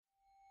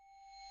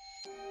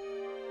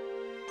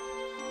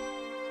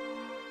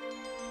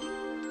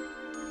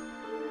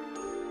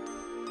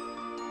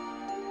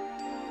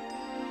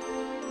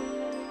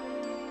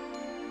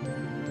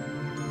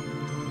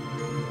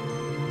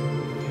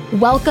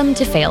Welcome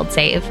to Failed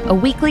Save, a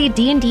weekly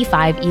D&D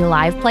 5e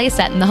live play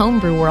set in the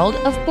homebrew world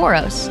of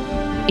Boros.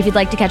 If you'd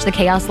like to catch the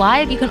chaos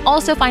live, you can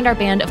also find our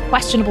band of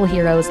questionable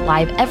heroes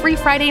live every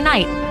Friday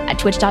night at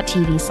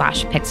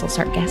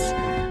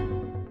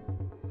twitch.tv/pixelcircus.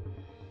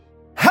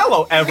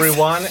 Hello,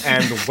 everyone,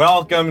 and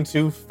welcome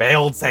to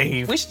Failed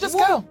Save. We should just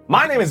go.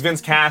 My name is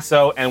Vince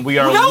Casso, and we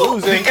are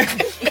losing.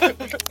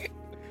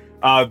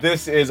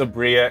 This is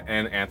Abria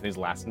and Anthony's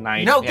last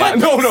night. No, yeah. but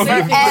no. Don't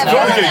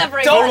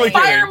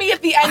fire me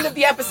at the end of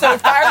the episode.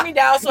 Fire me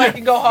now so I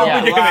can go home.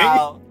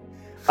 Wow.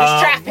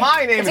 There's traffic.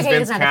 My name is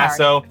Vince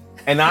Casso,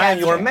 and I am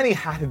your true.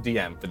 many-hatted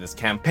DM for this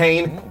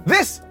campaign.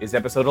 This is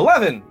episode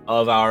 11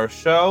 of our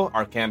show,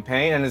 our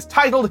campaign, and is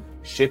titled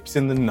Ships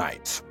in the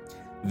Night.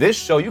 This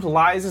show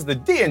utilizes the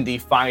D&D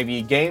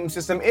 5e game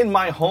system in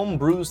my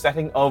homebrew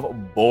setting of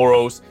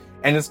Boros,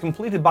 and is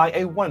completed by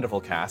a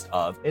wonderful cast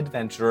of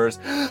adventurers.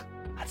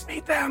 Let's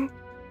meet them.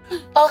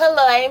 Oh,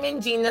 hello. I'm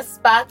in Gina's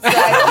spot. So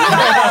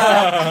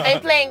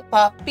I'm playing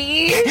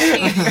Poppy.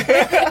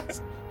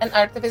 She's an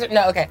artificer.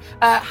 No, okay.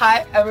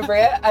 Hi, I'm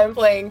Abria. I'm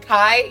playing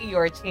Kai,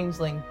 your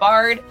changeling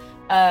bard.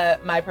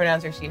 My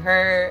pronouns are she,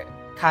 her.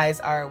 Kai's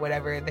are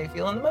whatever they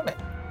feel in the moment.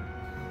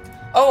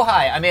 Oh,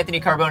 hi, I'm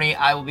Anthony Carboni.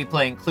 I will be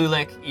playing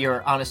Klulik,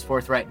 your honest,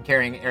 forthright, and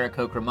caring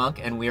Aarakocra monk,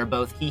 and we are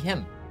both he,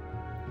 him.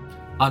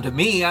 On to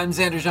me, I'm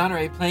Xander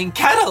Genre, playing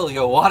Kettle,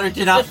 your water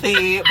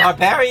genasi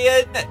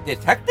barbarian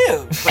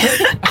detective.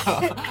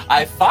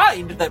 I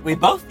find that we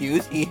both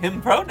use he,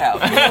 him pronouns.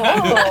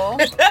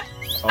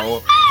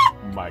 Oh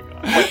my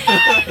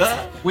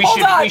god. We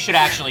should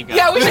actually go.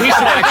 Yeah, we should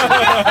actually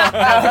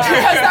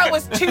because that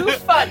was too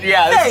fun.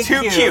 Yeah, that's too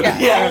cute.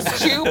 Yeah, it was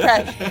too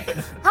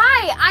precious.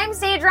 Hi, I'm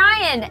Sage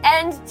Ryan,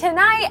 and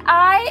tonight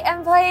I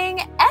am playing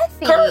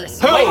Effie.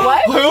 Curse. Who? Wait,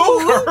 what?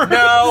 Who?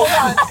 No.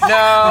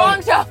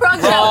 Wrong show.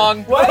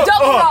 Wrong. What?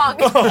 Double wrong.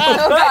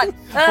 Oh god.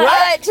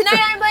 Tonight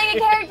I'm playing a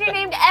character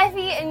named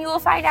Effie, and you will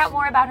find out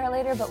more about her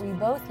later. But we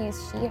both use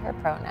she, her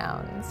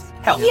pronouns.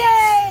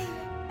 Yay!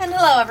 And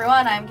hello,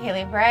 everyone. I'm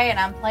Kaylee Bray, and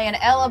I'm playing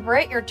Ella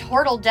Britt, your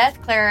turtle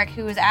death cleric,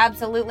 who is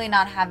absolutely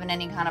not having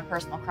any kind of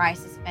personal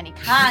crisis of any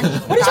kind.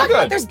 What are you talking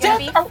about? There's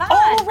death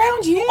all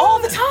around you all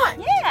the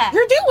time. Yeah.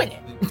 You're doing it.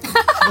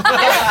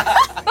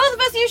 Both of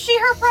us use she,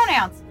 her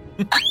pronouns.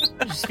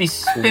 Just be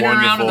spinning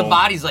around in the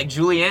bodies like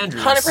Julie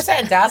Andrews.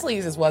 100%. Dazzle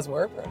uses was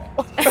word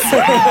pronoun.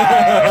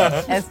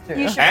 That's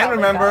true. And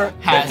remember,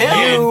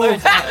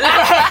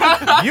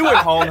 you at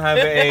home have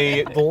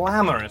a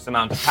glamorous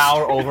amount of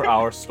power over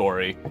our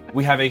story.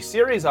 We have a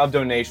series of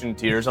donation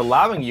tiers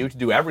allowing you to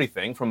do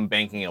everything from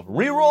banking up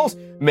rerolls,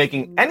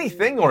 making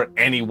anything or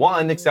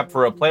anyone except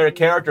for a player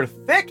character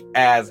thick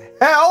as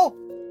hell,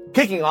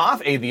 kicking off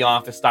a The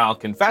Office-style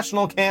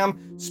confessional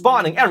cam,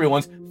 spawning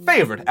everyone's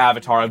favorite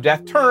avatar of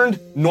death turned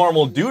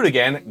normal dude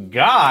again,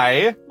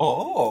 Guy.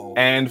 Oh.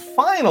 And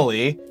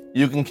finally,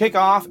 you can kick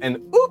off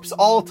an oops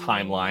all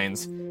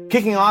timelines,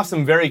 kicking off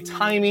some very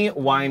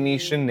timey-wimey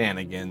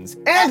shenanigans.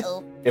 And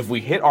if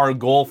we hit our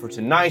goal for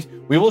tonight,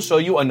 we will show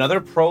you another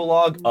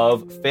prologue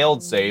of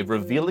Failed Save,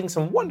 revealing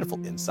some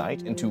wonderful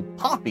insight into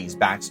Poppy's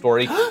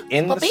backstory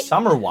in the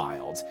Summer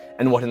Wilds,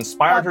 and what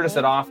inspired her to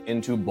set off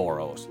into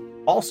Boros.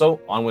 Also,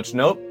 on which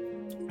note,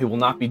 we will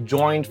not be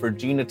joined for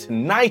Gina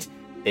tonight,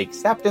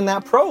 except in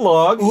that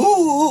prologue.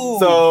 Ooh.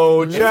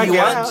 So check it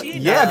want out. Gina.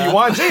 Yeah, if you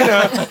want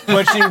Gina,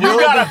 but she will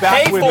be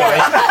back with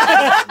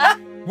us.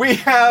 We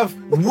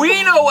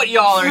know what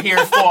y'all are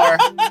here for.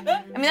 I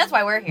mean, that's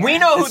why we're here. We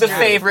know who the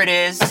favorite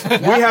is. we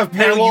have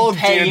payroll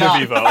pay Gina up.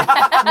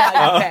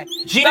 DeVivo.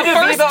 Gina The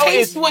first DeVivo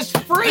taste is was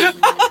free.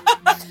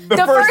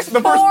 The first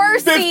 4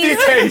 50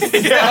 seasons. tastes.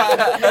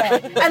 Yeah.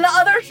 And the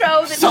other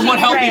show that someone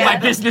she help me. ran. My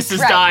business is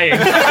dying.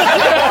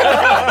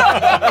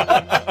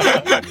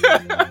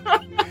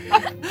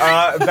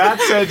 That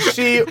said,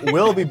 she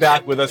will be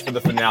back with us for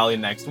the finale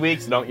next week,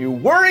 so don't you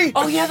worry.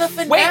 Oh yeah, the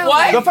finale. Wait,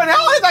 what? The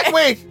finale next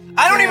week.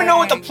 I don't even know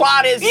what the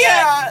plot is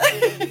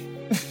yet.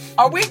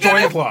 Are we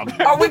Join the gonna? club.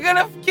 Are we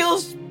gonna kill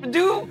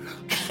Spadoo?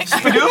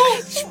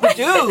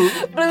 Spadoo?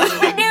 Blue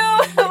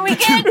Spadoo, we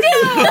can't do.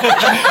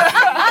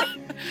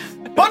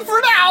 But for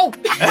now,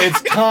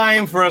 it's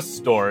time for a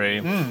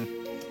story.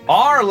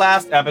 Our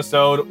last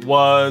episode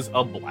was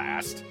a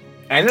blast,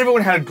 and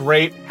everyone had a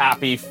great,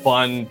 happy,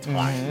 fun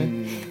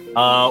time.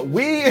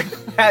 We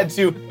had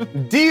to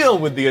deal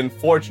with the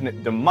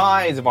unfortunate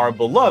demise of our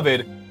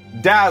beloved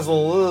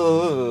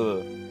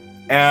Dazzle. Full name.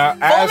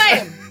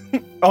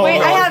 Oh, Wait,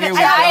 no. I have it.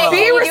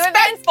 Be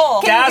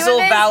respectful. Dazzle,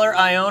 Valor,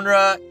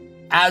 Ionra,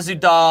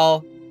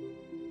 Azudal,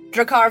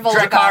 Drakkar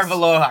Drakkar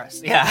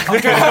Valohars. Yeah.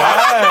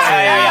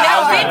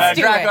 Now Vince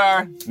do it. Drakkar.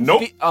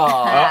 Nope.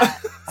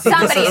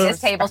 Somebody at this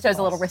table shows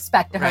a little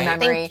respect to her Right.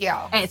 memory. Thank you.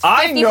 And it's 50%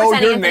 I know your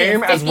Anthony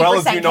name and as well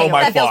as 50% you know Caleb.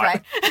 my That feels plot.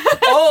 right.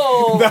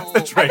 Oh, That's the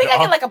I think I trade-off.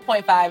 get like a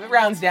 0.5. It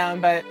rounds down,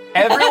 but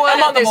Everyone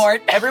I'm on the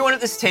board. Everyone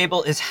at this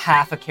table is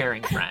half a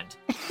caring friend.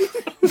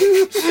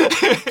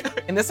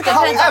 And this is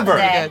However,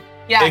 good.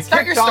 Yeah, it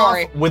start your kicked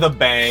story. off with a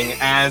bang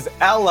as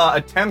Ella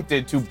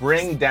attempted to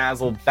bring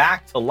Dazzle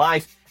back to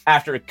life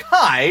after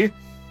Kai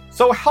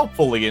so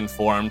helpfully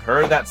informed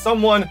her that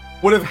someone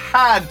would have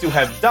had to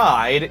have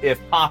died if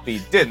Poppy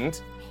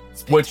didn't,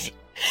 which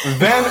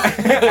then,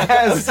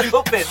 as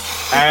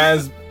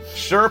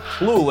Sir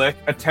Plulik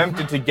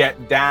attempted to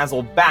get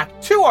Dazzle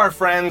back to our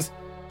friends,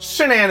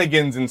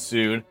 shenanigans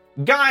ensued.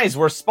 Guys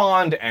were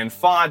spawned and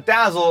fought.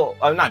 Dazzle,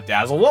 not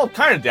Dazzle, well,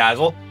 kind of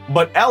Dazzle,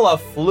 but Ella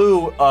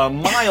flew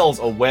miles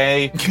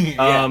away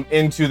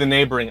into the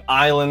neighboring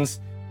islands.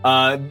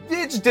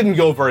 It just didn't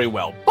go very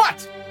well.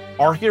 But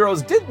our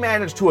heroes did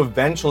manage to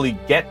eventually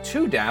get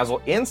to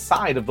Dazzle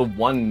inside of the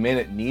 1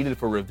 minute needed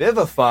for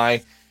Revivify,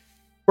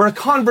 where a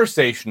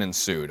conversation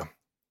ensued.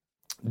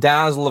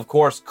 Dazzle, of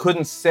course,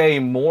 couldn't say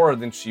more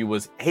than she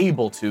was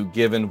able to,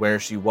 given where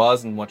she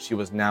was and what she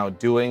was now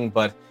doing,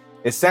 but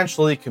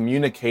essentially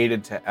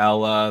communicated to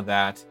Ella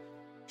that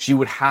she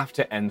would have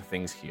to end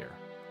things here,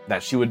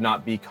 that she would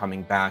not be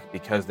coming back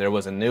because there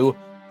was a new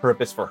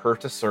purpose for her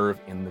to serve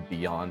in the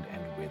Beyond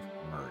and with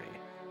Murray.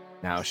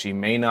 Now, she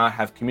may not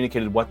have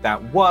communicated what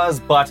that was,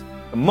 but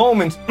the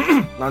moment,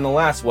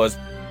 nonetheless, was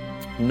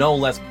no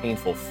less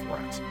painful for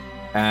it,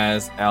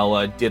 as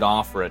Ella did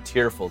offer a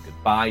tearful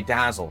goodbye,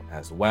 Dazzle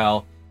as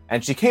well,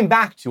 and she came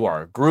back to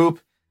our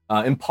group,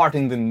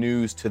 imparting the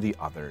news to the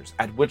others,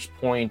 at which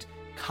point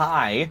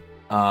Kai,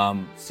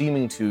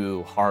 seeming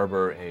to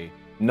harbor a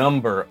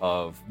number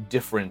of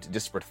different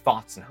disparate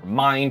thoughts in her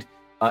mind,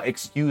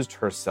 excused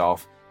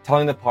herself,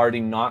 telling the party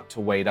not to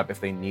wait up if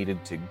they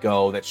needed to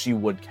go, that she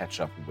would catch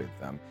up with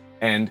them,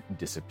 and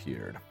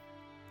disappeared.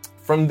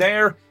 From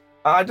there,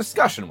 a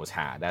discussion was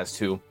had as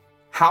to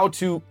how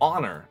to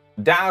honor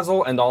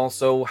Dazzle and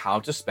also how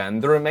to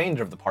spend the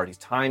remainder of the party's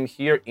time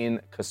here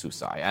in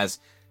Kasusai, as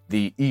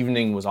the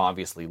evening was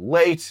obviously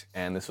late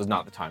and this was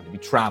not the time to be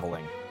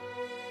traveling.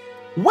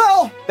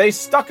 Well, they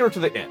stuck her to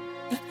the inn.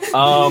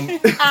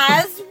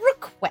 As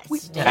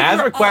requested.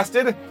 As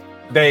requested,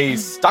 they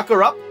stuck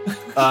her up,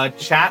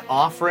 chat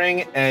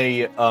offering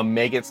a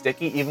Make It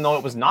Sticky, even though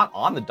it was not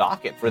on the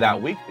docket for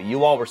that week, but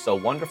you all were so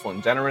wonderful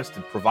and generous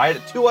to provide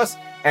it to us,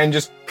 and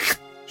just,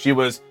 she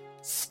was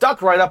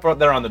stuck right up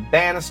there on the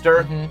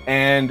banister,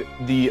 and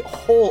the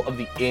whole of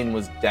the inn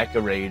was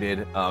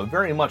decorated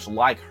very much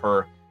like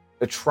her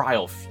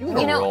trial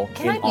funeral.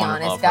 Can I in be honor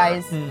honest, of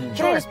guys? her.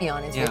 Can I just be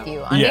honest with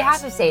you? On Yes.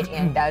 behalf of Sage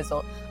and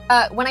Dazzle,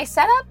 when I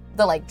set up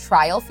the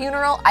trial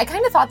funeral, I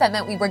kind of thought that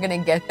meant we were gonna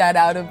get that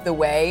out of the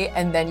way,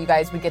 and then you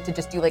guys would get to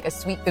just do a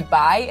sweet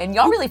goodbye, and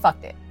y'all really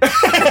fucked it.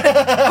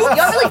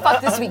 Y'all really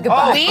fucked the sweet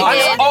goodbye. We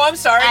did. I'm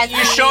sorry. As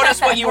You showed us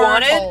what you were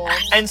wanted, told.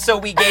 and so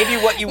we gave you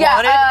what you Yeah,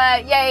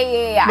 wanted.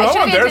 yeah. No, I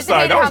should on have their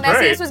side, anticipated that how was messy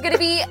great. this was going to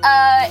be,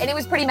 and it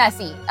was pretty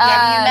messy.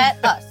 Yeah, you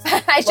met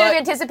us. I should have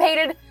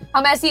anticipated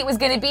how messy it was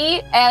going to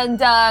be, and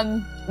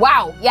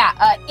wow,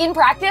 yeah. In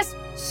practice,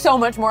 so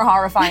much more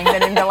horrifying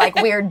than in the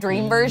weird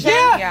dream version.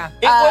 Yeah.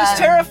 It was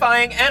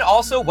terrifying, and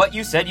also what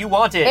you said you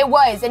wanted. It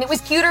was, and it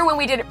was cuter when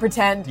we did it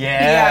pretend.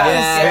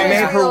 Yeah. They It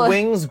made was her real-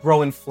 wings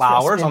grow in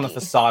flowers on the spooky.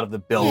 facade of the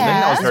building.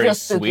 Yeah, That was it's very real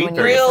spooky sweet, when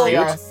you're very Real cute.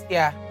 gross.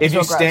 Yeah. If you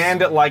real gross.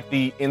 stand at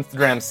the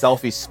Instagram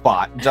selfie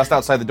spot just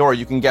outside the door,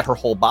 you can get her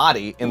whole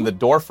body in the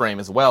door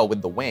frame as well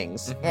with the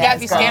wings. Yeah,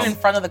 if you it's stand gross.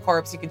 in front of the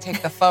corpse, you can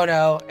take the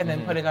photo and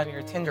then put it on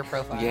your Tinder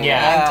profile.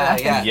 Yeah.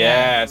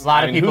 Yes. A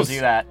lot I of mean, people who's-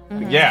 do that.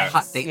 Yeah.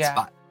 Hot date Yeah.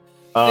 spot.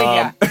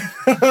 Yeah.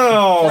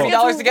 Oh.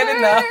 $40 to get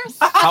in though.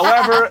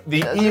 However,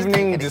 the Those are evening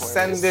getting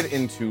descended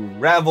into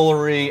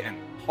revelry and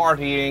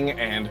partying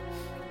and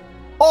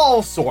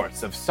all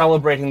sorts of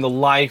celebrating the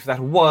life that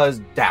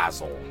was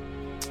Dazzle.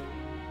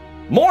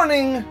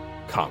 Morning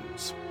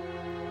comes.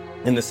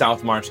 In the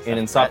South March Inn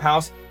and Sup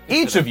House,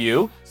 each of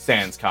you,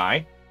 sans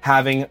Kai,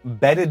 having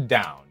bedded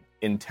down,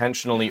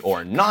 intentionally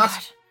or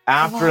not,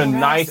 after a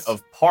night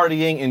of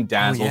partying in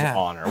Dazzle's yeah.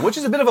 honor, which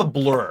is a bit of a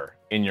blur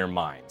in your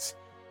minds.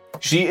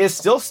 She is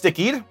still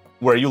stickied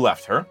where you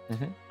left her,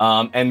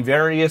 and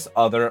various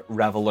other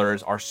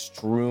revelers are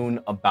strewn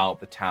about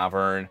the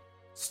tavern,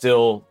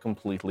 still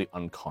completely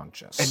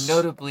unconscious. And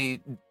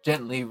notably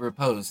gently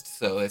reposed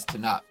so as to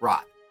not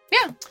rot.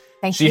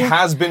 Thank She you.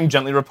 has been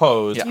gently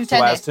reposed Yeah. so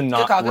 10 as days. to not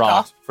Good call, good rot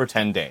call. for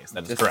 10 days.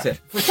 That is Just correct.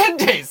 for 10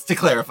 days, to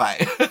clarify.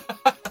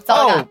 That's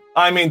all I got.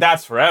 I mean,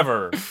 that's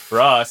forever for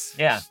us.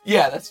 Yeah.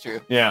 Yeah, that's true.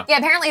 Yeah. Yeah,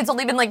 apparently it's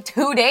only been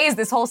 2 days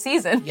this whole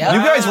season. Yep. You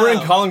guys were in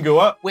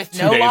Kalangua With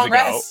 2 no days long ago.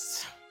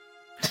 rest.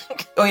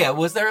 Oh, yeah.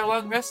 Was there a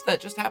long rest that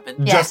just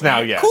happened? Yeah. Just now,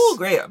 yes. Cool,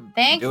 great. I'm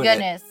Thank doing it.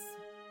 goodness.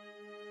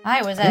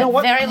 I was You at know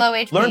what? very low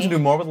HP. Learn to do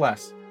more with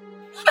less.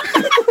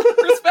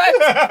 Respect.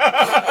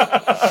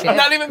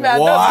 Not even mad.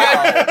 Wow.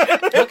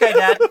 That's good. Okay,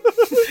 Dad.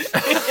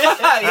 Yeah.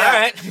 All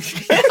right.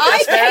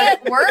 I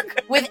can't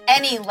work with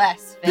any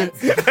less,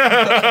 Vince.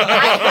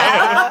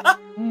 I have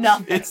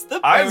nothing. It's the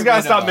I just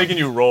gotta stop minimum. making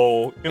you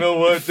roll. You know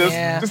what?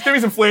 Just give me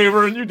some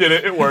flavor, and you did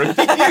it. It worked.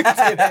 You did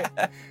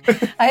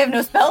it. I have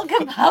no spell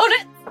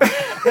components,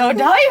 no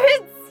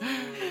diamonds,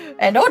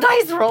 and no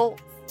dice roll.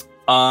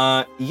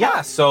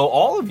 Yeah. So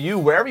all of you,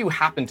 wherever you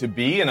happen to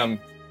be, and I'm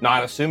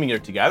not assuming you're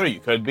together. You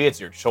could be. It's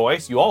your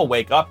choice. You all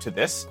wake up to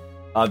this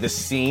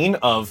scene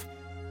of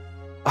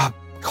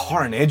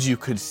carnage, you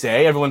could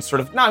say. Everyone's sort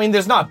of, no, I mean,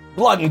 there's not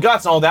blood and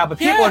guts and all that, but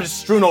people are just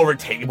strewn over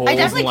tables. I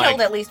definitely and,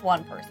 killed at least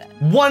one person.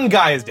 one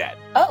guy is dead.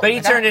 Oh, But he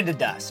okay. turned into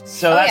dust,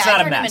 so Oh, that's yeah, I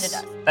not a turned him mess. into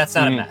dust. That's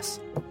not Mhm. a mess.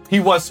 He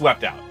was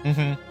swept out.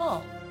 Mm-hmm.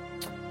 Oh.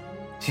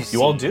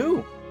 You all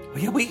do. Oh,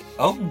 yeah, we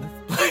own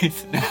this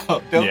place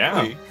now, don't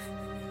Yeah. we?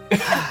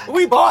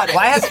 We bought it.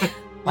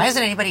 Why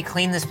hasn't anybody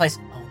cleaned this place?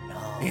 Oh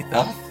no. It's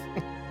us.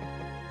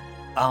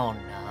 Oh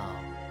no.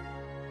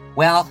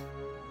 Well,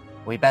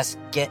 we best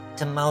get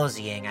to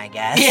moseying, I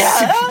guess.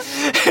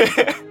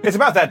 Yeah. It's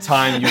about that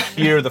time you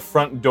hear the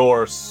front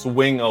door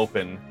swing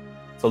open,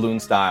 saloon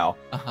style,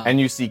 Uh-huh. and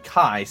you see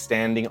Kai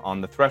standing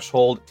on the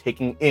threshold,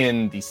 taking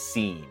in the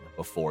scene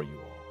before you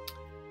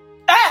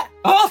all.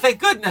 Oh, thank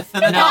goodness.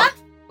 And No.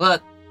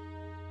 Look,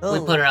 we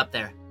put her up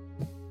there.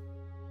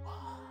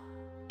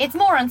 It's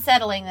more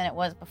unsettling than it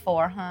was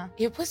before, huh?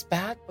 It was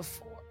bad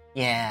before.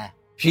 Yeah.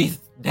 She's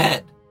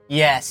dead.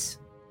 Yes.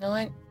 No,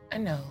 I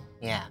know.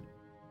 Yeah.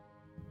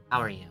 How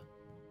are you?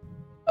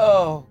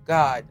 Oh,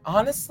 God.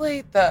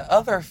 Honestly, the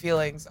other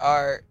feelings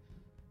are,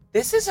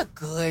 this is a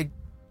good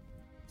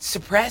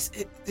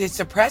it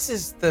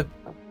suppresses the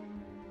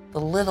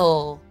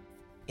little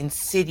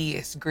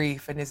insidious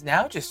grief and is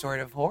now just sort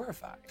of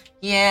horrifying.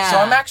 Yeah. So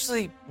I'm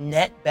actually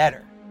net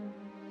better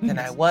than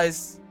I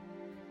was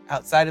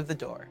outside of the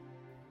door.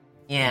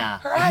 Yeah.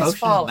 Her eyes Emotional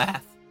fall.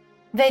 math.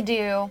 They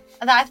do.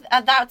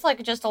 That's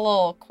like just a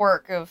little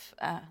quirk of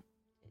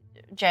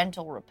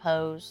gentle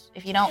repose.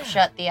 If you don't Yeah.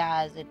 shut the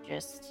eyes, it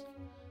just...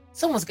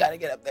 Someone's got to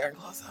get up there and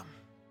close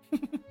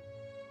them.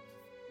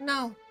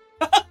 No.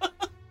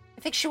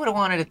 I think she would have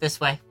wanted it this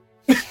way.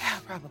 Yeah,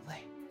 probably.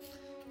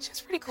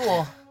 She's pretty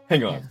cool.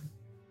 Hang on.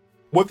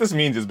 What this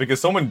means is because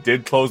someone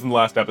did close in the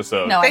last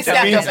episode. No, They I snapped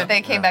snapped means- open.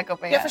 They came back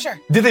open. Yeah, for sure.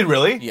 Did they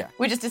really? Yeah.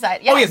 We just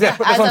decided. Oh, yes, that's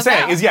what I'm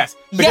saying. Is yes.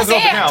 Because Yes, it's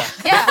open and. now.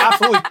 Yeah.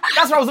 Absolutely.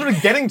 That's what I was literally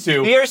getting to.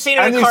 Have you ever seen it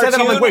in And a you said cartoon?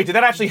 that, I'm like, wait, did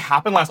that actually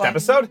happen last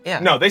episode?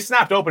 Yeah. No, they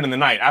snapped open in the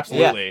night.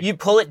 Absolutely. You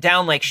pull it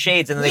down like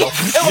shades and then they go.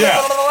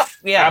 Yeah.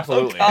 Yeah.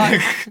 Absolutely.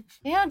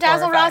 You know,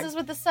 dazzle Horrifying. rouses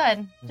with the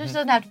sun. Just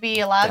doesn't have to be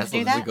allowed That's to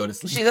do when that. go to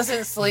sleep. She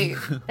doesn't sleep.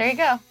 There you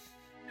go.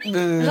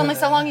 There's only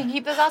so long you can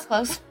keep those eyes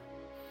closed.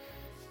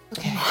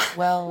 Okay,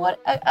 well,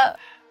 What?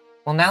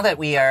 Well, now that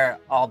we are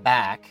all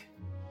back,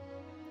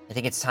 I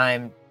think it's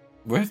time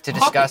Where's to Poppy?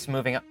 discuss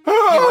moving up. Yeah,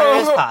 where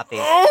is Poppy?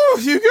 Oh,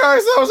 you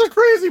guys, that was a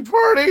crazy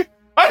party.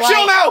 I'm chill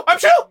Blight. now. I'm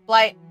chill.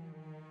 Blight.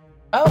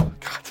 Oh,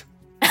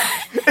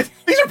 God.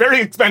 These are very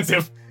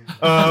expensive.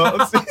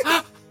 Let's see.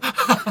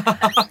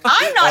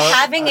 I'm not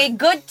having a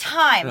good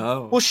time.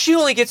 Oh. Well, she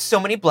only gets so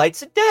many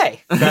blights a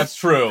day. That's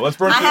true. Let's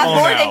burn I through have all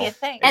more now. than you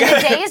think. And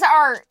the days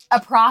are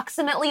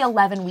approximately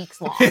 11 weeks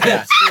long.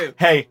 That's true.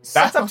 Hey,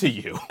 that's up to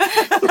you.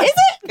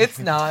 it's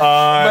not,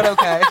 Uh, but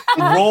okay.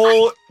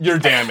 Roll your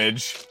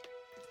damage.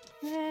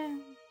 Eh.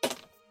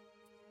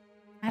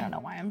 I don't know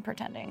why I'm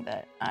pretending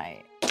that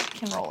I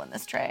can roll in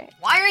this tray.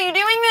 Why are you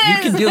doing this?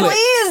 You can do it.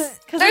 Please.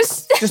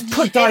 Because Just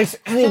put dice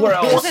anywhere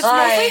it's else.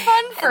 mostly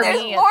fun for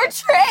There's me. more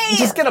trays.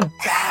 Just get a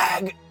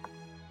bag.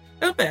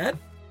 Not bad.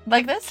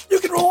 Like this? You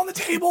can roll on the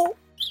table.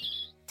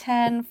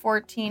 10,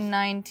 14,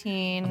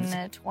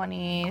 19,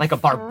 20. Like a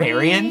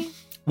barbarian?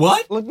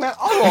 What? Look, man,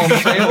 I'll roll on the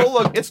table.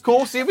 Look, it's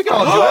cool. See, we can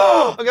all do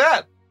it. Look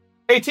at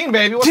that. 18,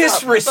 baby. What's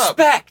up? What's up?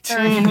 Disrespect.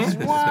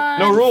 31,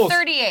 No rules.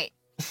 38.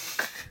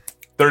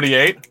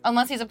 38.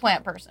 Unless he's a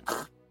plant person.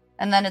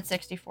 And then it's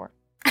 64.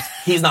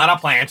 He's not a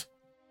plant.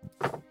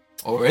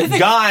 Or is it?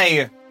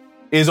 Guy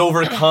is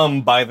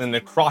overcome by the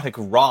necrotic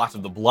rot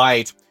of the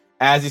blight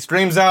as he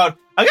screams out,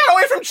 I got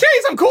away from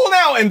Chase, I'm cool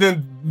now, and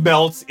then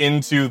melts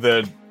into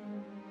the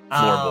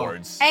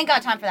floorboards. I ain't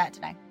got time for that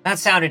today. That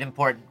sounded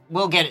important.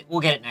 We'll get it.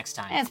 We'll get it next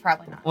time. It's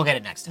probably not. We'll get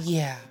it next time.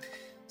 Yeah,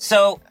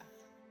 So,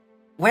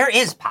 where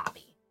is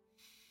Poppy?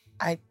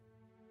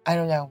 I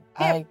don't know.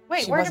 Yeah,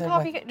 wait, she where did wasn't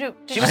Poppy with- go?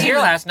 Did She was here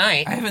last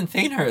night. I haven't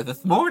seen her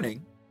this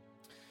morning.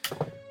 Can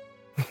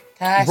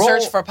I Roll-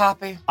 search for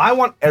Poppy? I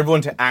want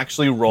everyone to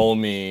actually roll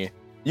me.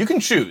 You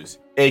can choose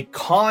a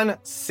con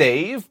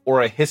save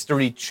or a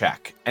history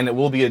check, and it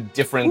will be a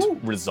different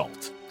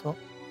result.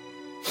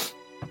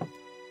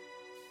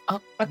 Oh,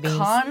 A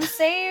con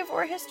save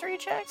or a history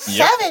check?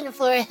 Yep. 7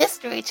 for a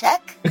history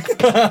check.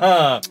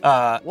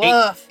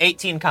 Woof.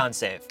 18 con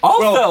save.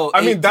 Also, Well, I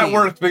mean, that 18.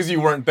 worked because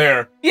you weren't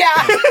there. Yeah.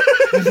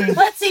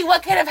 Let's see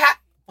what could have happened.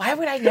 Why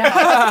would I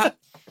know?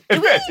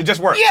 It just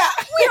worked. Yeah.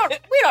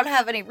 We don't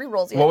have any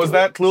rerolls yet. What was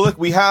that, Klulik?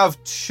 We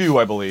have 2,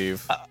 I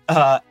believe.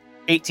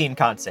 18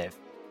 con save.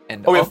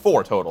 And Oh, we have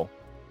 4 total.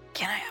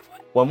 Can I have one?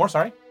 One more,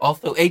 sorry.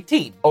 also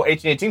 18. Oh,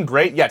 18,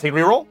 great. Yeah, take a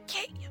reroll.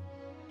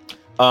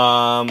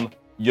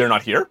 You're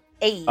not here.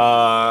 Eight. Who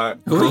are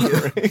you?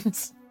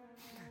 Great.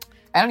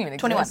 I don't even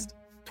 21. exist.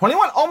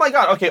 21. Oh my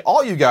god. Okay,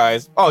 all you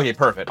guys. Oh, okay,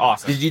 perfect.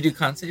 Awesome. Did you do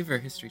con save or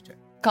history check?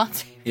 Con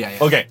save. Yeah,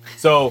 yeah. Okay,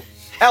 so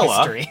Ella,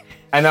 History.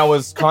 and that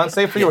was con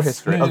save for your Yes.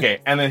 history. Okay,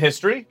 and then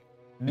history.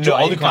 Did you No,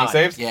 all I do did con not.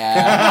 saves? I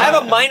Yeah.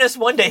 have a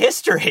 -1 to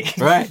history.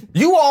 Right.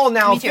 You all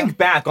now Me too. think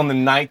back on the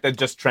night that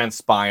just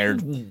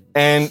transpired,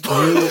 and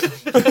you,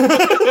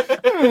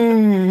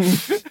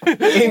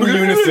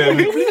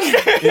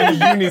 in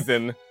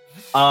unison,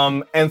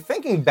 And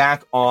thinking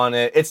back on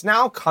it, it's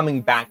now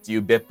coming back to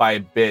you bit by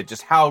bit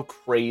just how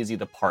crazy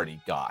the party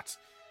got.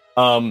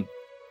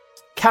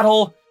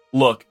 Kettle,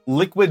 look,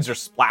 liquids are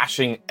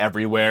splashing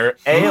everywhere.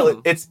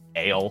 Ale, it's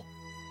ale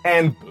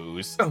and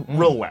booze.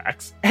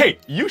 Relax. Hey,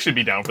 you should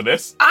be down for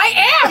this. I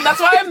am. That's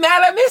why I'm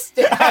mad I missed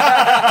it.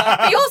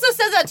 He also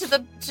says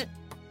that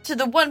to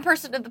the one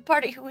person in the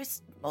party who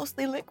is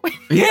mostly liquid.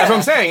 Yeah. That's what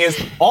I'm saying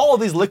is all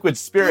of these liquid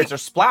spirits are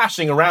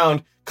splashing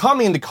around,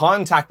 coming into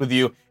contact with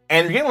you,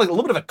 and you're getting like a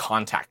little bit of a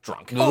contact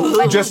drunk.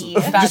 Ooh. Just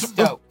That's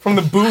dope. from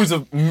the booze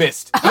of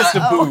mist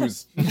of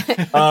booze.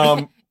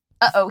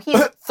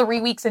 He's 3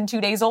 weeks and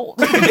 2 days old.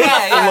 Floating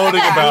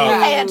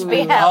about. Can't be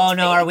helped. Oh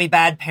no, are we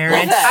bad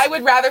parents? I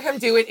would rather him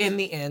do it in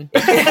the inn.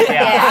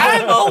 Yeah.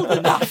 I'm old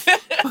enough.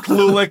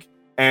 Klulik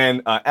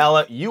and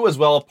Ella, you as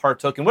well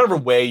partook in whatever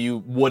way you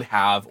would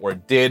have or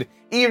did,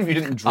 even if you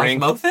didn't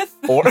drink Osmosis?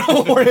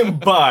 or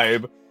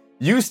imbibe.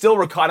 You still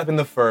were caught up in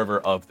the fervor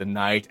of the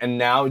night, and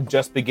now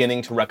just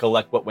beginning to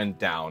recollect what went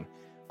down.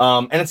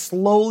 And it's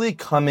slowly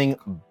coming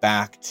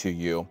back to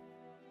you.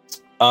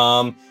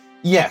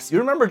 Yes, you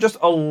remember just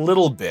a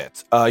little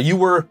bit. You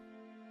were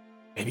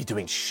maybe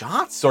doing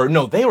shots, or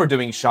no, they were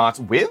doing shots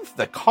with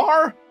the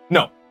car.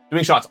 No,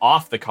 doing shots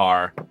off the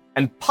car.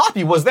 And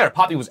Poppy was there.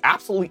 Poppy was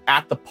absolutely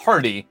at the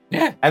party.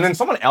 Yeah. And then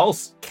someone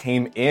else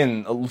came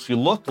in. She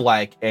looked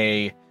like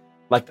a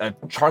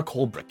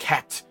charcoal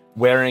briquette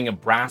wearing a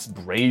brass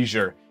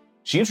brazier.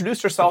 She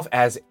introduced herself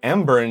as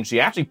Ember, and she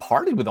actually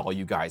partied with all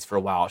you guys for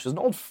a while. She's an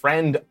old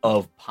friend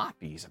of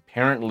Poppy's,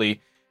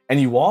 apparently. And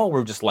you all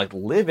were just like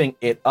living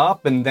it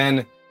up, and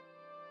then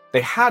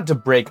they had to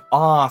break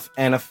off,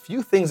 and a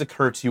few things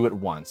occurred to you at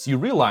once. You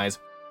realize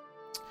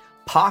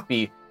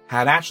Poppy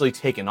had actually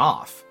taken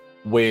off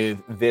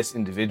with this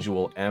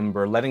individual,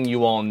 Ember, letting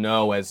you all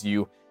know as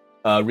you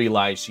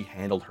realize she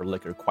handled her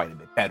liquor quite a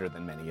bit better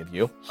than many of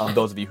you,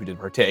 those of you who did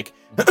partake,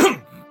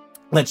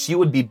 that she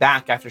would be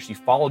back after she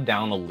followed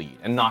down the lead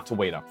and not to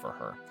wait up for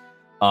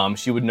her.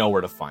 She would know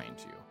where to find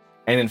you.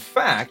 And in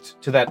fact,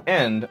 to that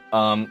end,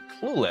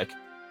 Klulik,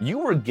 you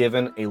were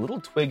given a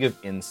little twig of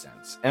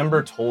incense.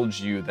 Ember told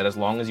you that as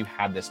long as you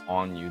had this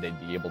on you, they'd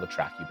be able to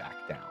track you back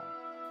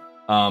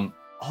down.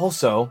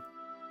 Also,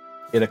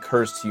 it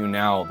occurs to you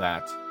now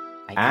that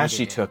as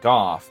she took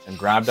off and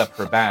grabbed up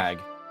her bag,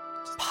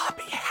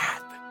 Poppy had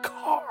the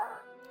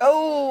car.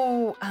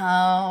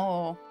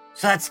 Oh.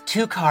 So that's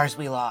 2 cars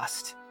we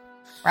lost.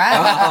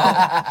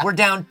 Right. We're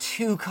down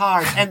 2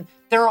 cars, and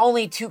there are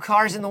only 2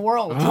 cars in the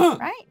world.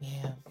 Right.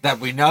 Yeah. That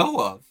we know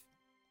of.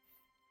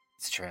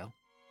 It's true.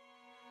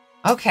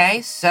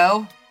 Okay,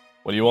 so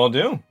What do you all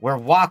do? we're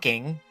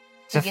walking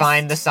to Yes.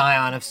 find the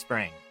Scion of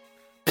Spring.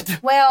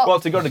 Well,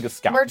 to go to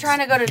Gestalt. We're trying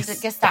to go to the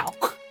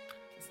Gestalt.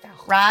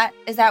 Right?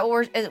 Is that what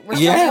we're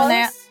Yes. doing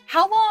that?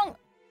 How long?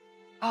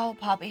 Oh,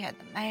 Poppy had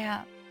the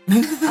map.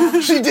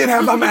 She did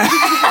have a map.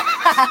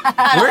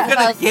 We're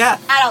gonna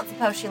guess. I don't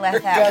suppose she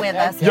left that with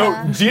us. Yo,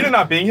 huh? Gina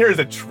not being here is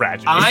a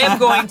tragedy. I am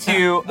going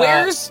to.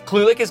 Where's-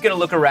 Klulik is going to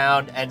look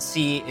around and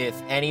see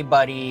if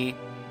anybody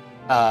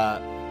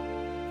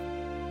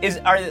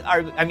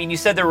I mean, you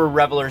said there were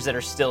revelers that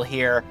are still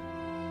here.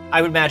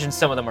 I would imagine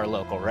some of them are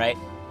local, right?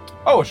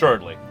 Oh,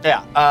 assuredly.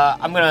 Yeah.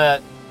 I'm gonna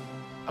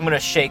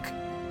shake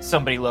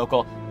somebody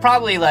local,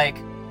 probably like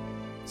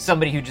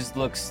somebody who just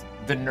looks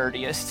the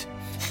nerdiest,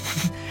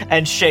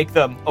 and shake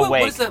them What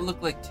awake. does that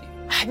look like to you?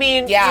 I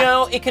mean, Yeah. you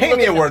know, it could Paint look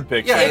me a at word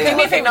picture. Yeah, It could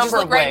be Just a number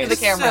look of right ways. into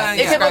the camera. Just,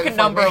 It could look a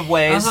number of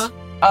ways.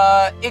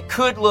 Uh-huh. It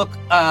could look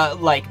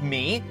like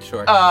me.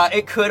 Sure.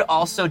 It could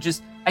also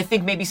just, I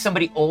think maybe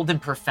somebody old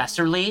and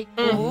professorly.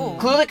 Ooh.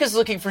 Klulik is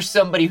looking for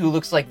somebody who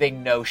looks like they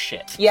know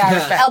shit. Yeah, I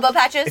respect. Elbow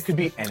patches? It could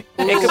be any.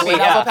 It could be, elbow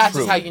yeah, patch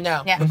true. is how you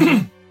know. Yeah. I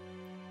need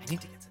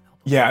to get some help.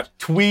 Yeah,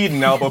 tweed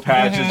and elbow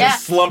patches Yeah.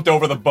 just slumped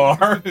over the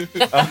bar. No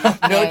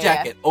Yeah.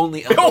 jacket,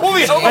 only elbow.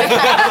 Only elbow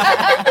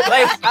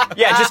Like,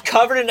 yeah, just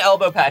covered in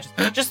elbow patches.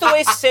 Just the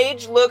way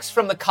Sage looks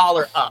from the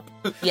collar up.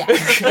 Yeah.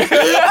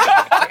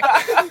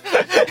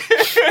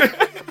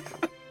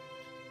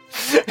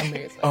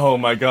 Amazing. Oh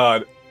my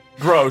god.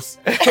 Gross.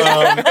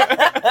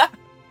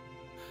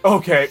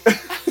 Okay. I'm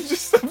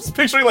just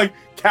picturing like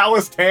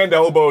calloused hand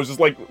elbows, just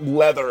like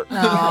leather. No,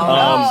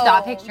 Um,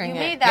 stop picturing you it.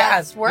 made that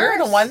Yes, worse. you're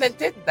the one that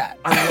did that.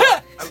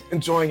 I'm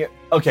enjoying it.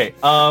 Okay,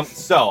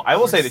 so I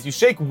will say this. You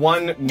shake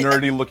one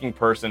nerdy looking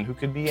person who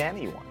could be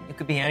anyone. It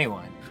could be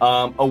anyone.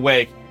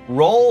 Awake.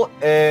 Roll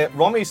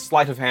me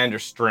sleight of hand or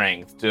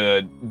strength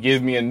to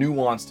give me a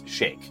nuanced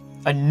shake.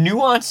 A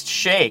nuanced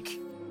shake.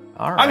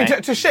 All right. I mean,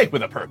 to shake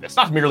with a purpose,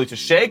 not merely to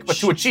shake, but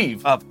to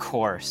achieve. Of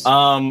course.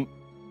 Stop.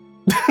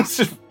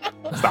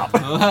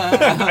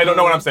 I don't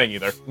know what I'm saying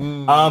either.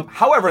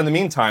 However, in the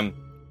meantime,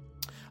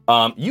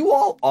 you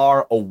all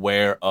are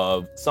aware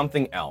of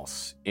something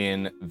else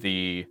in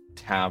the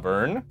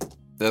tavern.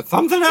 There's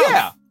something else.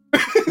 Yeah.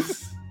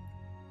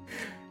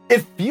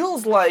 It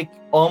feels like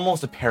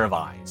almost a pair of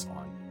eyes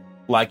on you,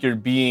 like you're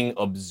being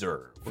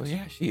observed. Well,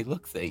 yeah, she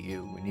looks at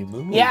you when you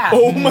move. Yeah.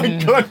 Oh my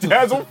god,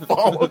 Dazzle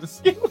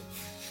follows you.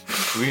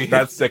 Weird.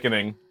 That's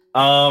sickening.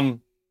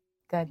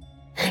 Good.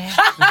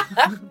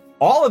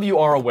 All of you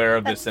are aware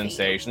of this That's neat.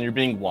 sensation. You're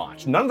being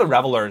watched. None of the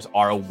revelers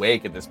are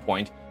awake at this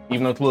point,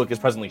 even though Tuluk is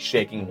presently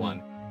shaking one.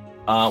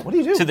 What do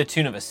you do? To the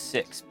tune of a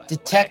 6. By the way.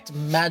 Detect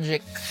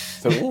magic.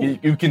 So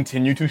you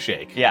continue to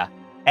shake. Yeah.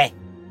 Hey.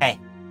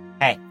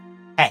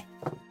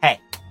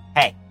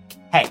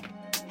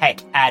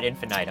 Ad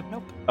infinitum.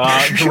 Nope.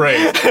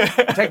 Great.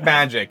 Detect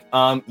magic.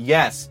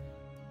 Yes.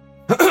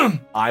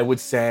 I would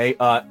say,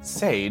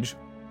 Sage,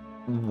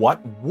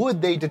 what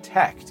would they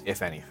detect,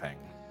 if anything?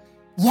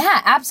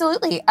 Yeah,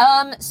 absolutely.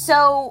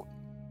 So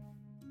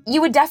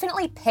you would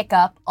definitely pick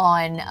up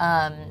on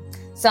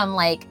some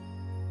like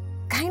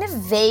kind of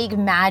vague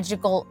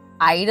magical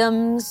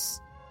items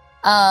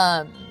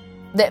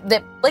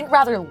that blink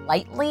rather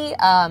lightly,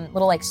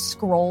 little like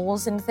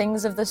scrolls and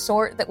things of the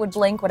sort that would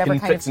blink, whatever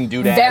kind Pinpricks of and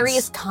doodads.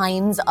 various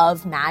kinds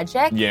of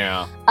magic.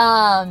 Yeah.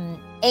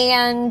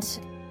 And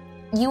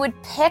you would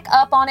pick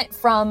up on it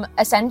from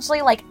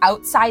essentially like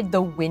outside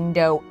the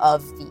window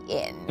of the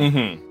inn.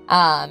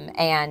 Mm-hmm.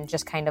 And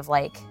just kind of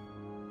like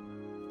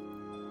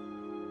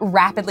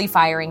rapidly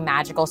firing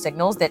magical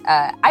signals that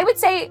I would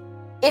say,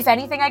 if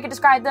anything, I could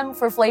describe them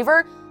for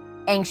flavor,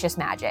 anxious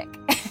magic.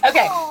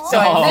 Okay, so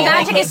Oh. the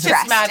magic is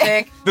just stressed.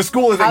 magic. The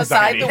school is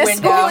Outside anxiety. the The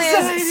window.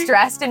 school is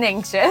stressed and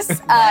anxious,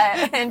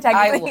 and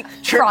technically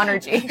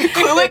chronergy.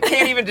 Klulik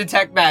can't even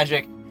detect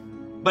magic,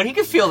 but he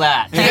can feel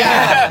that.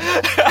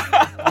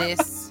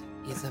 This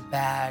is a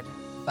bad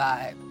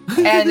vibe.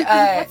 And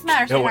What's the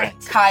matter, No sweetheart? way.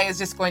 Kai is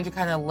just going to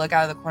kind of look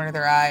out of the corner of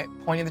their eye,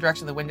 point in the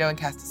direction of the window, and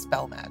cast a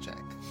spell magic.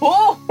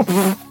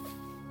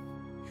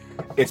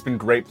 It's been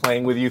great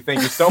playing with you.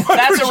 Thank you so much.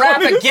 That's for a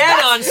wrap joining. again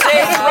on Sage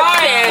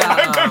Ryan.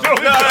 I'm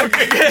totally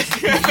joking.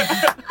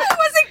 I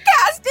wasn't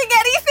casting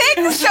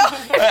anything, so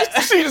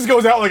She just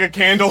goes out like a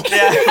candle.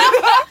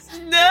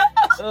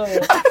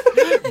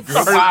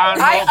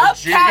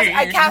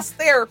 I cast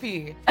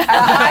therapy at a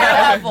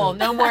higher level.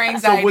 No more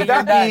anxiety. So would You're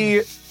that done.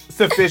 be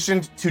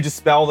sufficient to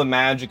dispel the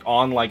magic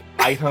on like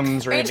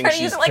items or Are you anything trying to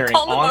she's use it like carrying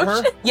calm on her?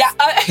 emotion?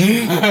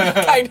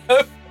 Yeah, kind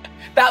of.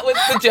 That was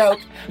the joke.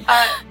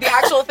 The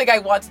actual thing I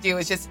want to do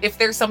is just if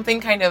there's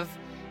something kind of,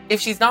 if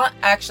she's not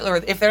actually, or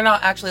if they're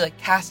not actually like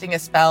casting a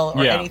spell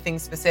or Yeah. anything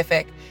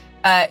specific,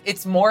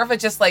 it's more of a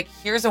just like,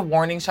 here's a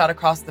warning shot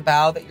across the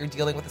bow that you're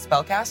dealing with a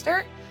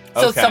spellcaster.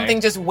 So Okay. something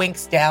just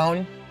winks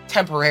down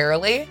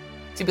temporarily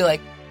to be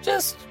like,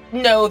 just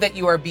know that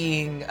you are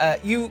being,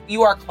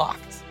 you are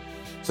clocked.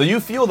 So you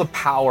feel the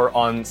power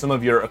on some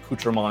of your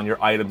accoutrement,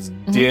 your items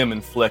Mm-hmm. dim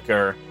and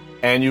flicker,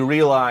 and you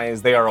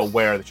realize they are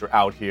aware that you're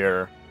out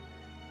here.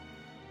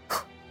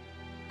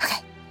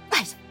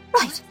 right.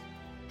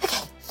 Okay.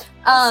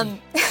 I'm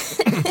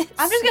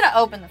just gonna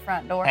open the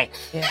front door. Hey,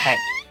 hey.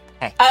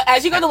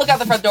 As you go to look out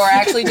the front door, I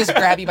actually just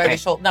grab you by the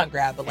shoulder, not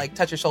grab, but like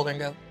touch your shoulder and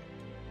go,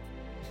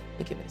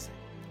 "Hey, give me a second."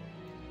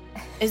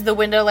 Is the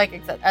window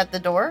like at the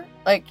door?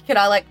 Like, could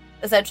I like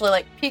essentially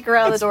like peek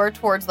around the door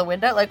towards the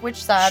window? Like,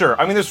 which side? Sure.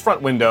 I mean, there's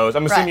front windows.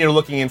 I'm assuming Right. you're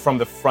looking in from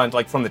the front,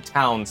 like from the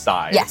town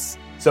side. Yes.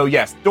 So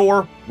yes,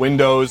 door,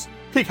 windows,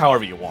 peek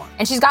however you want.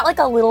 And she's got like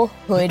a little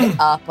hood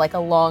up, like a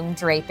long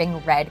draping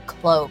red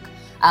cloak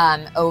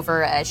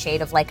over a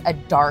shade of like a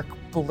dark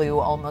blue,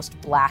 almost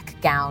black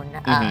gown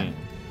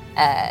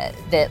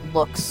that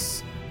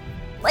looks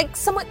like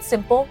somewhat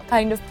simple,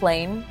 kind of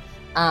plain,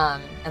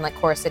 and like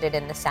corseted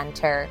in the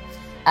center.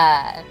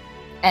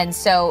 And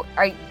so,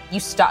 are you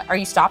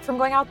stopped from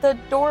going out the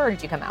door, or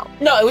did you come out?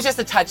 No, it was just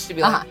a touch to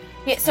be like, Uh-huh.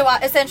 Yeah, so I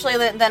essentially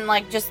then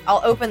like just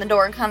I'll open the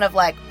door and kind of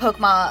like poke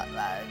my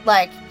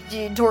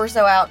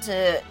torso out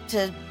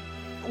to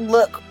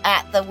look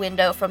at the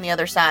window from the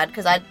other side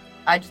because I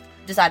just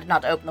decided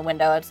not to open the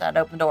window. I decided to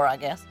open the door, I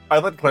guess.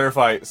 I'd like to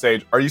clarify,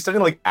 Sage, are you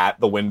standing like at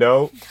the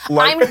window?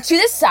 Like, I'm to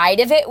the side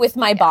of it with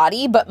my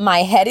body, but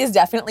my head is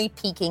definitely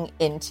peeking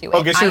into it.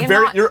 okay, so I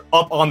am you're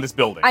up on this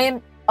building. I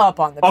am up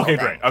on the Okay,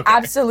 building. great, okay.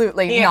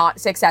 Absolutely Yeah. not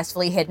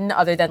successfully hidden,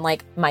 other than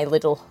like my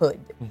little hood.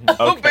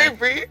 "Oh, Okay.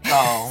 baby."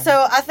 Oh.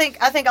 So I think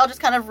I'll just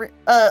kind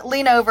of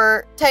lean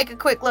over, take a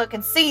quick look,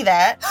 and see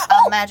that.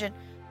 I imagine,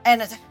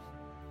 and it's,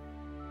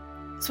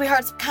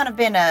 sweetheart, it's kind of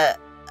been a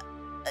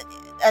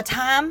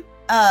time.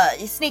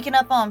 Sneaking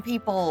up on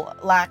people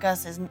like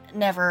us is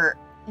never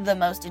the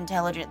most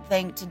intelligent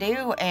thing to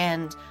do,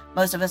 and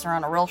most of us are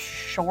on a real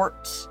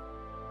short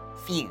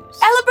fuse.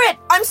 Elibrit,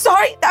 I'm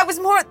sorry. That was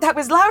louder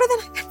than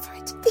I meant for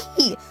it to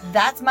be.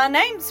 That's my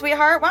name,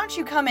 sweetheart. Why don't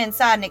you come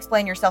inside and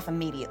explain yourself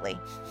immediately?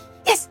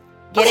 Yes.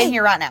 Get Okay. in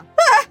here right now.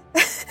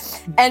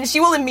 And she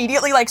will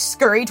immediately like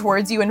scurry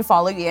towards you and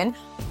follow you in.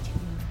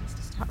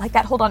 Not like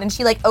that. Hold on. And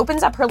she like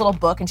opens up her little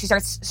book and she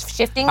starts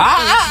shifting through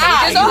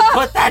pages. You Oh,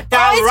 put that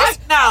down it's right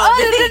just- now. oh,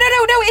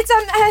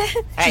 no.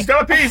 It's She's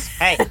got a piece.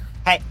 Hey.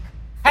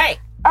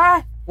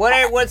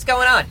 What's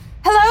going on?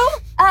 hello.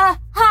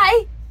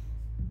 Hi.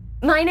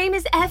 My name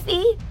is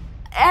Effie,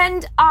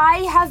 and I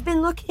have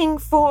been looking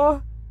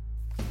for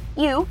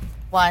you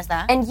Why is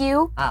that? and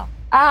you. Oh.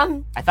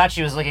 Um, I thought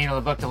she was looking into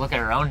the book to look at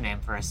her own name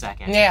for a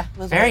second. Yeah.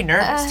 Very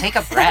nervous. Take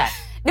a breath.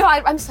 No,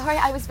 I'm sorry.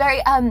 I was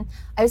very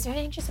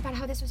anxious about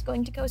how this was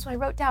going to go, so I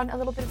wrote down a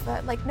little bit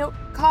of note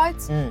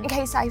cards in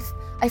case I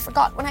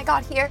forgot when I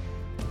got here.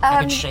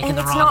 I've been shaking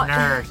the wrong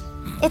nerd.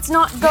 It's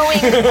not going.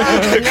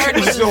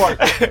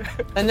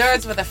 The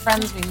nerds were the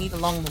friends we meet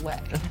along the way.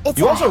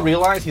 You also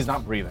realize he's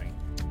not breathing.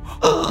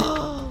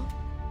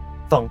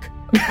 Thunk.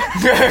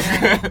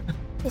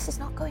 This is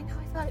not going how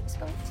I thought it was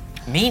going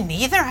to. Me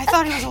neither. I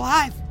thought he was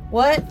alive.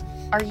 What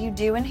are you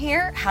doing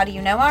here? How do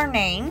you know our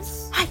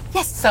names? Hi,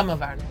 yes. Some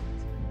of our names.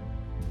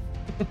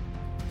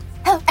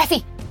 Hello,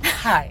 Effie.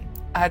 Hi.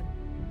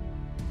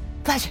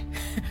 Pleasure.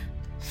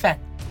 Fen.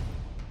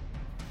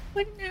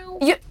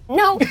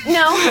 No.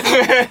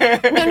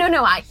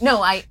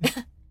 I.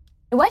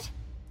 What?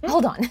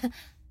 Hold on,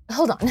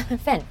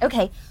 Fen.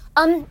 Okay.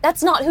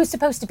 That's not who's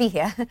supposed to be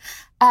here.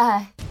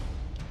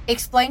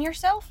 Explain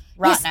yourself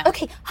right yes. now.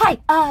 Okay. Hi.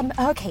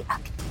 Okay.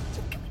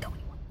 Can we go?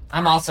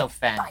 I'm also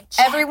Fen. By chance.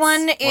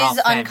 Everyone We're all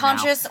is fed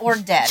unconscious or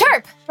dead.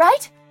 Chirp,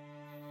 right?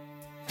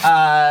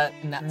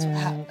 And that's what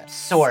happened.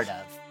 Sort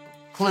of.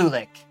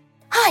 Klulik,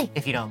 Hi.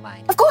 if you don't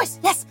mind. Of course.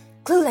 Yes.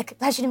 Klulik.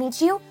 Pleasure to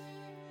meet you.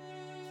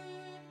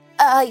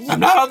 I'm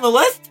not on the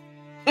list.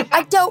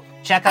 I don't.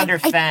 Check under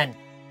I- Fen.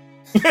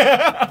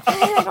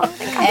 I don't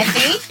think I.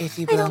 Effie? If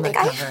you I blow don't my think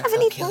I cover, have I'll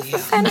anything kill for you.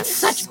 Fen. I'm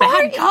Such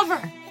sorry. bad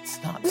cover.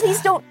 It's not Please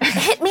bad. don't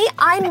hit me.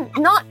 I'm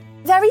not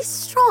very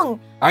strong.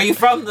 Are you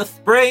from the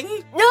spring?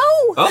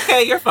 No.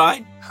 Okay, you're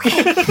fine.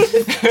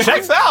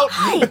 Checks out.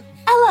 Hi,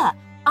 Ella.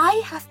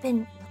 I have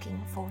been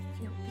looking for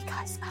you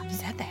because You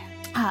said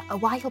that. a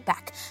while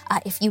back,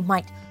 if you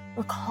might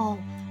recall,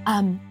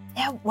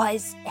 there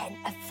was an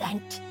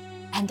event,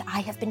 and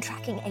I have been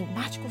tracking a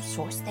magical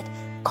source that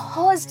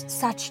caused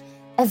such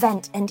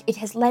event, and it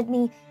has led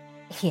me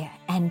here,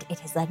 and it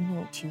has led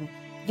me to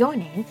your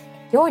name,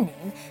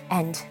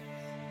 and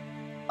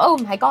oh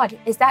my God,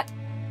 is that?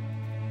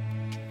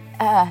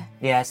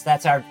 Yes,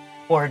 that's our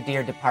poor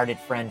dear departed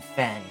friend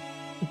Fen.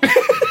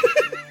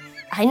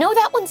 I know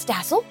that one's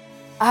Dazzle.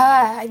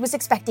 I was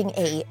expecting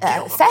a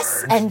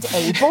Fess and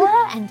a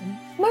Bora and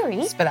a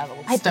Murray. Spit out a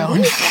little I stone.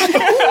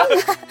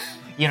 believe.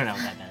 You don't know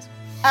what that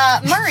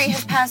does. Murray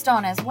has passed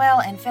on as well,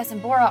 and Fess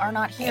and Bora are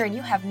not here, and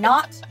you have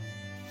not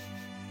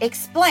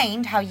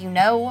explained how you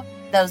know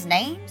those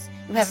names.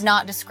 You have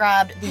not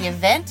described the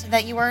event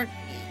that you were,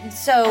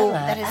 so Ella,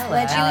 that has Ella.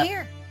 led Ella. you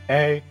here.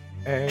 Hey.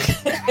 And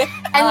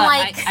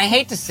like, I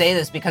hate to say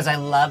this because I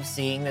love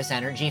seeing this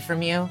energy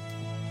from you.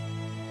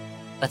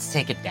 Let's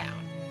take it down.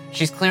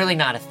 She's clearly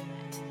not a threat.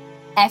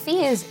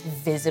 Effie is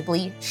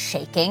visibly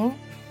shaking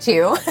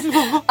too.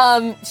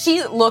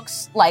 She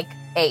looks like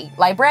a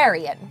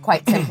librarian,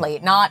 quite simply.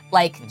 Not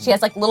like she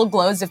has like little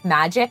glows of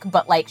magic,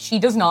 but like she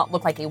does not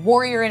look like a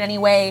warrior in any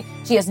way.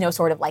 She has no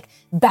sort of like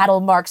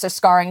battle marks or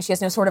scarring. She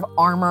has no sort of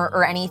armor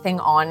or anything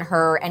on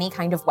her, any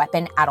kind of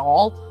weapon at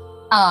all.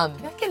 Can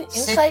I get an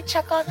insight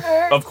check on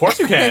her? Of course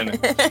you can. You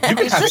can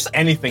It's have just-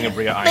 anything,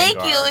 Abria Ironguard.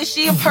 Thank you. Is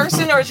she a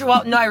person or is she?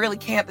 Well, no, I really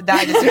can't. The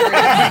die disagree.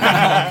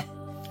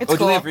 It's Oh, do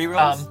cool. we have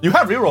rerolls? You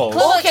have rerolls.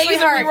 Cool. Look, Can you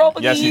use a sweetheart, reroll,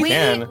 please? Yes, you we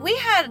can. we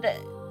had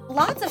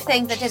lots of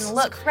things that didn't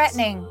look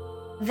threatening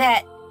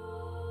that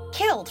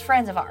killed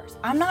friends of ours.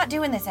 I'm not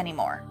doing this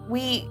anymore.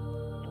 I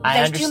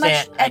There's too much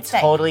understand. I at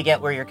stake. totally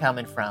get where you're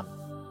coming from.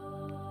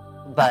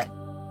 But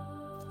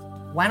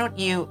why don't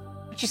you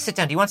sit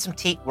down? Do you want some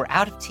tea? We're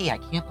out of tea. I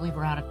can't believe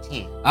we're out of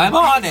tea. I'm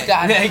on it.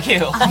 Got it. Thank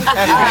you.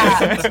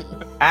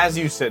 As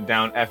you sit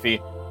down, Effie,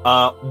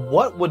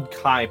 what would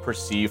Kai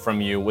perceive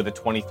from you with a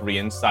 23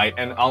 insight?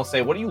 And I'll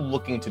say, what are you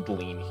looking to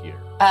glean here?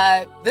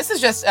 This is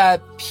just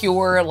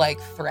pure like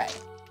threat.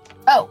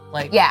 Oh,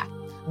 Like, yeah.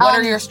 what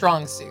are your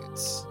strong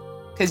suits?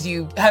 Because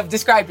you have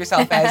described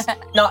yourself as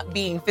not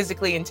being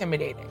physically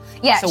intimidating.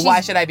 Yeah, So she's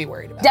why should I be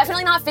worried about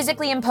definitely not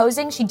physically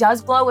imposing. She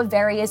does glow with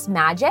various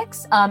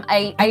magics.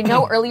 I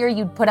know earlier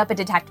you'd put up a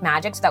detect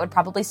magic, so that would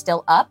probably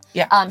still up.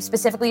 Yeah.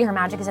 Specifically, her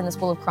magic is in the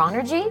School of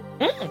Chronergy.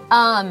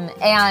 Mm.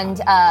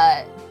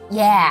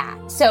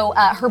 Yeah. So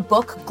her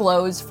book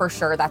glows for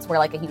sure. That's where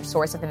like a huge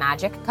source of the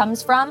magic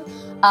comes from.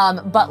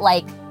 But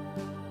like,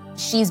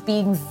 she's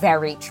being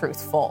very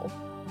truthful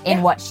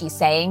in what she's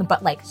saying,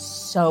 but like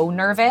so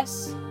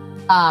nervous,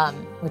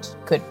 which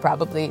could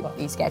probably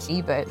be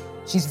sketchy, but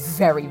she's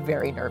very,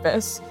 very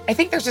nervous. I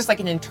think there's just like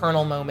an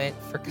internal moment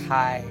for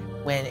Kai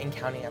when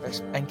encountering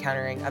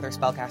other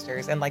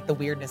spellcasters and like the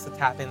weirdness that's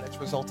happened that's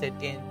resulted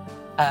in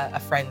a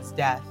friend's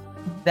death.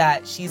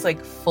 That she's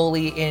like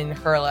fully in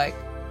her like,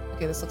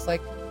 okay, this looks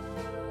like,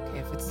 okay,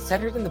 if it's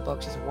centered in the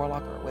book, she's a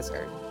warlock or a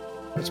wizard,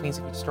 which means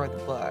if you destroy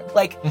the book,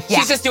 like Yeah.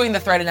 she's just doing the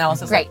threat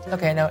analysis. Right. Like,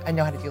 okay, I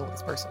know how to deal with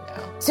this person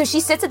now. So she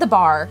sits at the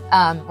bar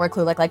where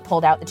Klulik like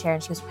pulled out the chair,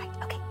 and she goes, right,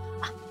 okay.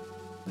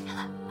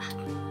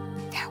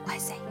 There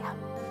was a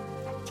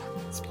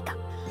speak up.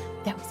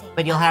 There was a.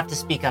 But you'll have to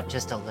speak up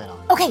just a little.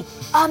 Okay.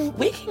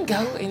 We can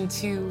go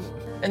into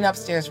an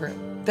upstairs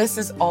room. This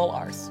is all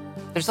ours.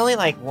 There's only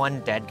like one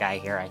dead guy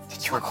here. I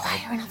think You we're good.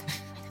 acquire another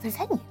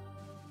venue.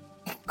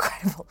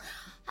 Incredible.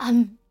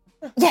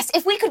 Yes,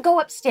 if we could go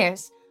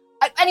upstairs,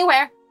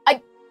 anywhere.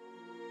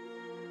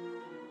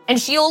 And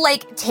she'll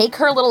like take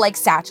her little like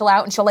satchel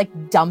out and she'll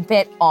like dump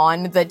it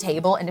on the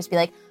table and just be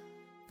like,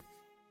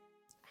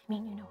 I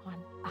mean, you know, hon,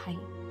 I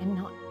am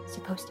not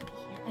supposed to be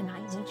here and I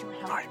need your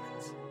help.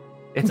 Diamonds.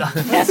 It's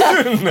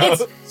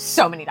It's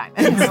so many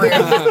diamonds.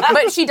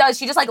 But she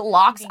just like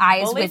locks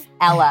eyes bullied? with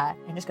Ella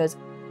and just goes,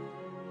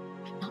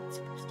 I'm not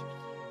supposed to be here.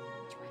 I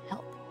need your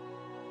help.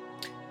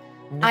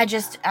 I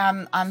just,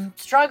 I'm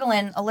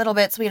struggling a little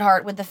bit,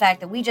 sweetheart, with the fact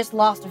that we just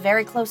lost a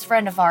very close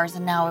friend of ours,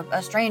 and now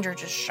a stranger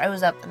just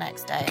shows up the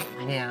next day.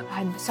 Yeah.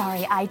 I'm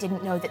sorry, I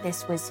didn't know that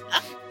this was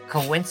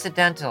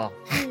Coincidental.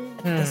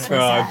 this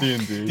was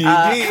D&D.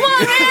 No,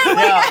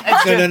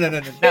 it's just- No.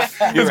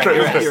 It's great,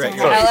 it's great. You're right.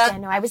 Sorry. I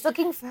know. I was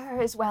looking for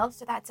her as well,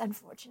 so that's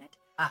unfortunate.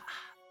 I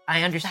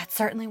understand. That's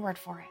certainly word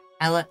for it.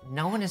 Ella,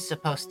 no one is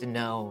supposed to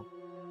know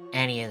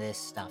any of this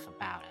stuff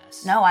about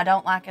us. No, I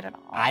don't like it at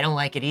all. I don't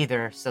like it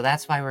either, so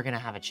that's why we're gonna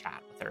have a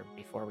chat with her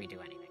before we do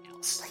anything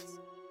else.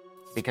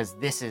 Because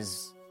this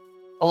is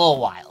a little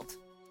wild,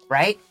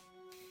 right?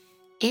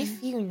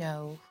 If you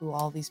know who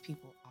all these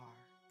people are,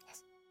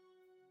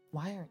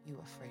 why aren't you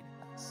afraid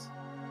of us?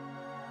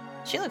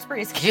 She looks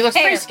pretty scared. She looks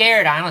pretty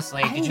scared,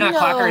 honestly. Did you not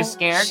clock her as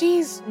scared?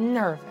 She's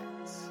nervous.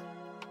 Yes.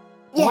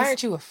 Why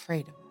aren't you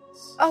afraid of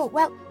us? Oh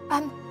well, I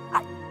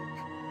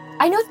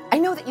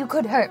know that you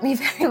could hurt me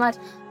very much.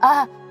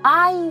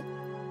 I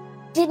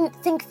didn't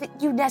think that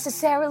you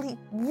necessarily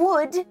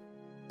would.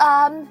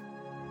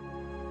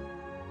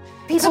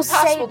 People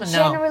say impossible to know.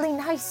 generally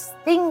nice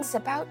things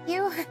about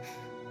you.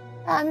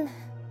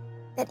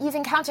 That you've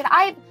encountered.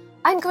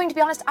 I'm going to be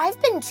honest, I've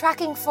been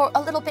tracking for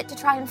a little bit to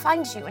try and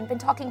find you and been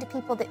talking to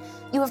people that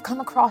you have come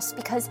across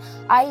because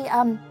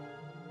I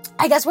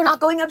guess we're not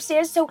going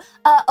upstairs. So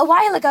a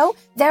while ago,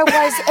 there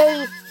was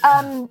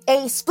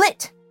a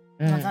split.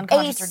 One's A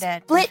unconscious or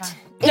dead. split. Fine.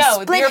 A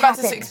No, split you're about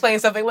to happened. explain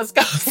something. Let's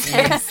go.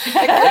 Yeah,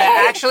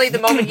 actually, the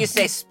moment you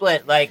say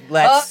split, like,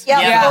 let's...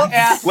 yeah.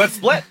 Yeah. Let's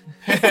split.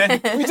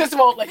 We just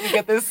won't let you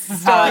get this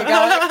story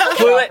going.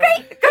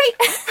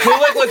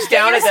 Kulik looks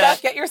down at the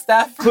Get your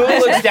stuff.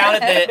 Kulik looks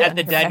down at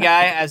the dead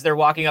guy as they're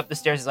walking up the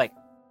stairs. He's like,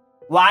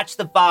 "Watch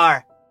the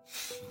bar,"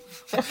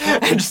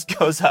 and just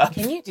goes up.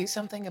 Can you do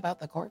something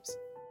about the corpse?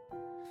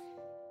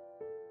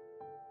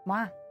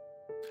 Why?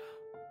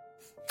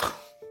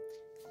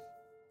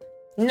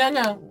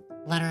 No.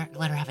 Let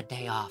her have a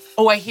day off.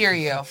 Oh, I hear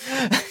you.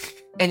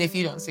 And if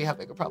you don't see how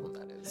big a problem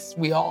that is,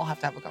 we all have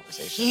to have a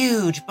conversation.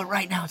 Huge, but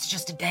right now it's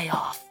just a day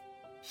off.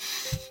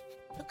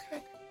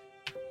 Okay.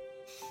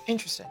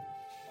 Interesting.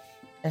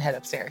 And head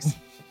upstairs.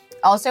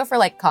 Also, for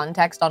like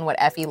context on what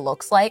Effie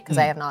looks like, because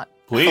I have not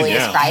Please, fully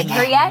yeah. described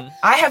her yet.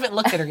 I haven't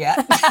looked at her yet.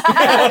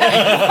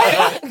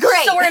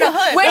 Great. So we're in a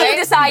hood, When right? you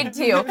decide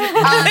to.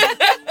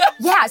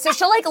 Yeah, so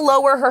she'll like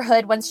lower her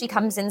hood once she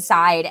comes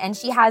inside, and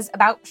she has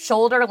about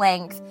shoulder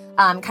length,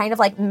 kind of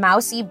like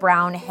mousy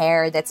brown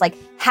hair that's like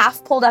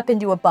half pulled up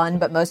into a bun,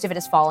 but most of it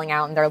is falling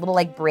out, and there are little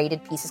like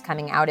braided pieces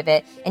coming out of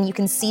it. And you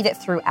can see that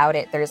throughout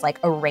it, there's like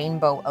a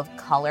rainbow of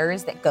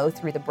colors that go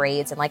through the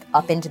braids and like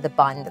up into the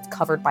bun that's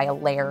covered by a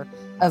layer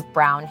of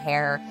brown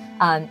hair.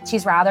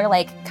 She's rather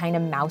like kind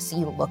of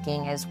mousy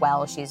looking as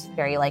well. She's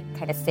very like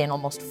kind of thin,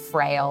 almost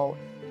frail,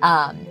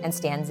 and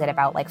stands at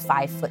about like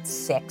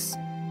 5'6".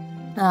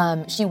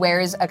 She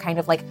wears a kind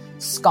of like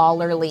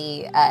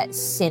scholarly,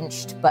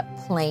 cinched but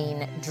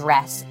plain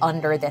dress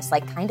under this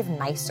like kind of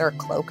nicer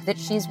cloak that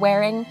she's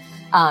wearing.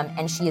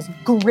 And she is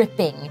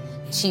gripping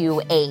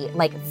to a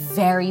like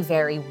very,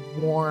 very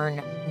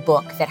worn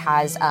book that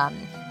has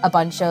a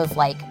bunch of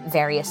like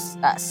various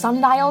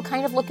sundial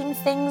kind of looking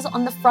things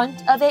on the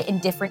front of it in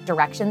different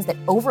directions that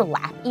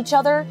overlap each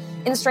other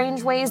in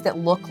strange ways that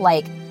look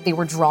like they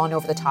were drawn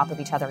over the top of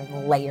each other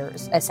in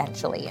layers,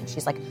 essentially. And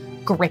she's like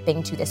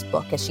gripping to this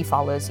book as she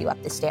follows you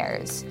up the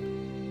stairs.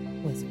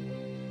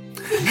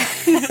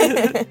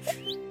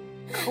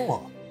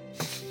 Cool.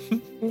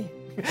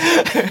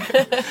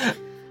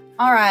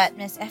 All right,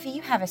 Miss Effie,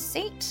 you have a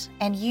seat,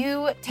 and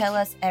you tell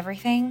us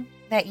everything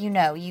that you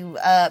know. You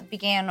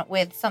began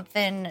with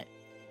something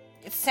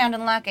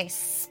sounding like a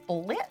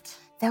split.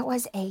 There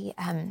was a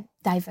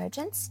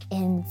divergence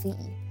in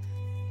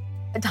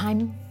the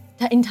timelines.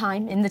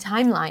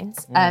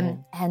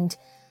 And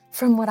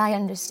from what I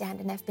understand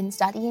and have been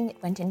studying,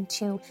 it went in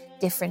two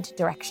different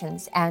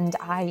directions. And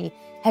I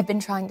have been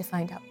trying to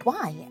find out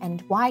why,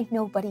 and why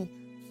nobody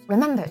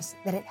remembers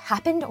that it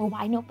happened, or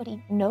why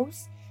nobody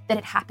knows that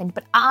it happened.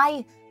 But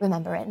I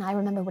remember it, and I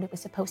remember what it was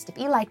supposed to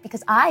be like,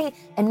 because I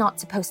am not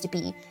supposed to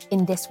be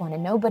in this one,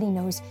 and nobody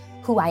knows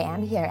who I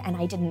am here, and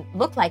I didn't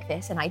look like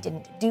this, and I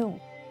didn't do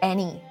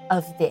any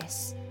of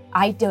this.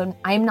 I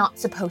am not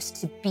supposed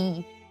to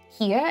be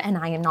here, and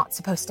I am not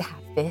supposed to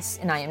have this,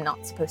 and I am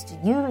not supposed to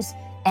use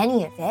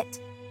any of it.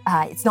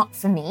 It's not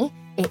for me.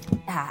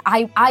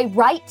 I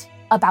write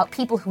about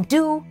people who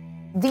do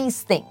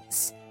these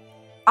things.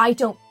 I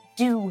don't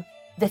do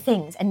the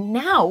things. And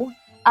now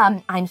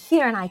I'm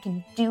here and I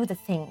can do the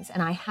things,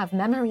 and I have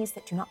memories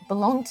that do not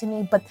belong to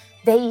me, but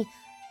they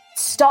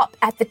stop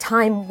at the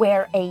time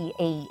where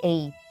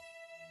a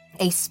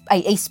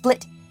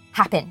split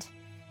happened.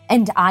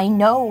 And I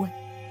know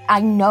I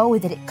know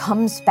that it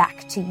comes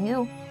back to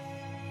you.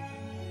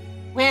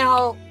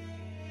 Well,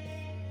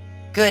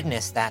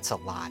 goodness, that's a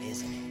lot,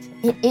 isn't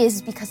it? It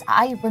is because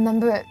I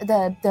remember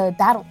the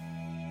battle,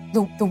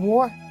 the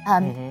war,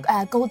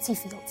 Gold Sea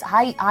Fields.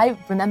 I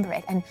remember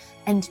it,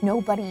 and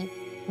nobody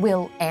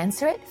will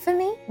answer it for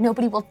me.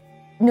 Nobody will.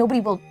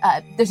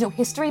 There's no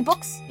history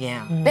books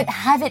that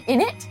have it in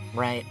it.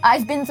 Right.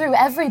 I've been through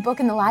every book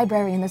in the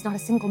library, and there's not a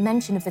single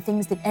mention of the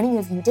things that any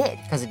of you did.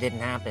 Because it didn't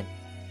happen.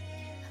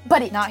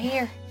 But it Not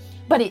here.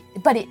 But it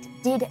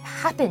did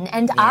happen,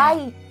 and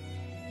I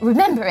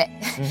remember it,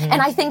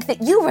 and I think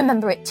that you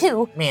remember it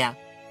too. Yeah.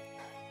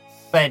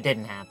 But it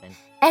didn't happen.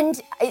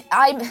 And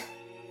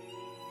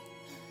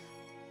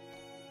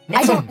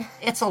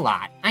It's a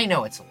lot. I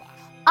know it's a lot.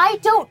 I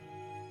don't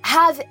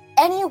have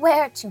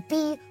anywhere to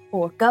be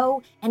or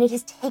go, and it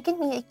has taken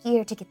me a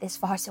year to get this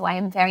far, so I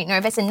am very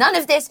nervous, and none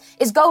of this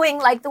is going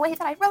like the way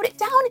that I wrote it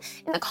down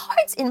in the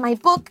cards in my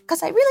book,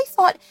 because I really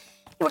thought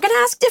you were going to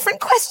ask different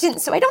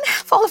questions, so I don't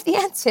have all of the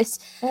answers.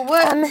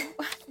 Well,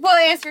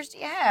 what answers do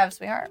you have,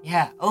 sweetheart?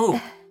 Yeah.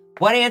 Oh,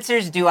 what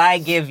answers do I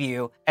give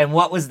you, and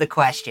what was the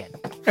question?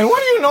 And what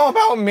do you know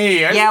about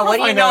me? I just Yeah, wanna what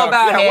do you find know out.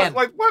 about Yeah, him?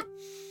 What?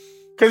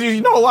 Because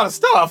you know a lot of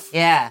stuff.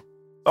 Yeah.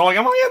 So like,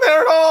 am I in there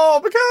at all?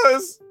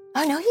 Because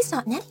Oh, no, he's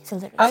not in any of the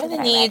literature. I'm gonna that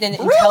I need read.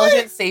 an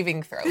intelligence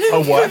saving throw.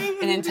 a what?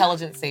 An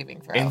intelligence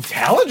saving throw.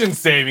 Intelligence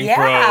saving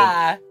throw.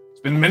 Yeah. It's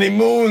been many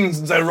moons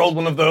since I rolled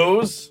one of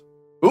those.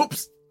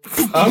 Oops.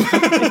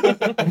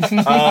 That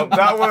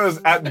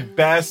was at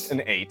best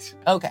an 8.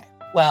 Okay.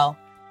 Well,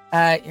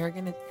 you're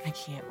gonna. I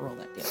can't roll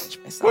that damage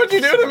myself. What'd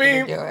you do to so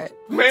we're me, gonna Do it.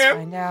 man? Let's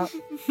find out.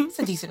 It's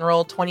a decent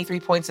roll. 23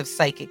 points of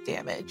psychic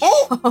damage.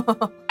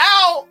 Oh!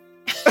 Ow!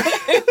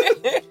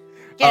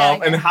 Get out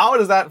of And here. how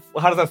does that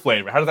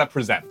flavor? How does that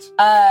present?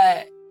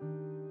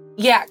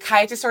 Yeah,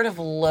 Kai just sort of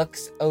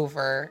looks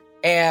over,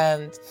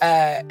 and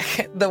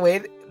the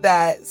way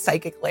that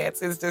psychic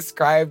lance is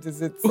described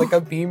is it's like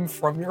a beam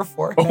from your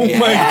forehead. Oh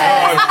my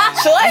god!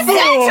 So let's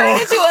say turn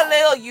into a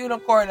little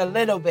unicorn a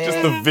little bit.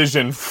 Just the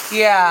vision.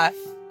 Yeah,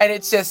 and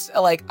it's just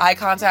like eye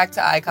contact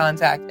to eye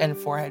contact and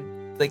forehead,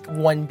 like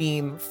one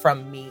beam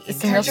from me.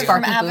 It's into a real you.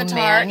 Sparky From Boom Avatar.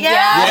 Man.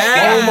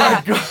 Yeah. Oh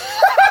my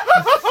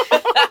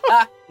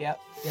god!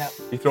 Yep.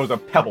 He throws a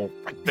pebble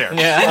right there.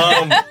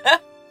 Yeah.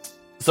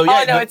 So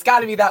yeah. Oh no, it's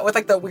got to be that with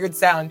like the weird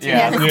sound too.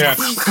 yeah.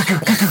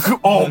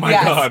 Oh my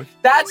Yes. god.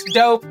 That's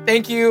dope.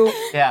 Thank you.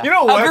 Yeah. You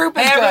know A what? group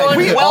is Hey everyone, good.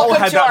 We all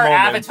welcome had to that our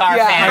moment. Avatar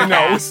Yeah. fan I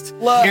know. cast.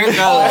 Look, Here goes.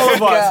 All of us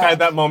God. had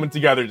that moment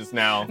together just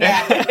now.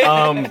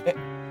 Yeah.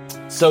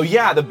 So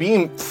yeah, the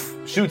beam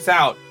shoots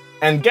out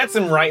and gets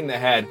him right in the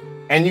head.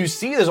 And you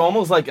see there's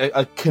almost like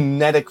a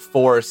kinetic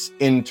force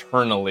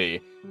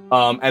internally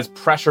as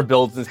pressure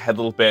builds in his head a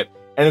little bit.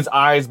 And his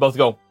eyes both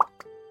go.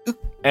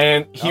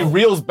 And he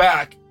reels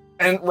back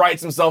and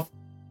writes himself,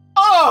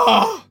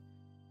 oh!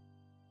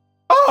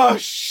 Oh,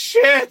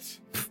 shit!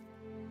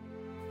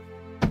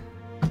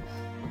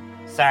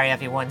 Sorry,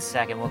 Effie, 1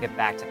 second. We'll get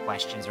back to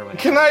questions or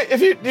whatever. Can I,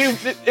 if you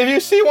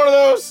see one of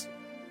those,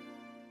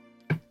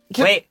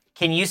 Wait,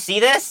 can you see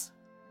this?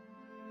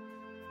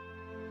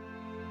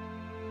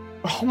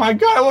 oh my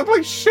god, I look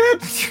like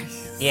shit!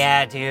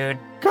 Yeah, dude.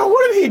 God,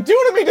 what did he do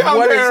to me down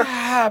What there? is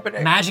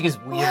happening? Magic is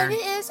What weird.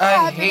 is I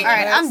happening? hate All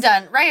right, this. I'm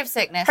done. Ray of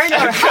sickness. Hang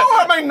on,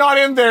 how am I not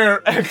in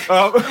there?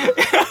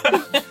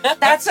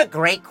 That's a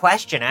great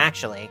question,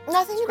 actually.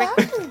 Nothing about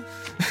him.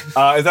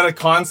 Is that a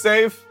con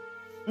save?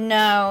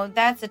 No,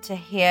 that's a to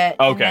hit.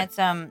 Okay. And that's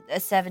a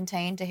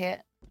 17 to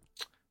hit.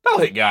 That'll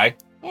hit guy.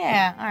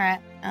 Yeah. All right.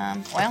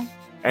 Well.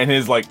 And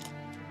his, 3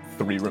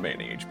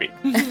 remaining HP.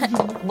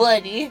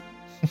 Bloody.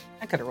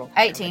 I could have rolled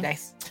 18.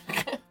 Nice.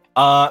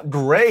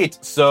 Great.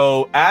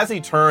 So as he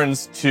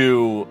turns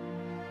to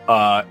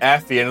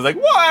Effie and is like,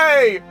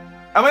 why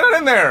am I not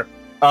in there?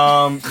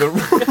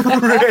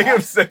 The ray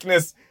of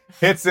sickness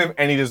hits him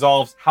and he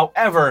dissolves.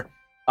 However,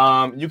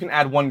 you can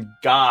add 1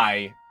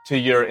 guy to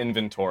your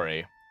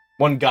inventory.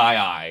 1 guy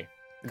eye.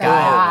 Oh,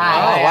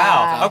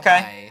 wow.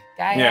 Okay.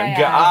 Yeah,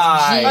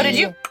 guy. Oh, did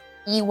you?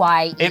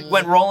 EYE. It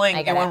went rolling. I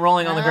It got went it.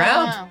 rolling on the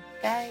ground. Oh.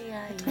 I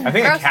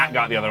think a Gross. cat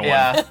got the other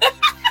Yeah.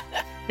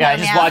 Yeah,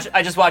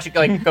 I just watch it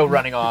go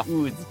running off.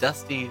 Ooh, it's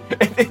dusty. one.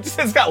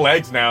 It's got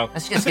legs now.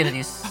 That's just gonna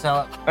do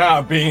so.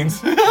 Ah, beans.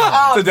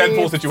 Oh, It's a Deadpool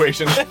beans.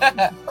 situation.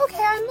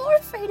 Okay, I'm more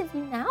afraid of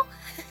you now.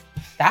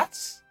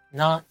 That's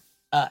not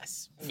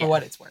us, for Yeah.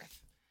 what it's worth.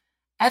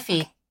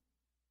 Effie,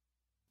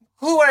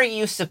 who are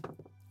you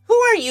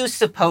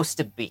supposed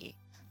to be?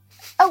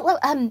 Oh, well,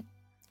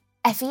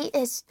 Effie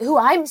is who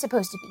I'm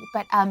supposed to be,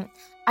 but, I'm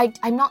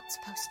not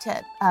supposed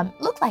to,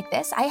 look like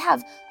this. I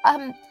have,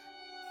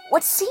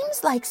 what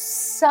seems like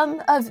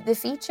some of the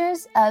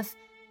features of,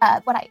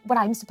 what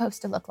I'm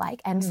supposed to look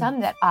like, and some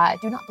that,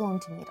 do not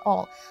belong to me at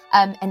all,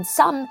 and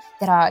some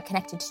that are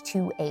connected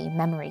to a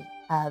memory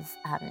of,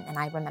 and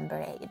I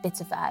remember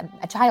bits of a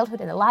childhood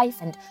and a life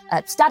and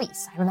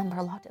studies. I remember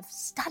a lot of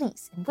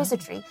studies in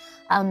wizardry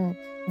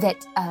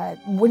that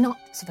were not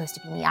supposed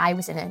to be me. I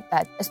was an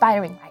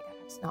aspiring writer.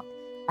 I was not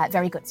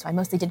very good, so I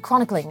mostly did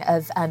chronicling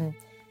of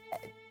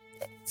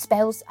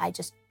spells. I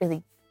just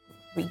really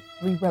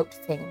rewrote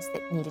things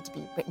that needed to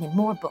be written in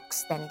more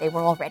books than they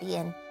were already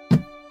in.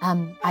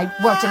 I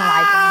worked in a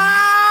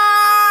library.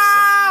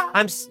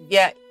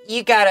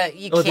 You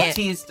The can't.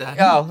 tea's done.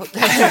 Oh.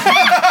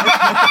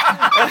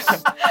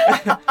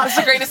 That's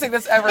the greatest thing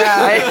that's ever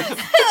happened.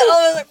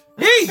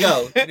 Here you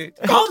go.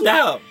 Calm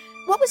down.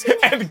 What was your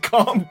name? And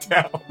calm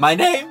down. My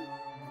name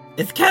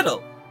is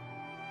Kettle.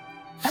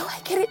 Oh, I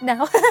get it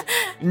now.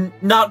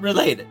 Not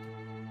related.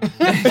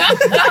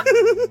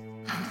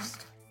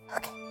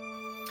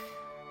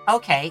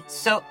 Okay,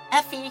 so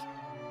Effie,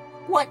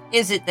 what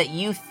is it that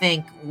you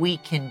think we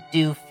can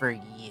do for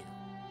you?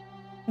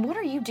 What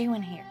are you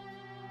doing here?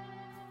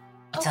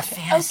 It's a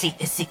fantasy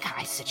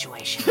isekai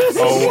situation.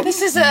 Oh,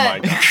 This is my a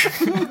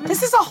God.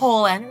 this is a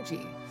whole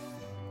energy.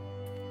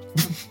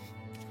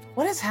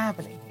 What is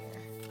happening here?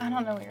 I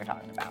don't know what you're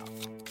talking about.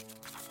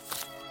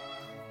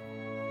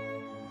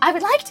 I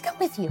would like to go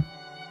with you.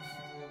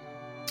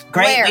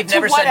 Great, Where? we've To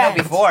never what said no end?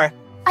 before.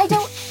 I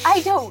don't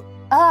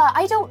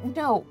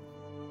know.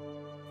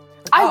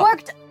 I Oh.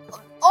 worked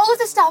all of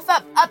the stuff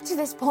up to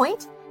this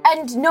point,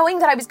 and knowing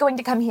that I was going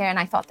to come here, and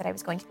I thought that I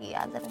was going to be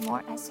a little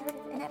more assertive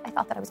in it. I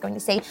thought that I was going to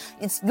say,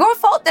 it's your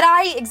fault that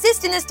I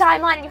exist in this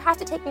timeline, and you have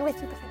to take me with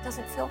you, but it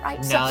doesn't feel right.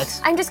 No, So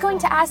it's- I'm just going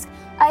to ask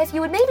if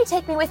you would maybe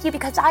take me with you,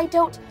 because I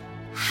don't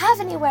have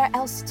anywhere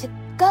else to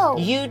go.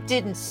 You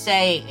didn't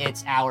say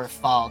it's our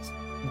fault.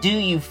 Do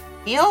you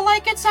feel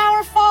like it's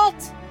our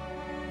fault?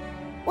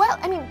 Well,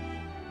 I mean,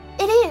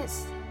 it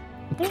is.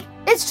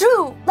 It's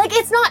true. Like,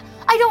 it's not,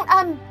 I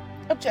don't,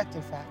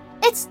 Objective fact.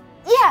 It's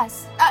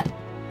yes.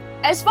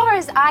 As far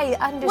as I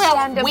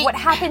understand Well, of what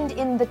happened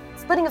in the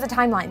splitting of the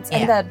timelines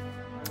and the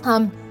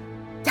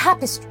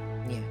tapestry,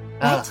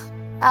 Ugh.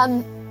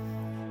 right?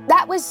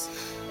 That was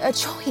a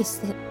choice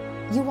that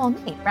you all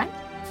made, right?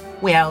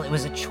 Well, it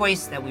was a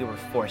choice that we were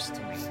forced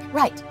to make.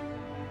 Right.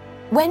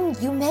 When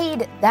you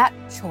made that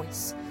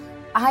choice,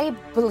 I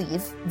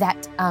believe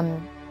that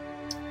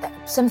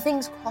some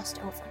things crossed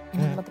over in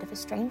a little bit of a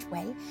strange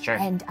way, Sure.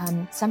 and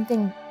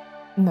something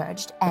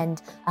merged,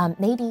 and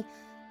maybe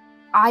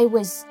I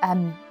was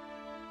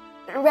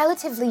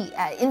relatively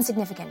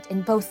insignificant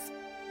in both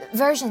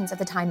versions of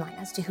the timeline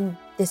as to who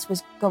this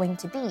was going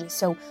to be.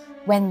 So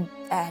when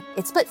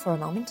it split for a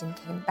moment and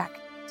came back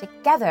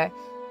together,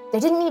 there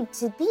didn't need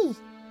to be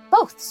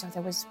both. So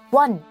there was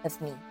one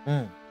of me.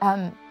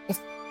 There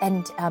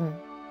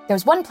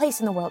was one place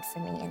in the world for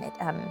me, and it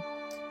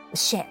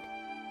was shared.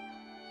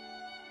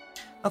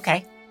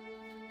 Okay.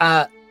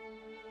 I'll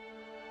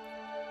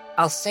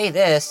say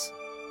this.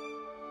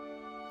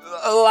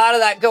 A lot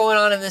of that going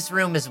on in this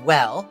room as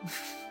well.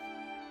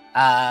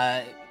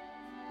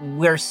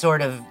 We're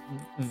sort of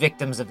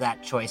victims of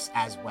that choice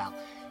as well.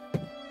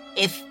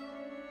 If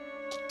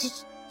Did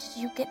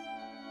you get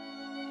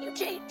you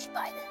changed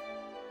by the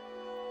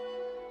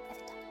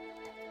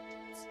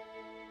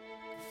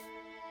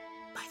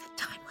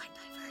timeline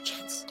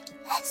divergence.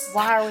 Yes.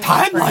 Why are we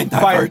Timeline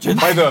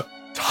divergence. By the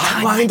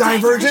timeline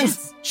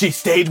divergence? She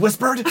stayed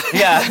whispered?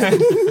 Yeah.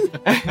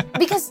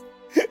 because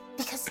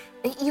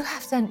you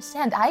have to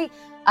understand, I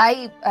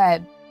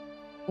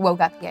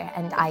woke up here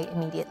and I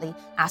immediately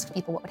asked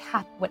people what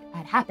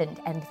had happened,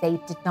 and they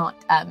did not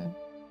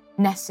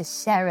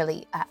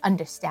necessarily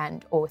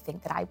understand or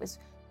think that I was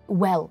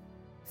well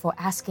for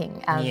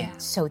asking. Yeah.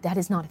 So that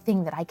is not a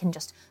thing that I can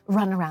just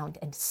run around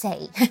and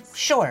say.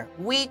 Sure,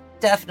 we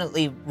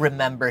definitely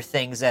remember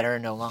things that are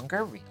no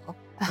longer real.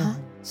 Uh-huh.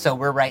 So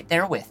we're right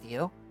there with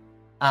you.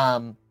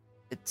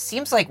 It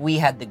seems like we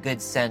had the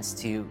good sense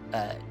to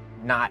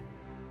not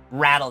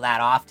rattle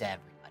that off to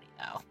everybody,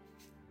 though.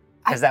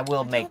 Because that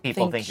will make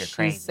people think you're she's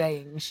crazy.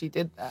 saying she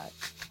did that.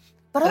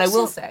 But But I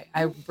will also, say,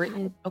 I've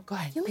written. Oh, go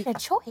ahead. you made a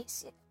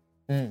choice.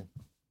 Mm.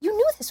 You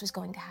knew this was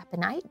going to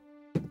happen. I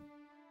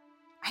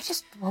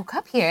just woke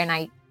up here and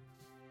I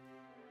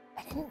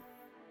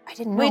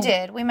didn't know. We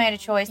did. We made a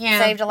choice Yeah.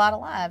 that saved a lot of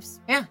lives.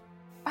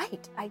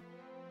 Right.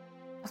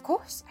 Of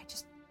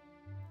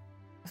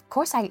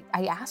course, I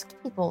asked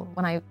people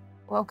when I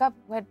woke up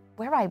where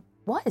I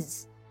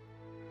was.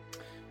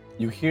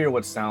 You hear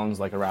what sounds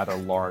like a rather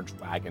large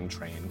wagon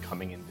train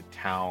coming into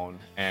town,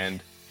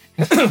 and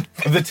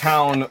the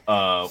town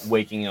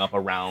waking up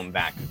around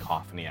that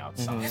cacophony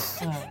outside.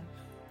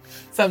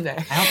 Someday.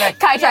 I hope that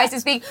Kai tries to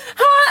speak.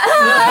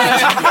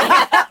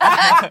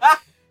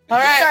 All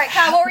right. Sorry,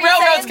 Kai, what were you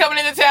Railroad's saying? coming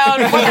into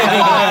town. What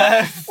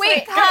the fuck?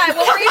 Wait, Kai,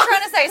 what were you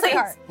trying to say,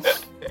 sweetheart?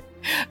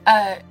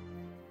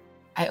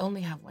 I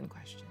only have one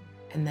question,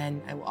 and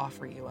then I will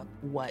offer you up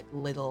what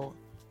little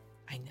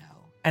I know.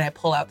 And I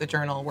pull out the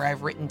journal where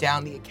I've written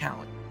down the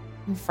account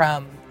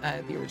from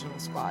the original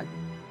squad.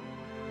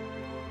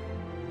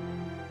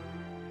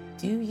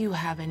 Do you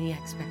have any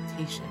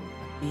expectation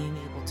of being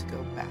able to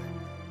go back?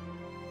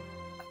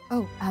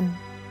 Oh,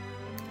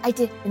 I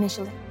did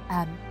initially,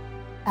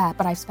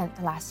 but I've spent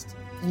the last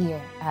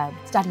year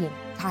studying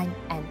time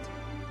and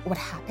what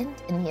happened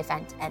in the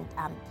event, and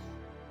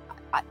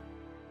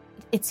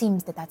it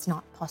seems that that's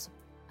not possible.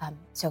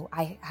 So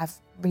I have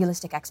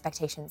realistic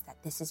expectations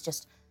that this is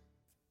just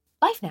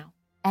life now,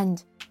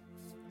 and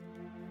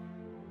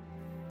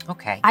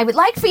Okay. I would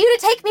like for you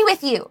to take me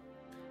with you.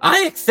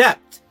 I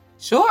accept.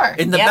 Sure.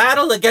 In the Yep.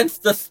 battle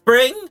against the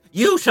spring,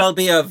 you shall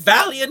be a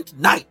valiant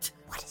knight.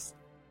 What is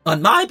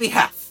On my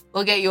behalf.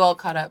 We'll get you all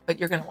caught up, but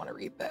you're gonna want to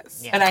read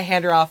this. Yeah. And I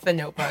hand her off the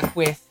notebook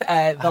with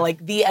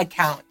the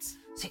account.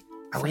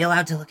 Are we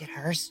allowed to look at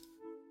hers?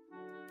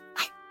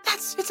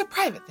 It's a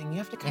private thing. You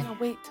have to kind of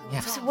wait till. Yeah.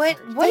 it's So all what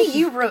first.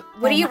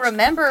 do you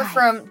remember Guys.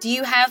 from? Do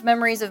you have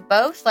memories of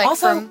both? Like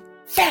Also, from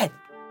Fed,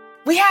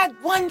 we had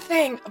one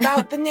thing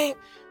about the name.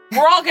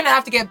 We're all gonna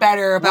have to get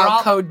better about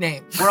all- code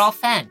names. We're all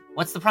Fen.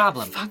 What's the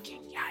problem?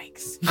 Fucking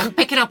yikes. I'm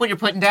picking up what you're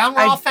putting down.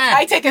 We're all Fen.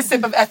 I take a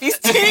sip of Effie's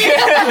tea.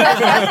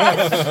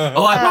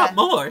 Oh, I brought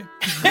more.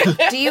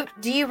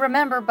 do you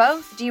remember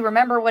both? Do you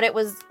remember what it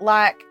was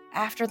like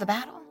after the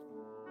battle?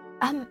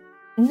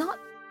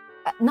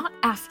 Not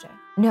after.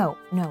 No.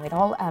 It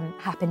all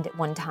happened at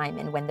one time,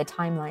 and when the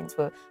timelines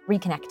were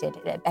reconnected,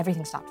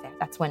 everything stopped there.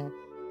 That's when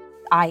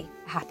I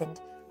happened.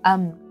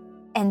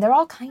 And they're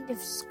all kind of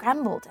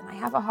scrambled, and I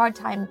have a hard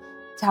time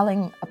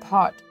telling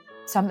apart.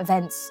 Some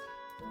events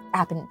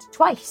happened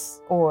twice,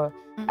 or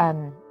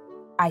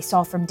I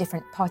saw from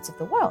different parts of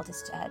the world.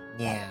 It's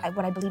Yeah.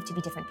 what I believe to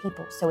be different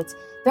people. So it's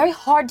very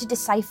hard to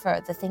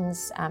decipher the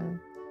things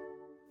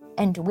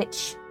and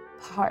which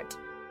part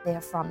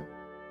they're from.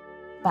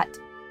 But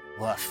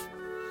Woof.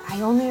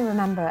 I only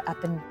remember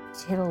up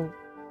until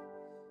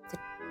the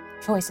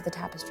choice of the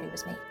tapestry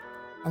was made.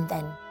 And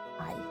then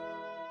I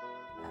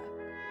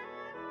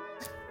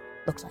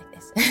looked like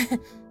this.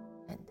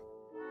 And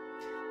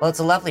Well, it's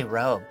a lovely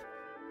robe.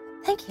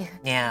 thank you.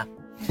 Yeah.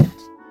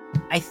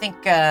 I think,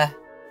 I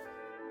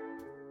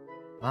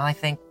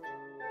think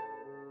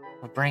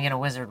we're bringing a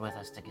wizard with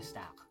us to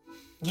Gestalt.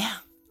 Yeah.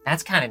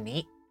 That's kind of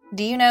neat.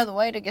 Do you know the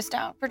way to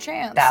Gestalt,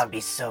 perchance? That would be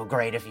so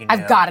great if you knew.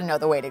 I've got to know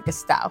the way to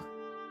Gestalt.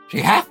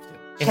 You have to.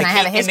 In Can the I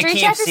have a key- in the history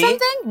check or KFC?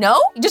 something?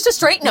 No? Just a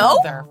straight no?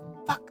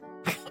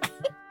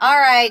 All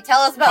right,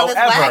 tell us about this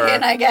However-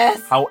 wagon, I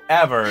guess.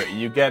 However,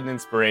 you get an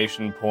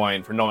inspiration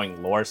point for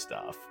knowing lore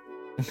stuff.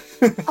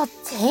 I'll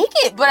take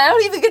it, but I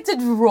don't even get to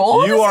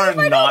roll. to You see are if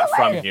I know not the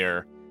from way.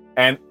 here.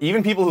 And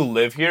even people who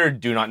live here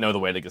do not know the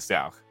way to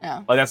Gestalt.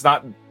 Yeah. Like, that's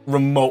not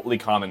remotely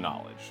common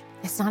knowledge.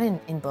 It's not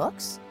in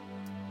books?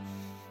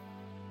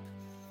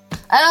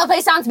 I don't know, the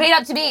place sounds made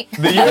up to me.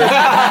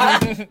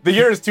 The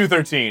year is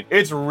 213.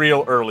 It's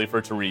real early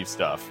for Tarif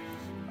stuff.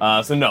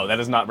 So no, that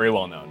is not very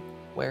well known.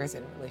 Where is it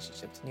in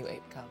relationship to New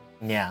Apecom?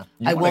 Yeah.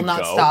 You I will wanna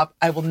not go? stop.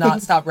 I will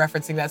not stop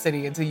referencing that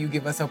city until you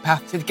give us a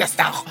path to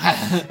Gestalt.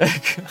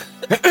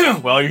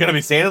 Well, you're gonna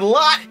be saying it a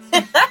lot.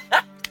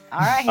 All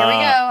right, here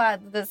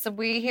we go. So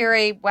we hear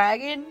a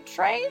wagon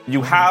train.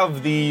 You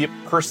have the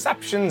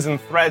perceptions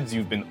and threads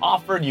you've been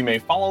offered. You may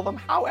follow them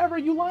however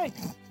you like.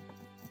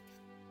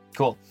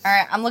 Cool. All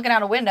right, I'm looking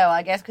out a window,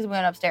 I guess, because we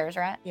went upstairs,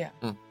 right? Yeah.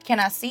 Can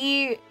I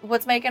see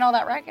what's making all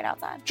that racket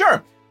outside?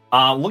 Sure.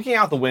 Looking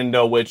out the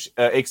window, which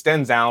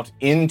extends out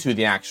into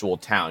the actual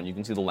town, you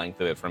can see the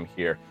length of it from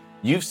here.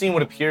 You've seen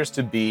what appears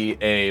to be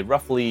a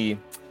roughly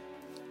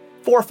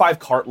 4 or 5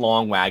 cart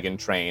long wagon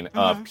train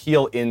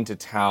peel into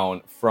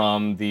town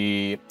from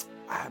the,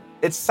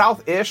 it's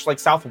south-ish, like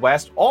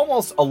southwest,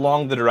 almost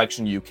along the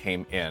direction you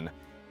came in.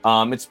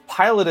 It's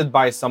piloted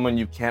by someone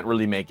you can't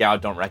really make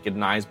out, don't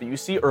recognize, but you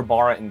see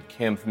Urbara and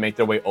Kempf make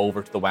their way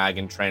over to the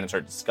wagon train and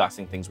start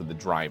discussing things with the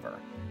driver.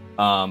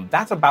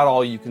 That's about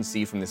all you can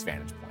see from this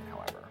vantage point,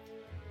 however.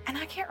 And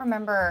I can't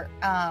remember,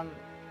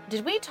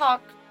 did we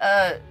talk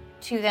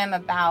to them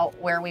about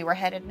where we were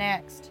headed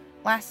next?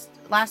 Last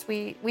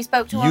we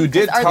spoke to them? You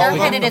did Are tell they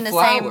them headed in the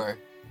same?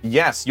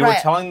 Yes, you were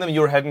Right. telling them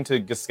you were heading to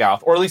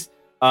Gestalt, or at least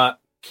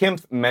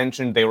Kempf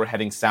mentioned they were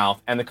heading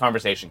south, and the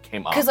conversation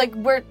came up. Because like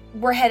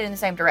we're headed in the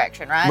same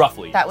direction, right?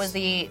 Roughly, That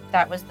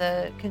yes. was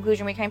the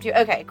conclusion we came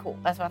to. Okay, cool.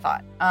 That's what I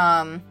thought.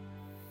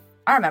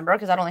 I remember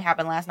because that only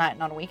happened last night,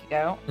 not a week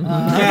ago.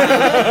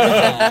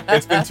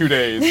 It's been 2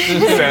 days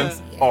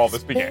since all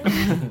this began.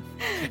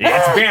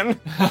 It's been.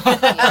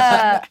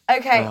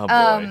 Okay. Oh,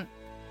 boy.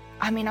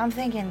 I mean, I'm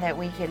thinking that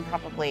we can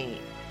probably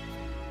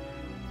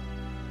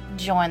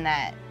join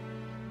that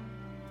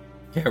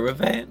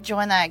Caravan.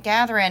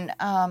 gathering.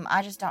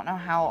 I just don't know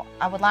how.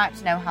 I would like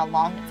to know how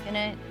long it's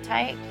gonna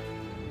take,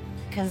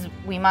 because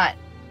we might.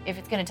 If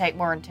it's gonna take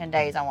more than 10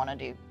 days, I want to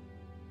do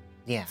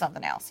Yeah.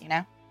 something else. You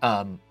know.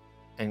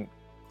 And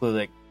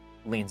Klulik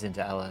leans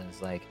into Ella and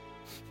is like,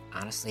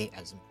 honestly,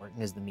 as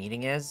important as the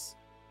meeting is,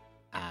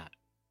 I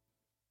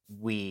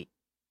want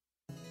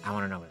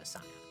to know where the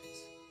Scion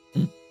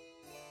is.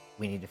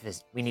 We need to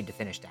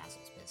finish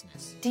Dazzle's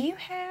business. Do you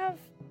have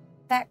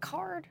that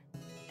card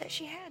that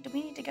she had? Do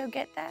we need to go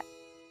get that?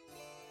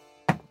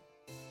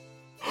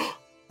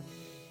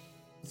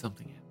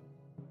 Something happened.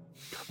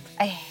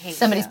 I hate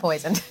Somebody's that.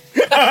 poisoned.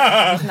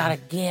 Not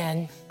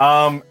again.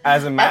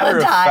 As a matter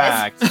of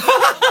dies. fact,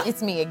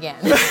 It's me again.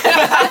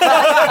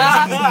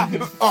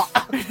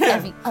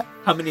 Heavy.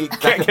 How many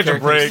Can't catch a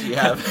break. do you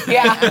have?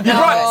 Yeah. you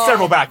brought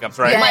several backups,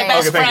 right? Yeah, My yeah.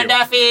 best Okay, thank friend, you.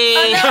 Effie!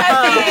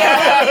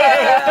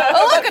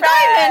 Oh, look, a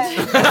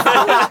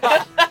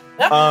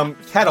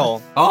diamond!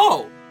 Kettle.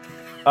 Oh.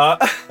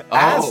 As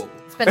Oh.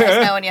 It's been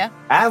nice knowing you.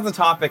 As the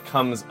topic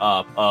comes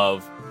up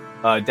of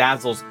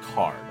Dazzle's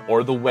card,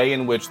 or the way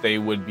in which they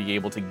would be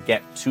able to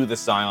get to the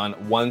Scion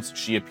once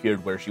she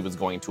appeared where she was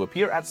going to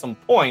appear at some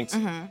point,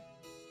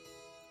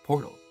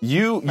 Portal.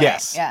 You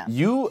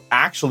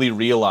actually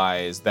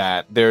realize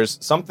that there's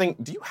something.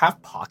 Do you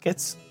have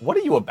pockets? What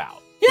are you about?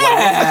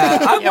 Yeah,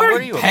 I'm what are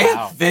wearing you pants,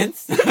 about?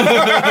 Vince. Last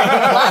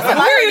time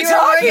I heard you were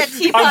wearing a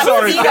teapot. I'm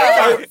sorry.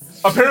 tuxedo.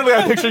 Apparently,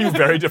 I picture you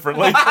very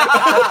differently.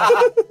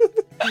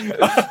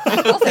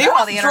 We'll see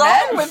on the Strong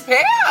internet. with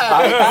pants.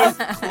 I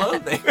have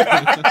clothing.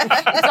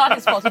 It's not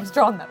his fault. He was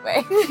drawn that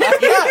way.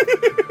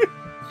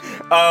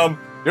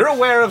 You're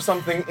aware of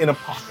something in a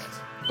pocket.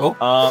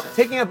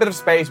 Taking a bit of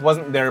space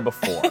wasn't there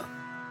before.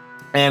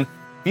 And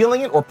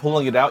feeling it or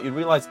pulling it out, you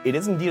realize it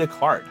is indeed a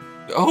card.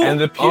 Oh,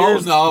 And it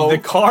appears no. the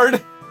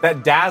card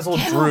that Dazzle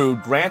drew,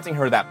 granting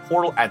her that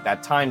portal at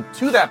that time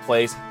to that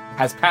place,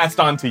 has passed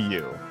on to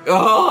you.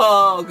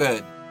 Oh,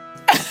 good.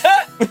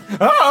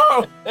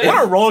 Oh,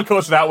 what a roller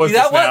coaster that was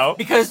just now.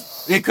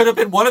 Because it could have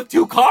been one of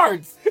two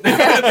cards. The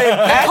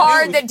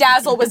card that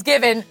Dazzle was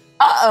given.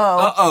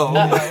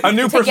 Uh-oh. A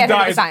new To person get her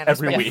to dies sign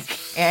every us. week.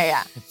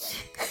 Yeah.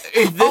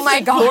 Is this Oh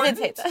my god. important?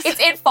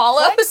 It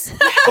follows.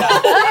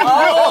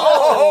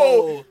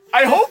 Oh,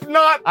 I hope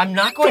not. I'm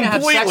not going to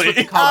have sex with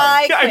the Completely. card.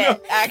 I Yeah, I know.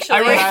 quit, actually.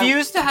 I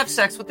refuse to have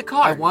sex with the I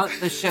card. want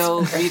the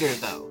shell reader,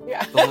 though.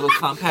 Yeah. The little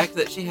compact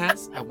that she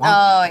has. I want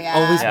Oh, that. yeah.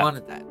 Always Yeah.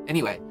 wanted that.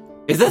 Anyway,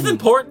 is this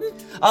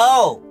important?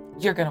 Oh,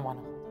 You're gonna want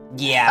to.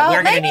 yeah, Oh,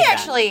 we're gonna maybe need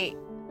actually.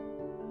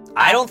 that.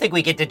 I don't think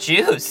we get to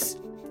choose.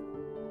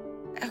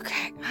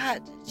 Okay,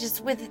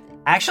 just with.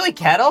 Actually,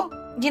 Kettle,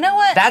 You know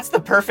what? that's the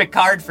perfect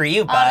card for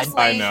you, bud.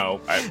 Honestly, I know.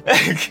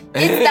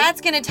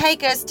 That's going to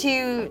take us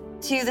to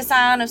the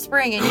Scion of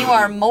Spring, and you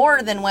are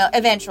more than well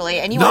eventually.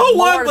 And you No are more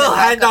one than will welcome.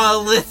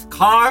 handle this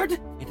card.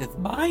 It is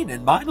mine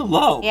and mine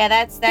alone. Yeah,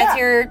 that's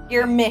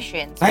your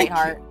mission, Thank you.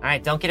 sweetheart. All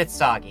right, don't get it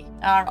soggy.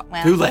 All right,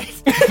 well. Too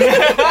late.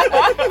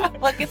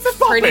 Look, it's a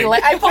pretty.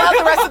 I pull out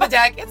the rest of the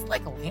deck. It's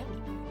like a land.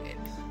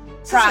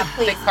 Prop,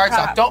 please. Big card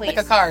prop, talk. Don't please. pick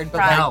a card, but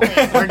Prop, No,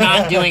 please. we're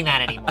not doing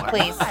that anymore.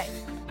 Please.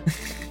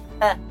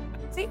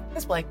 See,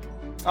 it's Blake.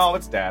 Oh,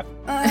 it's Dad.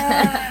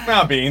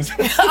 Nah, Beans.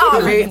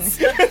 Oh, Beans.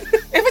 If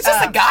it's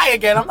just a guy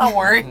again, I'm not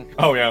worried.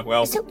 Oh, yeah,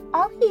 well. So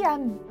are we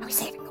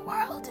saving the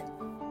world?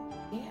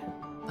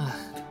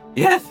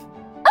 Yes.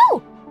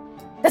 Oh,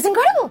 that's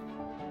incredible.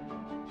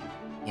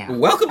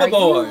 Welcome Are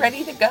aboard. you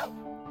ready to go?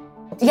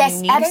 Do Yes,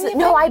 you need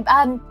absolutely. anything?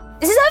 No,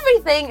 this is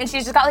everything, and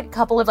she's just got like a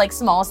couple of like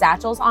small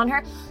satchels on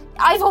her.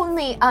 I've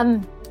only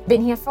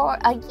been here for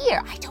a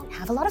year. I don't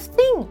have a lot of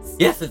things.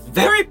 Yes, it's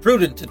very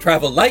prudent to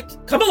travel light.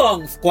 Come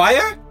along,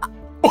 Squire.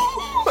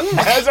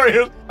 As our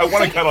heroes, I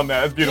want to cut on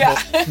that. That's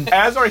beautiful.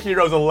 As our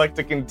heroes elect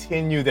to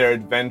continue their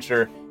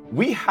adventure,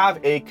 we have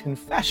a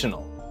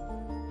confessional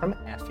from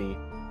Effie.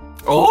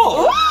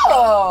 Oh.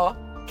 Oh.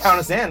 Count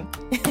us in.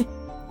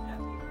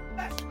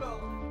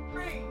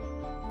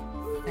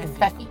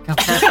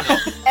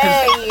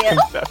 Hey.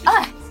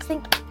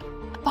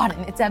 Pardon,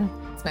 it's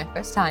my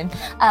first time.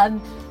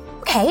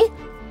 Okay,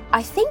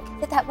 I think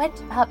that went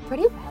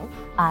pretty well.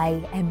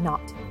 I am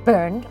not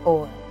burned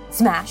or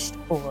smashed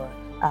or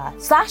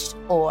slashed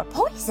or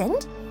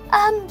poisoned.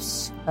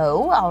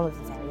 So all of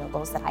the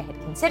variables that I had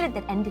considered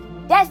that ended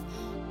in death,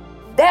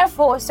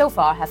 therefore, so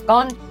far have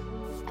gone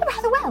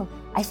rather well.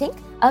 I think.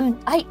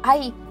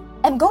 I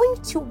am going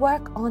to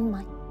work on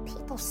my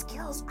people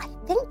skills. I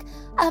think.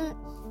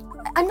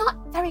 I'm not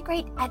very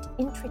great at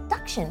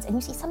introductions, and you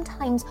see,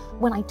 sometimes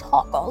when I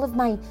talk, all of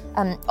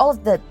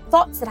the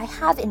thoughts that I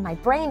have in my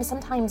brain,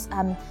 sometimes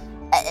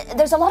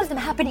there's a lot of them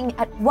happening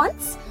at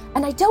once,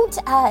 and I don't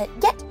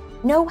yet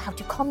know how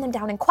to calm them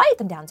down and quiet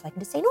them down, so I can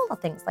just say normal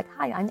things like,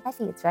 "Hi, I'm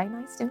Effie. It's very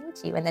nice to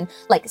meet you," and then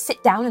like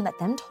sit down and let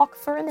them talk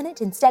for a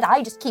minute. Instead,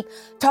 I just keep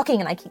talking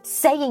and I keep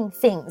saying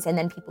things, and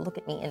then people look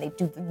at me and they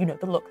do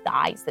the look, the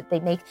eyes that they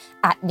make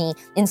at me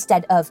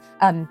instead of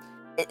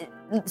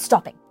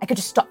stopping. I could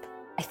just stop,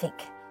 I think.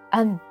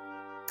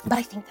 But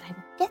I think that I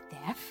will get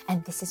there,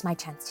 and this is my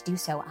chance to do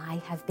so.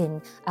 I have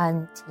been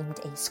deemed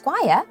a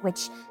squire,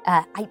 which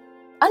I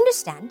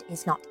understand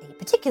is not a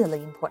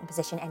particularly important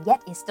position, and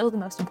yet is still the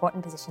most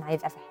important position I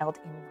have ever held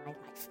in my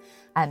life.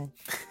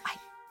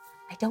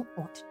 I don't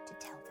want to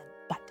tell them,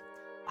 but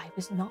I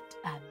was not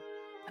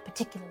a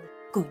particularly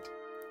good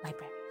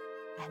librarian,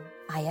 and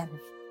I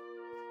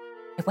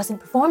wasn't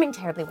performing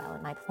terribly well,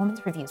 and my performance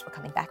reviews were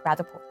coming back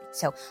rather poorly.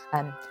 So I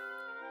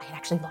had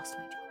actually lost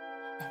my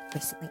job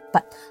recently,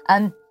 but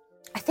I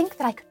think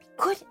that I could be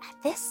good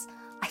at this.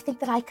 I think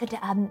that I could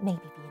maybe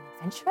be an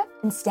adventurer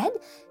instead,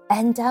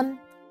 and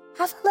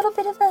have a little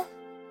bit of a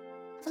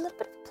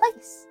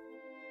place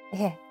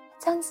here.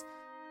 It sounds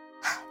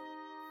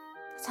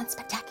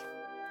spectacular.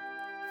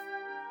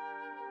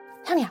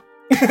 Come here.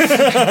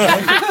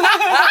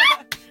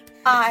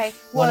 I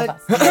One would of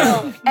us.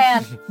 kill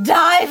and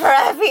die for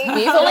Effie.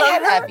 We've only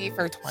had Effie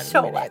for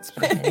 20 minutes,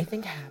 but if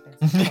anything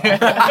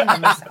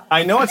happens,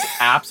 I know it's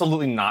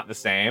absolutely not the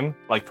same,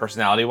 like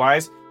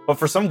personality-wise, but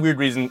for some weird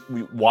reason,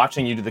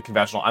 watching you do the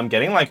confessional, I'm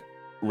getting like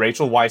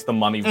Rachel Weisz, the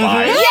Mummy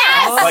vibe.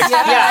 Yes! Like,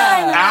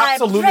 Yeah.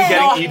 absolutely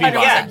getting EB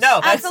vibes. Yeah,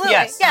 no, that's Absolutely.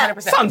 yes. Yeah.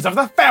 100%. Sons of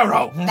the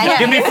Pharaoh.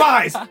 Give me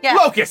flies, Yeah.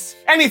 locusts,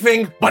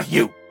 anything but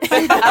you.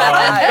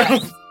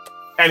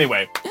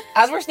 Anyway,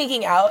 As we're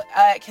sneaking out,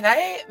 can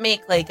I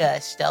make like a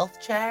stealth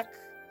check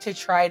to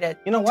try to?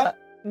 you know what?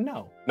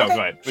 No. No, Okay,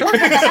 go ahead. sure.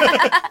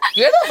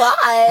 You're the boss.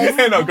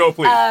 Yeah, no, go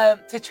please.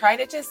 To try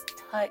to just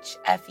touch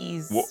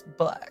Effie's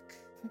book.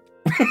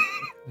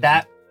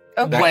 That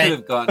That could went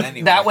have gone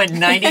anywhere. that went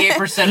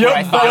 98% where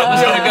I thought it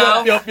was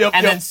gonna go, Yep.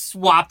 and then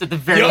swapped at the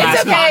very Yep. last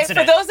It's okay.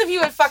 consonant. For those of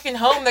you at fucking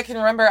home that can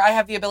remember, I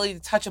have the ability to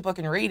touch a book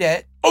and read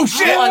it. Oh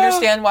shit! You'll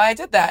understand why I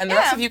did that, and the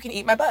rest Yeah. of you can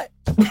eat my butt.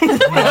 That's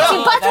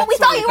what we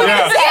thought you were Yeah.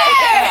 going to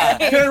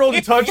say. Can I roll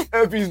to touch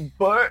Effie's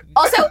butt?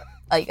 Also,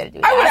 all you gotta do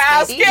is I would ask,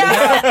 ask, baby.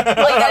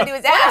 yeah. All you gotta do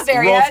is We're not ask.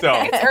 there Roll yet.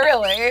 stealth. It's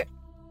early.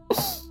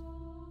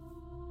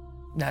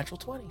 Natural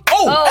 20.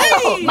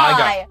 Oh, my my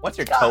God. What's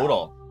your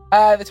total?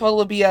 The total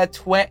would be a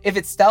 20. If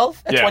it's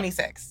stealth, a Yeah.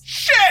 26.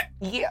 Shit!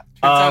 Yeah. Turns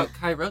out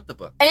Kai wrote the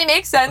book. And it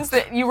makes sense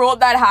that you rolled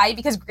that high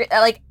because,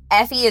 like,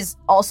 Effie is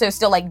also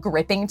still, like,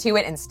 gripping to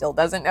it and still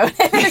doesn't notice.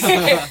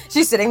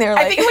 She's sitting there, I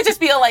like... think it would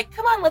just be like,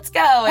 come on, let's go.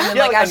 And then,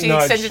 Yeah, like, like as a she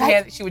nudge. extended her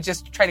hand, she would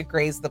just try to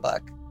graze the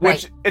book.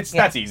 Which Right.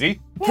 that's easy.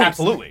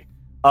 Absolutely.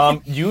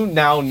 You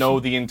now know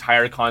the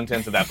entire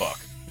contents of that book.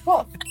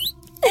 Cool.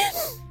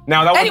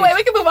 Now that Anyway,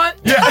 we can move on.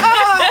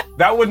 yeah,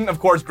 that wouldn't, of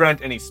course,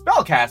 grant any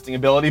spell casting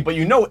ability, but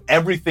you know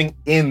everything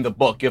in the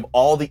book. You have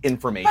all the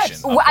information.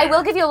 Well, I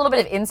will give you a little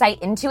bit of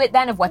insight into it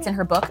then of what's in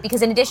her book,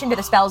 because in addition to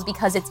the spells,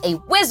 because it's a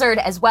wizard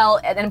as well,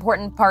 an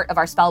important part of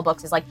our spell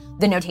books is like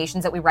the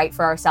notations that we write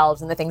for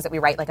ourselves and the things that we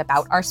write like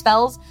about our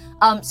spells.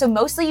 So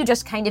mostly you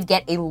just kind of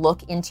get a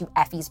look into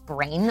Effie's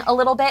brain a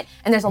little bit,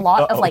 and there's a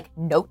lot of like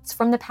notes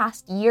from the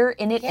past year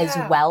in it as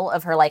well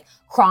of her like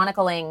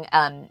chronicling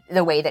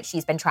the way that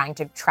she's been trying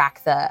to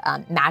track the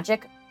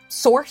magic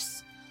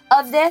source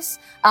of this.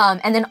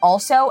 And then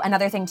also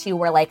another thing too,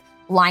 where like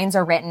lines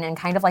are written and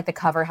kind of like the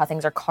cover, how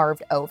things are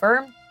carved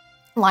over.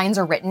 Lines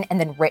are written and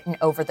then written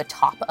over the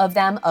top of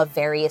them of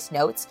various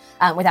notes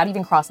without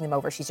even crossing them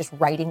over. She's just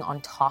writing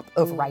on top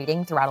of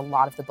writing throughout a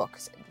lot of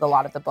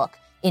the book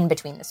in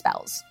between the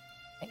spells.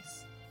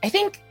 Nice. I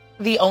think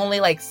the only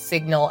like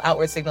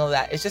outward signal of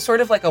that is just sort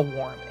of like a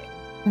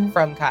warming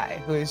from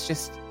Kai, who is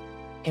just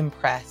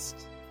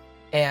impressed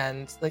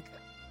and like,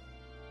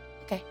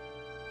 okay,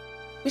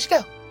 we should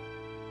go.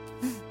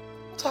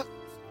 We'll talk.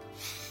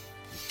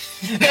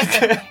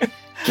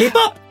 Keep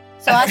up.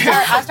 So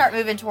I start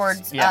moving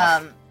towards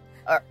Yeah.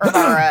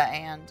 Urbara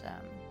and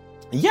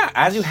Yeah,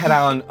 as you head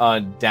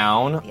on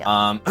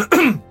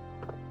down,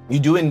 you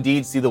do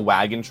indeed see the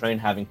wagon train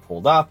having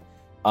pulled up.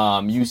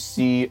 You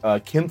see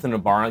Kinth and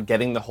Urbara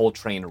getting the whole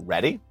train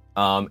ready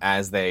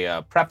as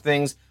they prep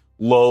things,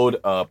 load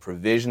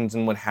provisions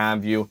and what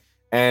have you.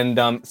 And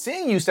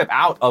seeing you step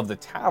out of the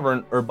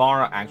tavern,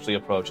 Urbara actually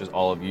approaches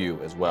all of you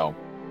as well.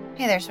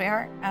 hey there,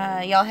 sweetheart.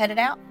 Y'all headed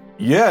out?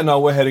 Yeah, no,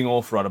 we're heading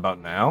off right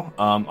about now.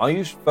 Are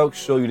you folks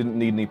sure you didn't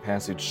need any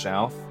passage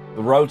south?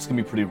 The roads can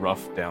be pretty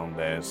rough down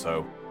there,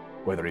 so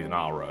whether even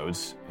our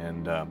roads,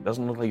 and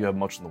doesn't look like you have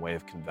much in the way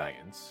of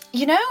conveyance.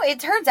 You know, it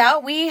turns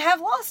out we have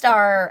lost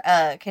our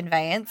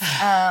conveyance.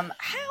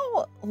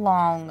 How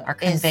long Our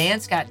is...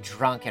 conveyance got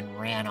drunk and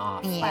ran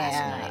off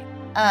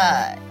last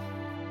night.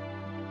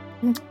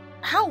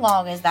 How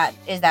long is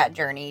that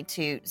journey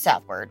to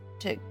southward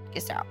to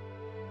Gestalt?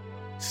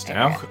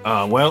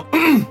 Stout? Well,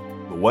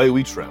 the way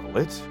we travel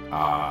it,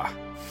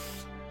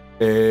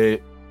 a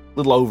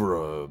little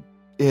over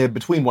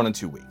between 1 and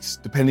 2 weeks,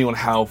 depending on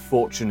how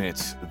fortunate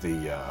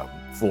the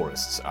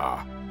forests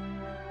are.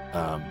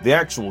 The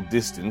actual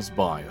distance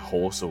by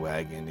horse or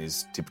wagon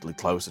is typically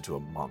closer to a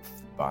month,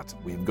 but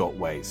we've got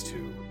ways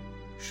to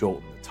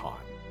shorten the time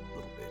a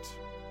little bit.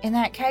 In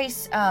that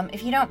case,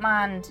 if you don't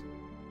mind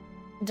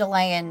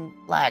delaying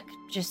like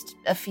just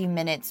a few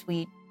minutes,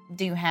 we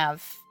do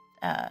have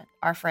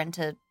our friend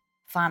to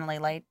finally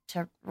lay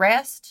to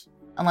rest.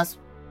 Unless,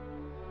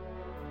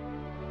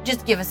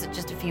 just give us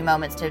just a few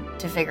moments to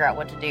figure out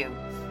what to do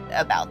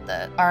about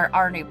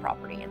our new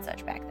property and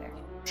such back there.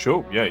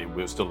 Sure, yeah,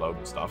 we're still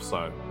loading stuff,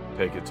 so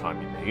take your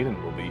time you need,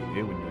 and we'll be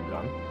here when you're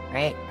done.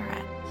 Great. All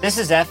right. This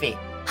is Effie.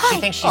 Hi.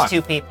 She thinks she's Hi.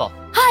 2 people.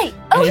 Hi.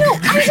 Oh no,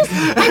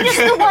 I'm just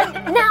the one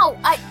now.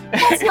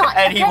 That's not.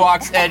 And he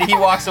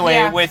walks away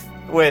Yeah.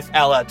 with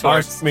Ella Nice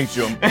towards. to meet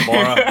you,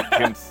 Mara.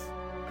 Kinth.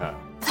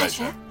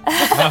 Pleasure.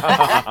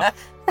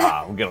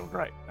 We'll get on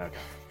great. Okay.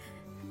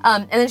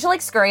 And then she'll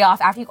like scurry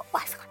off after you go, oh,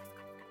 I forgot.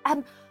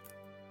 I'm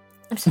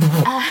sorry.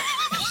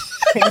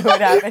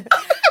 What happened?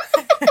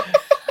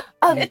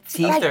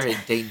 Teeth right. are in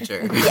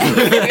danger.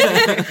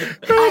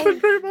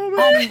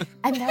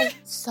 I'm very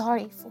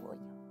sorry for your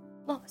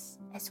loss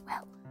as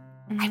well.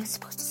 I was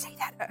supposed to say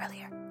that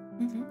earlier.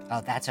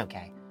 Oh, that's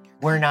okay.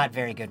 We're not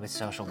very good with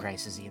social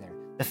graces either.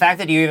 The fact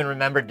that you even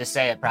remembered to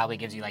say it probably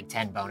gives you like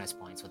 10 bonus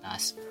points with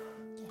us.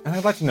 And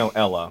I'd like to know,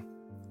 Ella,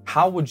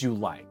 how would you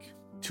like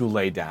to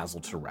lay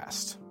Dazzle to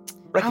rest?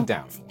 Break it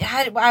down.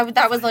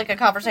 That was like a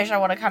conversation I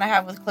want to kind of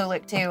have with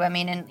Klulik too. I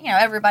mean, and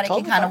everybody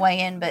Totally can kind of fine.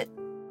 weigh in, but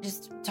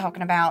just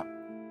talking about,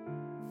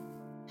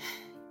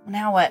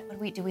 Now what?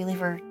 Do we leave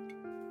her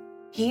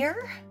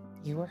here?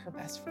 You were her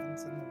best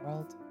friends in the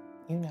world.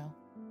 You know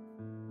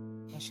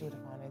what she would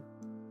have wanted.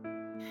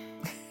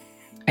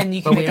 And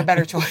you can make a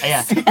better choice.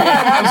 Yeah.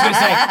 I was going to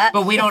say,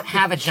 but we don't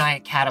have a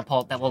giant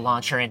catapult that will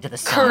launch her into the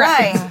sun.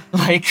 Right.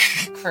 Like,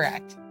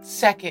 Correct.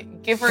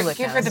 Second, give her Full of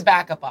the chaos.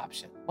 backup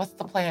option. What's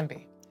the plan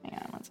B? Hang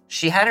on, one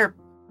second.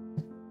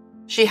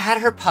 she had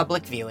her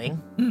public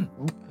viewing.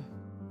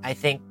 I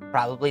think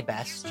probably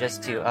best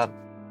just to,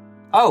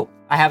 oh,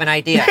 I have an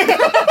idea.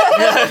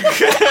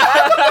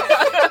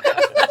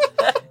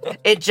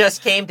 It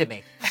just came to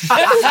me.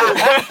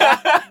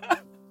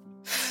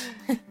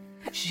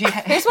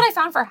 Here's what I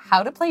found for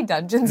how to play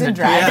Dungeons and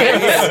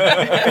Dragons.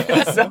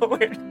 It's so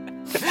weird.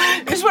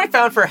 This is what I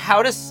found for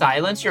how to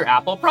silence your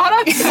Apple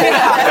products.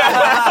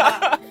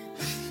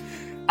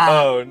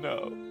 Oh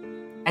no.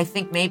 I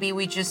think maybe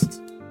we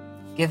just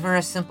give her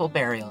a simple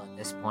burial at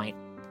this point.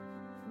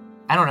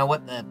 I don't know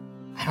what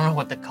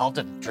the cult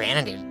of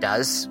Dranadin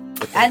does.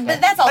 with And the-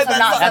 but that's also not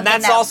something and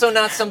that's that- also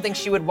not something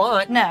she would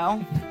want.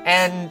 No.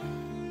 And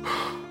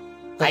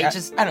Like, I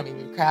I don't mean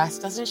to be crass.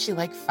 Doesn't she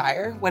like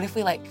fire? What if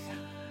we like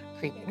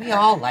cremate we her?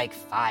 all like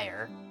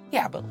fire.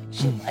 Yeah, but like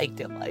she liked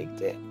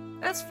it.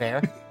 That's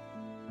fair.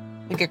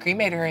 We could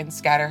cremate her and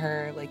scatter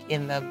her like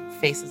in the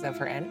faces of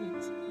her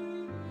enemies.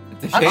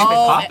 It's a shame that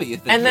Oh, Poppy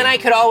is the and then I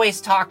king. could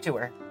always talk to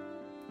her.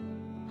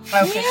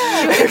 Okay.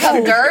 She would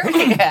become dirt.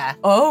 Yeah.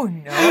 Oh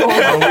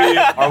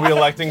no. Are we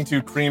electing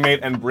to cremate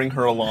and bring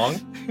her along?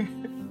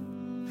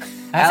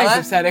 That Ella?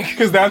 seems upsetting.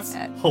 Because that's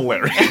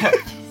hilarious.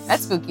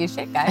 That's spooky as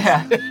shit, guys.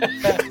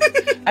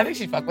 I think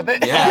she'd fuck with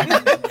it. Yeah.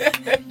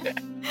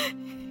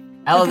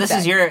 Ella, Look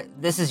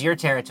at this is your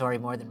territory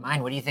more than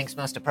mine. What do you think's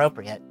most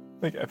appropriate?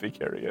 I think Effie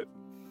carry it.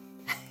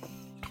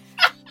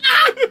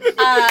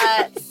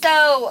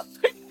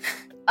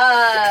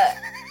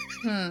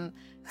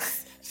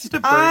 Just a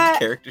bird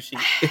character sheet.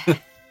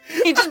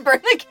 He just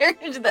burned the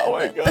character to the. Oh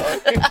my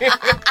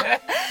god.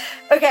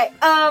 Okay.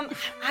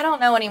 I don't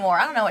know anymore.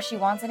 I don't know what she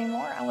wants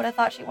anymore. I would have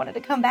thought she wanted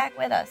to come back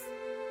with us.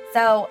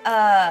 So,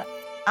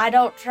 I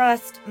don't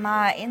trust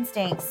my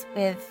instincts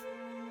with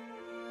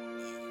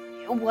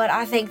what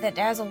I think that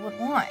Dazzle would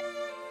want.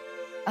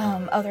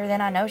 Other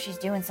than I know she's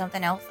doing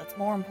something else that's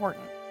more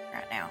important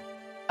right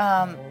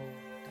now.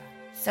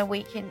 So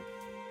we can.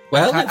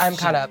 Well, I'm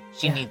caught up.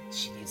 She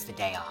needs the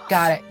day off.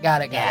 Got it.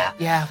 Yeah.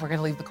 Yeah, we're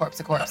gonna leave the corpse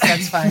a corpse.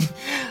 That's fine.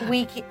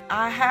 We can,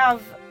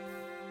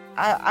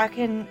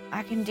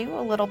 I can do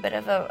a little bit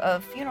of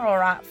a funeral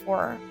rite for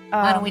her.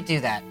 Why don't we do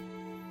that?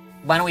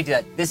 Why don't we do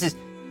that? This is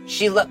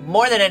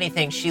more than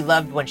anything. She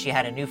loved when she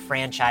had a new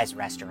franchise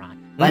restaurant.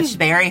 Let's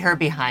bury her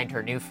behind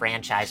her new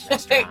franchise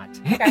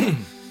restaurant.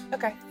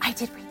 Okay. I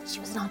did read that she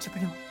was an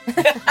entrepreneur.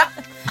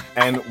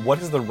 And what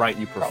is the rite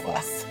you perform?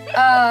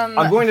 I'm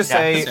I'm going to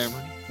say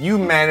ceremony. you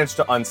manage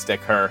to unstick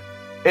her.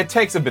 It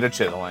takes a bit of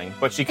chiseling,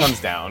 but she comes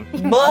down.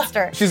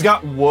 monster. She's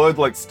got wood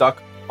like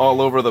stuck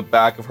all over the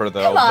back of her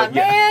though. Come on, but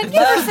yeah. man.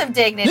 Give her some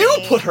dignity. You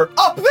put her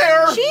up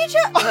there! She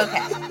just.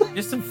 Okay.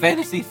 Just some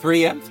fantasy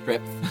 3M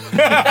strips.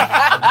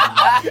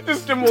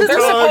 Just a They're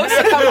supposed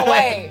to come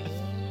away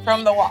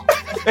from the wall.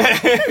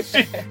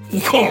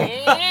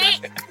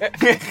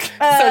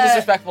 So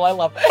disrespectful. I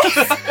love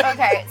that.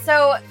 Okay,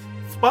 so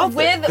Well,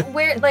 with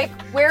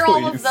where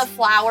all of Please. the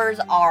flowers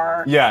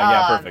are.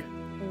 Yeah, perfect.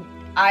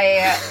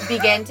 I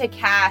begin to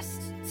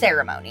cast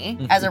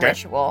ceremony as a Okay.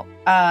 ritual.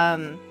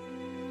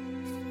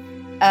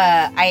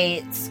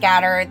 I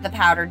scatter the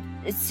powdered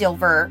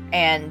silver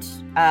and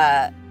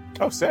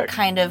Oh, sick.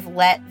 kind of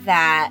let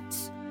that.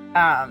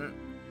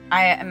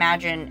 I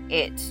imagine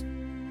it's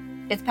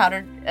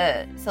powdered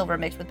silver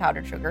mixed with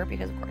powdered sugar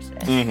because of course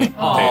it is. Mhm. Tasty.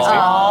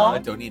 Aw. I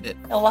don't need it.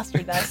 A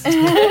luster dust.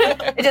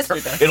 It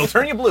just It'll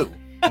turn you blue.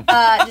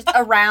 just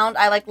around.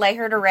 I like lay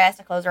her to rest.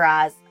 I close her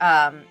eyes.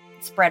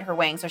 Spread her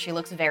wings so she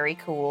looks very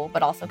cool,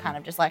 but also kind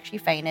of just like she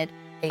fainted.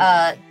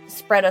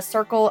 Spread a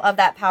circle of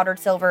that powdered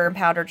silver and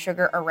powdered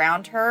sugar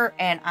around her,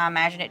 and I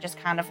imagine it just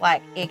kind of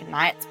like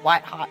ignites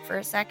white hot for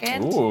a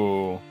second.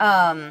 Ooh.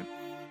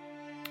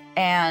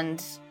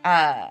 And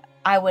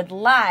I would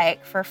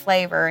like for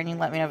flavor, and you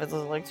let me know if this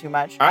is like too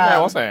much. I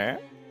will say.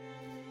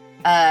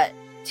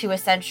 To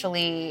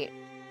essentially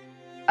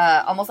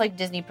almost like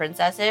Disney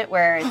Princess it,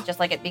 where it's just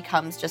like it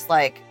becomes just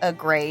like a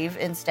grave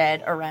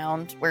instead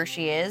around where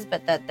she is,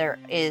 but that there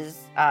is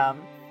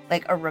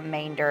like a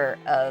remainder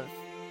of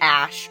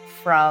ash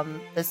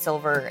from the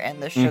silver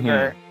and the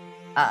sugar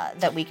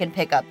that we can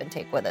pick up and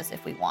take with us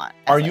if we want.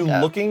 as, Are like, you a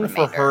looking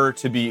for remainder. her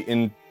to be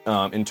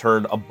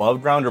interred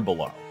above ground or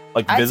below?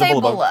 Like I'd visible say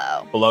above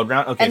below. below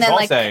ground? Okay, And so then I'll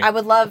like say I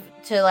would love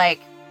to like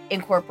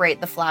incorporate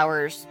the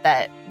flowers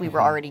that we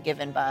were already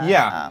given by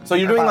yeah. So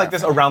you're our doing like bar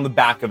this friend. around the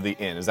back of the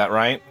inn, is that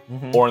right?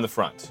 Mhm. Or in the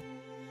front?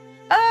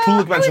 I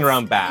Tulip would mentioned s-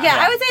 around back. Yeah,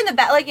 I would say in the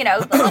back, like, you know,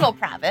 a little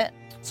private.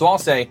 So I'll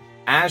say,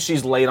 as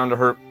she's laid onto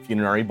her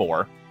funerary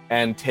boar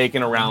and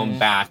taken around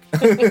back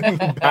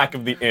back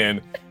of the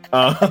inn,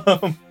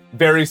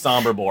 very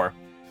somber boar.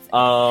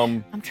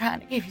 I'm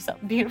trying to give you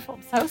something beautiful.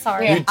 I'm so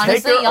sorry. You take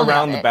Honestly, her y'all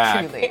around nailed the it,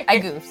 back. Truly. I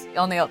goofed.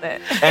 Y'all nailed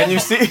it. and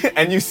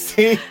you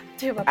see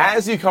Do my best.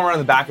 As you come around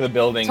the back of the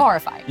building, It's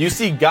horrifying. you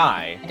see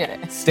Guy I did it.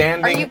 Are you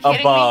standing kidding me?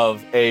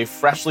 above a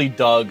freshly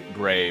dug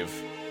grave,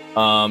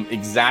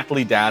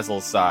 exactly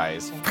Dazzle's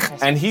size.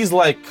 And he's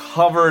like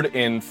covered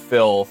in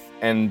filth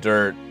and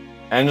dirt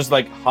and just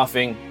like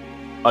huffing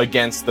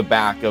against the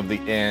back of the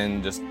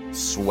inn, just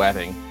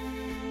sweating.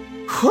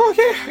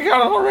 Okay, I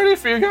got it all ready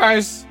for you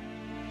guys.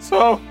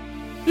 So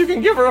you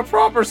can give her a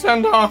proper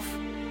send-off.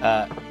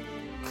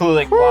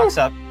 Kulik walks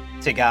up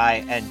to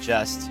Guy and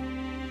just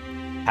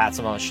pats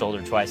him on the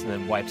shoulder twice and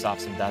then wipes off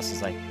some dust.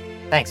 He's like,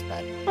 thanks,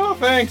 bud. Oh,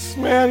 thanks,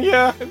 man.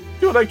 Yeah,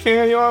 do what I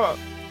can. You know,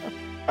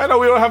 I know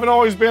we haven't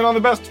always been on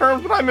the best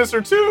terms, but I miss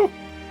her too.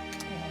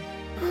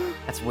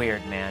 That's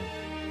weird, man.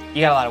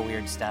 You got a lot of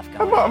weird stuff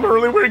going I'm a on.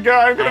 really weird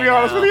guy. I'm gonna I be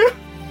honest know. with you.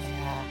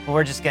 But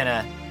we're just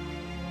gonna...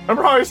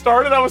 Remember how I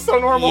started? I was so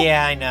normal.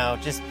 Yeah, I know.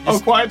 Just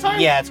quiet time?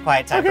 Yeah, it's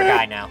quiet time for Okay.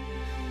 Guy now.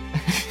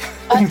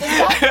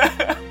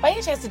 By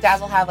any chance, did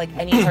Dazzle have like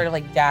any sort of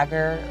like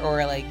dagger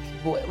or like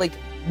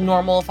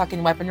normal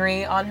fucking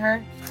weaponry on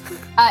her?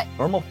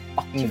 Normal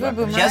fucking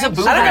weapon. She has a I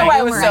don't know why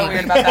I was so Boomerang.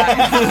 weird about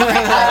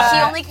that. She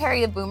only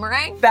carried a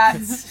boomerang.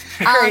 That's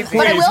crazy.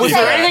 But I will Was say,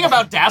 there anything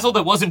about Dazzle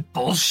that wasn't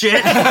bullshit?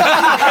 here's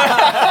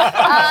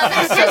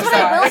what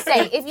I will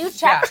say. If you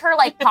checked her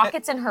like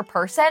pockets in her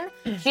person,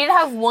 she did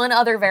have one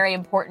other very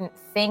important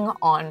thing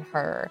on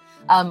her,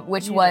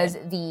 which was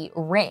the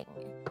ring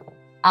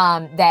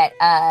that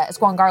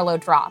Squangarlo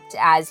dropped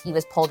as he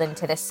was pulled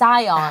into the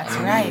Scion. That's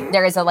right.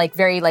 There is a like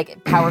very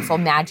like powerful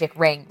magic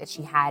ring that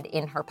she had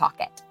in her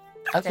pocket.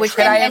 Okay. Which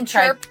Could I have and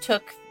tried- Chirp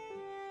took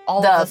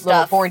all The of the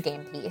little stuff. board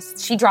game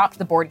piece. She dropped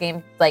the board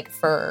game like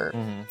for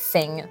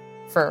thing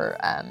for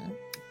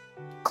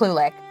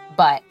Klulik,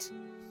 but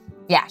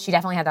yeah, she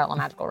definitely had that little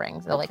magical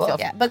ring. So like, feel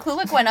Yeah, but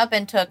Klulik went up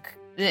and took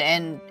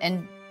and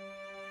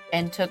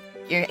took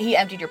your. He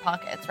emptied your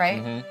pockets,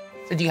 right? Mhm.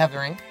 So do you have the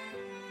ring?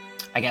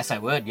 I guess I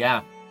would,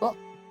 yeah.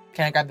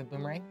 Can I grab the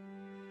boomerang?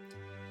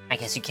 I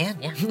guess you can,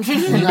 yeah. You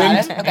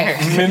got it? Okay.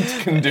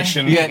 Mint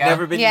condition. Yeah,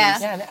 never been Yeah.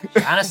 used. Yeah.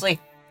 No. Honestly,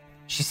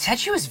 she said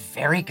she was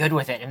very good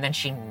with it, and then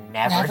she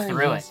never Never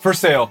threw it. used. For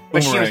sale.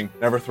 But she was- Boomerang.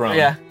 Never thrown.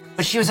 Yeah.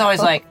 But she was always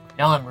like,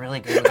 "No, I'm really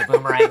good with a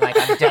boomerang.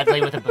 Like I'm deadly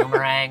with a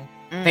boomerang."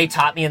 They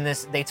taught me in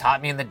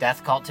the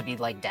death cult to be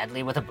like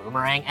deadly with a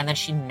boomerang, and then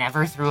she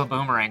never threw a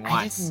boomerang I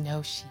once. didn't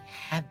know she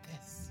had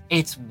this.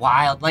 It's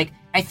wild. Like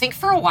I think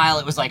for a while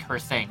it was like her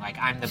thing. Like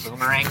I'm the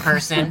boomerang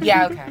person.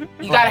 Yeah. Okay.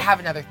 You gotta have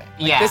another thing.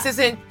 Like, Yeah.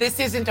 This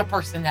isn't a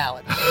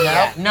personality. You know?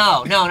 Yeah.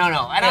 No. And I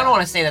Yeah. don't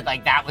want to say that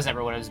like that was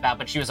ever what it was about,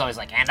 but she was always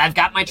like, "And I've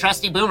got my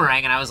trusty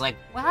boomerang," and I was like,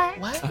 "What?"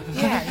 What?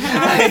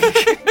 Yeah.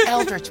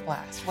 Eldritch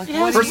Blast. Like,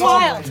 what First is of all,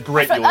 wild? it's a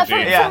great From eulogy.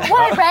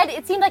 what I read,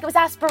 it seemed like it was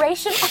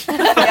aspirational.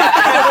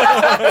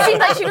 It seemed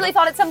like she really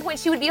thought at some point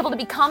she would be able to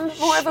become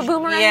more of a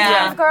boomerang Yeah.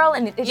 kind of girl,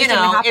 and it just You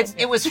didn't know, happen.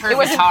 it was her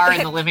guitar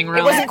in the living room.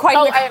 it wasn't quite.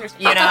 Oh, with- I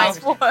understand. You know? I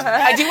understand.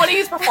 I do want to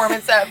use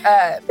performance of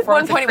At one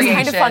performance point, it was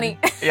kind of creation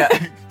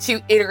funny.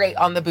 to iterate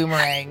on the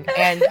boomerang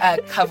and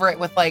cover it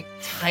with like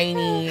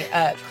tiny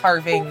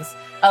carvings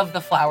of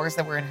the flowers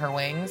that were in her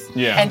wings,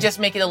 Yeah. and just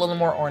make it a little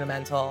more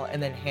ornamental,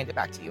 and then hand it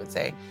back to you and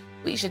say,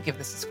 "We should give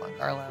this to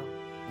Squangarlo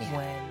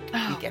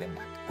when we get him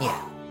back."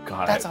 Yeah.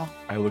 God, That's all.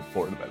 I look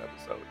forward to that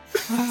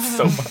episode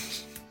so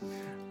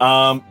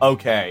much.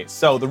 Okay,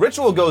 so the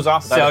ritual goes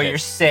off. without So a you're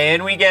hitch.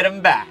 saying we get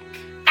him back?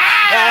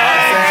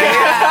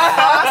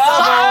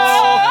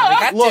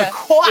 Look,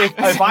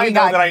 if I We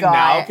know got that I Guy.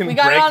 now can We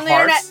got it break on the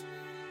hearts,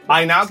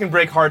 I now can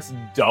break hearts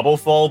double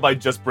full by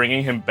just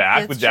bringing him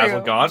back It's with Dazzle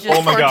true. gone. Just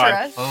Oh my torture god,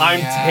 us.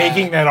 I'm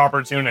taking that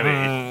opportunity.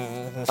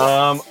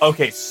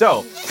 Okay,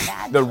 so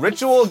the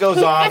ritual goes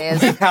off It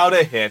is. without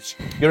a hitch.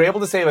 You're able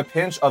to save a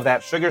pinch of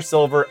that sugar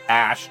silver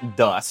ash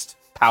dust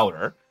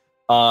powder.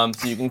 So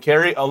you can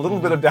carry a little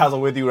bit of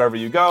Dazzle with you wherever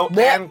you go,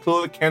 and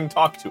Klulik can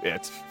talk to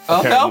it. Oh no,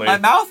 apparently. my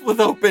mouth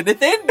was open.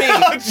 It's in me.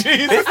 Oh,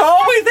 jeez. It's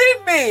always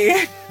in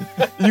me.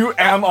 You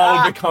am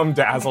all become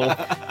Dazzle. Oh, so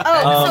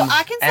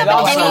I can and summon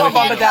also any with the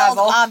handheld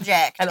dazzle.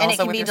 object, And and it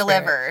also can with be your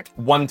spirit. delivered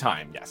One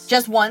time, yes.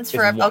 just once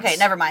for. It's once. Okay,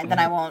 never mind. Then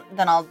I won't.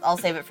 Then I'll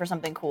save it for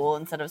something cool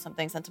instead of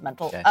something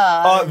sentimental. Okay.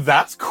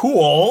 That's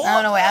cool.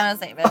 Oh no, wait, I'm gonna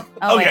save it.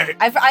 Oh Okay. wait,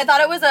 I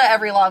thought it was a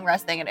every long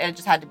rest thing, and it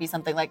just had to be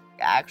something like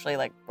actually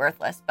like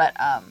worthless. But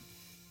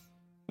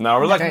No,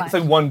 we're like Never it's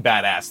like one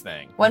badass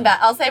thing.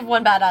 I'll save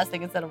one badass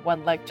thing instead of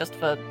one like just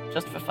for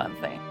fun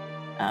thing.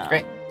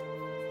 Great.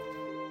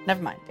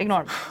 Never mind.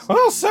 Ignore me.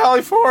 Well,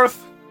 Sally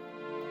Forth.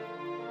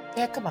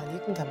 Yeah, come on, you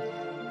can come.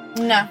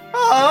 No.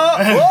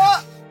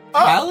 What?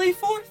 Sally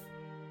Forth?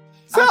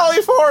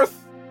 Sally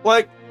Forth.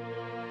 Like,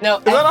 No,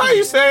 is that how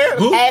you say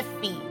it?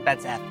 Effie.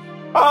 That's Effie.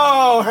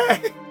 Oh, hey,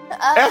 Effie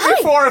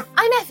Hi, Forth.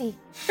 I'm Effie.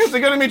 It's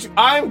good to meet you.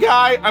 I'm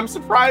Guy. I'm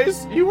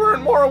surprised you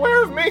weren't more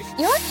aware of me.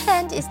 Your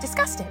hand is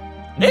disgusting.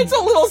 It's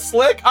a little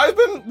slick. I've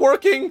been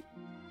working.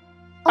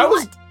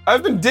 Oh,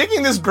 I've been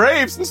digging this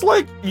grave since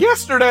like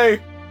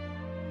yesterday.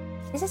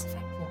 Is this a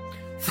friend of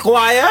yours?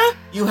 Squire,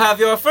 you have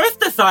your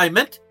first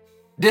assignment.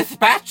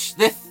 Dispatch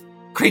this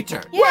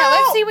creature. Yeah, Well-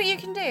 let's see what you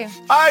can do.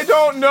 I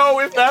don't know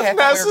if that's Okay, I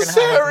thought we were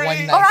gonna have, like, necessary. one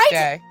nice All right.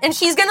 day. And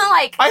she's gonna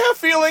like I have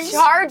feelings.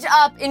 charge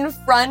up in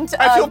front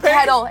I feel of pain.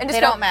 Kettle and They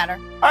just go, don't matter.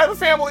 I have a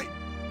family.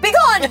 be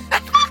gone!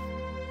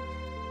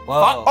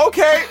 Whoa.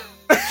 Okay.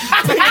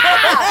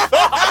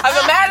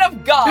 I'm a man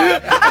of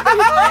God.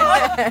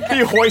 He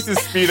hoists his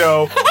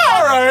Speedo.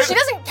 All right. She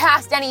doesn't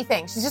cast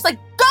anything. She's just like,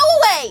 go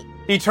away!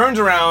 He turns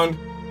around,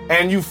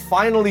 and you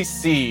finally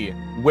see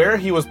where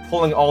he was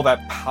pulling all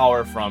that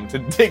power from to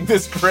dig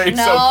this grave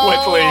so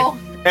quickly.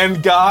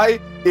 And Guy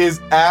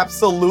is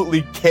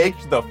absolutely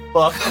caked the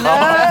fuck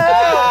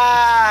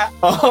up.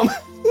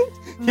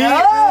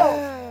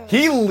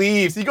 He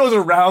leaves. He goes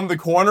around the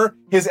corner.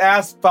 His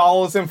ass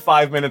follows him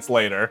 5 minutes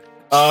later.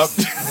 Love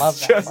that.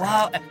 Just-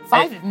 Wow.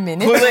 5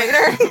 minutes Clulick,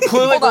 later.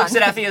 Clulick Hold looks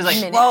on. at Effie and is like,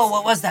 Minutes. Whoa,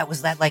 what was that?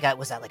 Was that like a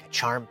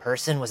charm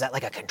person? Was that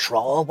like a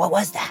control? What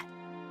was that?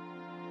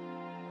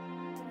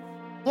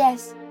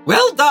 Yes.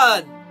 Well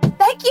done.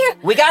 Thank you.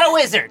 We got a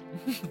wizard.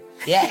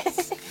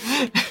 Yes.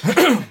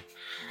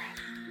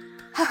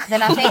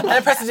 Then I think And I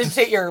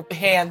prestidigitate your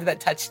hand that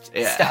touched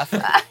stuff.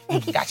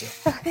 Gotcha.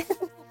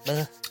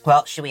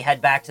 Well, should we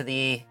head back to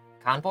the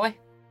convoy?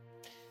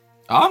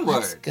 Onward.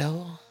 Let's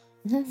go.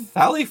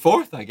 Sally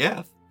forth, I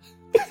guess.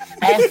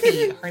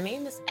 Effie. Her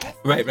name is Effie.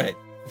 Right.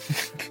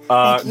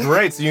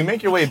 Great. So you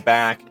make your way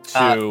back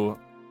to.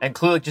 and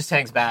Clulick just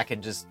hangs back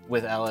and just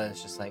with Ella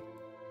is just like,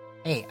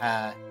 Hey,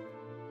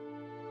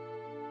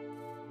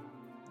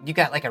 you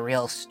got like a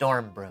real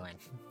storm brewing.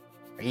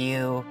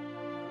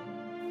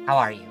 How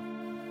are you?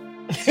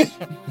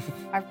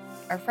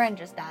 our friend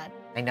just died.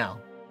 I know.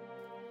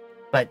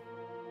 But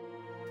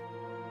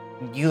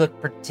you look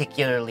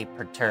particularly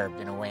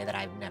perturbed in a way that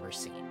I've never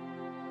seen.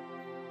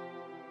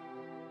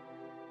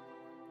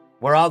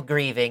 We're all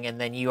grieving, and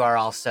then you are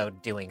also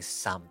doing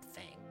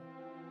something.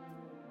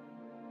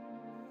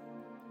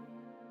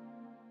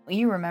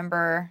 You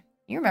remember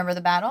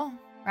the battle,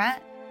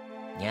 right?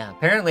 Yeah,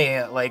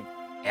 apparently, like,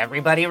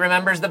 everybody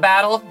remembers the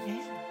battle.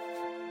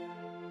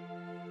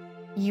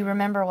 You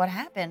remember what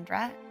happened,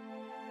 right?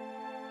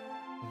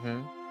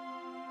 Mm-hmm.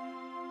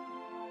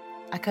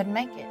 I couldn't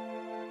make it.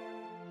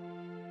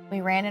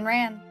 We ran and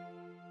ran.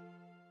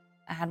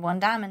 I had 1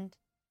 diamond.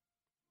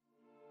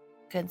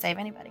 Couldn't save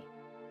anybody.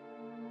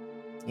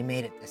 You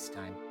made it this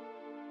time.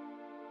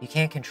 You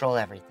can't control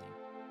everything.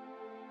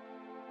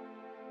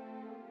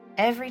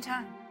 Every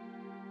time.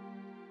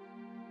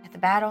 At the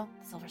battle,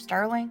 the Silver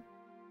Sterling,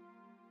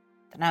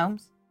 the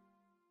gnomes.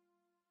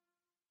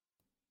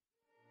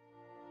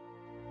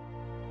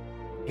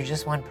 You're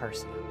just one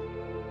person.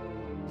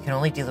 You can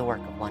only do the work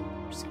of one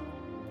person.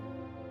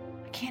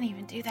 I can't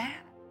even do that.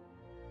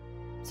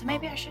 So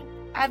maybe I should.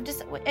 And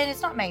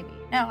it's not maybe.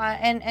 No,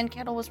 and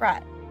Kettle was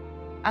right.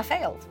 I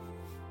failed.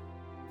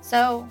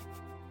 So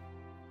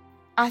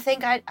I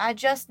think I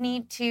just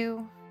need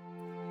to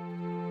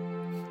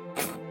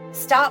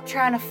stop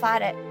trying to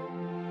fight it.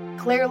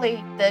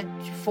 Clearly, the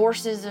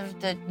forces of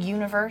the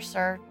universe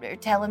are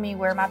telling me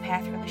where my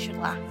path really should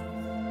lie.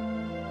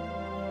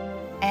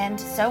 And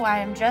so I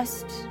am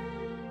just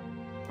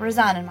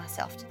resigning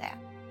myself to that.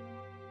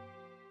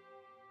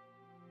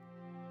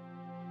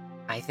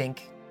 I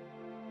think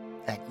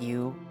that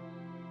you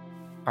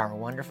are a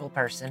wonderful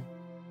person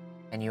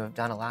and you have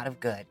done a lot of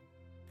good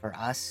for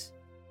us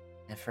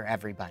and for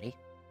everybody.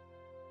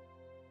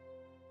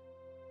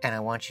 And I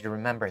want you to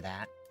remember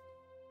that.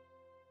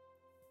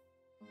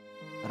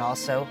 But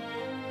also,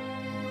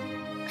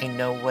 I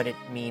know what it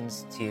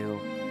means to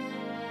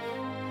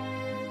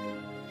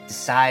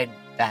decide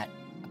that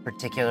a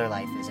particular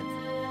life isn't for you.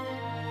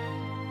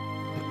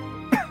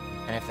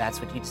 And if that's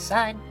what you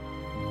decide,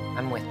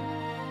 I'm with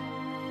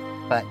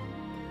you. But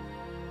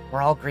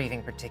we're all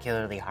grieving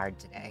particularly hard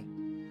today.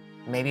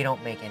 Maybe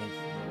don't make any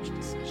huge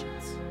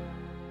decisions.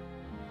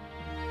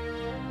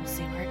 We'll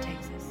see where it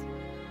takes us.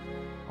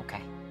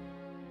 Okay.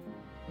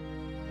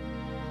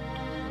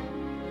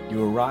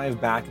 You arrive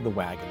back at the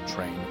wagon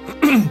train.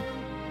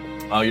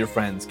 Your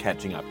friend's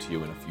catching up to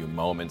you in a few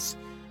moments.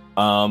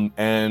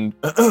 And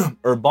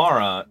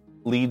Urbara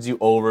leads you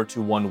over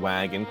to one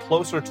wagon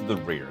closer to the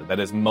rear that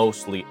is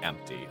mostly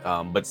empty,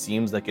 but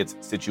seems like it's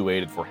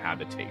situated for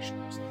habitation.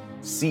 There's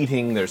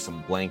seating, there's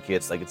some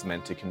blankets, like it's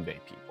meant to convey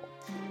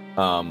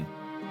people.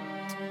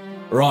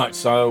 Right,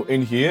 so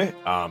in here,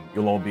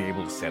 you'll all be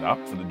able to set up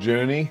for the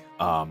journey.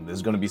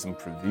 There's going to be some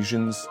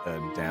provisions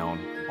down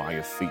by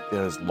your feet.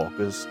 There's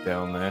lockers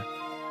down there.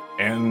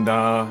 And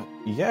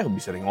yeah, we'll be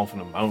setting off in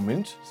a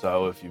moment.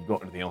 So if you've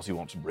got anything else you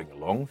want to bring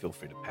along, feel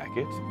free to pack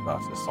it. But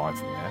aside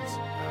from that,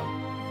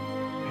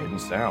 heading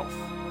south.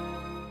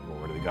 You all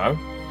ready to go?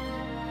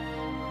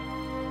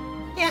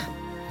 Yeah.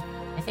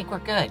 I think we're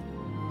good.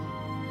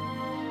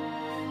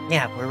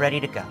 Yeah, we're ready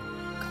to go.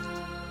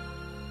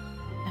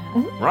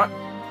 Right.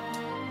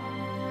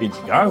 In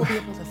you go. We'll be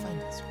able to find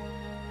this.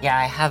 Yeah,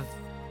 I have.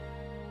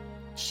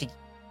 She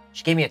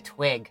gave me a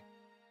twig.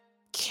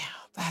 Yeah,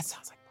 that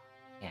sounds like.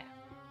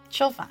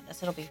 She'll find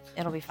us. It'll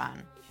be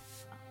fine.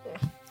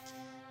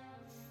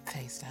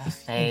 Hey,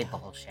 Steph. Hey,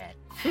 bullshit.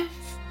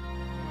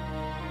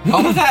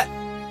 All of that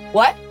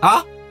What?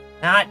 Huh?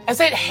 Not. I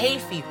said hay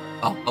fever.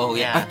 Oh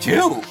yeah. Yeah.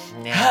 Two.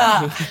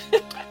 Yeah.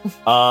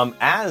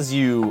 As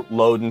you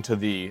load into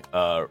the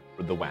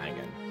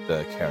wagon,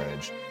 the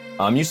carriage,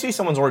 you see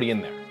someone's already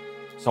in there.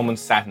 Someone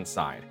sat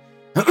inside.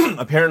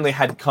 Apparently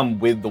had come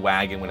with the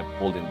wagon when it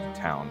pulled into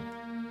town.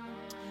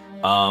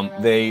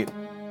 They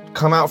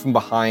come out from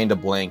behind a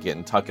blanket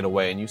and tuck it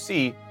away, and you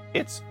see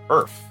it's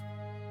Earth,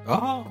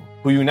 Oh.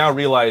 who you now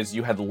realize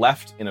you had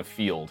left in a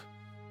field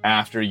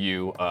after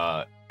you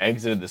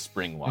exited the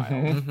spring wild.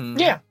 Mm-hmm.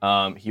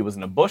 Yeah. He was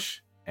in a bush,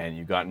 and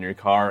you got in your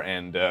car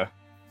and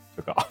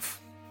took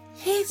off.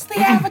 He's the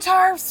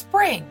avatar of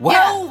spring.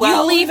 Well,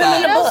 you leave him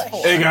in a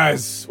bush. Hey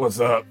guys, what's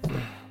up?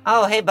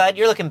 Oh, hey, bud,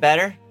 you're looking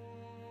better.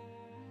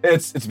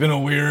 It's been a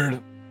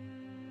weird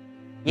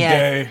Yeah.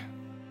 day.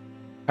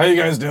 How you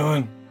guys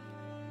doing?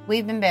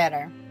 We've been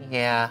better.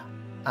 Yeah.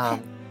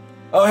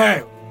 Oh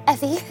hey,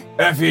 Effie,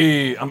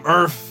 Effie, I'm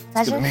Earth.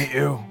 It's good to Pleasure. meet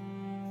you.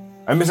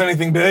 I miss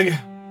anything big?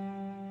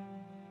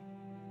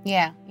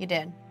 Yeah, you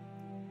did.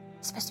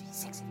 it's supposed to be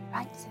 6 of you,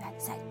 right? So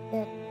that's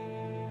it.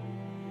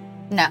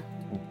 No.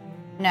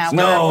 No.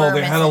 No, we're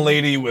they had a missing-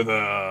 lady with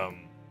a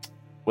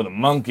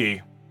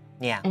monkey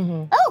Yeah.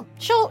 Oh,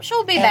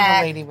 she'll be And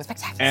back. the lady was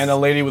Spectacular. and a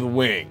lady with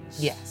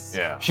wings. Yes.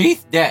 Yeah.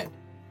 She's dead.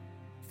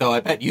 So I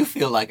bet you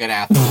feel like an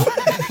asshole.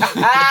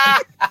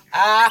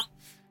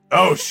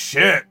 Oh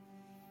shit.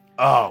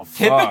 Oh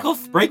fuck. Typical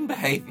spring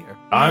behavior.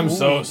 I'm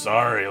so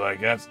sorry.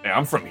 Like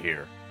I'm from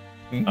here.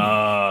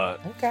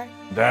 Okay.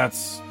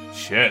 That's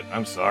shit.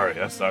 I'm sorry.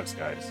 That sucks,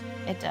 guys.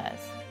 It does.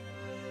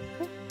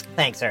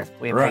 Thanks, sir.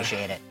 We Right.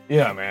 appreciate it.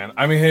 Yeah, man.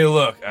 I mean, hey,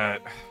 look.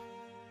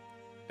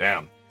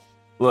 Damn.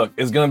 Look,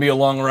 it's gonna be a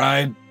long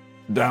ride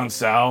down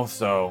south,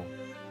 so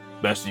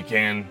best you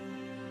can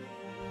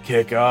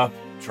kick up,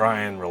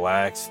 try and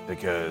relax,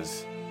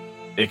 because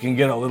it can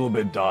get a little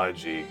bit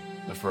dodgy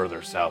the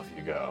further south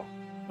you go.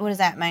 What does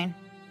that mean?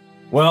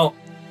 Well,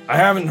 I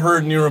haven't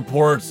heard any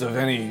reports of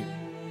any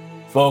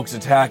folks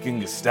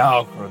attacking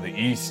Gestalk or the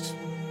east,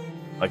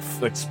 like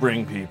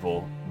spring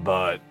people,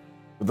 but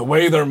with the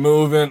way they're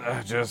moving,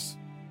 I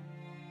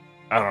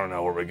don't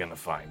know what we're gonna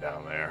find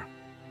down there.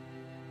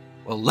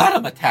 Well, let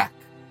them attack.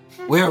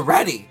 We're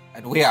ready,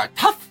 and we are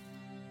tough.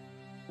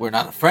 We're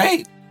not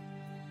afraid.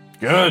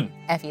 Good.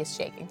 Effie is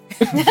shaking.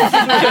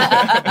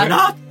 We're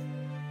not.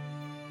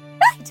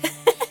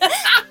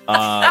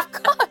 Of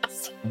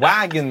course.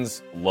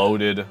 Wagons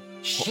loaded.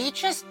 She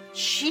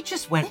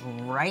just went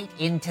right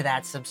into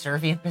that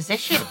subservient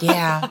position.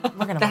 Yeah.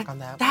 We're gonna work on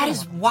that. That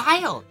is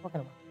wild. We're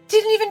gonna work.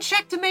 Didn't even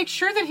check to make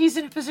sure that he's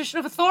in a position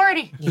of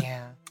authority.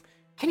 Yeah.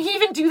 Can he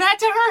even do that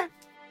to her?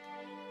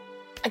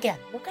 Again,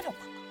 we're gonna work.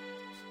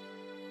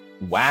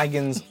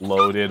 Wagons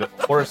loaded,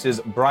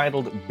 horses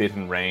bridled, bit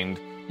and reined.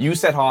 You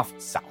set off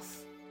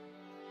south.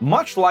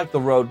 Much like the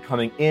road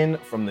coming in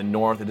from the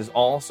north, it is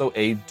also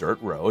a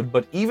dirt road,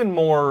 but even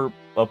more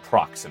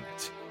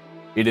approximate.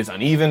 It is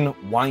uneven,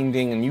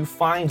 winding, and you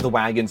find the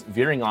wagons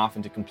veering off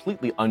into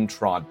completely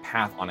untrod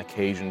path on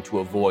occasion to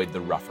avoid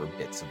the rougher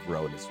bits of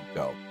road as you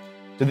go.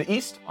 To the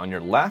east, on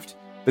your left,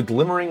 the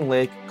glimmering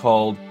lake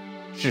called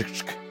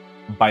Shinsk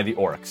by the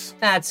Oryx.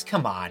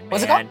 Come on, man.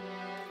 What's it called?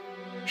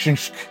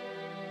 Shinsk.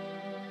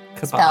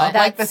 Spell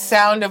Like the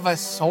sound of a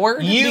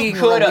sword You being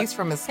coulda- released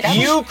from a scabbard.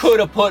 You could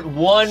have put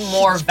one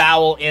more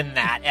vowel in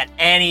that at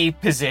any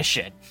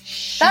position.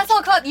 That's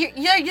all called.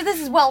 This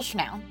is Welsh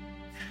now.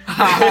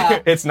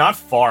 It's not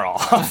far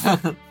off.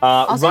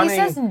 Also, running, he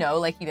says no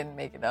like he didn't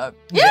make it up.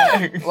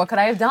 Yeah. What could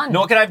I have done?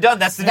 No, what could I have done?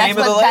 That's the that's name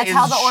of the lake. That's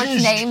how the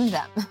orcs named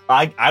them.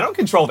 I don't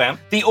control them.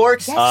 The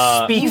orcs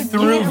Yes, speak you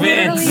through did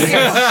literally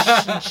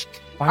Vince.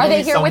 Are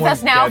they here with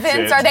us now,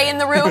 Vince? Are they in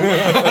the room?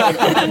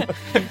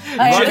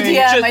 I am the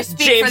DM. I Just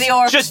speak James, for the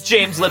orcs. just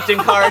James Lipton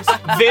cards.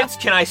 Vince,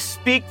 can I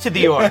speak to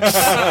the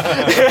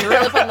orcs? You're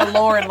really putting the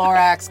lore in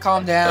Lorax.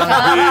 Calm down.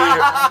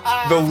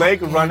 The lake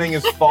running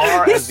as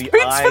far as the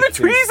speaks eye for the can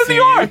trees and see.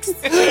 the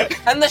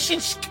orcs. And the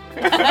shinsk.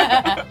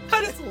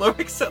 How does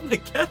Lorik sound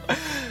again?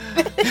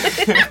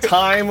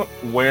 Time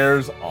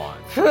wears on.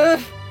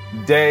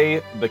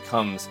 Day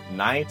becomes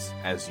night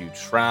as you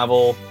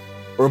travel.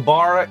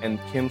 Urbara and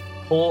Kim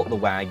pull the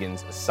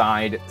wagons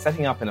aside,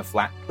 setting up in a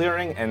flat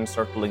clearing and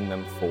circling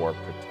them for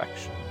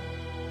protection.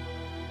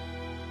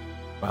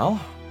 Well,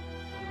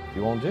 what do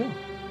you all do?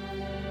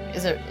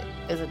 Is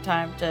it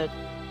time to?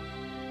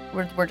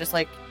 We're just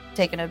like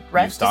taking a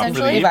rest stop for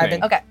the essentially.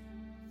 evening. Okay.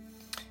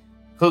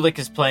 Hulik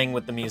is playing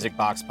with the music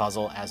box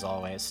puzzle as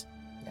always.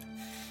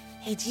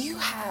 Hey, do you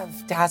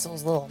have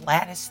Dazzle's little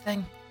lattice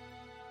thing?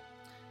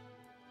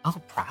 Oh,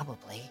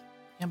 probably.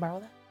 Can I borrow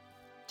that?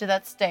 Did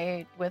that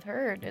stay with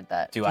her, or did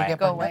that Do you I get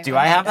go burned away? out? Do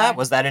when I she have that? died?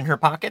 Was that in her You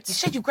pockets?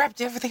 said you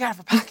grabbed everything out of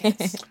her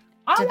pockets.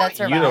 Did that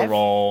You to survive?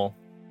 roll.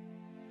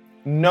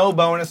 No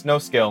bonus, no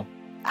skill.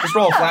 Just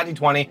roll a flat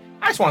d20.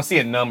 I just want to see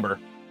a number.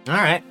 All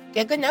right.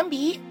 Get a good number.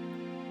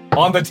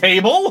 On the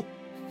table?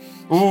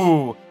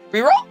 Ooh,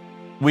 Reroll.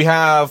 We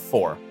have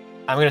 4.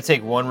 I'm gonna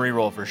take one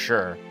reroll for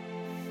sure.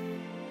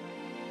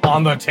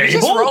 On the You're table?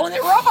 just rolling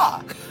it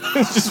raw.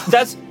 It's just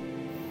That's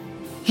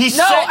He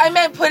No, said. I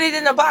meant put it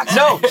in a box.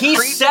 No, he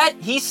Creep.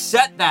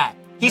 set that.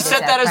 He set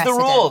set that as the precedent.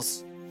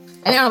 rules.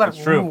 I don't know about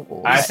It's true.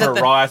 rules. I asked for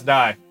a raw ass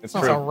die. It's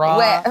It's a true. raw.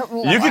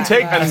 You can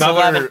take That's another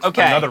 11.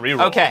 Okay. another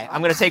reroll. Okay,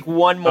 I'm gonna take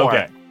one more.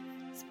 Okay.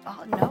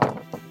 Oh, no.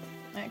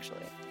 Actually.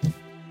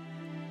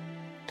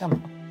 Come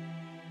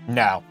on.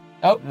 No.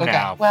 Oh, okay.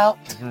 No. Well,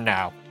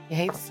 No. he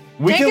hates.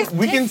 We Take can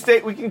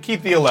we can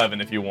keep the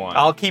 11 if you want.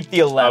 I'll keep the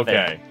 11.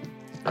 Okay.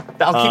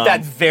 I'll keep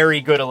that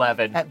very good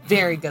 11. that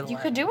very good You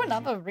one. could do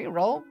another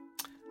reroll.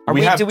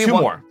 We have do we two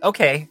want- more.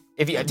 Okay.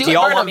 If you Do do it,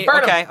 y'all burn want 'em, me? burn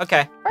 'em. Okay.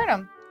 Okay. Burn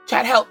him.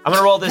 Chad, help. I'm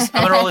gonna roll this.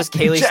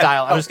 Kaylee Jet,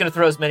 style. I'm just gonna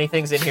throw as many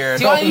things in here.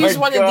 Do you want to my use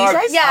one of these God.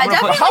 guys? Yeah, I'm gonna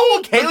put- definitely. How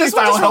will But Kaylee this one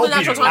style just roll help the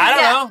natural you? 20. I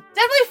don't Yeah, know.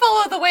 definitely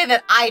follow the way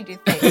that I do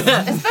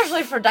things,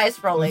 especially for dice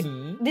rolling.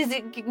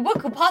 Mm-hmm. What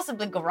could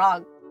possibly go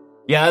wrong?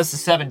 Yeah, this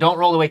is 7. Don't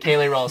roll the way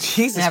Kaylee rolls.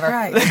 Jesus Never.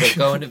 Christ.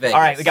 We're going to Vegas.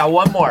 All right, we got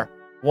one more.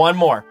 One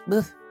more.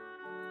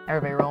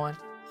 Everybody rolling.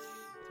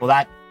 Well,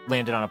 that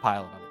landed on a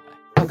pile of other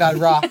Oh God,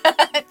 raw.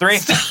 die. 3.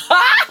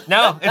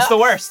 No, it's the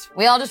worst.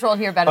 We all just rolled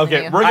here better Okay,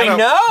 than you. we're gonna I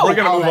know. we're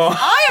gonna move on.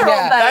 I rolled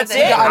Yeah, better That's than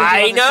it. you.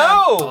 I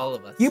know. All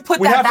of us. You put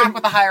We that have to- back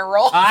with a higher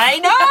roll. I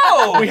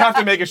know. We have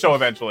to make a show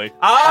eventually.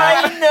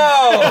 I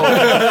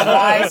know.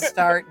 Why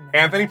start?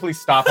 Anthony, please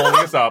stop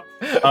holding us up.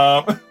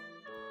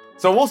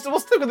 So we'll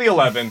stick with the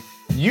 11.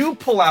 You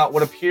pull out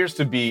what appears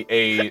to be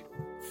a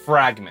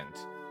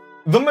fragment.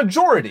 The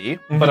majority,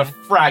 but a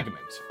fragment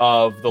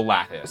of the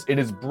lattice. It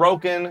is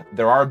broken.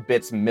 There are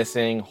bits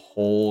missing,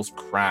 holes,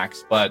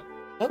 cracks, but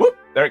whoop,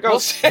 there it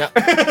goes. Okay,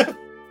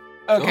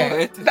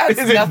 Good. that's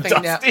Is it nothing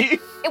now. dusty?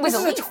 It was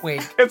This a is a leaf.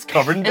 twig. It's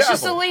covered in It's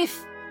just a dazzle.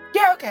 leaf.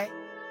 Yeah, okay.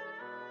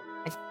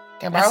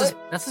 Can I borrow it?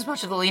 That's as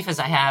much of the leaf as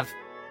I have.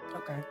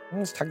 Okay. I'm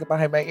just tuck it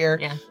behind my ear.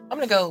 Yeah. I'm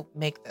gonna go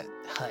make the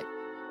hut.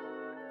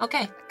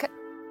 Okay.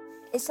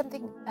 Is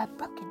something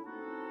broken?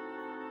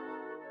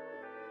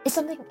 Is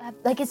something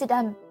is it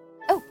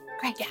Oh,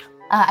 great. Yeah.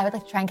 I would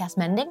like to try and cast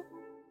mending.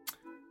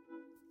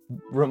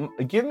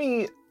 Give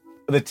me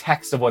the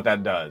text of what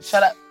that does.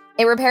 Shut up.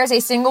 It repairs a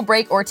single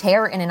break or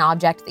tear in an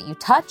object that you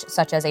touch,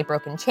 such as a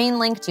broken chain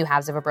link, 2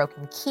 halves of a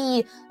broken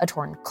key, a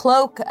torn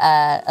cloak,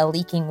 a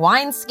leaking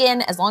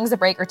wineskin, as long as the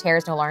break or tear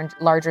is no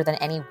larger than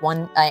any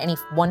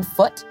 1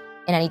 foot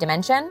in any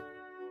dimension.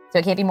 So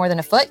it can't be more than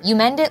a foot. You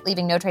mend it,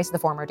 leaving no trace of the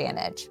former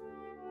damage.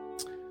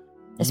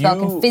 The spell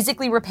can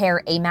physically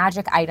repair a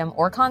magic item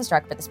or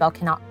construct, but the spell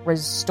cannot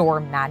restore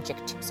magic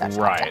to such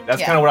Right. object. That's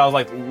Yeah. kind of what I was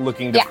like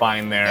looking to Yeah.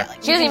 find there.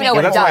 She doesn't even know Yeah, what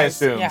it that's what I does.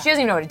 assumed. Yeah. She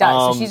doesn't even know what it does,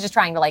 so Um, she's just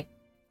trying to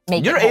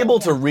make You're it whole. able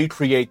to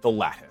recreate the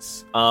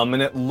lattice, and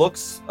it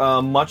looks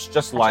much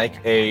just like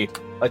a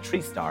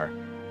tree star,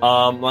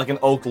 like an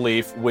oak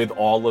leaf with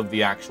all of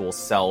the actual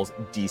cells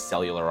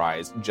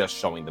decellularized, just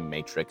showing the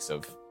matrix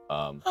of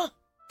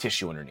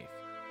tissue underneath.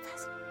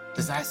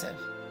 Does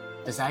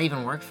that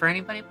even work for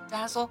anybody with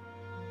Dazzle?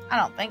 I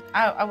don't think.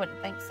 I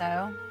wouldn't think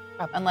so,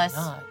 unless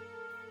Not.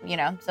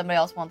 somebody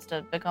else wants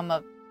to become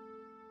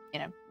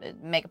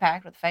make a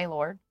pact with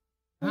Feylord.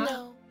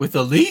 No. With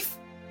a leaf?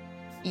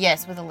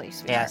 Yes, with a leaf.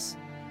 sweetheart. Yes.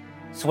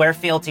 Swear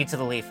fealty to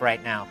the leaf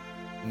right now.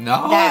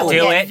 No. That would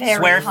Do get it. very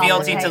Swear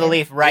fealty to the complicated.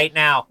 leaf right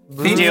now.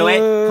 Do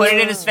it. Put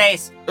it in his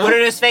face. Put it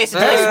in his face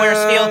until he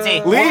swears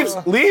fealty.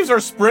 Leaves are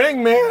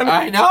spring, man.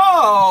 I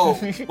know.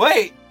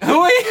 Wait, who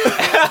are you?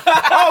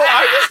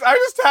 I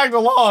just tagged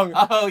along.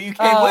 Oh, you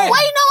came with. Wait,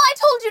 no, I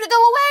told you to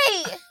go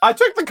away. I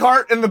took the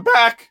cart in the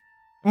back.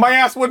 My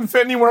ass wouldn't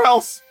fit anywhere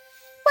else.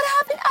 What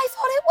happened? I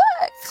thought it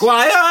worked.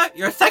 Squire,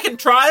 your second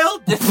trial,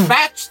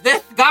 dispatch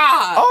this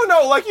guy. Oh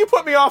no, like you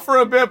put me off for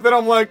a bit, then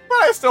I'm like,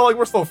 but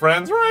we're still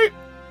friends, right?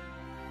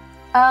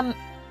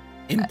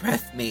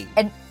 Impress me.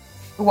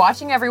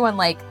 Watching everyone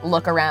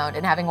look around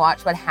and having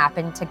watched what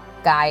happened to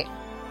Guy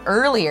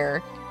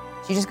earlier,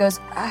 she just goes,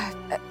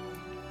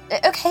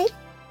 okay,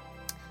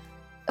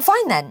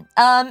 fine then.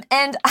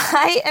 And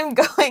I am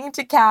going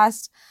to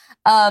cast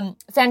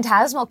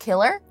Phantasmal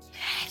Killer.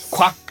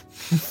 Quack.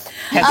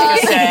 I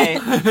was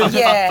gonna say.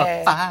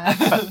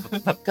 Yeah.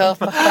 Go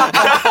fuck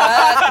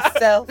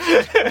yourself.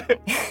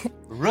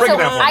 Break So it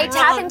down for I me.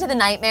 tap into the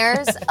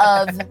nightmares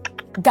of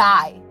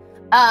Guy.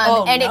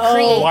 And it no.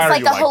 creates Why are like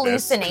you a like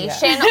this?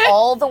 hallucination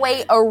all the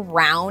way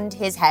around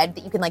his head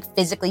that you can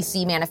physically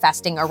see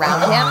manifesting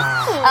around him.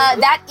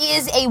 That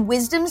is a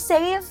wisdom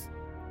save.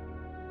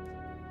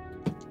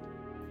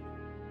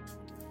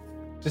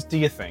 Just do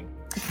your thing.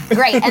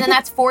 Great. And then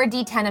that's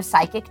 4d10 of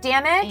psychic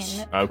damage.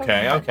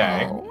 Okay.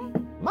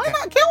 Might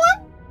not kill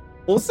him.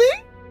 We'll see.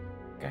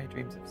 Guy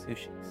dreams of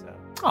sushi, so.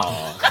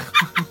 Oh.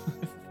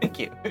 Thank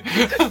you.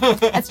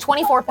 That's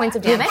 24 points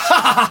of damage.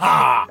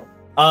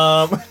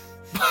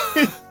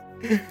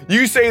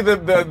 You say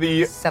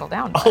the Settle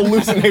down.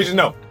 hallucination.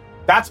 No,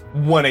 that's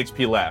 1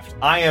 HP left.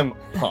 I am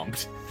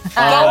pumped.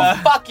 Go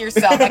fuck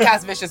yourself. I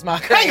cast Vicious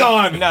Mockery. Hang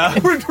on. No.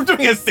 We're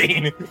doing a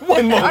scene.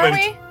 One moment.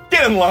 we?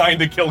 Get in line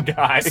to kill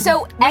Guy.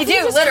 So We Effie do,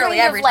 just literally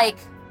kind every of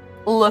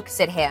looks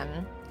at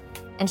him,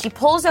 and she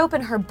pulls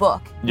open her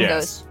book and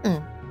Yes.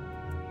 goes,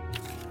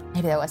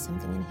 Maybe there was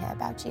something in here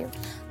about you.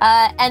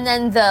 And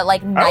then the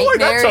like I don't like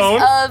that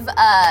nightmares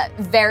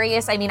of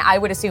various. I mean, I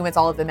would assume it's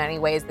all of them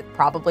anyways. That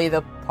probably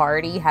the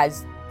party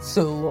has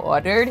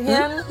slaughtered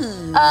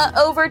him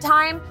over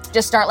time.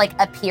 Just start like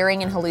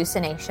appearing in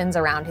hallucinations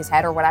around his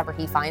head or whatever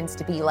he finds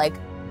to be like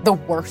the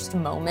worst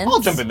moments. I'll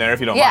jump in there if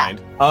you don't Yeah.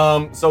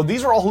 mind. So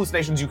these are all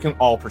hallucinations you can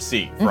all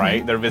perceive,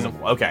 right? They're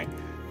visible. Okay.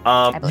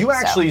 I believe You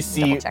actually so.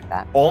 see Double-check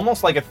that.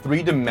 almost like a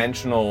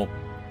three-dimensional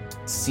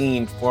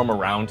scene form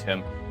around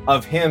him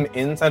of him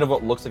inside of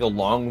what looks like a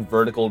long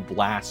vertical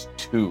glass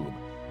tube,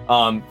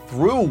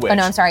 through which. Oh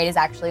no, I'm sorry. It is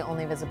actually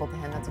only visible to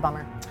him. That's a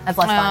bummer. That's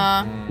less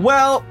fun.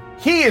 Well,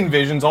 he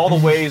envisions all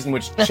the ways in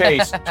which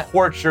Chase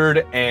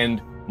tortured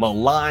and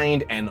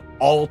maligned and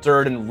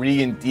altered and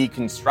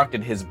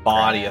deconstructed his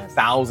body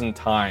 1,000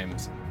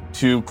 times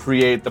to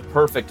create the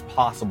perfect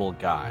possible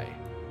guy.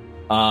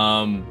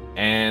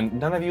 And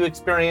none of you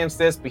experienced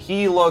this, but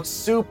he looks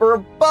super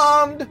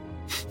bummed.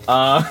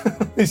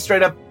 He's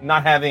straight up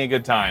not having a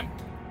good time.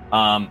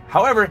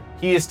 However,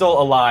 he is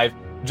still alive,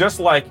 just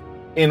like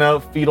in a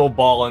fetal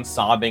ball and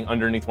sobbing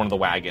underneath one of the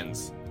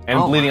wagons and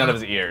Oh, bleeding wow. out of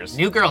his ears.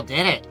 New girl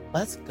did it.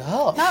 Let's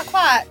go. Not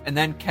quite. And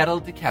then Kettle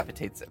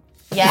decapitates him.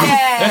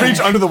 Yeah. Reach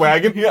under the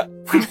wagon.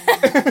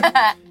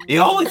 Yeah.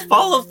 You always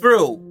follow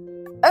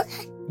through.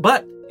 Okay.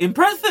 But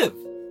impressive.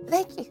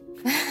 Thank you.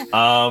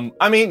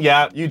 I mean,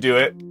 yeah, you do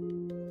it.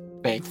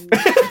 Thanks.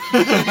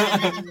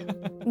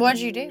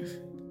 What'd you do?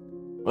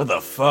 What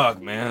the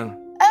fuck, man?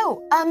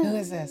 Oh, Who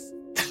is this?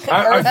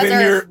 I've That's been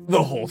Earth. here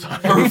the whole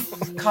time.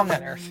 Calm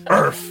down, Earth.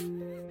 Earth.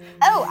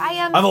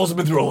 I've also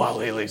been through a lot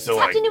lately, so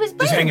tapped into his brain.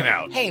 just hanging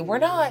out. Hey, we're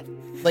not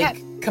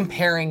like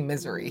comparing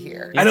misery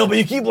here. I know, but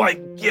you keep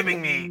like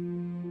giving me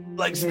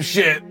like some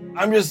shit.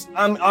 I'm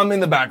in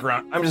the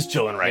background. I'm just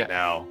chilling right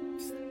now.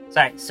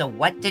 Sorry, so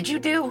what did you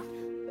do?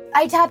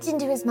 I tapped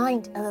into his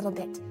mind a little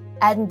bit,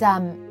 and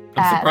I'm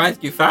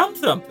surprised you found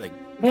something.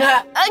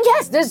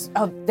 yes, there's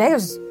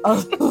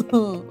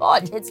oh,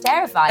 it's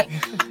terrifying.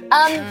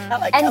 And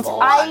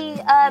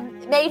I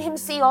made him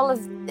see all of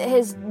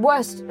his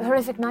worst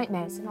horrific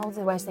nightmares and all of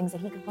the worst things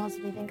that he could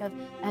possibly think of,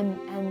 and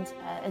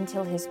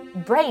until his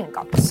brain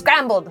got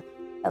scrambled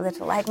a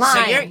little like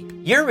mine. So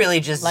you're really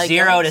just Like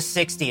 0 us. to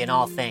 60 in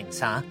all things,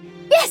 huh?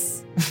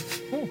 Yes,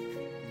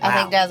 I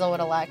think Dazzle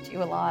would have liked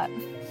you a lot.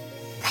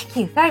 thank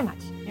you very much.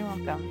 You're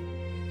welcome.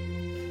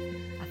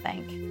 I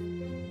think.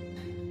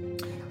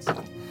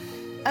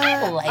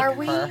 I like are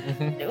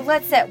her.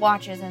 Let's set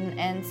watches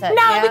and such.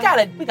 No, yeah?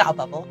 we got a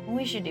bubble.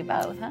 We should do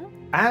both, huh?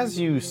 As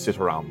you sit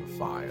around the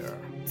fire,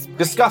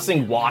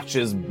 discussing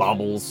watches,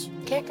 bubbles,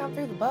 Can't come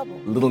through the bubble.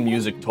 little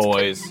music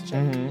toys,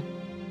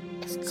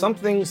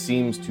 something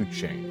seems to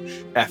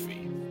change.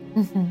 Effie,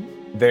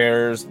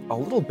 there's a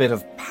little bit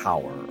of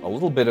power, a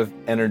little bit of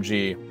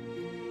energy.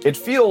 It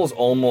feels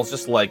almost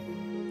just like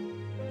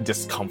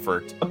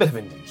discomfort, a bit of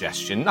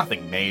indigestion,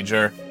 nothing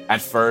major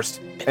at first,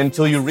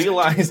 until you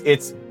realize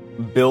it's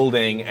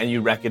building and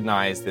you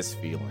recognize this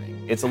feeling.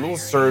 It's a little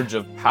surge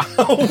of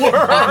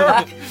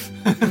power.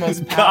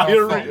 Most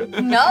Diarrhea.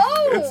 No,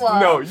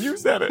 No, you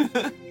said it.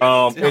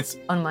 It's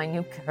on my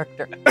new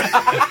character.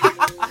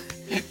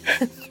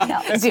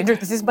 Xander,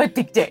 this is my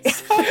big day.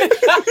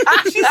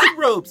 She's in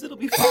robes. It'll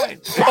be fine.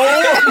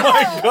 oh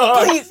my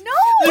god! Please, no,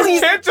 You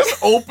can't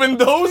just open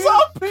those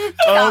up.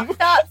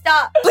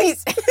 Stop.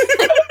 please,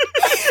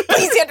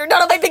 please, Xander,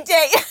 not on my big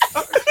day.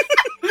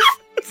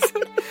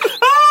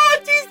 Ah,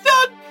 she's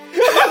done.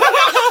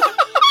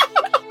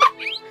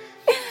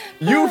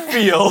 You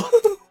feel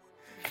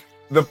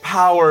the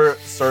power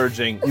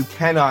surging. You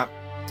cannot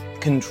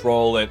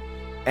control it,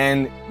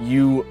 and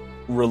you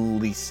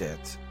release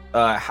it,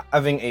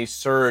 having a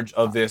surge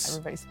of this.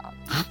 Everybody stop.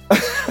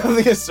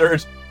 Having a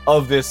surge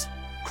of this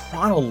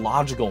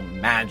chronological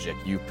magic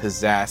you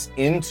possess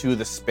into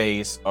the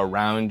space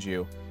around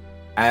you,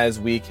 as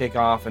we kick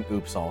off an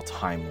Oops All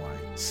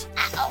Timelines.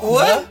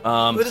 What?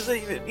 Um, What does that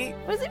even mean?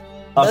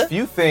 a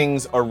few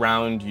things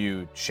around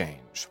you change.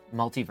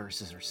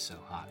 Multiverses are so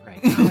hot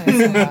right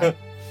now.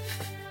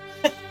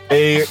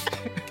 A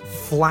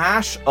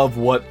flash of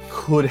what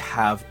could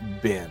have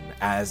been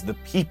as the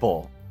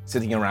people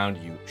sitting around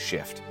you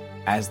shift,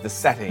 as the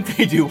setting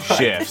They do what?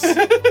 shifts.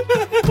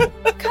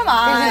 Come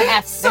on. There's an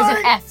F. There's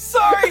an F.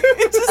 Sorry.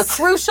 It's A just,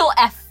 crucial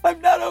F. I'm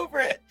not over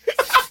it.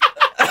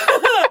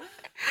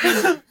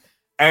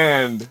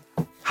 And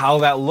how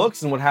that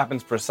looks and what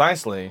happens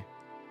precisely,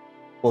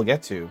 we'll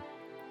get to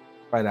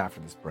right after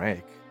this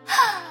break.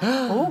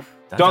 Don't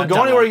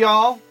go anywhere,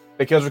 y'all,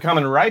 because we're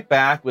coming right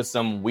back with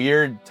some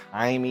weird,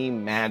 timey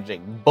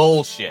magic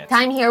bullshit.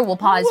 Time here. We'll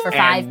pause for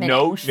 5 and minutes.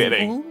 no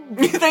shitting.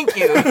 Thank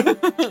you.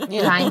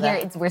 Time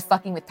here. We're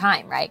fucking with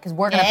time, right? Because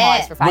we're gonna Yeah.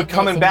 pause for 5 We're minutes.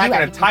 coming and back you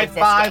in a have to tight keep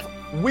this 5.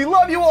 game. We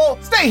love you all.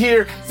 Stay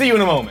here. See you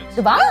in a moment.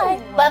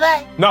 Goodbye.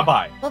 Bye-bye. Not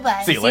bye.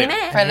 Bye-bye. See you See you later. in a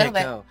minute. For a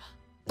little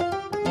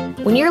bit.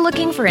 When you're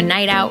looking for a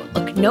night out,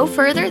 look no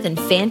further than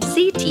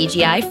Fantasy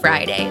TGI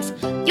Fridays.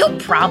 You'll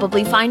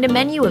probably find a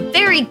menu of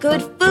very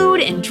good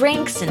food and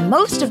drinks, and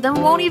most of them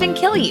won't even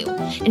kill you.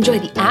 Enjoy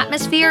the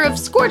atmosphere of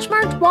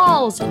scorch-marked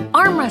walls and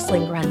arm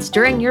wrestling grunts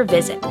during your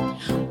visit.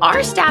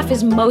 Our staff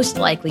is most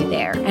likely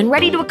there and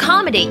ready to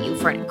accommodate you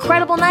for an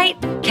incredible night,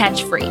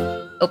 catch-free.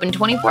 Open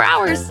 24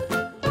 hours.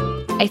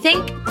 I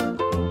think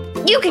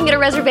you can get a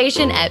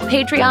reservation at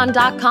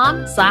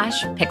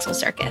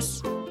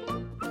patreon.com/pixelcircus.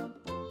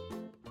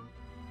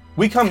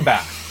 We come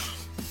back,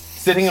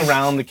 sitting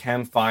around the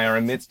campfire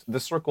amidst the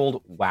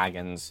circled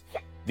wagons,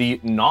 the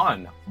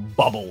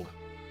non-bubbled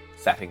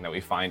setting that we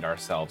find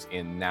ourselves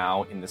in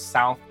now in the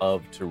south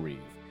of Tarif.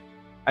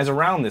 As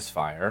around this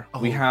fire,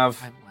 we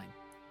have...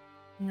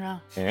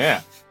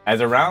 Yeah. As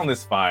around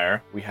this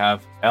fire, we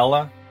have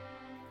Ella,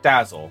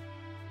 Dazzle,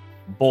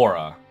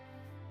 Bora,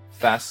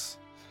 Fess,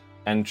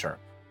 and Chirp.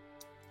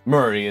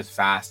 Murray is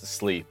fast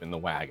asleep in the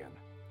wagon,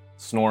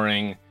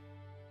 snoring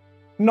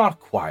not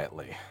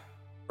quietly.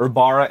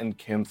 Urbara and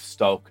Kimph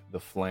stoke the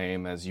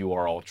flame as you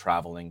are all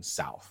traveling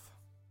south.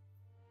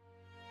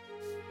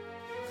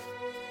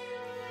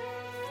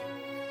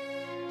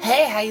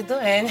 Hey, how you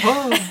doing?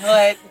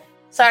 What?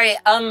 Sorry,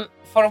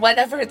 for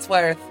whatever it's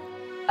worth,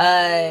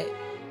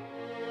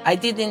 I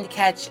didn't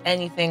catch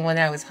anything when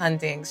I was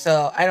hunting,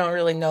 so I don't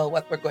really know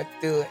what we're going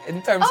to do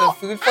in terms of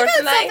food for I got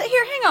tonight. something.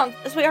 Here, hang on,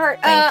 sweetheart.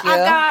 Thank you.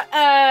 I've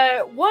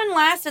got one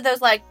last of those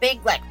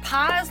big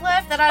pies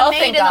left that I Oh, made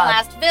thank in the God.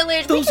 last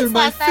village. Those we are can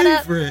my slice that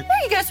up. favorite.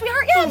 There you go,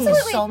 sweetheart. Yeah, Thank you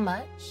absolutely. so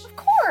much. Of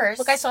course.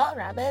 Look, I saw a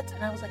rabbit,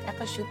 and I was like, I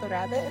could shoot the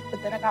rabbit,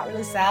 but then I got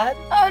really sad,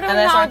 Oh, no, and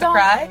I started to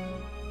cry.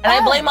 And I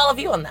Oh. blame all of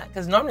you on that,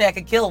 because normally I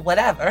could kill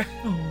whatever.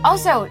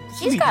 Also,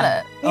 she's got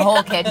a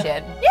whole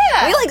kitchen.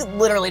 Yeah. We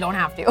literally don't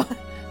have to.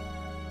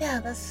 Yeah,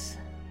 that's...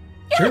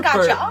 Yeah, I got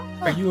Chirp, y'all.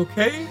 Are you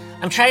okay?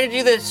 I'm trying to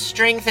do the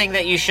string thing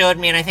that you showed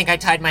me, and I think I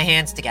tied my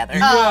hands together.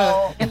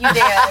 Oh, you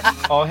did.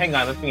 Oh, hang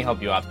on, let me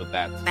help you out with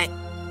that. Thank-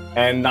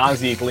 And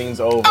Nazik leans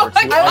over Oh, to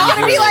I was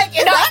gonna be undo- like,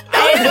 is that?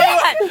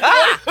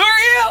 Who are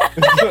you?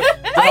 to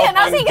Oh, yeah,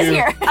 help Nazik is undo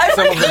here.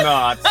 Some of the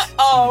knots.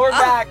 Oh, we're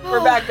back.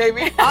 We're back,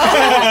 baby.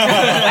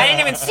 I didn't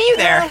even see you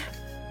there.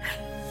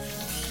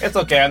 It's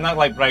okay, I'm not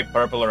bright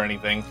purple or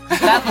anything.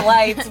 That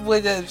light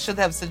should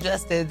have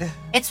suggested.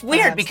 It's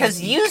weird Perhaps because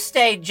that's- you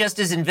stay just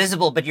as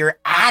invisible, but your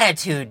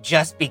attitude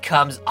just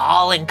becomes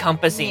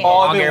all-encompassing Yeah. Oh,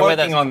 while I've been you're with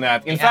working us. on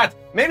that. In Yeah. fact,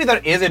 maybe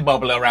there is a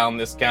bubble around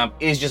this camp.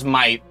 It's just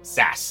my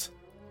sass.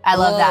 I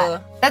love Ugh.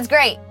 that. That's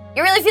great.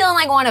 You're really feeling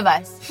like one of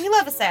us. We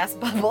love a sass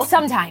bubble.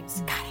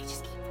 Sometimes. God, I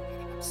just keep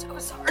forgetting. I'm so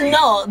sorry.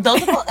 No,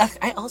 those are.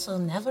 I also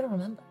never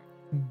remember.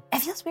 It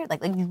feels weird, like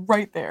you're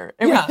right there.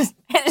 Yeah. It's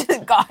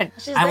just gone.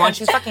 She's I there. want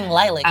She's fucking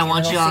lilac. I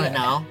want don't you all see to it.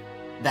 know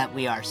that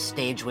we are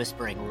stage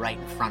whispering right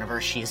in front of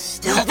her. She is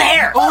still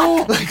there.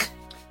 Oh,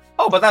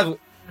 but I've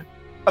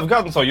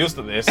gotten so used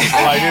to this. This is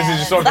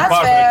just sort of That's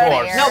part of fair. the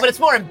course. No, but it's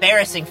more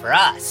embarrassing for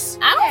us.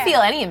 I don't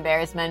feel any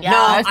embarrassment. Yeah,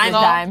 most of I'm the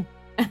all- time.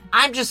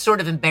 I'm just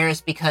sort of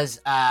embarrassed because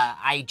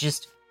I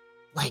just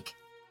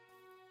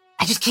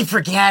keep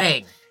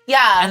forgetting.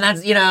 Yeah. And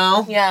that's, and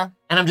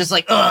I'm just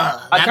like,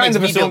 ugh. I that kind makes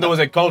of me feel assumed there was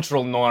a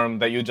cultural norm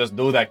that you just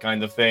do that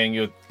kind of thing.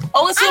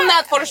 Oh, assume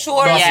that for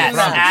sure. Yes, Yes, Assume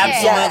that.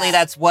 absolutely. Yes.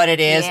 That's what it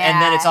is.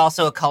 And then Yeah. it's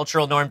also a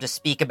cultural norm to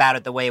speak about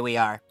it the way we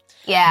are.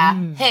 Yeah.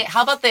 Hey,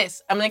 how about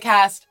this? I'm gonna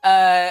cast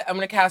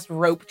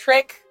rope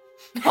trick.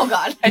 Oh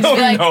God. I just Oh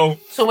be like, no.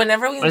 so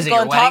whenever we What is it, go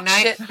your and talk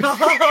wedding shit,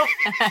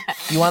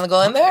 you want to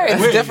go in there?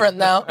 It's different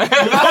now.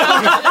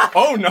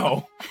 Oh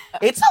no.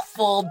 It's a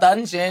full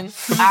dungeon.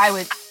 I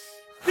would.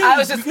 I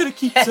was just We gotta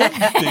keep some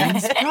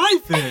things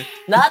private.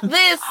 not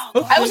this.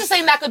 I was just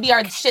saying that could be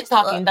our shit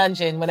talking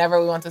dungeon whenever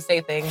we want to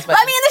say things. But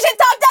Let me in the shit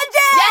talk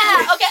dungeon!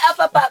 yeah, okay,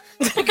 up.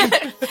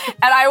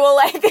 And I will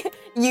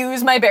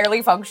use my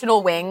barely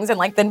functional wings and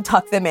then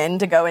tuck them in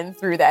to go in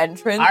through the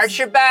entrance. Arch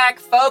your back,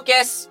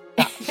 focus.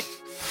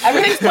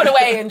 Everything's put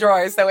away in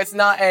drawers, so it's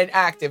not an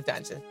active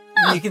dungeon.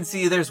 You can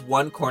see there's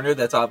one corner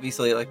that's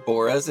obviously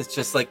Bora's. It's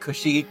just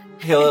cushy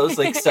pillows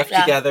stuck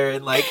Yeah. together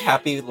and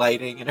happy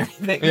lighting and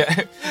everything.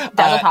 Yeah.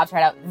 Dazzle pops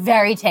right out.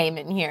 Very tame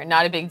in here.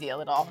 Not a big deal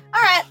at all.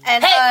 All right,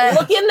 and Hey,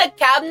 look in the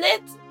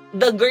cabinet.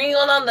 The green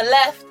one on the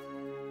left.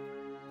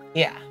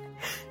 Yeah.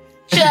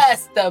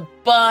 Just a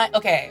bun.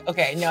 Okay.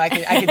 No, I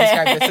can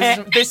describe this.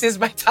 This is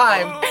my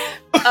time.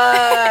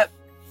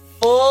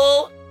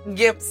 Full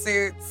gimp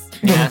suits.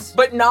 Yes.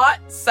 But not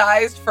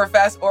sized for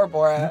Fess or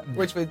Bora,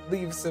 which would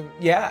leave some.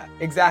 Yeah,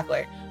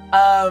 exactly.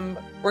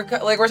 We're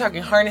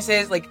talking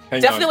harnesses,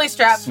 Hang definitely on.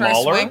 straps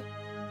Smaller? for a swing.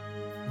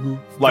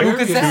 Who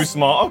could too say?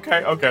 small?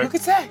 Okay. Who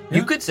could say?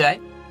 You could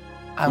say.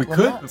 I We will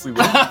could not. if we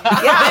want.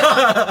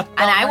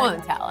 And I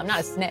won't tell. I'm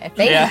not a sniff.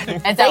 Yeah.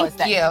 That's Ella's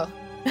Thank thing. you.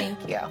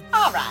 Thank you.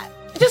 all right.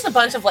 Just a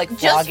bunch of Just for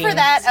flogging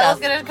that, stuff. Ella's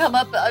gonna come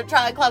up,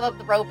 try and climb up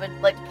the rope and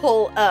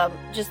pull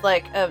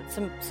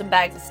some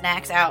bags of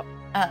snacks out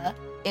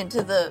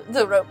into the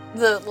rope,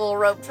 the little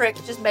rope trick.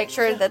 Just make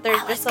sure that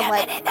there's just some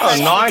Oh,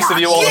 nice of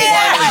you all to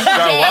finally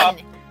show up.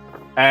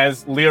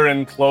 As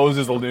Liren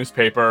closes the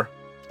newspaper.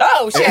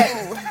 Oh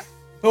shit!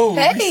 Oh,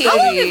 Hey, How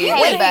long have you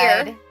Hey, been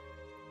here? bud.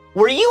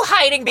 Were you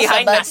hiding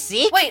behind bud?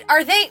 Nasik? Wait,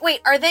 are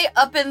they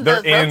up in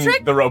They're the rope in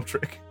trick? the rope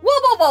trick.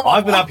 Whoa.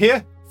 I've been up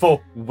here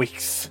for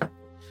weeks.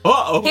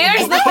 Uh-oh.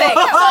 Here's the thing.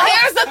 So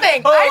here's the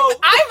thing. I'm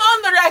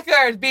on the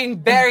record being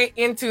very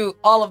into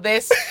all of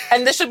this,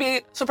 and this should be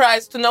a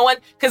surprise to no one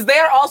because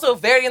they're also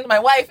very into my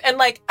wife, and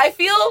like I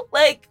feel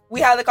like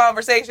we had the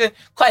conversation.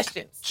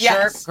 Questions? Chirp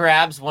Yes.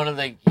 grabs one of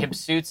the hip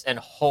suits and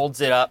holds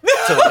it up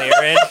to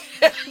Lyrin.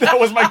 That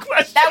was my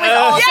question. That was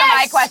also Yes!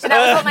 my question. That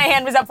was what my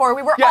hand was up for.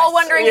 We were all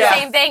wondering Yeah. the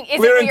same thing. Is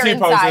We're it in weird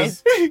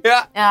T-poses. inside?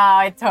 Yeah.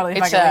 Oh, it's totally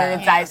It's, fucking weird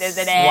inside, yes.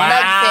 isn't it?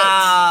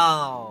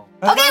 Wow.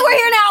 Okay, we're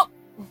here now.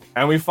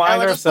 And we find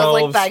Ella just puts,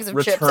 like, ourselves bags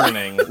of chips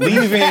returning,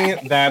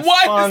 leaving that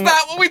What fun is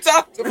that? What we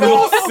talked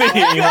little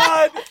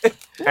about? scene.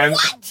 And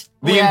the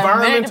We are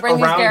environment meant to bring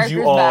these around characters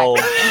you all,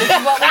 This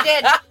is what we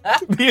did.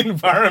 the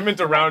environment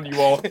around you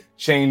all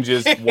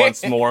changes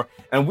once more,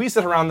 and we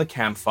sit around the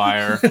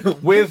campfire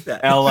with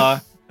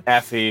Ella,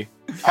 Effie,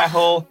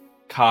 Petal,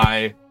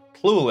 Kai,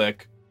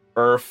 Plulik,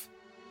 Urf,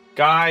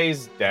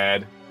 Guy's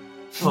dead,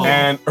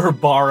 and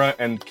Urbara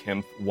and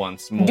Kemp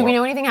once more. Do we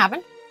know anything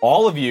happened?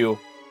 All of you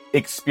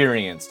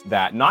experienced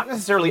that, not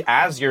necessarily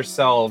as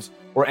yourselves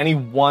or any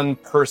one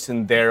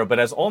person there, but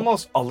as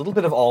almost a little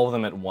bit of all of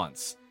them at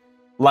once.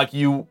 Like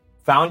you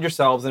found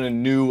yourselves in a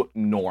new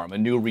norm, a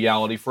new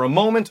reality for a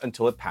moment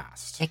until it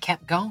passed. It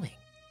kept going.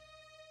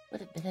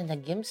 Would have been in a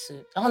gimp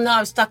suit. Oh no,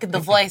 I'm stuck in the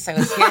voice. I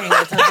was hearing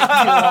it too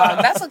long.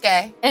 That's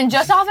okay. And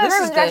just off This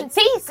is everyone's reaction.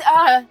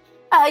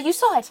 See, you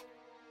saw it.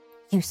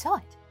 You saw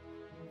it.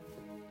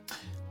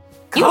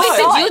 Wait,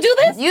 did you do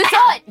this? You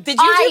saw it. Did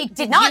you I do-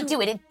 did not do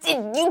it.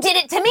 You did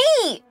it to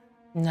me.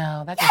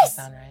 No, that Yes! doesn't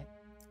sound right.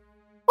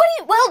 What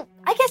do you? Well,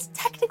 I guess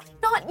technically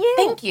not you.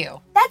 Thank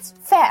you. That's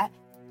fair.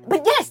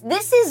 But yes,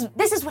 this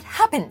is what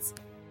happens,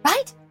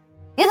 right?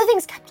 The other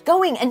things kept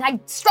going, and I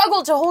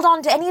struggled to hold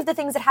on to any of the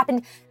things that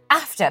happened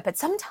after. But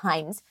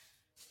sometimes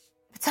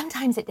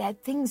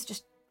things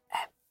just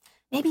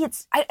maybe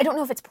it's I don't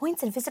know if it's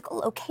points in physical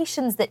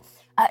locations that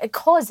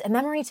cause a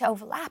memory to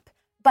overlap,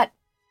 but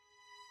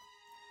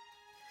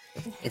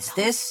Is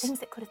this things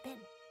that could have been.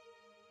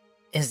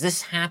 is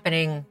this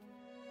happening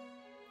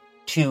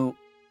to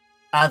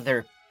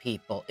other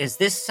people? Is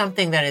this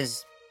something that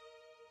is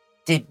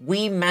did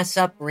we mess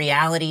up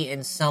reality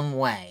in some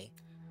way?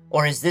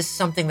 Or is this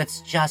something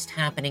that's just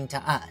happening to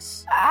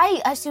us?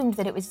 I assumed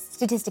that it was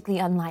statistically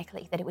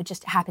unlikely that it would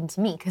just happen to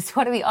me, because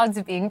what are the odds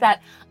of being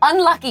that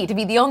unlucky to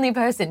be the only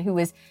person who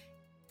was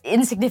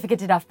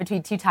insignificant enough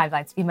between two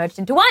timelines to be merged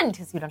into one,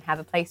 because we don't have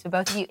a place for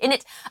both of you in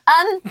it.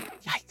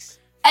 Yikes.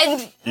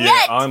 And Yeah,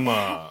 yet, I'm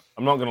not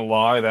gonna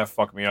lie, that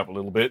fucked me up a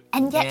little bit.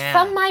 Yeah.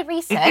 from my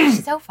research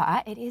so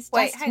far, it is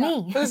Wait, just hang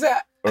on. me. Who's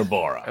that?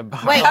 Urbara.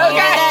 Wait,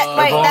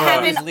 that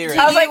happened to Lyric.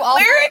 I was like, you all.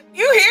 Lyric,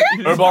 you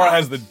here? Urbara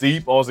has the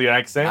deep Aussie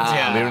accent,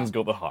 Ah. Lyrin's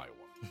got the high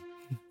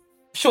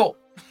Sure.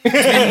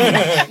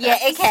 Yeah,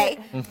 okay.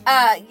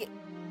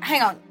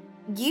 Hang on.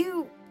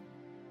 You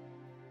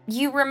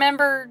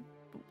remember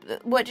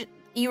what?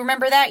 You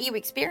remember that? You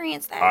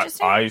experienced that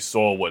just now? I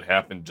saw what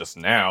happened just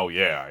now,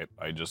 yeah.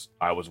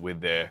 I was in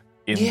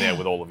there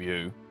with all of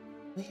you.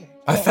 Weird.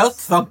 I felt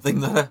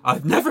something that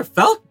I've never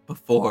felt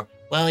before.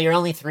 Well, you're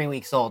only 3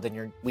 weeks old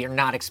and we're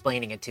not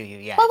explaining it to you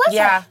yet. Well, listen.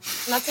 Yeah.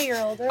 Not that you're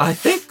older. I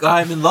think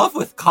I'm in love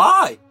with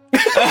Kai.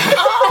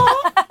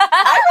 Oh,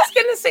 I was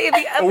gonna say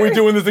the Are other. we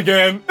doing this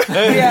again?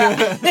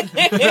 Yeah.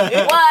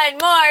 One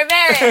more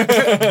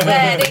marriage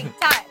wedding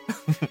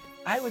time.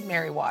 I would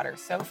marry water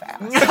so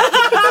fast.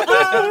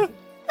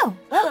 Oh,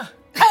 well,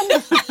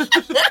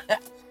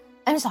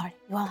 I'm sorry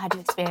you all had to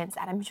experience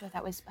that. I'm sure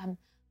that was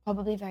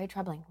probably very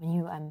troubling when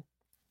you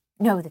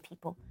know the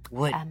people.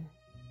 Would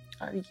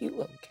Are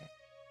you okay?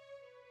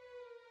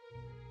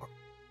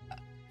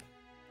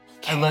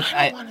 I look don't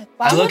I, wanna-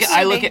 I look Why at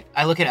I would look they- at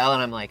I look at Ellen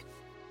and I'm like,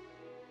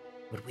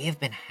 would we have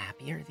been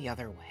happier the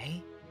other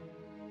way?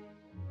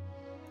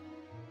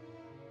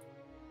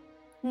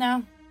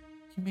 No,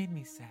 You made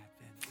me sad,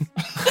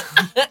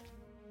 Vince.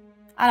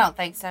 I don't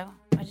think so.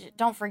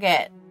 Don't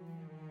forget.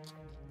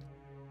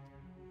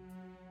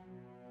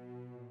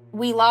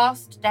 We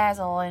lost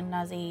Dazzle and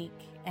Nazik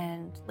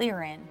and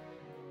Lyrin.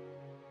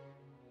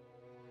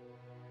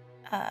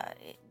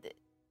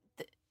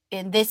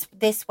 In this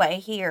way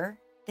here,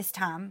 this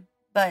time,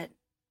 but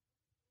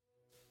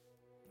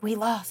we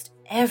lost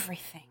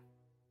everything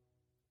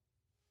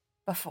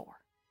before.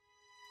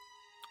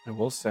 I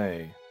will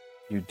say,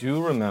 you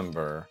do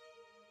remember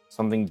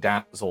something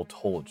Dazzle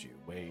told you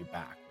way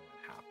back when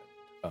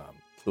it happened,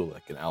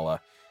 Plulik and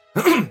Ella,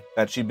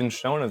 that she'd been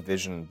shown a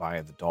vision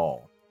by the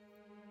doll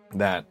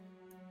that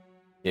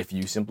if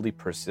you simply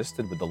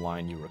persisted with the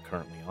line you were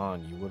currently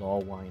on, you would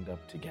all wind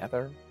up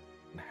together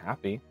and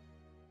happy.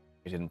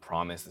 It didn't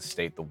promise the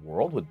state the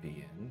world would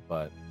be in,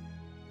 but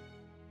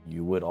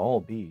you would all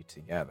be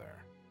together.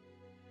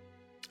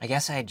 I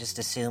guess I just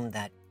assumed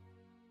that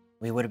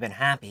we would have been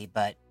happy,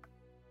 but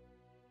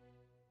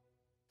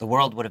the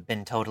world would have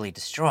been totally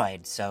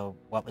destroyed, so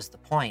what was the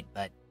point?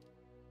 But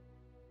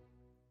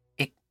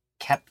it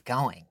kept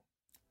going.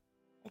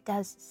 It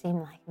does seem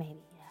like maybe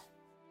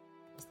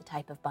it was the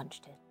type of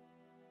bunch to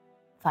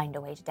find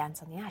a way to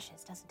dance on the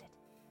ashes, doesn't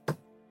it?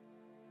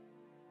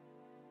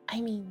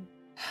 I mean,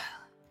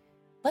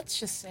 let's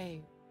just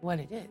say what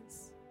it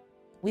is.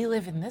 We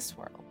live in this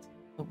world,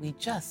 but we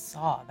just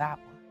saw that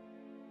one.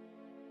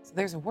 So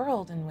there's a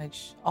world in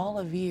which all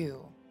of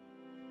you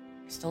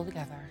are still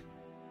together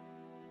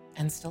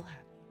and still happy.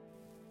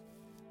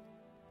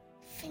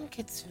 I think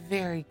it's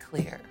very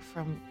clear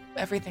from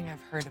everything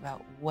I've heard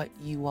about what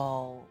you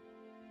all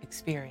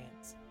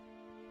experience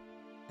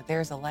that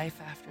there's a life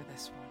after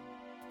this one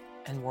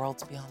and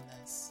worlds beyond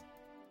this.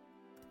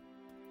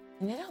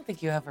 And I don't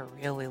think you ever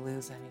really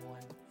lose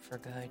anyone for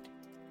good.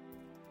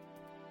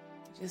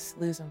 You just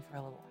lose them for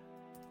a little while.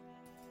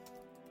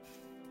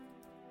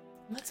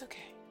 And that's okay.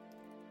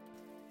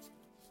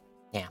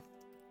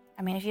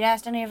 I mean, if you'd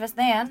asked any of us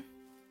then,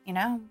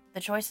 the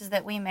choices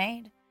that we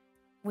made,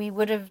 we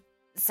would have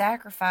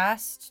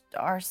sacrificed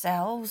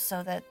ourselves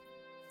so that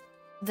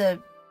the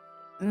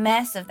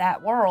mess of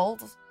that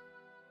world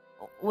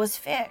was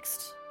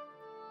fixed.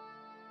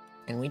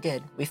 And we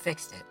did. We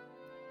fixed it.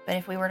 But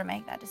if we were to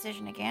make that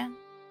decision again,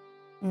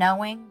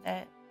 knowing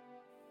that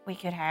we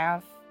could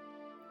have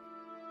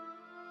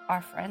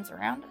our friends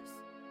around us,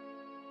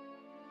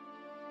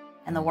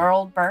 and the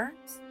world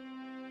burns,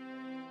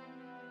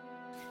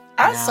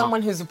 As No.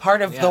 someone who's a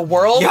part of the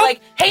world,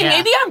 like, hey,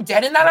 maybe I'm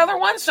dead in that other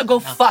one, so go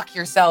fuck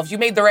yourselves. You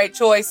made the right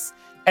choice,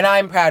 and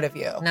I'm proud of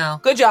you.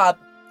 No. Good job.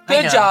 I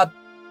Good know. job.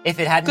 If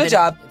it hadn't Good been,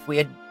 job.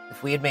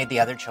 If we had made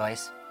the other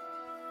choice,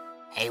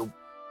 hey,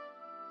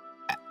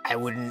 I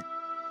wouldn't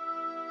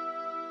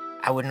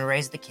have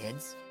raised the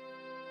kids.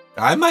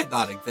 I might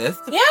not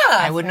exist. Yeah.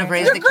 I wouldn't have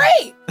raised You're the kids.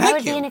 great. I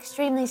would Thank be an you.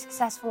 extremely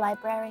successful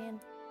librarian.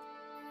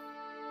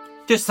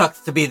 Just sucks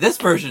to be this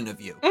version of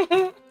you.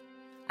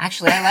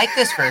 Actually, I like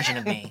this version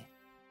of me.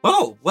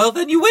 Oh, well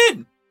then you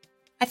win.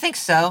 I think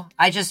so.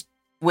 I just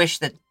wish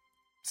that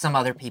some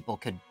other people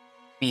could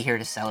be here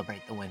to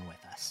celebrate the win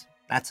with us.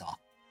 That's all.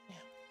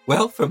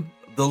 Well, from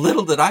the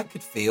little that I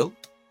could feel,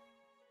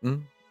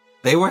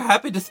 they were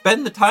happy to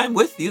spend the time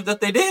with you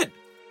that they did.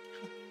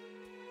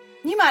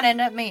 you might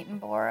end up meeting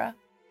Bora.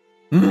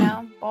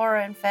 Mm.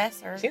 Bora and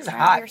Fess are She's around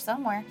hot. here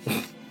somewhere.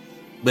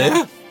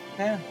 Yeah.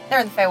 They're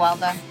in the Feywild,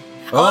 though.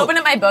 I'll Oh. open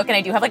up my book and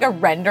I do have like a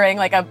rendering,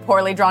 like a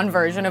poorly drawn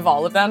version of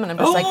all of them, and I'm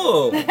just like,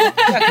 Oh.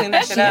 Gotta clean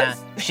that shit Yeah,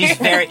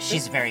 up.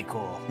 she's very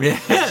cool. Yeah.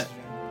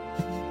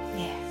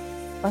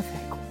 both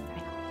very cool,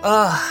 very cool.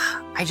 Ugh,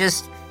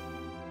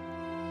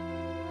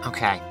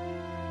 okay.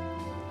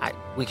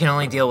 We can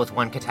only deal with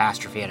one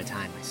catastrophe at a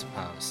time, I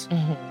suppose.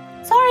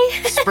 Sorry.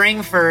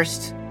 Spring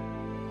first,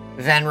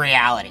 then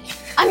reality.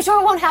 I'm sure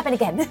it won't happen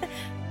again.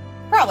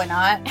 Probably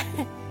not.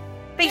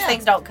 These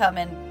things don't come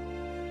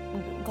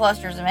in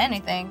clusters of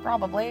anything,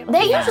 probably.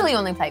 They usually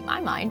only plague my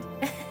mind.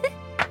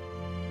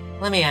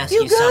 Let me ask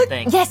you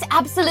something. Yes,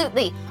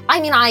 absolutely.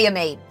 I mean, I am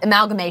a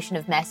amalgamation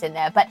of mess in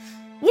there, but,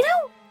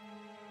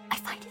 I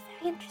find it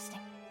very interesting.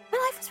 My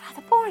life was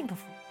rather boring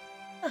before.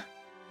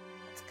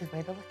 That's a good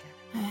way to look at it.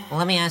 Well,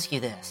 let me ask you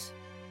this.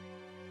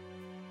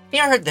 Have you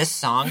ever heard this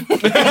song?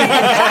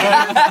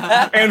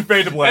 And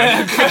fade to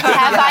black.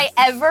 Have I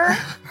ever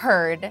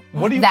heard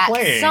What are you that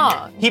playing?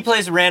 song? He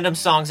plays random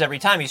songs every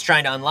time he's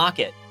trying to unlock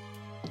it.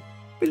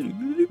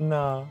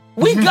 No.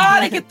 We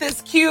gotta get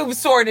this cube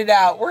sorted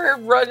out. We're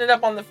running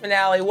up on the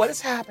finale. What is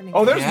happening?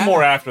 Oh, there's Yeah.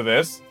 more after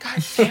this.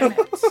 God damn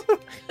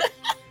it.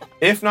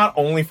 If not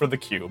only for the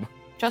cube.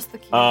 Just the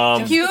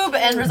cube. Cube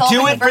and resulting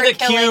Do it for the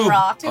bird-killing cube.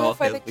 rock. Do it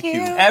for the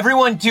cube.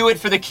 Everyone do it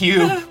for the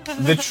cube.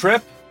 The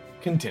trip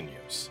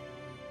continues.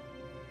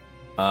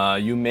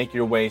 You make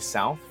your way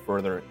south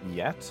further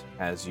yet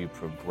as you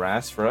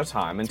progress for a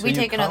time until Do we you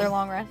take come- another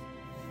long rest?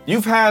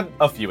 You've had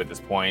a few at this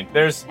point.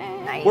 There's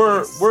Nice.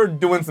 we're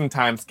doing some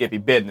time skippy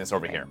business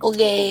over here.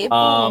 Okay.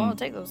 I'll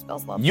take those spell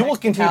slots. You will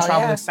continue Hell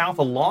traveling yeah. south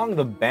along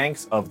the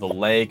banks of the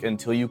lake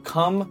until you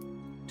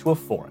come to a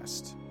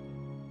forest.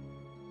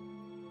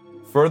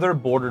 Further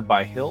bordered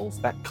by hills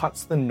that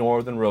cuts the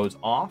northern roads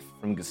off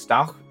from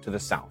Gestach to the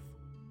south.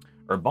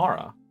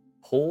 Urbara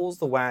pulls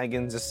the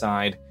wagons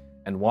aside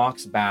and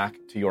walks back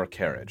to your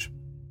carriage.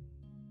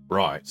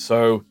 Right,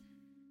 so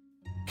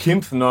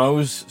Kimp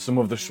knows some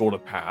of the shorter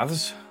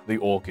paths, the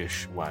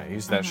orcish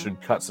ways, that should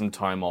cut some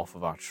time off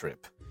of our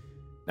trip.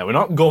 Now, we're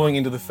not going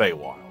into the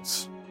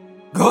Feywilds.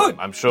 Good.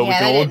 I'm sure we Yeah,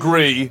 can they all didn't-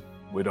 agree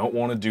we don't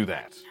want to do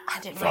that.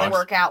 That didn't really Right.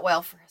 work out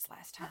well for us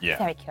last time. Yeah.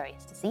 Very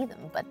curious to see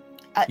them, but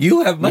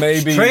You have much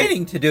Maybe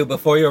training to do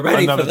before you're ready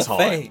for another the time.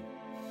 Fae.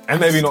 And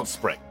maybe not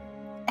spring.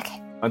 Okay.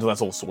 Until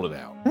that's all sorted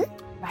out.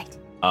 right.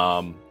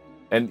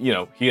 And,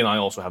 he and I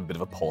also have a bit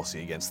of a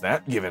policy against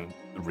that, given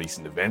the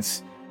recent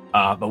events.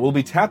 But we'll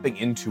be tapping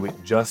into it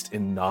just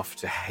enough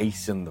to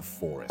hasten the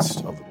forest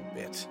a little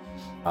bit.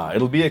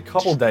 It'll be a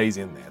couple days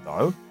in there,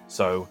 though,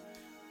 so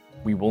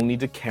we will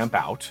need to camp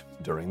out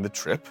during the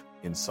trip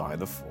inside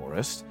the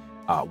forest.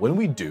 When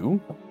we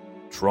do,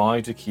 try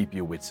to keep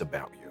your wits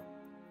about you.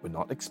 We're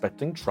not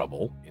expecting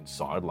trouble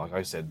inside, like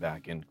I said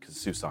back in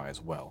Kasusai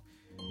as well.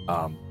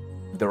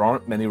 There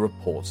aren't many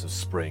reports of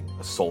spring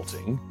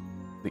assaulting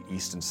the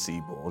eastern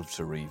seaboard of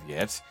Tareve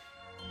yet.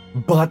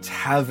 But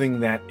having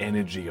that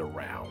energy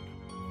around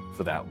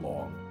for that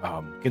long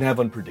can have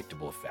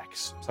unpredictable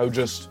effects. So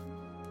just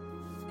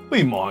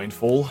be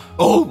mindful.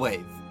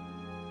 Always.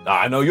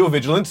 I know you're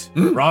vigilant,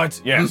 right?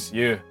 Yes,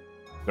 you're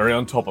very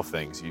on top of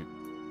things. You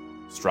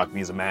struck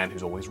me as a man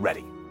who's always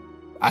ready.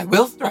 I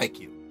will strike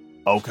you.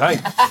 Okay.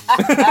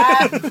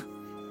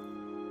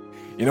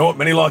 You know what?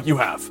 Many like you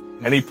have.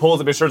 And he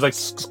pulls up his shirt, like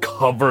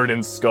covered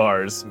in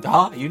scars.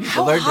 You need to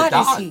How learn to hot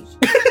dodge. is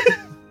he?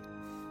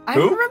 I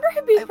Who? remember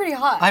him being pretty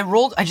hot.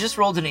 I just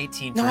rolled an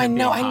 18 for No, him I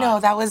know. being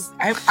hot. That was.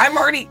 I'm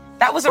already.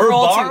 That was a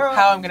roll to Urbara-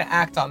 how I'm gonna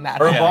act on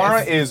that.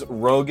 Urbara is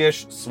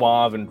roguish,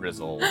 suave, and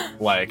grizzled.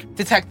 Like,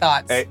 Detect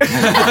thoughts. hey.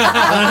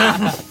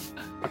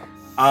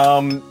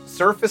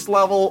 Surface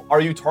level,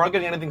 are you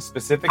targeting anything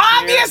specific here?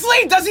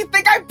 Obviously, does he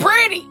think I'm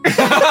pretty?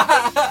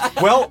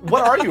 Well,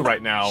 what are you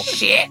right now?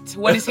 Shit.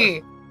 What is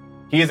he?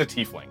 He is a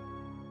tiefling.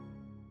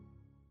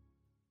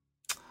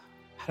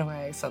 How do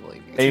I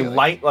subtly be A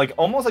light, like,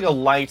 almost like a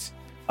light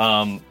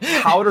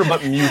powder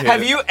but muted.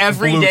 Have you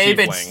every blue day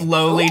been tiefling.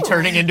 slowly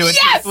turning into a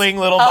Yes! tiefling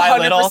little by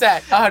little?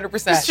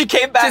 100%. She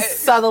came back. Just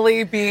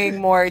subtly being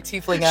more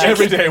tiefling.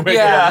 Every day wake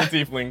up as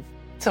a tiefling.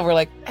 Till we're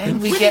like,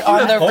 and we When get did you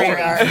on the have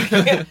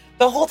radar.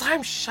 The whole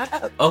time, shut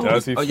up.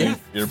 Does he Oh, yeah. think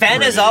you're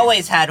Fen has pretty?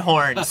 always had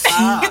horns.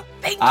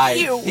 Thank I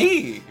you.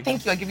 see.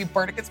 Thank you. I give you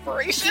bardic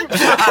inspiration.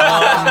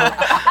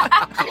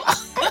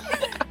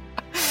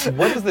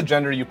 What is the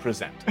gender you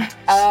present?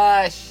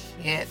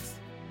 Shit.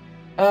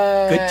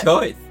 Good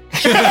choice.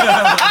 That's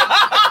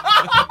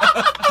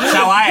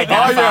how I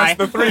identify.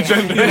 the three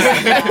genders.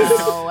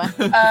 No.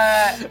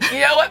 You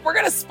know what? We're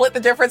gonna split the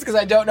difference because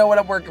I don't know what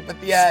I'm working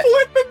with yet.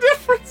 Split the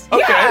difference.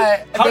 Okay.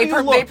 Yeah, How do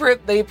you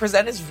look? they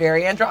present as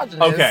very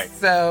androgynous. Okay.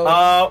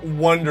 So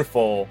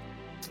Wonderful.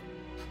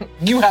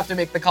 you have to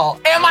make the call.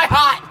 Am I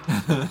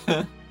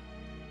hot?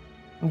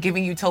 I'm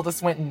giving you Tilda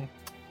Swinton.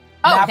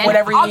 Oh, Map then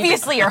whatever you need.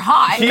 obviously you're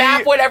hot.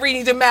 Map whatever you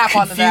need to map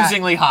onto that.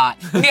 Confusingly hot.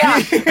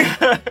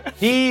 Yeah.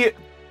 He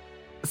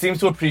seems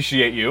to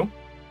appreciate you.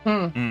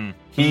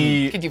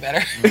 He Could do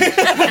better.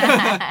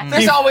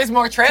 There's always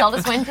more trip.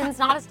 Tilda Swinton's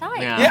not his type.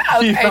 Yeah.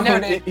 Yeah, he, okay,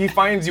 noted. he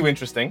finds you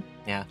interesting.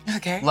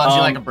 Okay. Loves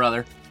you Um, like a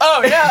brother.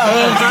 Oh,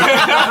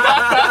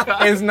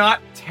 yeah. Is not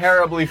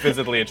terribly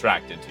physically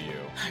attracted to you.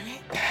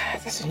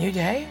 Is this a new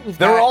day?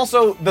 There are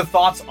also the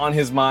thoughts on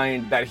his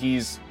mind that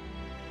he's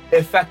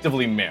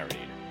effectively married.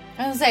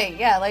 I was gonna say,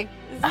 yeah, like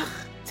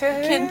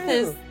Kent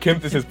is.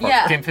 Kemp is his partner.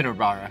 Yeah. Kim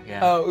Finobara, yeah.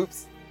 Oh,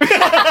 oops. You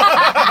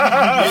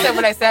said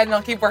what I said, and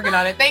I'll keep working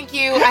on it. Thank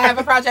you. I have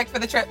a project for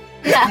the trip.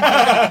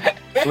 A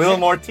little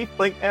more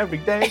tiefling every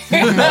day.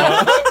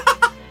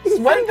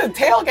 When did the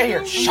tail get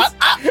here? Shut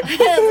up.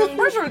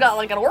 First we got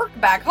like a work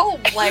back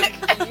home, like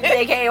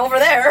AK over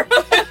there.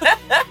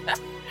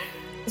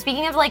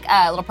 Speaking of like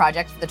little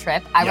projects for the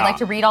trip, I would Yeah. like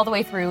to read all the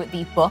way through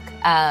the book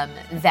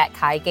that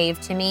Kai gave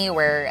to me,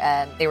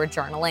 where they were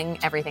journaling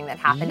everything that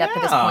happened up to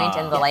this point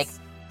and the like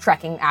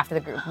trekking after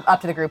the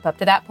group up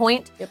to that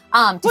point to Look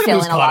at fill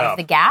who's in a lot caught of up.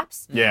 the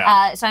gaps.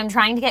 Yeah. So I'm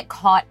trying to get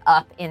caught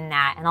up in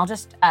that, and I'll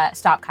just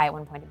stop Kai at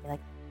one point and be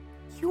like,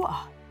 "You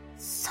are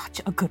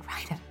such a good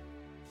writer.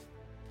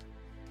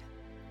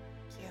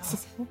 This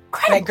is And I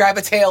incredible." grab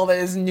a tail that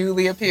is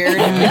newly appeared.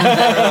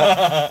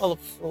 little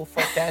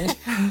front end.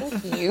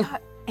 Thank you.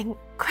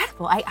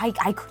 Incredible.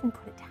 I couldn't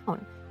put it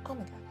down. Oh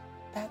my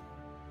god.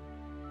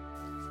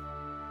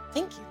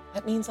 Thank you.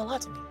 That means a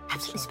lot to me.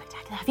 Absolutely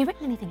spectacular. Have you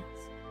written anything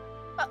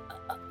else?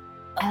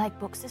 I like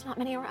books. There's not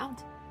many around.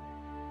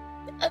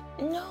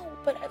 No,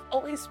 but I've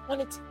always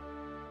wanted to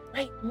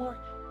write more.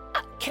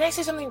 Can I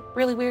say something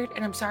really weird?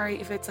 And I'm sorry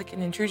if it's like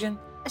an intrusion.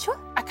 Sure.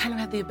 I kind of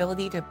had the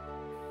ability to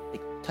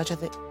like, touch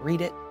with it,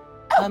 read it.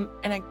 And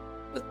I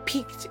was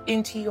peeked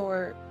into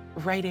your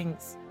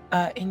writings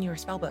in your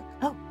spellbook.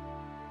 Oh.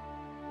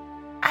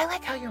 I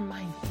like how your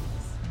mind thinks.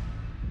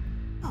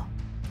 Oh.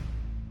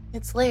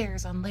 It's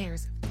layers on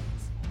layers of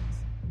things.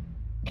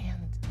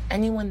 And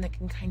anyone that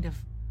can kind of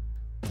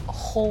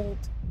hold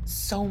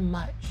so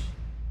much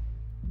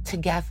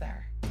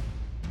together,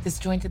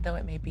 disjointed though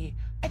it may be,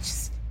 I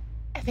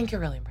think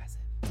you're really impressive.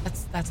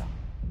 That's all.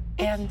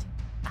 And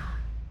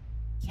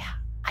yeah,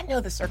 I know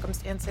the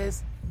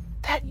circumstances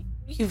that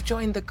you've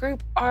joined the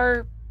group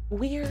are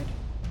weird,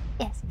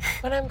 Yes.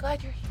 but I'm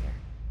glad you're here.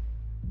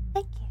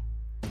 Thank you.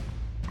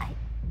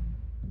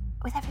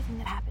 With everything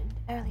that happened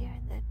earlier,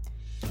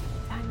 the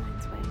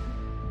timelines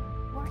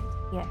weren't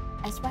here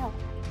as well.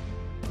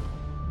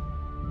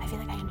 I feel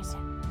like I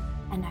understand,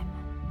 and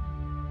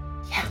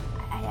Yeah.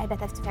 I bet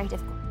that's very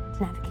difficult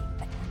to navigate.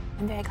 But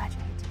I'm very glad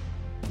you're here too.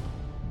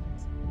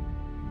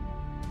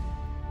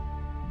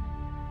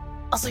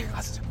 Also, your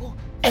glasses are cool.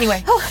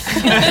 Anyway.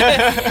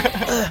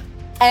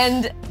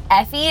 And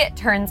Effie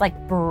turns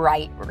like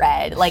bright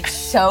red, like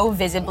so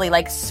visibly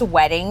like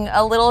sweating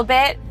a little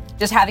bit.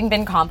 Just having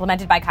been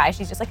complimented by Kai,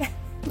 she's just like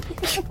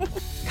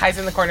Kai's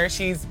in the corner.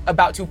 She's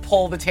about to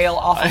pull the tail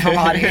off of her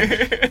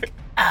body.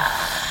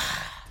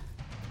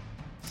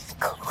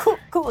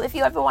 Cool. If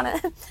you ever want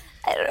to,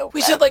 I don't know.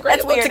 We should like write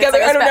That's a book weird. together.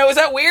 It's like I don't know. Is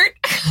that weird?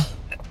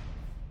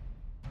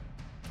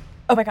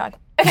 oh my god.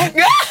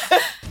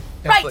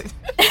 Right. please.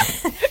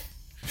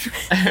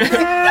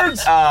 Who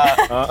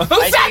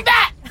said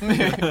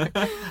that?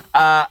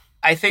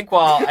 I think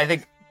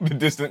The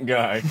distant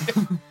guy.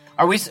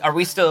 are we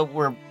still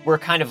we're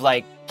kind of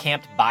like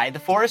camped by the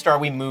forest, or are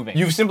we moving?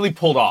 You've simply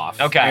pulled off.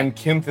 Okay. And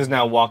Kinth is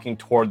now walking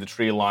toward the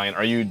tree line.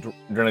 Are you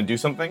gonna do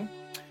something?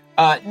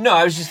 No,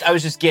 I was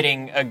just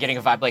getting a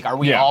vibe. Like, are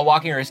we all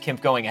walking, or is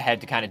Kemp going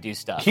ahead to kind of do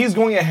stuff? He's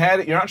going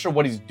ahead. You're not sure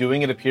what he's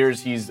doing. It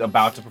appears he's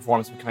about to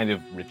perform some kind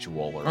of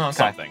ritual or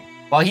something.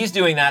 While he's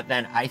doing that,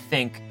 then I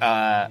think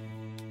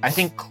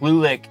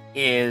Klulik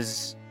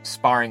is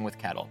sparring with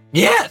Kettle.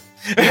 Yes!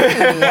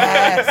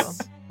 Yes.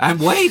 I'm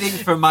waiting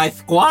for my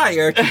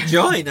squire to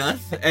join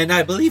us, and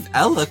I believe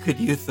Ella could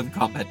use some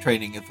combat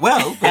training as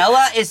well. but-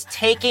 Ella is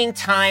taking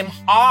time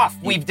off.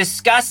 We've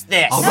discussed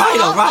this. All right,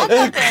 all I'll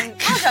right.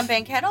 jump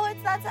in, Kettle.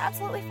 That's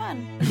absolutely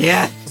fun.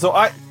 Yes. So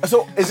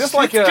is this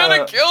like It's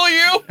gonna kill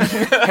you.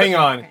 Hang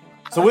on.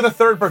 So with a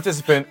third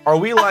participant, are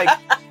we like?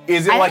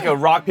 Is it like a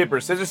rock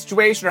paper scissors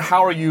situation, or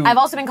how are you? I've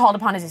also been called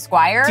upon as a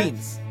squire.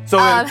 Teams. So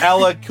then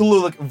Ella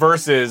Klulik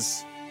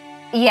versus.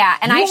 Yeah,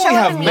 and You I only show up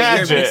have immediately.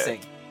 magic. You're missing.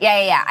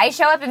 Yeah. I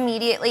show up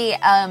immediately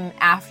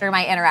after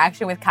my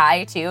interaction with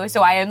Kai too.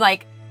 So I am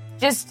like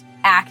just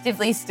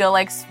actively still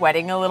like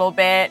sweating a little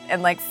bit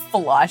and like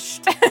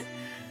flushed. And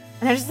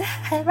I'm just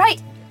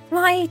Right.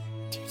 My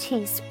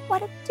duties.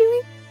 What am I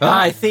doing?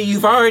 I see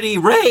you've already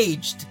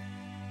raged.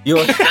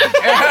 You're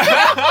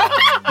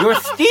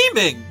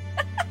steaming.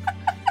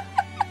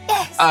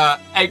 Yes.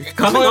 And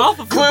coming off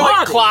of your Klulik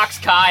body. clocks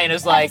Kai and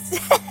is like,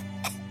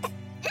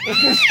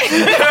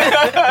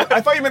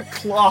 I thought you meant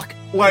clock.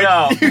 Like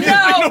No. no.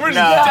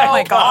 Oh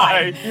my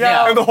God.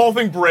 No. And the whole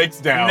thing breaks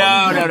down.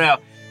 no.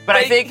 But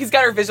I think he's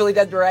got her visually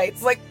dead to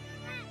rights. Like,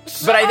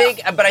 But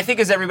I think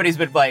as everybody's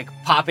been like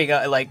popping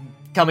up, like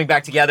coming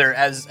back together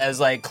as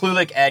like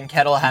Klulik and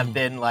Kettle have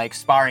been like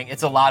sparring,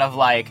 it's a lot of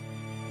like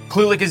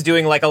Klulik is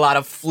doing like a lot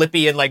of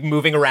flippy and like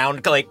moving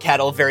around like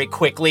Kettle very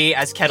quickly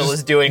as Kettle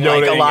is doing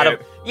like a Yodaing lot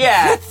it.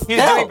 of he's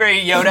doing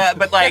very Yoda,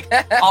 but like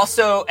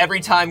also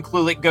every time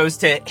Klulik goes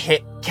to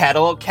hit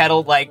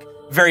Kettle like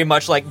very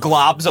much like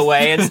globs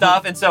away and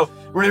stuff, and so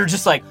we're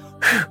just like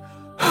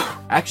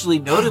Actually,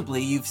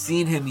 notably, you've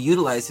seen him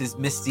utilize his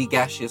misty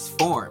gaseous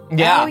form.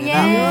 yeah. Oh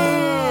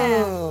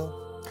yeah.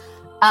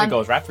 It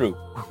goes right through.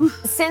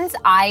 Since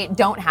I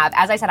don't have,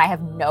 as I said, I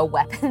have no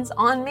weapons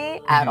on me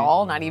at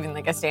all, not even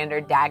like a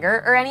standard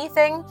dagger or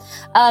anything.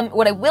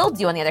 What I will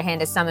do, on the other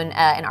hand, is summon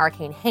an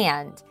arcane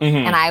hand,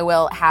 and I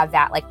will have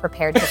that like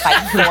prepared to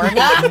fight for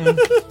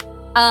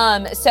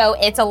me. So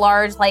it's a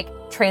large, like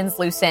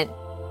translucent,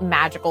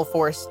 magical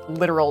force,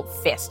 literal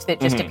fist that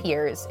just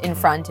appears in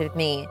front of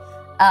me.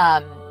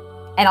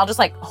 And I'll just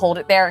like hold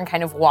it there and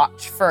kind of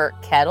watch for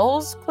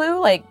Kettle's clue.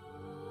 Like,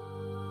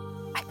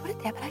 I put it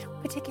there, but I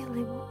don't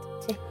particularly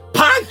want to.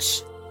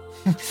 Punch!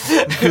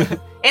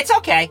 It's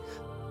okay.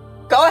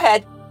 Go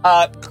ahead.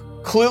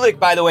 Klulik,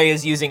 by the way,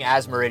 is using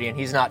Asmeridian.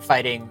 He's not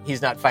fighting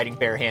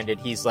barehanded.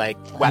 He's like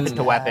weapon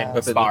to weapon Weapon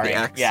with the sparring.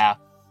 axe. Yeah.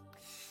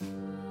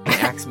 An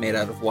axe made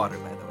out of water,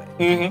 by the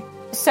way.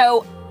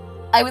 So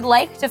I would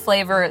like to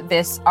flavor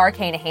this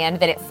arcane hand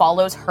that it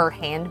follows her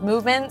hand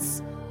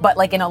movements, but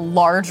like in a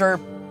larger,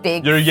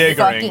 big You're Jaegering.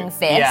 fucking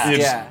fist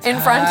Yeah. in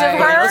front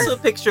of I her. also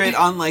picture it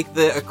on like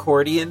the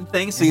accordion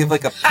thing, so you have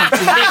like a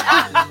punching.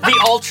 The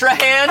Ultra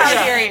hand. How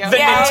dare you. The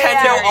Yeah,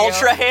 Nintendo yeah.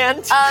 Ultra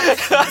hand.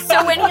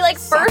 So when he like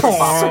first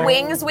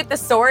swings with the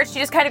sword, she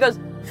just kind of goes,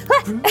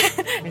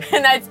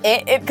 and that's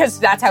it, because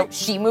that's how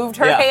she moved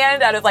her Yeah.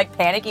 hand out of like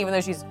panic, even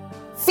though she's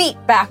feet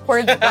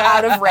backwards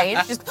out of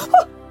range. Just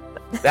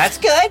That's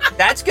good.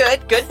 That's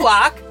good. Good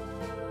block.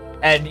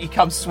 And he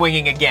comes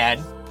swinging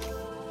again.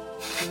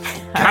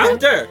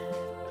 Counter!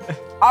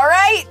 all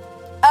right.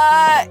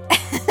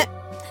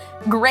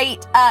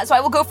 Great. So I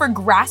will go for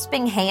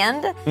grasping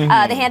hand. The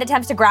hand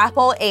attempts to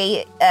grapple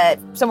a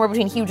somewhere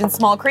between huge and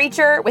small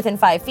creature within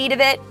 5 feet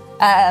of it.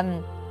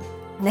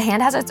 The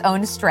hand has its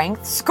own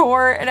strength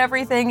score and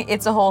everything.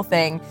 It's a whole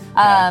thing.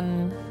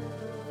 You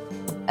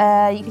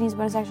can use a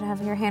bonus action to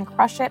have your hand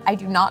crush it. I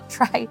do not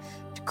try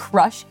to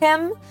crush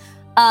him.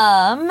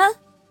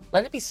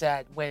 let it be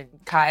said when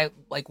Kai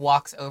like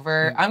walks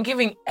over, I'm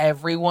giving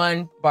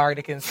everyone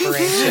bardic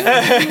inspiration.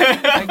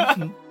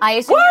 I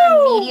assume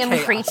you're a medium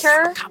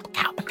creature.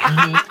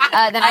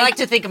 Then I like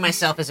to think of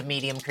myself as a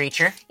medium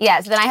creature.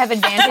 Yeah, so then I have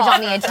advantage on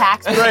the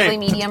attacks, specifically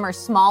medium or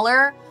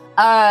smaller.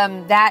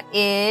 That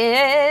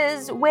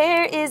is,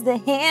 where is the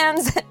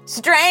hand's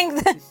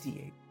strength?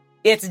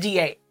 It's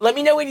D8. Let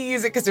me know when you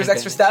use it because there's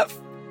extra stuff.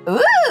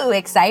 Ooh,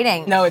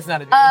 exciting. No, it's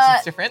not advantage.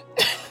 It's different.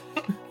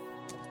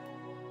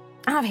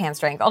 I don't have hand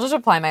strength. I'll just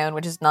apply my own,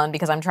 which is none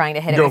because I'm trying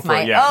to hit it Go with for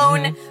my it,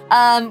 yeah.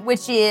 own,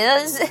 which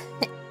is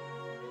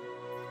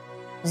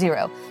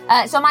 0.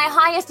 So my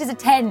highest is a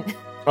 10.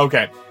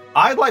 Okay.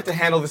 I'd like to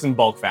handle this in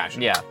bulk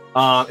fashion. Yeah.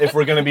 If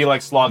we're going to be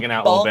like slogging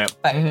out a little bit.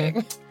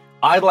 Fighting.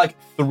 I'd like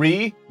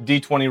 3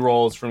 D20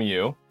 rolls from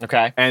you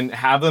Okay. and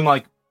have them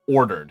like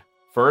ordered.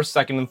 First,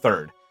 second, and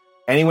third.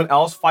 Anyone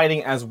else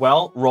fighting as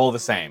well, roll the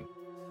same.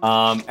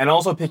 And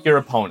also pick your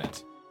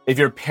opponent. If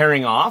you're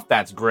pairing off,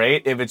 that's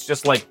great. If it's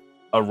just like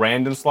a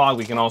random slog,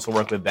 we can also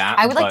work with that.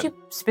 I would like but-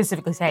 to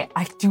specifically say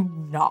I do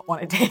not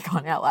want to take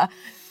on Ella.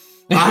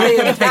 I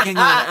am taking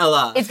on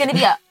Ella. It's going to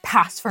be a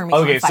pass for me.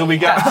 Okay, on so we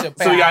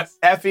fighting. got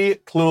Effie,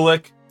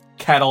 Klulik,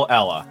 Kettle,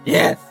 Ella.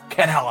 Yes.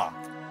 Ketella.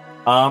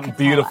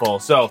 Beautiful.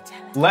 So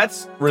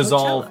let's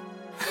resolve.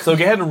 So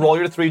go ahead and roll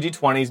your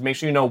 3d20s. Make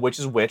sure you know which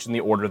is which in the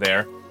order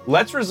there.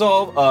 Let's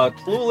resolve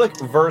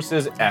Klulik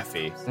versus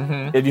Effie.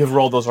 If you've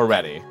rolled those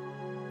already.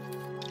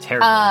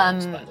 Terrible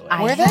rolls, by the way.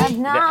 I Were they? have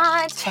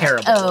not.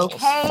 Terrible rolls.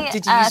 Okay,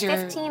 Did you use your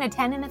 15, a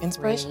 10, and a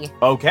inspiration? 3.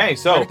 Okay,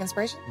 so Bardic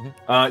Inspiration?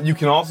 you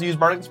can also use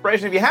Bardic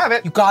Inspiration if you have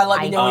it. You gotta let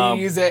me I know when don't.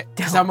 you use it,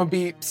 because I'm gonna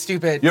be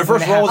stupid. Your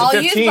first roll is I'll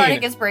 15. use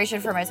Bardic Inspiration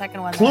for my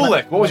second one. then.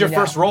 Klulik, what was your Let me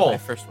know. first roll? My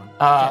first one.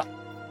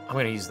 I'm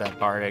going to use that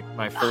Bardic.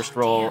 My first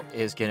roll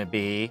is going to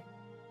be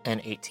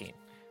an 18.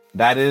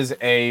 That is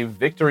a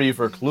victory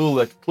for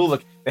Klulik.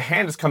 Klulik, the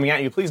hand is coming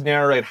at you. Please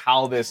narrate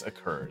how this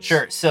occurs.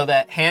 Sure. So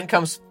that hand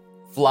comes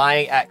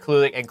flying at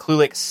Klulik, and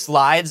Klulik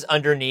slides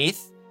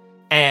underneath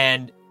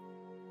and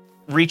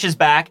reaches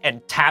back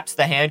and taps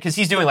the hand because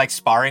he's doing like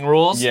sparring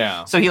rules.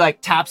 Yeah. So he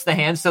like taps the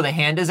hand so the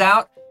hand is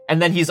out.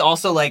 And then he's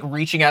also like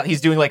reaching out.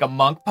 He's doing like a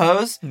monk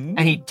pose, and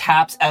he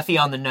taps Effie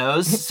on the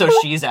nose so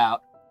she's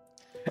out.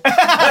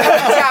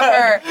 Tap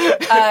her.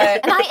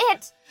 And I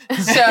it.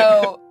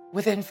 So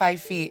within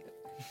 5 feet,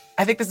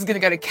 I think this is gonna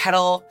go to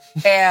Kettle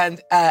and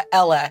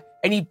Ella.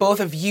 I need both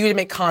of you to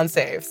make con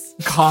saves.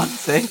 Con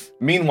save.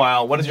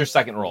 Meanwhile, what is your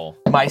second roll?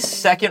 My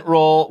second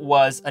roll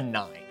was a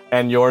 9.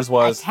 And yours A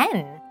was?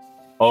 10.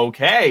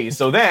 Okay,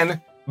 so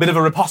then, bit of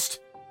a riposte.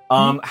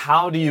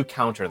 How do you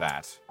counter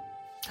that?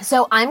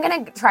 So I'm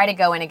going to try to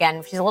go in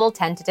again. She's a little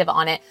tentative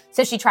on it.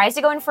 So she tries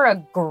to go in for a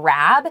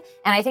grab, and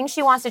I think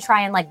she wants to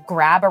try and like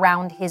grab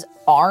around his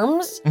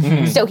arms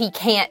so he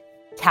can't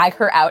tag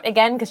her out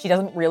again because she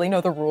doesn't really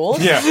know the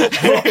rules. Yeah.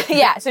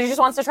 Yeah, so she just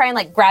wants to try and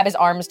like grab his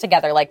arms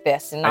together like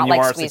this and not And you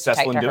like are squeeze too tight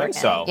successful to in hurt doing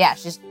him. so. Yeah,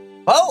 she's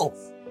Oh!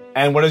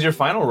 And what is your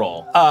final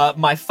roll?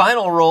 My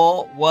final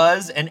roll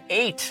was an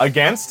 8.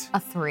 Against? a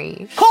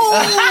 3.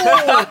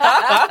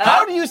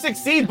 How do you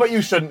succeed, but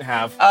you shouldn't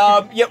have?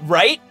 Yeah,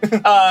 right.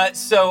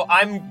 So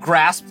I'm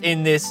grasped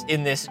in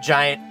this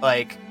giant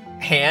like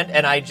hand,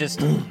 and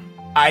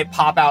I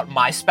pop out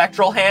my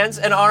spectral hands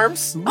and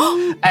arms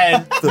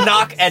and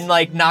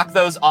knock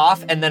those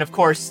off, and then of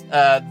course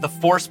the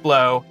force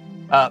blow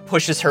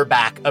pushes her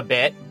back a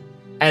bit,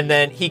 and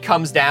then he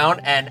comes down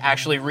and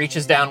actually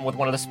reaches down with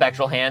one of the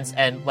spectral hands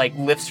and like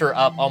lifts her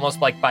up almost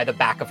like by the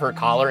back of her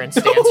collar and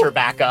stands her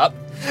back up.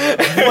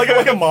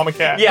 like a mama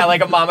cat. Yeah,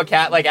 like a mama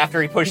cat. Like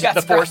after he pushes got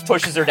the force scratched.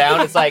 pushes her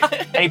down, it's like,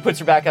 and he puts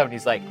her back up, and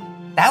he's like,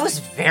 "That was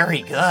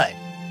very good.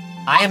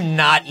 I am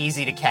not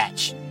easy to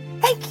catch."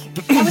 Thank you.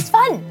 That was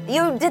fun.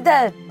 You did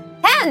the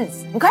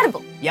hands.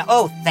 Incredible. Yeah.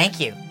 Oh, thank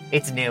you.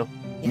 It's new.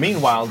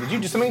 Meanwhile, did you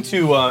do something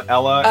to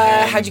Ella?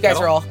 and How'd you guys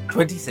Kettle? roll?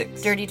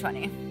 26. Dirty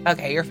 20.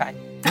 Okay, you're fine.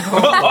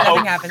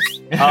 Uh-oh. Nothing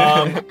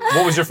happens.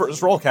 What was your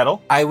first roll,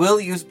 Kettle? I will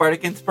use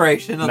Bardic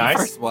Inspiration on Nice. the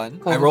first one.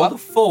 Cool. I rolled a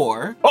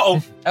 4,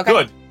 Uh-oh. Okay.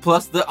 Good.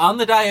 plus on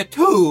the die a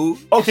 2,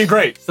 Okay,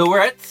 great. so we're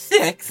at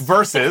 6.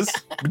 Versus,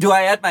 Do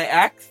I add my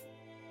axe?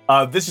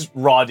 this is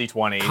raw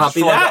D20. Copy Just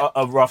for, like, that.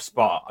 a rough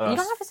spot. You don't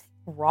have to say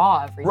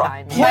raw every Raw-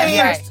 time. plain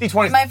Right.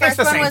 D20. My It's first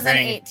the one same was an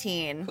thing.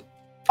 18.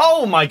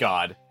 Oh my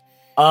god.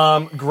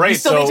 Great. You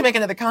still so need to make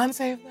another con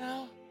save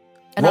now.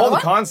 roll the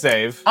one? con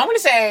save. I'm gonna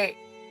say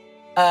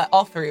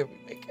all three of you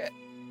make it.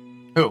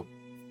 Who?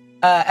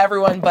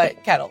 Everyone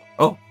but Kettle.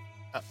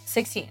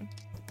 16.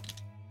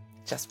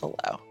 Just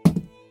below.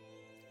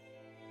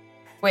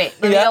 Wait,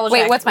 let me Yeah. double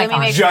Wait, check. what's my Let me con?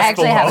 make I Just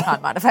actually have a below.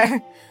 con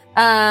modifier.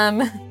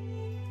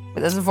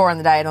 But this is 4 on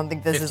the die. I don't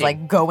think this is 15.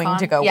 like going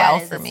to go Yeah, it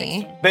well is for a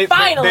me. 16.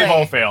 Finally! They've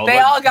all failed. They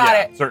but all got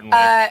yeah, it. Certainly.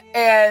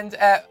 And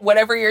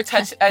whatever your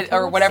touch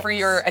or whatever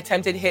your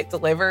attempted hit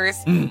delivers,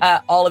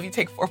 all of you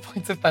take 4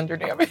 points of thunder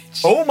damage.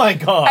 oh my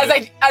god.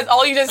 As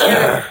all you just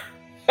hear,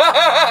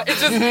 it's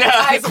just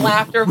guys'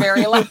 laughter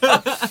very loud.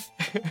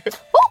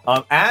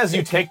 As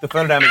you take the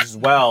thunder damage as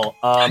well,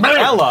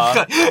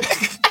 Ella,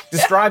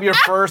 describe your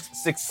first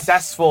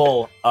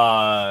successful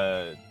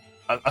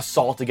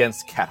assault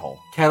against Kettle.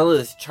 Kettle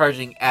is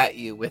charging at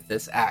you with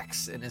this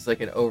axe and is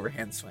like an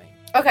overhand swing.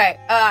 Okay,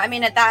 I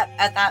mean at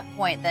that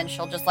point, then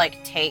she'll just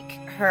like take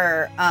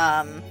her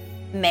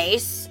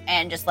mace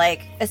and just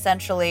like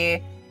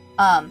essentially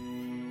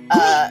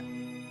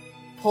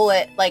pull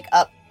it like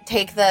up,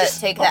 take the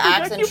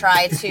axe and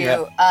try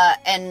to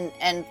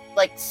and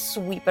like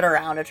sweep it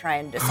around to try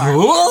and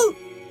disarm.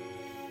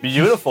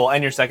 Beautiful.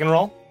 And your second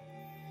roll?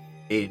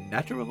 A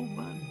natural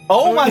one.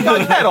 Oh my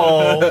god,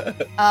 Kettle!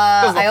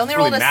 I only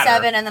really rolled a matter.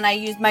 7, and then I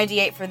used my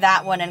D8 for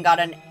that one and got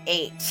an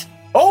 8.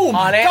 Oh On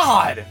my it.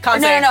 god!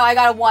 Con No, save. I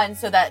got a 1,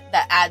 so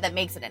that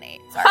makes it an 8.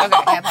 Sorry, okay,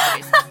 my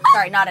apologies.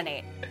 Sorry, not an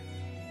 8.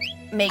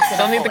 Makes it.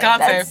 Don't a need the full eight. con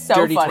save. That's so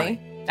Dirty funny.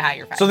 20. Ah,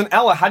 you're fine. So then,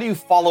 Ella, how do you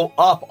follow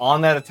up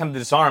on that attempt to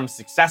disarm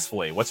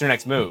successfully? What's your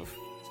next move?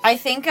 I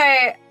think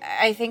I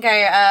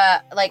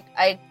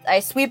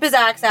sweep his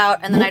axe out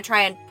and then I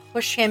try and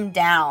push him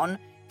down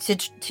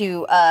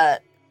to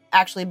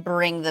actually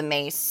bring the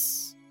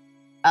mace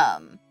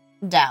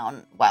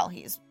down while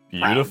he's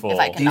prone, Beautiful. if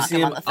I can Do you knock see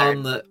him him on the third.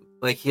 on the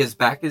like his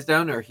back is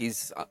down, or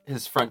his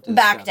front is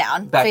Back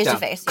down, Back face down.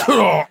 to face.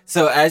 Yeah.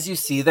 So as you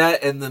see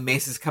that, and the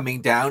mace is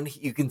coming down,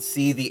 you can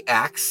see the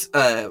axe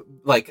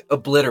like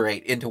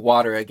obliterate into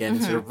water again,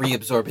 and sort of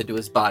reabsorb into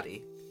his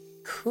body.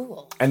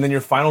 Cool. And then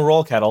your final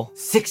roll, Kettle.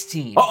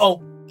 16.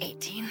 Uh-oh.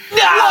 18.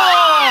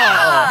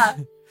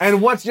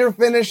 And what's your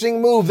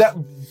finishing move? That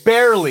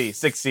barely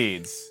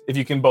succeeds. If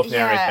you can both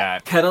narrate Yeah.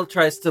 that. Kettle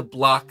tries to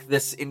block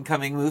this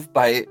incoming move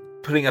by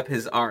putting up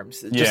his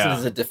arms, just Yeah.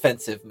 as a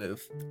defensive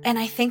move. And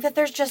I think that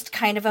there's just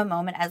kind of a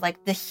moment as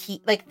like the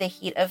heat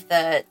of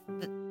the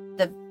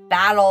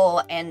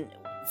battle, and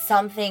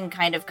something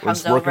kind of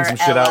comes We're working over some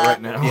shit out Ella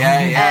right now.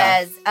 Yeah.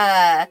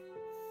 as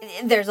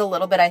there's a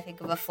little bit, I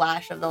think, of a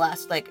flash of the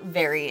last like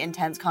very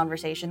intense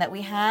conversation that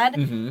we had,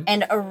 Mm-hmm.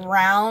 and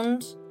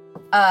around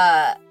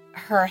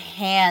her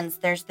hands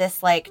there's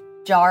this like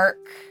dark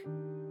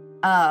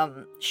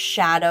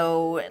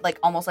shadow, like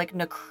almost like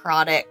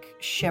necrotic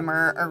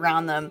shimmer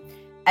around them,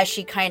 as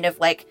she kind of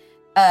like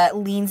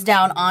leans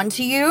down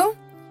onto you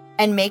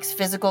and makes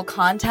physical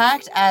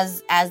contact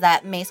as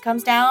that mace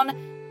comes down,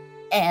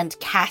 and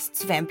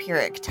casts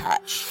vampiric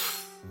touch.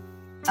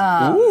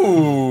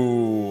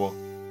 Ooh.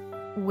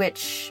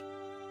 Which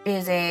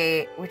is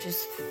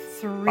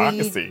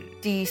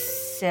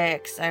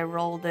 3d6. I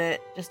rolled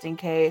it just in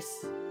case.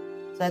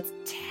 So that's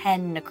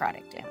 10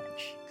 necrotic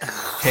damage.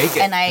 Take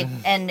it.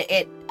 And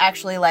it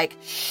actually like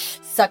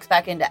sucks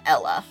back into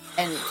Ella,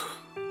 and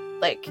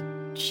like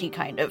she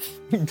kind of.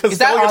 Is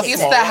that obvious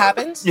that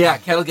happens? Yeah,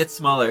 Kettle gets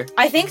smaller.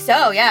 I think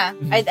so. Yeah.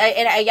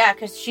 Yeah,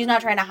 because she's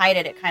not trying to hide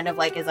it. It kind of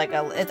like is like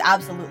it's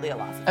absolutely a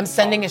loss. I'm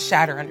sending a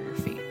shatter under your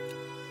feet.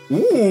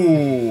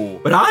 Ooh.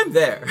 But I'm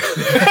there.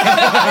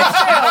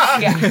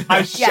 Yeah.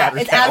 I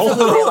shattered it's Kettle.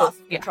 absolutely a loss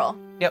of Yeah. control.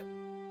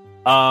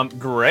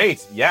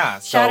 Great. Yeah.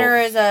 So Shatter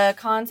is a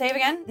con save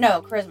again?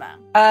 No, charisma.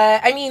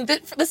 I mean,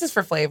 this is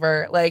for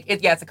flavor. Like,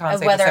 it's a con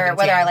save. Whether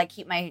 17. I like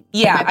keep my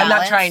Yeah, my I'm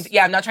not balance. trying.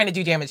 I'm not trying to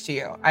do damage to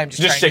you. I'm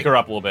just just trying shake her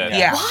up a little bit.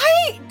 Yeah.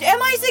 Why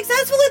am I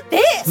successful at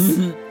this?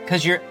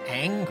 Because you're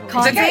angry.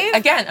 Con save?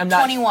 Again, I'm not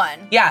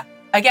 21. Yeah.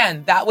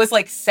 Again, that was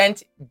like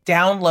sent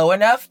down low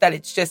enough that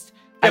it's just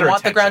Get I her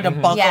want the ground to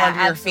attention. buckle Yeah, under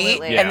your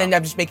absolutely. feet, Yeah. and then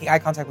I'm just making eye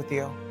contact with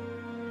you.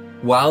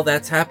 While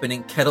that's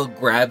happening, Kettle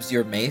grabs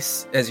your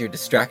mace as you're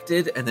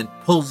distracted and then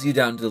pulls you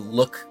down to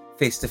look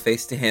face to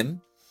face to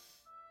him.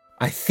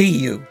 I see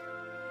you.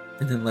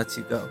 And then lets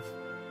you go.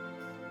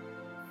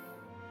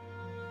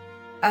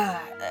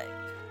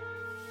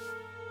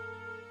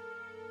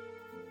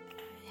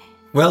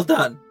 Well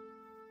done.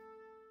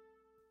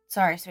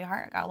 Sorry,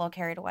 sweetheart. I got a little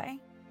carried away.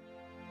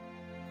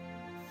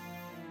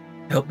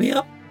 Help me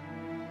up.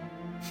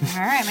 All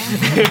right,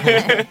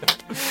 man.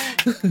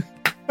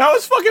 That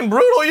was fucking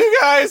brutal, you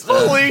guys.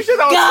 Holy shit,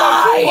 that was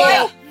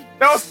so cool.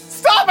 That was,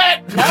 stop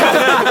it!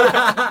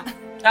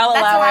 I'll That's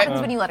allow what it.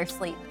 happens when you let her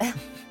sleep.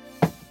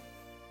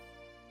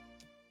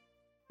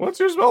 What's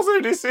your spell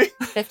save DC?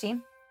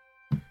 15.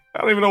 I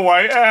don't even know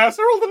why I asked.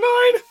 I rolled a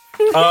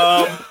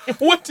 9.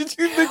 What did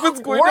you think was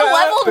going We're to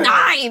level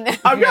happen? 9.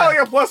 I've got like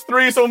a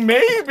 +3, so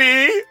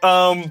maybe.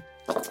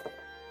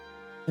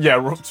 Yeah,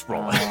 just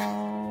roll it.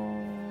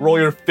 Roll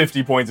your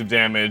 50 points of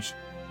damage.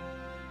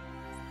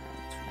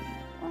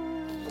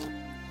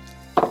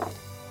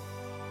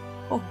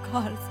 Oh,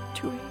 God. It's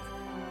 2 8.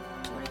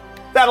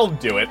 That'll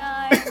do it.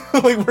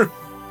 Like we're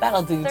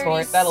That'll do,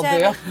 Tori. That'll do.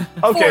 37.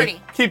 okay.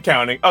 40. Keep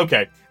counting.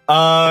 Okay.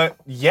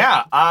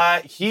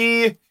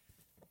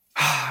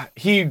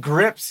 He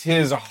grips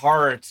his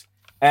heart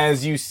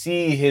as you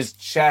see his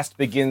chest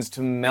begins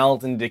to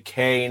melt and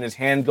decay, and his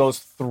hand goes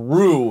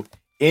through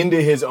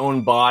into his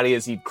own body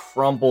as he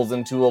crumples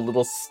into a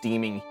little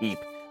steaming heap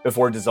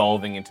before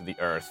dissolving into the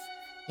earth.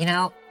 You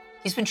know,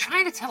 he's been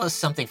trying to tell us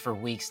something for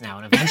weeks now,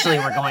 and eventually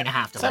we're going to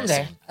have to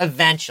Someday. listen.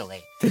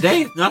 Eventually.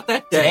 Today is not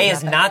that day. Today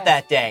is not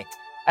that day.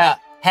 I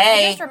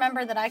Hey. just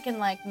remember that I can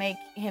like make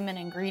him an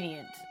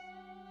ingredient,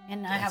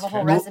 and I have a That's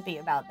whole true. recipe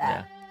about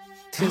that.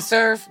 To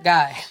serve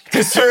guy.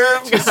 To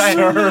serve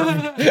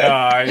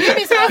guy.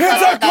 It's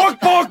a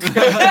cookbook!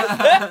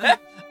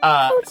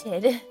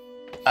 Noted.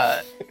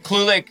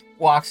 Klulik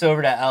walks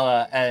over to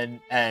Ella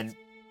and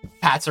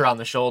pats her on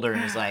the shoulder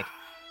and is like,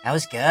 That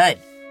was good.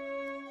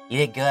 You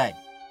did good.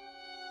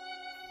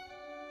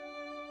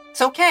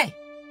 It's okay.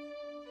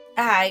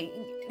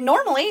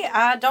 Normally,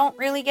 I don't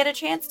really get a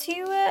chance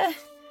to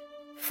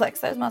flex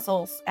those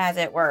muscles, as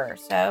it were.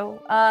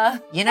 So,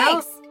 You know,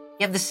 thanks.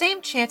 you have the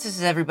same chances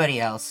as everybody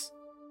else.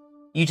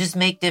 You just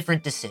make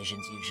different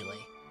decisions usually.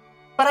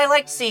 But I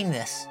liked seeing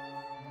this.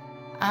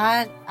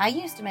 I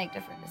used to make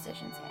different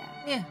decisions.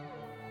 Yeah. Yeah.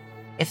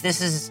 If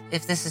this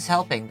is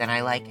helping, then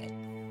I like it.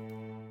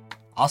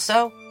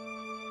 Also,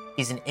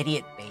 he's an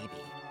idiot baby.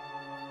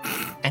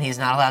 And he's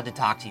not allowed to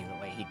talk to you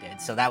the way he did,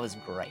 so that was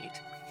great.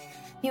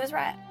 He was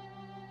right.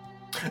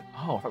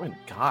 Oh, if I'm a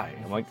guy,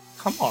 I'm like,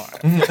 come on.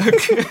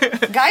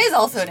 Guy is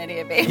also an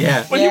idiot, baby.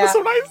 Yeah. But he was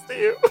so nice to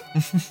you.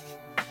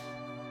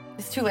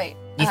 It's too late.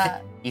 You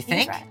He was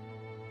think? right.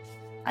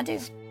 I do.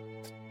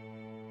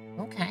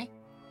 Okay.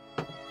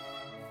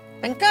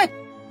 Then good.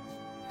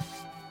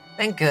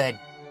 Then good.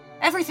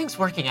 Everything's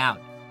working out.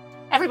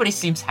 Everybody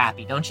seems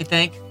happy, don't you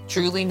think?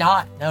 Truly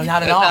not. No,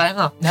 not at all.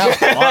 No.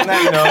 On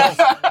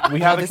that note, we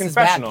have a this is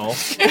bad. confessional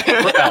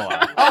for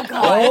Ella. Oh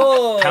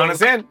God. Count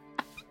us in.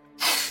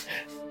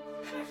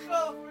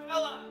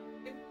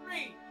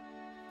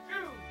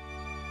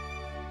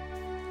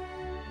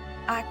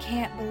 I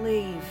can't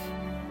believe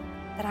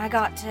that I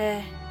got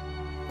to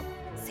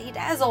see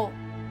Dazzle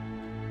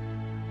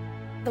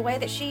the way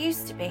that she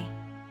used to be.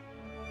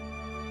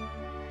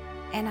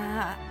 And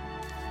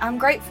I'm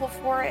grateful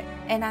for it,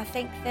 and I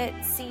think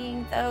that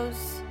seeing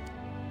those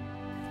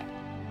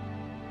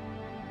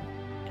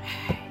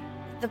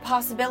the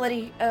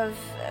possibility of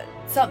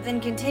something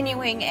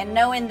continuing and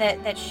knowing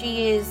that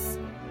she is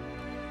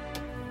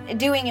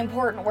doing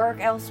important work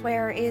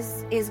elsewhere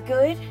is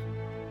good,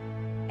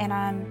 and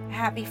I'm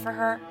happy for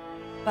her.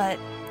 But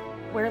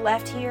we're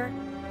left here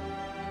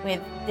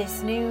with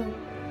this new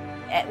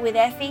with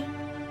Effie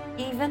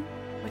even,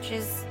 which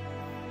is,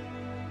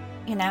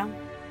 you know,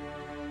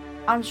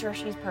 I'm sure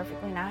she's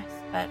perfectly nice,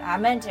 but I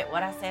meant it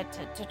what I said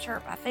to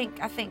Chirp. I think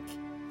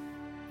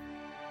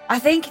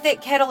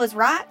that Kettle is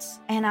right,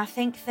 and I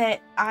think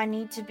that I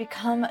need to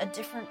become a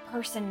different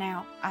person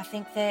now. I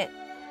think that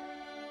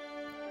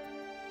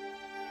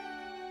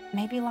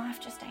maybe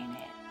life just ain't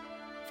it.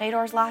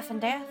 Fedor's life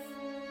and death.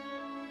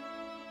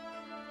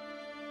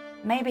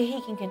 Maybe he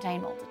can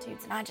contain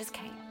multitudes, and I just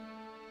can't.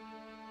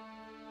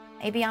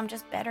 Maybe I'm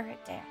just better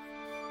at death.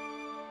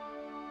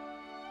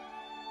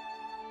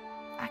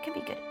 I can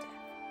be good at death.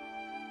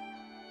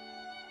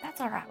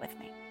 That's all right with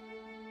me.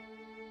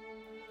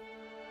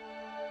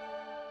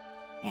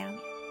 Yeah.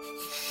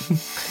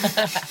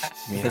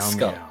 Meow, The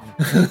skull.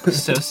 meow.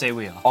 So say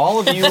we all. All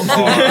of you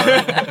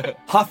are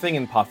huffing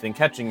and puffing,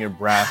 catching your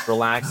breath,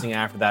 relaxing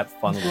after that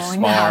fun little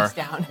Blowing the spar. house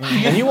down.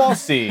 And you all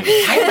see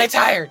Why am I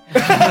tired?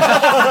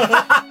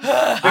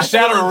 the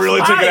shadow really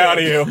took it out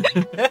of you.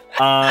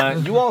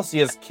 You all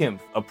see as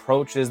Kimph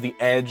approaches the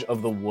edge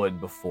of the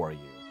wood before you.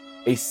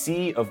 A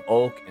sea of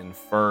oak and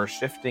fir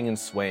shifting and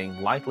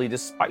swaying lightly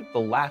despite the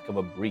lack of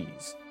a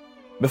breeze.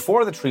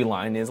 Before the tree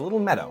line is a little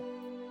meadow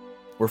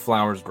where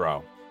flowers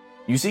grow.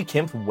 You see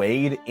Kimph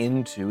wade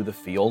into the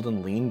field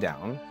and lean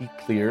down. He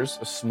clears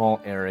a small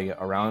area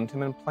around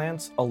him and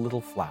plants a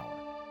little flower.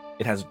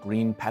 It has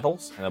green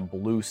petals and a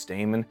blue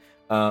stamen,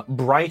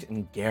 bright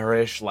and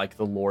garish like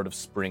the Lord of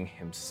Spring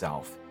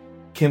himself.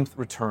 Kimph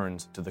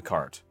returns to the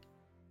cart.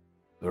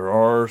 There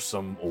are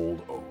some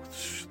old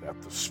oaths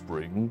that the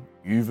spring,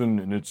 even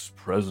in its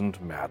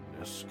present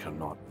madness,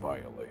 cannot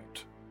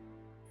violate.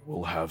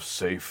 We'll have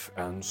safe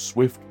and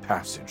swift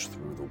passage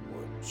through the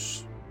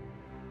woods.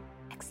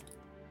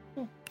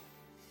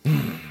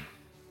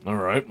 All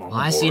right, Well,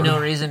 I see no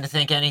reason to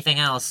think anything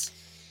else.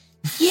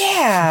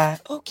 Yeah.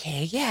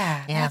 Okay.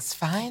 Yeah. Yeah. That's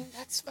fine.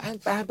 That's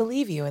fine. I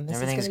believe you, and this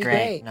Everything's is gonna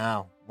great. be great.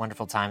 No,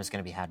 wonderful time is going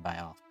to be had by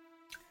all.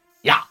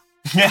 Yeah.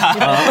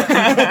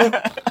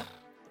 Yeah.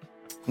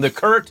 The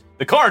cart.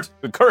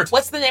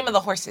 What's the name of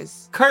the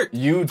horses? Kurt.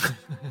 You,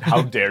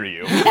 how dare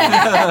you?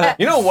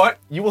 You know what?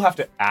 You will have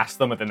to ask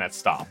them at the next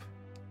stop.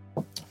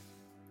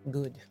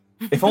 Good.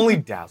 If only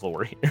Dazzle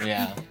were here.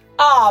 Yeah.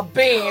 Ah,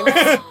 Beans.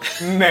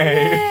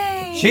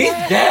 Nay. She's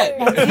dead.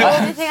 The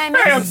only thing I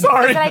missed I'm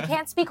sorry. is that I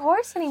can't speak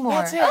horse anymore.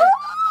 That's it.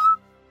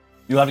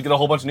 You'll have to get a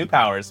whole bunch of new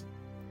powers.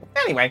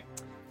 Anyway,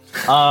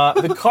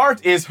 the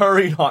cart is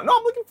hurried on. No,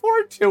 I'm looking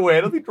forward to it.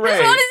 It'll be I great.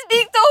 just want to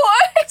speak to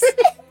horse.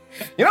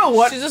 You know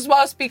what? She just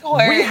wants to speak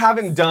horse. We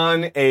haven't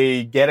done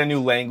a get a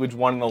new language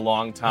one in a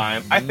long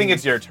time. I think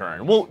it's your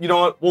turn. You know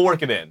what? We'll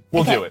work it in.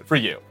 We'll do it for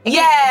you.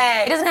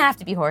 Yay! It doesn't have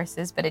to be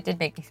horses, but it did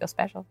make me feel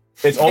special.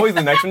 It's always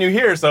the next one you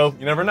hear, so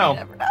you never know.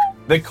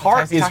 The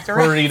cart Sometimes is talk to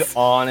hurried rats.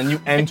 on, and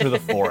you enter the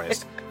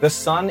forest. The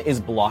sun is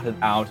blotted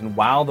out, and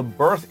while the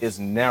berth is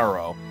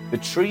narrow, the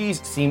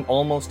trees seem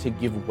almost to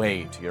give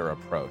way to your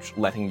approach,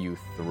 letting you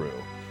through.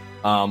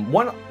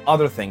 One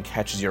other thing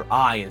catches your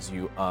eye as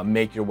you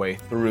make your way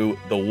through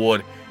the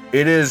wood.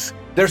 There's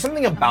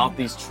something about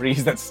these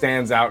trees that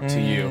stands out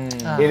to you.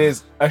 It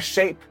is a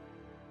shape,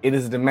 it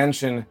is a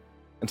dimension,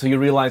 until you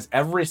realize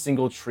every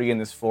single tree in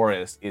this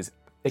forest is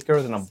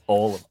thicker than a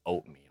bowl of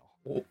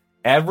oatmeal.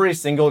 Every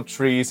single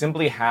tree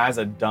simply has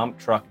a dump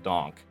truck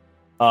donk,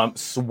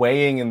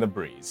 swaying in the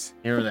breeze.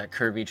 You remember that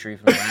Kirby tree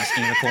from the last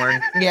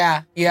unicorn?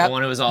 Yeah. Yeah. The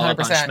one who was all up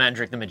on 100%.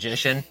 Schmendrick the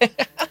Magician?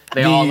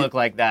 They all look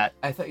like that.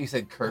 I thought you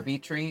said Kirby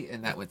tree,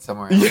 and that went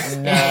somewhere else.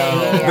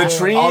 The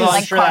trees, Although I'm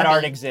Like sure that Kirby.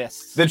 art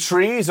exists. the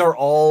trees are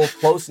all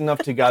close enough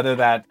together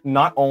that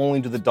not only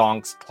do the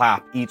donks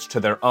clap each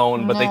to their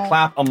own, but they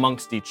clap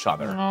amongst each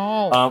other,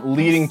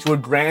 leading to a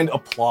grand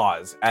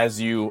applause as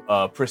you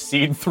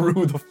proceed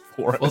through the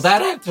forest. Well,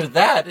 that answered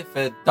that. If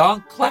a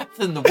donk claps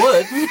in the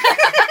woods,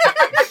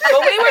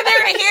 But we were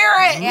there to hear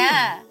it.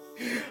 Yeah.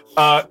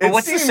 But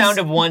what's the sound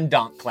of one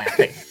donk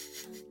clapping?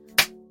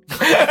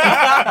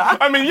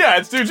 I mean, yeah,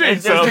 it's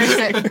 2G,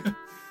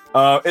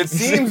 so. It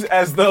seems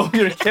as though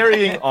you're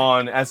carrying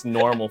on as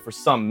normal for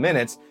some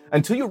minutes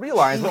until you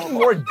realize, looking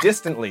more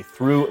distantly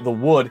through the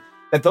wood,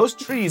 that those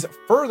trees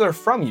further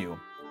from you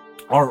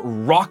are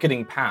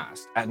rocketing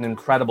past at an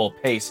incredible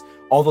pace,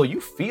 although you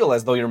feel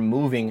as though you're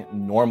moving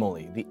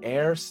normally. The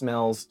air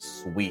smells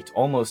sweet,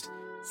 almost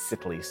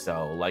sickly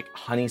so, like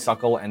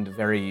honeysuckle and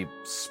very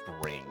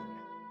spring.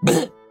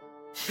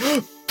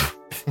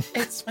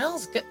 It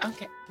smells good.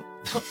 Okay.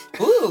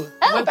 Ooh,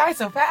 it went by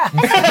so fast.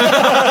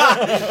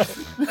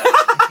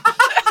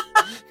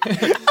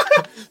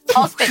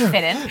 I'll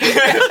fit in.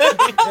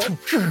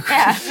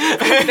 Yeah.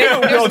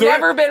 There's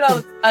never been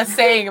a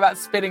saying about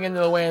spitting into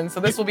the wind, so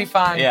this will be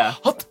fine. Yeah.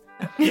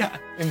 Yeah.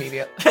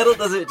 Immediate. Kettle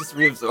does it, it just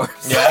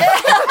reabsorbs.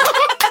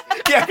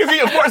 Yeah,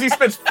 because of course he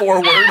spits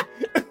forward.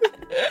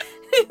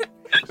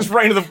 Just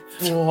right into the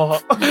floor.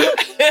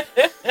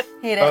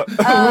 Hit it.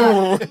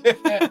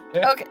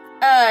 Okay.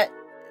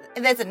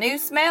 That's a new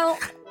smell.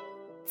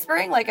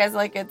 Spring, like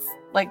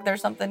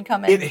there's something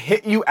coming. It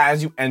hit you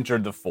as you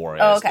entered the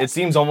forest. Oh, okay. It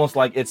seems almost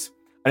like it's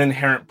an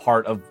inherent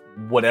part of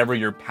whatever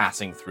you're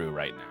passing through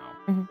right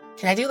now.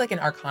 Can I do like an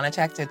Arcana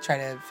check to try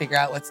to figure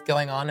out what's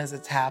going on as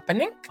it's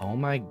happening? Oh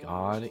my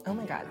god. Oh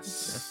my god.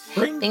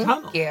 Spring Thank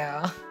tunnel. you.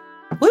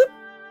 Whoop.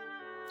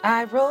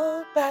 I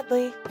rolled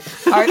badly.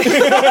 Sorry,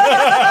 Sorry,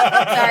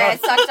 I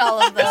sucked all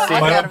of the luck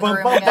out of the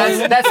room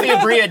again. That's the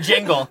Abria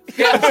jingle.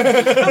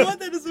 I want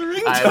that as a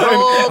ringtone.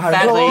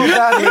 I rolled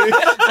badly.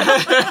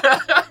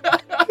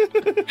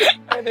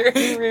 Are there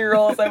any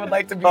rerolls I would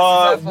like to be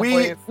successful,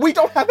 please? we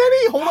don't have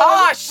any. Hold on.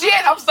 Oh shit!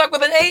 I'm stuck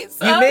with an 8. You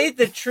Son. made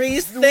the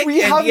trees thick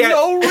we and have yet...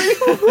 no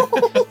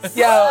rerolls.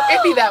 Yo,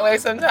 it be that way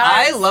sometimes.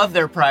 I love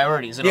their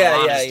priorities in all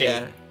honesty.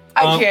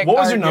 I can't. What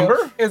was your argue.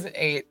 number? It was an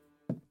 8.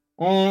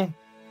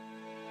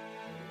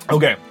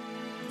 Okay.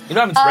 You don't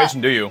have inspiration,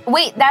 do you?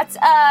 Wait, that's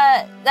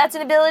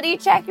an ability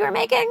check you were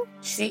making?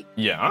 See,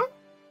 Yeah.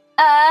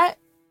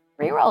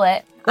 Reroll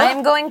it. I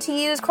am going to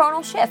use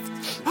Chronal Shift.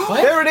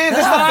 There it is.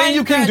 This is the thing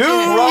you can do.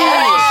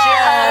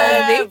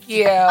 thank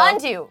you.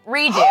 Undo.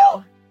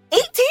 Redo.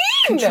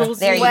 18.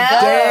 There you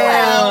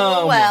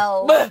go.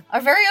 Well.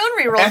 Our very own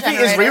reroll Effie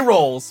is generator.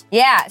 rerolls.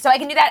 Yeah, so I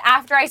can do that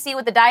after I see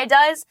what the die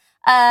does,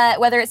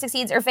 whether it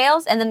succeeds or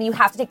fails, and then you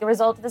have to take the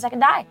result of the second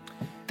die.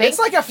 It's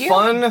like a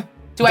fun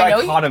Do I know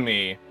you?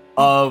 dichotomy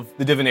of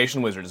the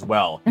divination wizard as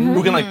well,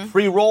 who can like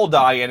pre-roll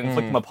die and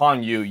inflict them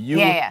upon you. You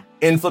Yeah.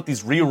 inflict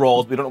these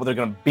re-rolls, we don't know what they're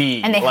going to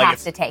be. And they Like, have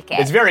it's- to take it.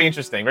 It's very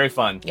interesting, very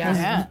fun.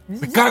 Yeah.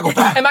 We gotta go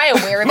back. Am I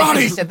aware that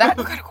you just did that?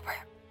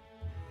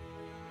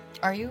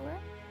 Are you aware?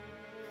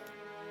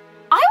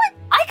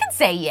 I could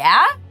say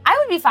yeah. I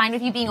would be fine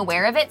with you being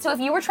aware of it. So if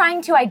you were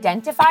trying to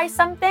identify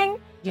something,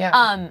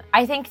 Yeah.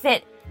 I think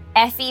that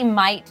Effie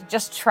might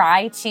just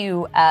try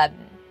to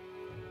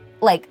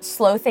like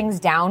slow things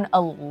down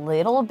a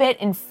little bit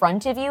in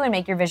front of you and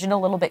make your vision a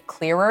little bit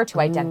clearer to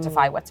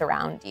identify what's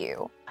around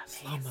you.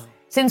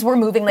 Since we're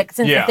moving, the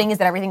Yeah. thing is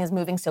that everything is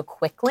moving so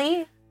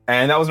quickly.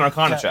 And that was an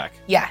Arcana check.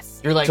 Yes.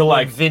 You're like, To, when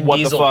like, Vin what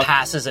the Diesel fuck?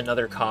 passes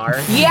another car.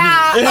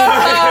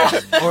 Yeah.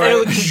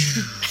 Or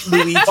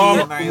Luigi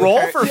and Mario Roll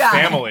Kart. for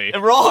family.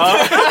 Roll.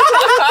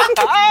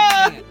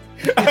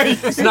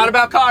 It's not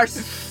about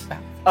cars.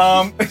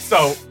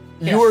 So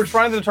you were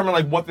trying to determine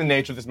like what the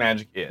nature of this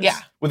magic is. Yeah.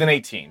 With an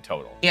 18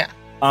 total. Yeah.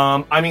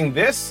 I mean,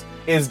 this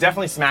is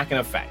definitely smacking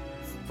a fae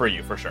for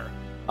you for sure.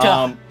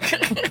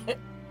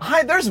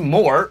 There's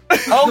more.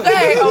 Okay.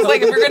 I was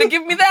like, if you're gonna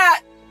give me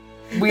that,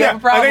 we have a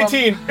problem. An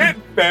 18 hit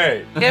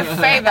fae. If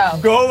Faye though.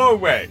 Go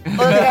away.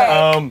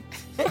 Okay.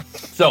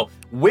 So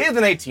with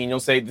an 18, you'll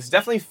say this is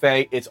definitely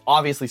fae. It's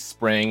obviously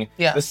spring.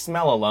 Yeah. The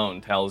smell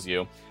alone tells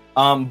you.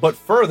 But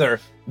further,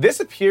 this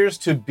appears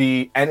to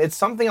be, and it's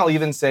something I'll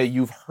even say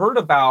you've heard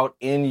about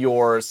in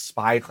your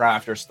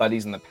spycraft or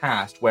studies in the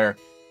past, where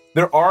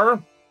there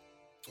are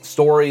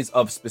stories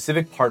of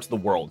specific parts of the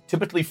world,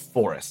 typically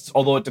forests,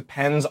 although it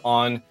depends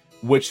on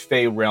which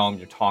fae realm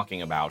you're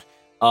talking about,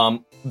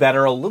 that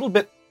are a little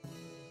bit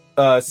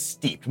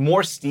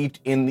more steeped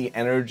in the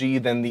energy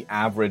than the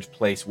average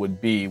place would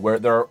be, where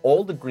there are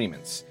old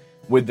agreements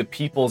with the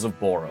peoples of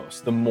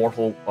Boros, the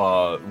mortal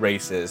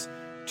races,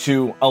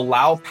 to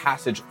allow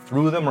passage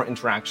through them or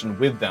interaction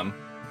with them.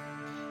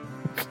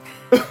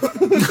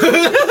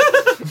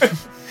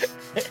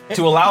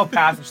 To allow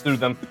passage through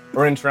them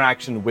or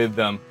interaction with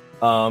them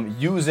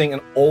using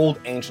an old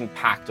ancient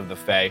pact of the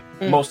Fae.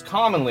 Most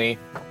commonly,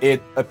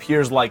 it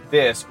appears like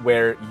this,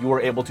 where you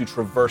are able to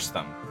traverse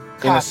them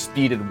in a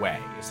speeded way,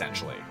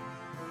 essentially.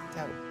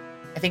 So,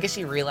 I think as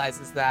she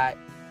realizes that,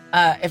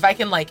 if I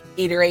can like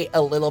iterate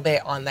a little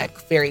bit on that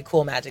very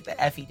cool magic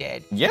that Effie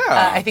did.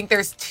 Yeah. I think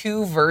there's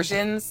 2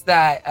 versions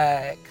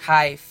that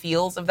Kai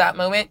feels of that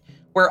moment,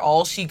 where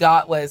all she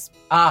got was,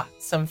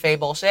 some Fae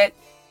bullshit.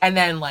 And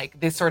then like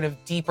this sort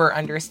of deeper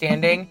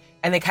understanding,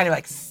 and they kind of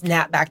like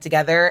snap back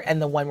together.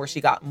 And the one where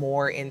she got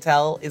more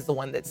intel is the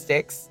one that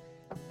sticks.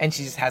 And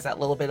she just has that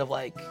little bit of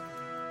like,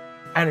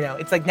 I don't know.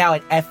 It's like now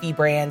an Effie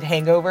brand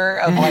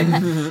hangover of like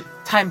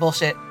time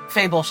bullshit,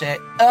 Fae bullshit.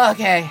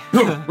 Okay.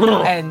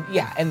 And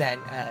yeah, and then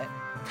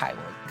Kai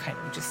will kind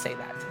of just say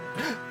that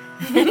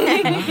to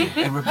me.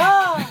 And we're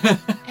back.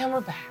 And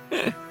we're back.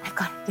 I've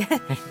got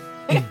it.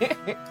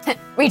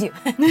 Redo.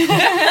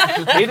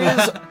 It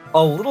is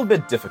a little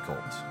bit difficult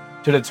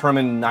to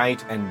determine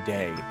night and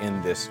day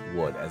in this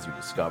wood, as you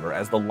discover,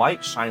 as the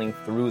light shining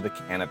through the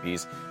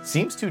canopies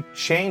seems to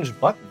change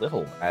but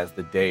little as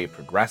the day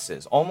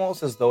progresses,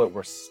 almost as though it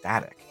were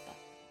static.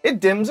 It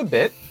dims a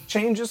bit,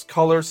 changes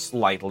color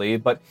slightly,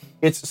 but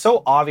it's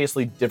so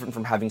obviously different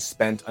from having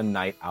spent a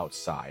night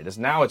outside, as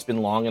now it's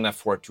been long enough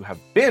for it to have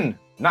been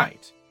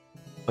night,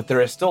 but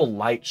there is still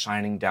light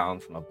shining down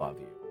from above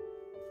you.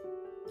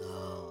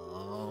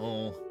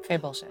 Oh. Fey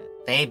bullshit.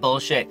 Fey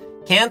bullshit.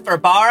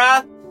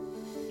 Canthrbara,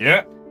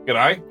 Yeah,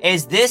 g'day.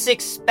 is this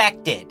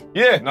expected?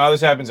 Yeah, no,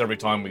 this happens every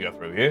time we go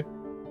through here.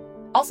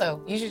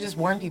 Also, you should just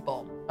warn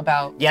people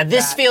about. Yeah,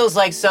 this that. feels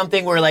like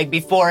something where, like,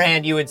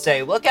 beforehand you would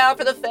say, look out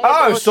for the Fey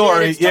Oh, bullshit,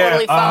 sorry, it's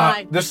totally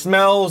fine. the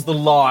smells, the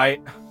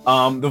light,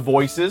 the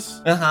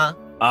voices, Uh-huh.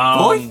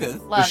 Voices?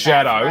 Love the that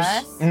shadows. for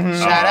us.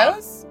 Mhm.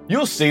 Shadows?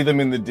 You'll see them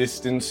in the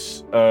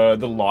distance. The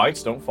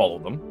lights, don't follow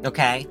them.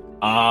 Okay.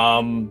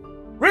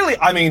 Really,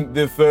 I mean,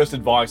 the first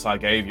advice I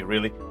gave you,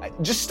 really,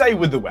 just stay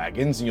with the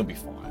wagons and you'll be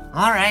fine.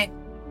 All right.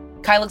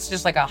 Kai looks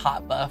just like a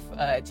hot buff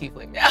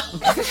tiefling now.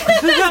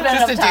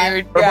 just a time.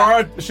 dude.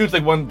 Yeah. Barbara shoots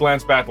like one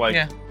glance back, like,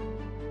 Yeah.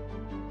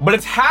 but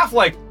it's half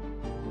like,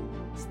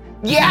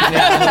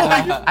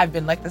 Yeah. I've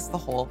been like this the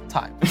whole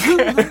time.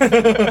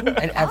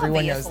 And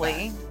everyone knows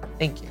Obviously. that.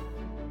 Thank you.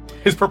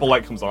 his purple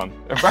light comes on.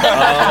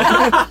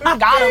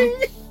 Got him.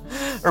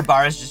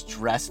 Urbara's just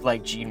dressed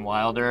like Gene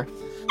Wilder.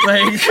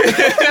 Like,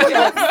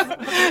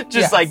 just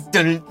Yes. like,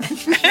 dun-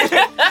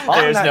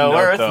 there's that no note,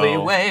 earthly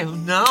though, way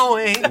of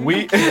knowing.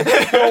 We,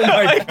 oh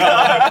my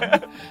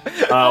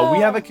god. We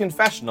have a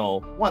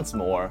confessional once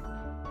more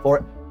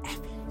for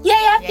Yay,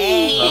 Effie!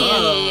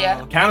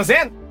 Yay. count us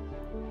in.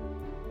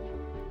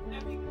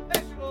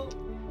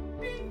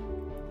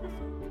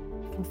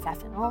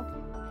 Confessional.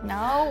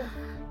 No.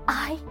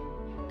 I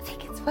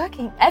think it's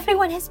working.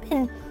 Everyone has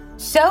been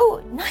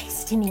so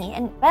nice to me,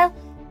 and well,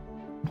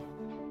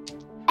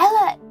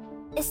 Ella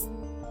is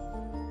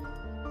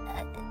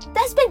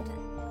has been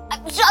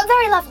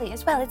very lovely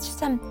as well. It's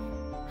just I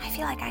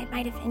feel like I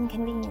might have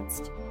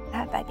inconvenienced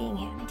her by being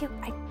here,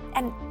 and I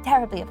am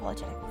terribly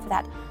apologetic for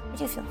that. I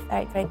do feel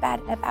very, very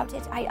bad about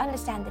it. I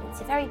understand that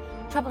it's a very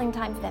troubling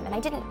time for them, and I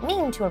didn't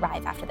mean to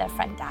arrive after their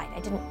friend died. I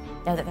didn't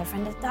know that their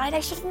friend had died. I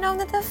should have known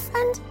that their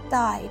friend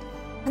died.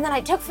 And then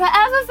it took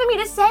forever for me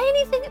to say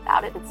anything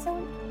about it. It's so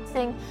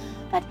embarrassing.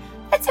 But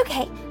it's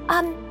okay,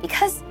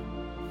 because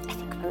I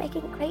think we're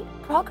making great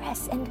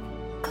progress, and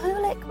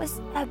Klulik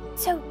was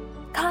so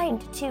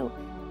kind to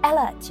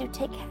Ella to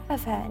take care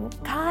of her, and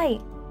Kai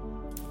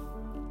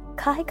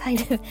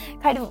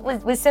kind of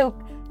was so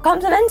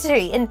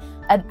complimentary, and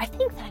I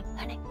think that I'm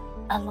learning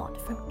a lot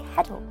from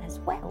Kettle as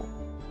well.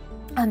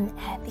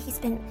 He's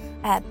been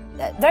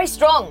very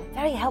strong,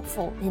 very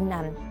helpful in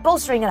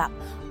bolstering it up.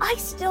 I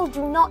still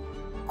do not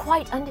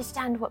quite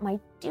understand what my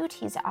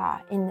duties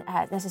are in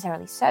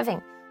necessarily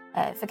serving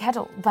for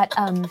Kettle, but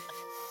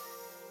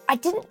I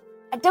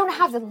don't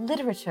have the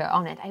literature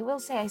on it. I will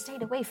say I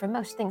stayed away from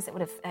most things that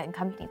would have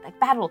accompanied, like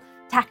battle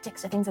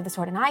tactics or things of the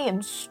sort, and I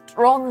am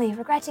strongly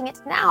regretting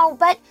it now,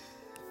 but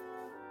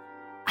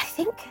I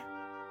think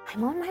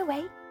I'm on my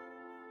way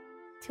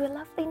to a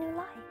lovely new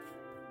life.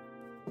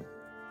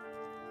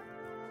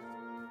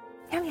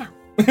 Meow meow.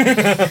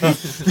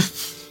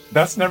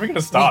 That's never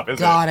gonna stop, is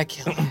Gotta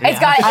kill him. It's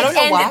got I don't to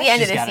know end why. at the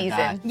end of She's the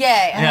gotta season.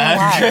 Yay.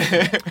 Yeah.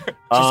 it?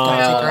 Just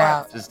gonna take her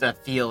out. Just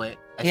feel it.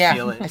 I Yeah,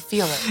 feel it. I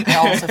feel it.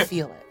 I also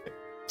feel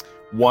it.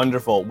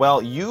 Wonderful.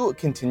 Well, you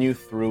continue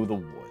through the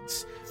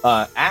woods.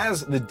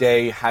 As the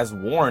day has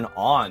worn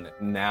on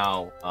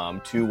now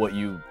to what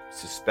you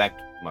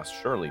suspect must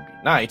surely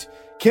be night,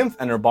 Kimph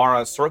and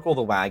Urbara circle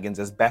the wagons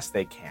as best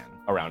they can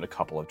around a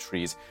couple of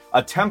trees,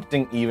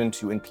 attempting even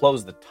to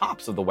enclose the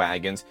tops of the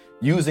wagons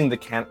using the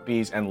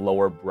canopies and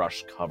lower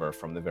brush cover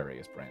from the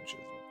various branches,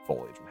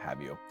 foliage, what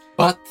have you.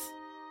 But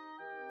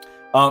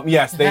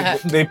Yes,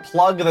 they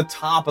plug the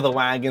top of the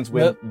wagons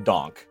with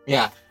donk.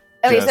 yeah,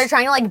 Okay, so Just- they're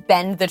trying to like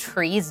bend the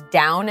trees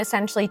down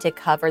essentially to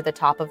cover the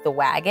top of the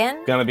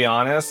wagon. Gonna be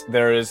honest,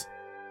 there is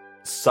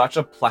such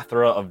a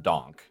plethora of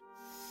donk.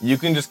 You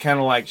can just kind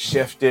of like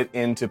shift it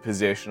into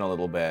position a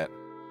little bit.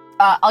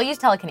 I'll use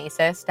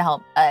telekinesis to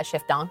help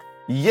shift donk.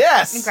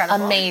 Yes!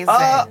 Incredible. Amazing.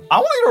 I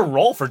want you to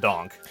roll for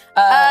donk.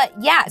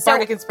 Yeah, so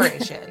Bardic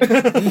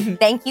inspiration.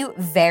 thank you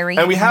very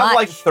And we have much.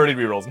 like 30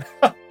 rerolls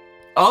now.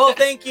 oh,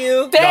 thank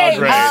you. Thanks.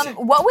 Great.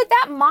 What would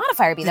that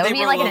modifier be? Did That they would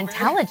be like an roll over?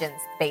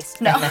 intelligence-based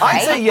No. thing, I'd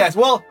right? say yes.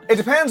 Well, it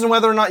depends on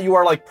whether or not you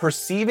are like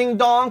perceiving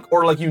donk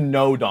or like you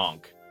know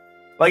donk.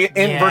 Like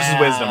in versus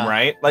Yeah. wisdom,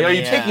 right? Like are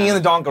you Yeah. taking in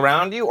the donk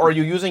around you or are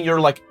you using your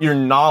like your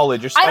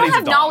knowledge, your I studies don't have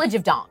of donk? knowledge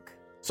of donk.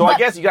 So I but-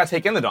 guess you gotta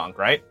take in the donk,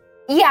 right?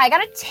 Yeah, I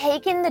gotta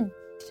take in the.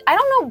 I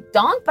don't know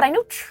donk, but I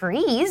know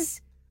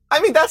trees. I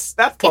mean that's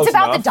close It's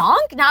about enough. the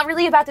donk, not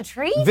really about the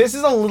tree. This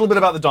is a little bit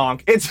about the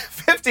donk. It's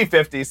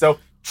 50-50, so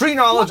Tree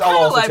knowledge, What kind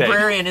I'll of also take.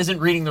 librarian isn't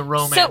reading the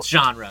romance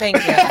genre? Thank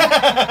you.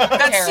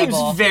 That Terrible.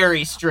 seems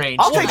very strange.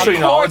 I'll to take me. tree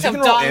knowledge. Court You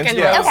of can roll int, Donk and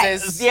yeah.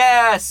 Roses.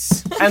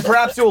 Yes. And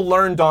perhaps you'll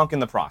learn donk in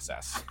the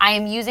process. I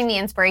am using the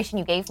inspiration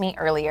you gave me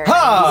earlier.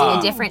 Ha! I'm using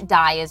a different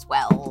die as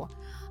well.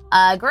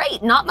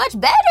 Great, not much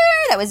better.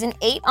 That was an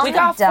 8 on We the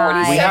got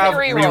die. 47. We have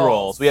rerolls.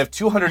 rerolls. We have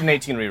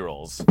 218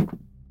 rerolls.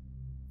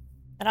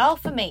 And all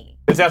for me.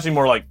 It's actually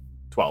more like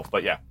 12,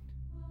 but yeah.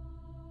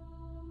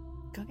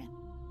 Go again.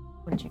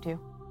 What did you do?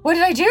 What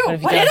did I do?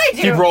 have you What done? did I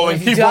do? Keep rolling, What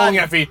have you keep rolling,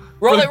 done? Effie.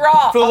 Roll For it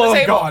raw For the on the love of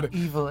table. God.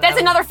 Evil. That's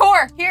another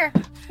 4. Here.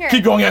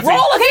 Keep going, Effie. Roll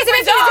it. Okay,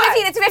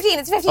 It's it's 15.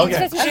 It's 15. Okay.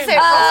 It's 15. I say,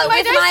 roll my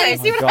With dice my, tray,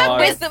 see what Oh my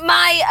God. happens. with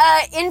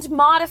my int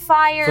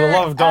modifier. For the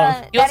love of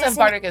Dawn. You also that have is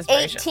Bardic an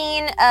Inspiration.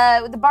 18.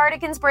 With the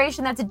Bardic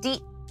Inspiration, that's a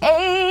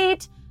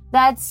D8.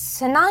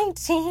 That's a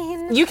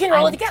 19. You can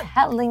roll I'm it again.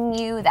 telling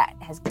you that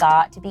has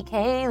got to be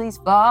Kaylee's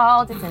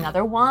fault. It's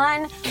another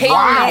one.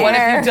 Kaylee, what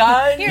have you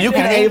done? You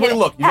can ably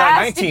look. You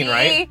got 19,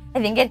 right? I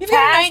think it You've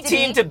got has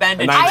 19 be. to bend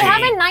a A tree. I 19.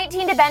 have a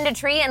 19 to bend a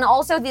tree, and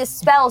also the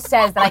spell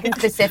says that I can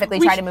specifically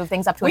try to move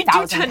things up to We do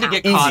 1,000 tend to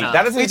pounds. get Easy. caught up.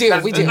 That is We do, that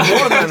is we do.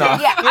 more than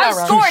enough. Yeah, You're not I've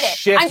wrong. scored To it.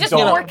 shift I'm just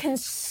dawn. more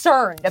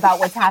concerned about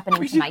what's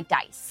happening to my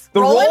dice. The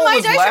Roll roll in my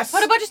was dice. less.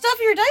 Put a bunch of stuff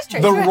in your dice tray.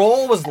 The See what-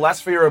 roll was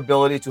less for your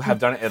ability to have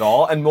done it at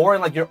all, and more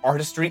in like your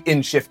artistry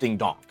in shifting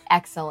donk.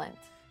 Excellent.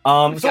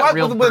 So Got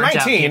real with burnt out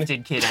 19,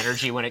 gifted kid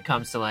energy when it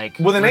comes to like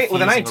with a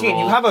refusing 19, you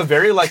roll. have a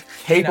very like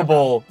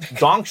capable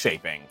donk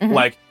shaping.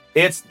 Like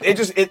it's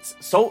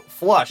so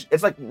flush.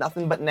 It's like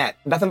nothing but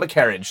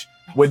carriage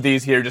with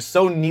these here, just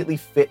so neatly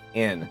fit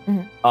in.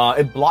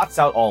 It blots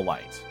out all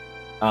light.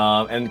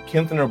 And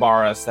Kinth and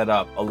Urbara set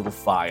up a little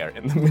fire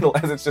in the middle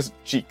as it's just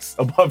cheeks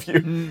above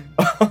you.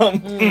 Home.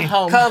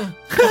 Come,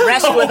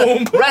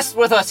 rest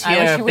with us I wish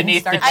here you wouldn't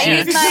beneath the start I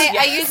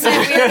cheeks. use my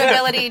weird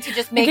ability to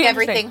just make can't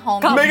everything say,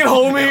 home. Make it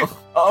homey.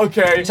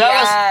 Okay. Tell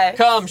Yes. us,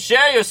 come,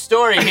 share your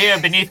story here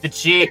beneath the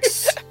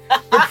cheeks.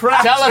 The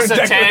crafts Tell us are a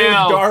decorated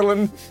tale.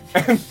 garland.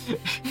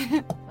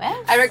 Well,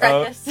 I regret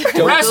Uh, this.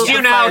 Don't Rest build you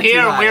the now fire too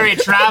here, high. weary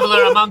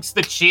traveler amongst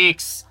the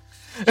cheeks.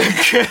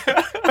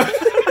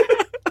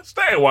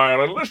 Stay a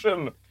while and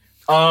listen.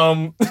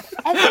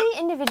 Every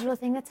individual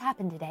thing that's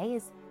happened today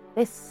is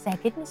the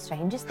second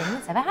strangest thing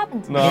that's ever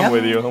happened to No, me. I'm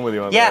with you. I'm with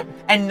you on Yeah, that.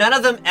 and none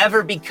of them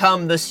ever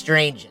become the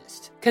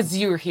strangest. Because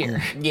you're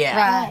here. Yeah.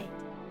 Right.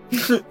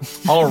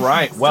 All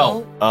right.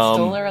 Well,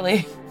 Still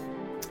early.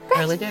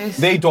 Early days.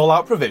 they dole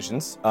out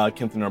provisions,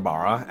 Kinth and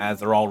Urbara,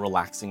 as they're all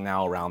relaxing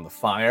now around the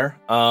fire.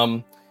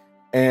 And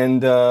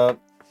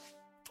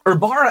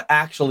Urbara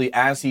actually,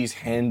 as he's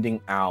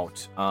handing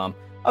out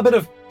a bit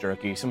of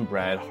jerky, some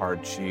bread,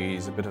 hard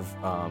cheese, a bit of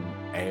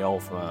ale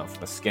from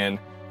a skin.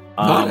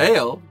 Not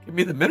ale. Give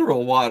me the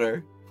mineral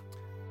water.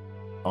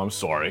 I'm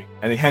sorry.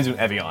 And he hands you an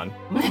Evian.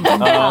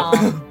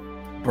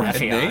 Brand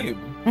Evian. name.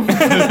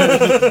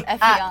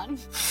 Effion.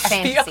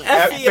 fancy.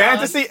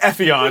 Fantasy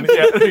Evian.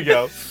 Yeah, there you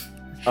go.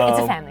 It's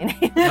a family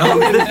name. Oh,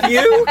 with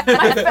you?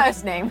 My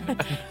first name.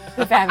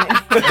 The family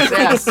name.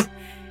 Yes.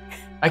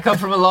 I come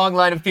from a long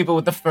line of people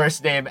with the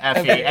first name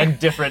Effie and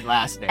different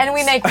last names. And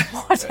we make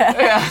water.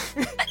 Yeah.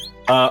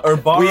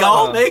 Urbara. We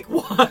all make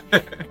one.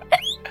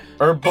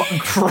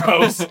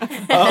 Gross.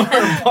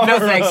 No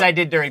thanks, I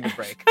did during the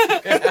break.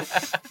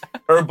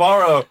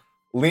 Urbara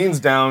leans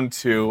down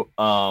to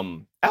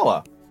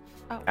Ella,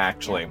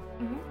 actually.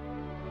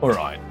 All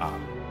right.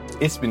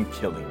 It's been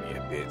killing me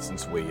a bit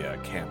since we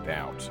camped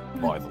out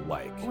by the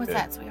lake. What's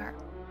that, sweetheart?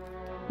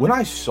 When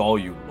I saw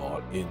you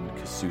lot in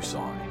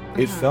Kasusai,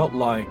 it felt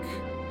like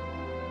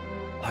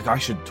I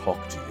should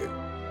talk to you.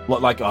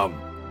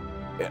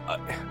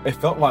 It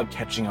felt like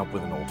catching up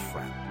with an old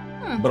friend.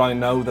 But I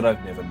know that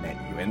I've never met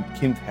you, and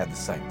Kinth had the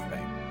same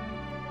thing.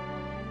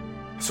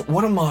 So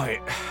what am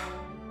I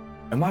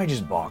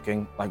just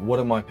barking? Like, what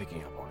am I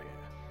picking up on here?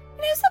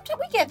 You know, sometimes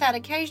we get that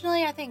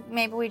occasionally. I think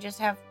maybe we just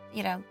have,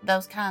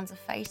 those kinds of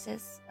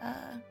faces.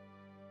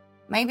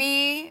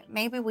 Maybe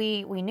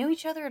we knew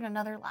each other in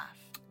another life.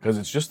 Because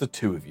it's just the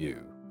two of you.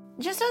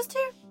 Just us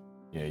two?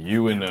 Yeah,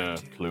 you and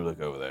Klulik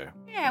over there.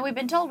 Yeah, we've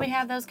been told we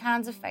have those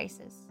kinds of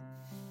faces.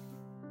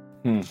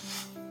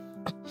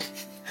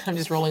 I'm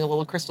just rolling a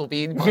little crystal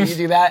bead while you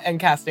do that and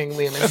casting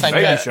Liam Inside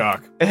Mega Gut.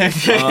 shock.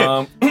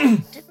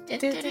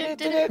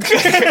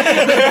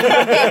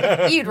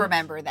 You'd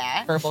remember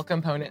that. Purple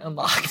component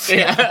unlocked.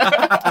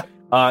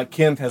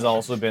 Kinth has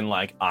also been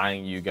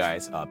eyeing you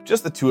guys up,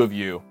 just the two of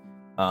you,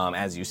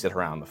 as you sit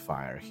around the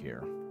fire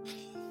here.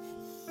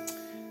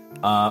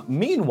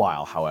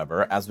 Meanwhile,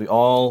 however, as we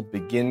all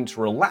begin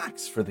to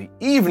relax for the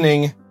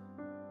evening,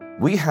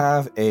 we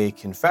have a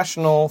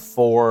confessional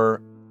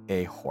for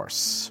a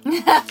horse.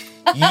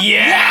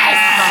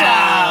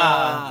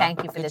 Yes!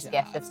 Thank you for this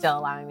gift of still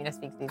allowing me to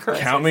speak to these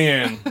voices. Count me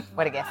in.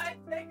 What a gift.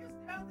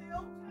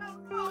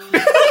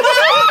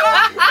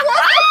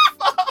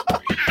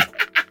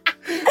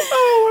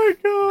 Oh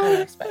my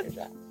god. Spider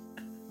drop.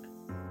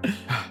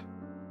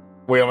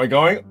 Wait, am I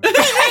going?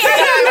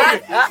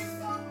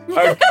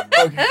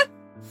 Okay.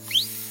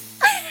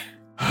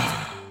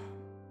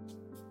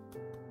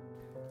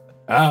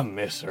 I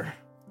miss her.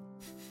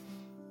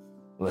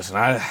 Listen,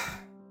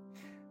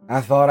 I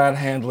thought I'd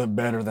handle it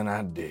better than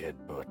I did,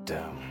 but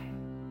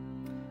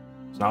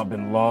it's not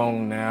been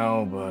long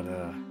now, but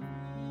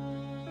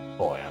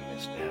boy, I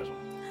miss Dazzle.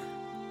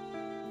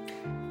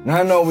 And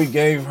I know we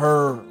gave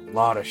her a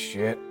lot of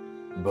shit,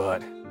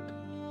 but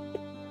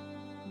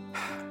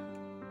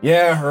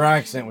yeah, her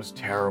accent was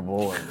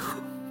terrible,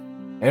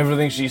 and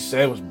everything she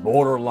said was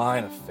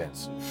borderline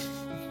offensive,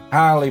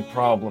 highly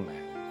problematic,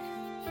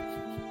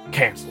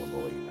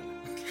 cancelable even.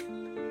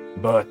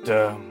 But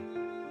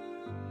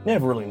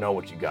never really know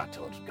what you got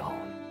till it's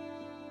gone.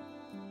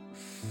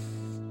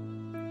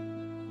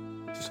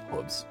 Just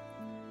hooves.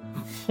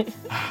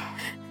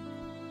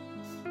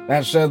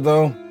 That said,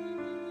 though,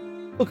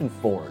 looking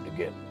forward to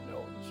getting to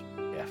know this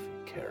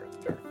effing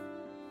character.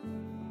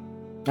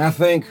 I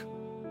think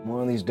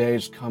one of these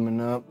days coming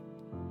up,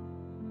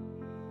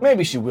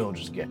 maybe she will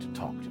just get to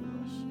talk to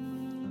us.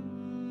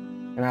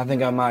 And I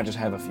think I might just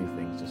have a few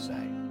things to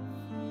say.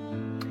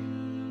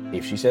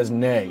 If she says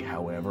nay,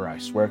 however, I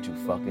swear to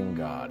fucking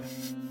God,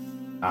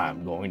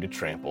 I'm going to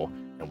trample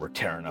and we're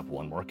tearing up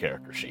one more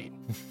character sheet.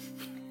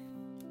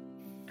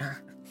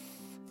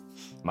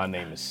 My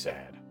name is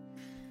Sad.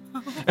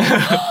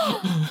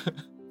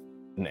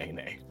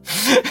 Nay.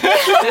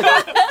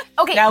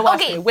 Okay, Now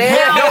watch okay. me. Where?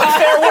 No, it's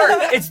their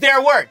word. It's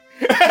their word.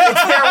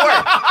 It's their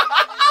word.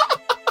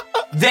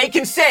 They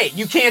can say it.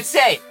 You can't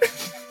say it.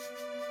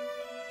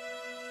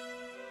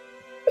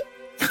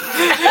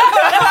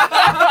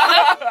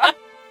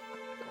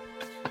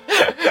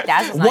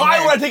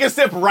 Why would I take a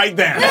sip right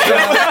then?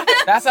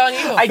 That's on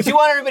you. I do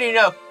want everybody to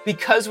know,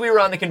 because we were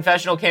on the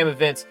confessional cam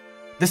events,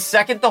 the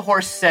second the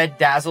horse said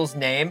Dazzle's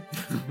name,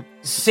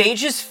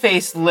 Sage's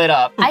face lit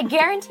up. I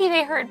guarantee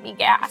they heard me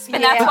gasp,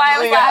 and that's why I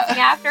was laughing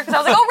after, because I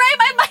was like, oh, right,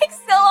 my mic's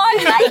still on,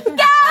 and I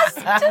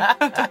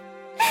gasped.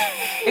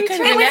 It could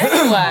be next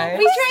one.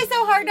 We try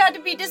so hard not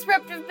to be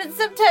disruptive, but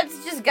sometimes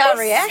you just gotta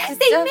react to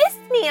They stuff. missed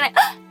me, and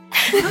I...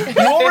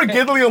 You all were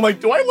giggling. I'm like,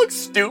 do I look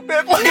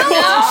stupid? Like,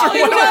 I wasn't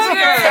sure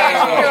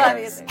what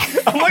I was-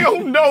 I'm like, oh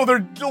no,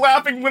 they're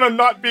laughing when I'm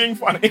not being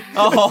funny.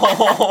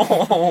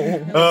 Oh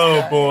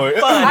boy.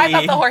 I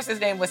thought the horse's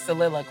name was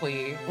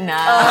Soliloquy. No.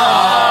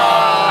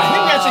 I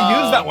think we actually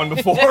used that one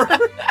before.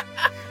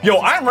 Yo,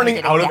 I'm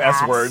running out of S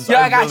words. Yo,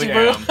 I got you,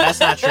 bro. am. That's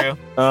not true.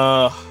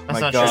 My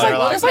not God. true.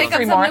 We'll just make up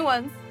Three some more. new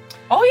ones.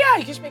 Oh yeah,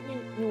 you can just make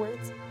new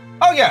words.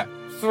 Oh yeah.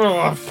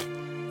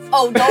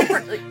 Oh, don't.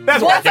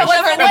 That's What's working.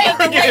 over That's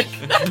late?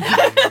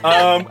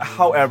 working.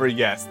 However,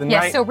 yes, the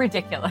Yes, night so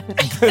ridiculous.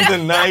 the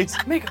night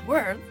Make it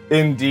work.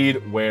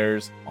 indeed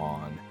wears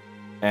on.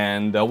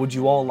 And would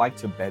you all like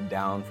to bed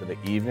down for the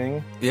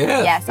evening?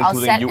 Yeah. Yes, I'll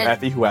Including set you, an-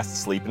 Effie, who has to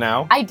sleep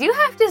now. I do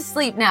have to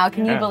sleep now.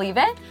 Can you Yeah. believe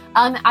it?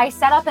 I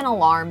set up an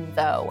alarm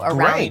though around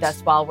Great.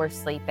 us while we're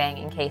sleeping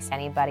in case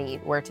anybody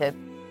were to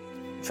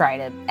try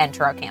to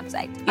enter our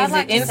campsite. Is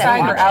it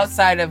inside or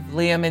outside of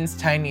Liamon's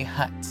tiny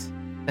hut?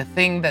 The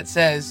thing that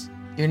says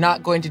you're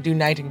not going to do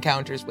night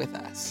encounters with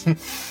us.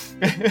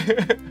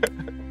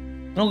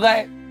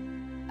 Okay.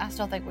 I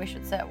still think we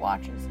should set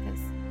watches because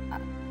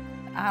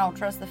I don't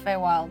trust the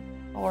Feywild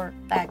or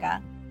that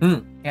guy. Yeah,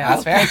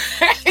 that's fair.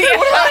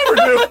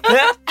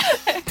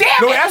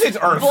 No, actually, it's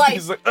Earth. Blight.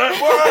 He's like,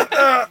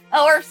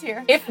 Oh, Earth's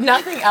here. If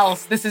nothing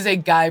else, this is a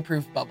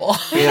guy-proof bubble.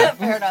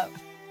 Fair enough.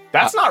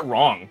 That's not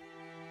wrong.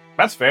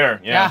 That's fair.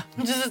 Yeah.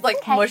 Just like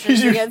Okay.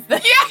 mushes You- against the.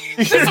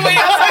 Just wait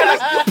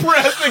outside.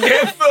 Press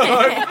against the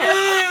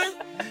hood.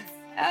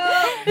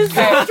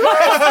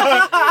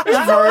 It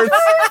hurts.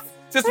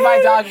 Just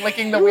my dog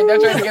licking the window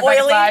trying to get back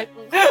Oily. inside.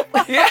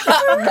 Yeah.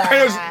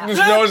 His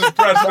nose is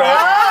pressed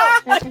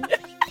up.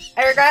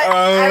 I regret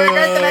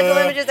the mental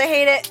images. I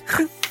hate it.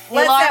 The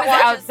Let's alarm set is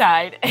watches.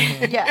 outside.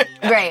 Yeah.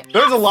 Great.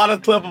 There's a lot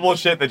of clippable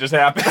shit that just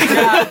happened.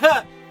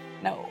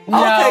 No.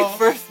 I'll take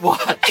first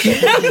watch.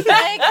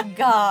 Thank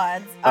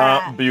God.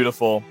 Alright.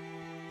 Beautiful.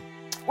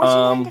 Would you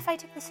Um, mind if I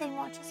took the same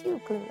watch as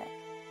you, Clulick?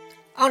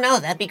 Oh no,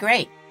 that'd be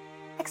great.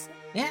 Excellent.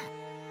 Yeah.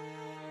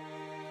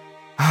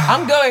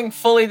 I'm going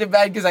fully to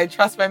bed because I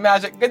trust my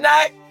magic. Good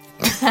night.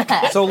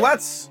 So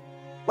let's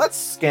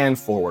scan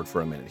forward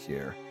for a minute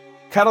here.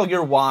 Kettle,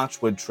 your watch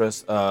would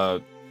pass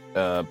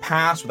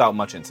without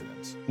much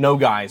incident. No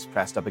guys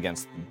pressed up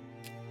against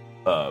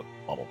the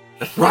bubble.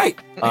 That's right.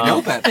 I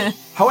know better.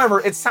 However,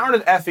 it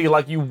sounded, Effie,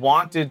 like you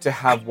wanted to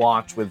have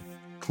watch with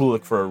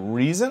Klulik for a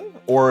reason,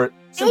 or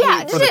simply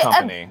Yeah, for the just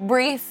company. a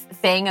brief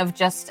thing of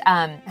just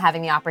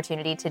having the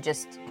opportunity to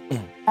just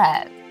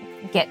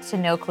get to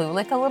know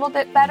Klulik a little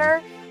bit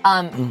better.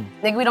 I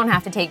think we don't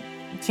have to take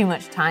too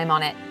much time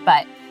on it,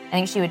 but I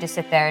think she would just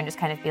sit there and just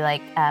kind of be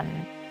like,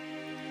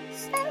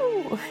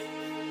 so,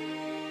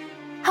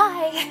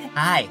 hi.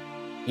 Hi.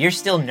 You're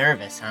still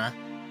nervous, huh?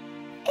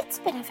 It's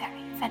been a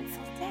very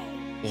eventful day.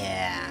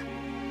 Yeah.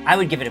 I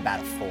would give it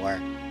about a 4.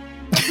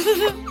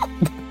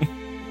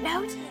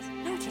 Noted.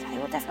 I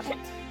will definitely.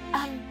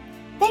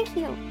 Thank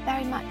you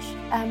very much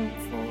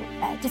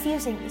for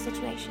diffusing the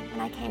situation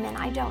when I came in.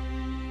 I'm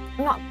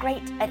not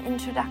great at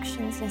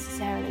introductions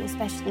necessarily,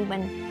 especially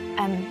when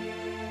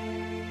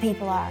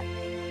people are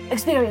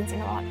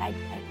experiencing a lot. I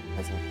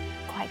wasn't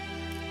quite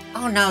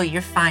Oh, no,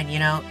 you're fine. You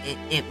know,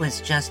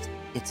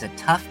 it's a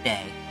tough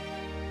day.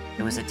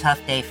 It was a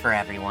tough day for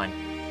everyone.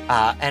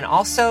 And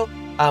also,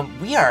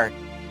 we are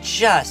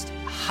just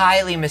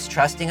highly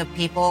mistrusting of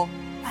people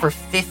for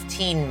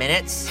 15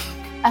 minutes.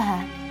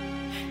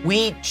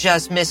 We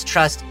just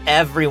mistrust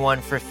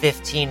everyone for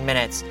 15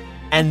 minutes.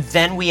 And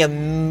then we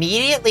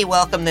immediately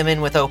welcome them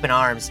in with open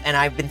arms. And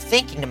I've been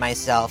thinking to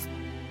myself,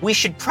 we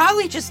should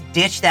probably just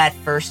ditch that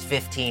first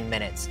 15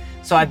 minutes.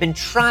 So I've been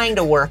trying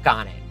to work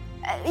on it.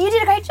 You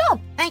did a great job.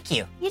 Thank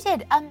you. You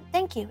did.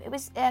 Thank you. It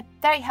was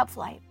very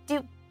helpful. I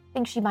do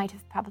think she might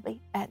have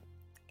probably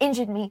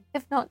injured me,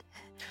 if not.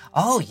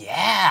 Oh,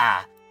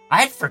 yeah.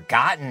 I had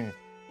forgotten.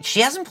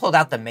 She hasn't pulled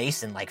out the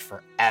mace in, like,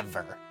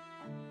 forever.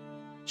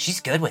 She's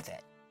good with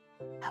it.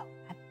 Oh,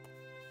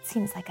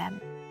 seems like a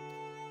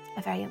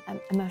very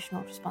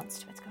emotional response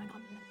to what's going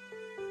on.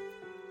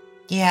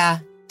 Yeah,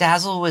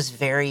 Dazzle was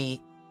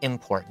very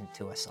important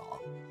to us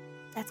all.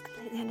 That's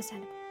completely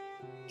understandable.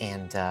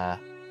 And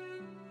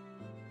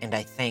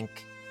I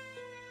think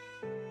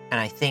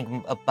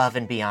above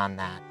and beyond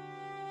that,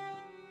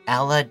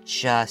 Ella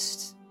she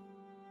has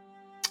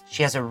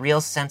a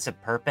real sense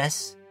of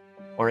purpose,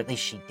 or at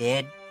least she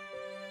did.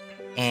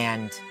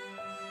 And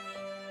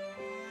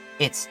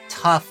it's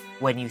tough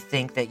when you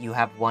think that you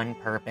have one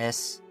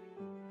purpose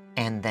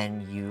and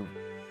then you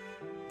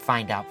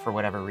find out for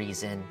whatever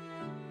reason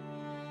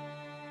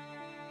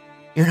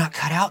you're not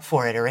cut out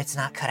for it, or it's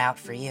not cut out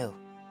for you.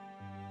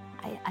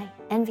 I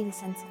envy the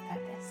sense of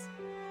purpose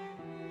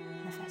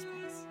in the first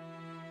place.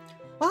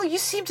 Well, you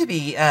seem to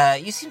be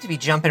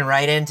jumping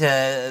right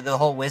into the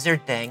whole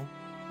wizard thing.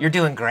 You're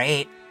doing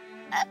great.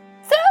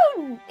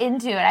 Thrown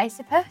into it, I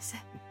suppose.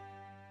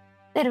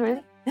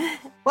 Literally.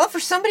 Well, for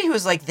somebody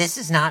who's like, this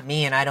is not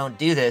me and I don't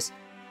do this,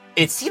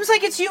 it seems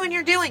like it's you and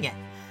you're doing it.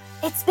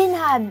 It's been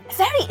a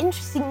very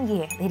interesting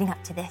year leading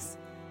up to this.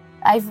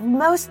 I've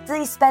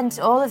mostly spent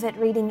all of it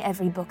reading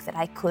every book that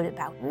I could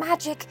about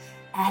magic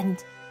and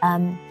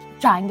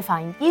trying to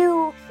find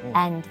you,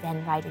 and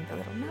then writing the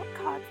little note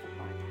cards that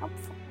weren't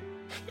helpful.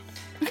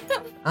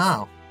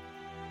 Oh.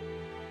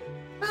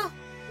 Well,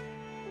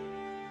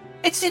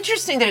 it's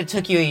interesting that it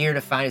took you a year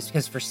to find us,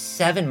 because for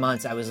 7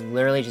 months I was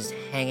literally just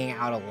hanging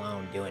out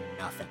alone doing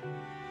nothing.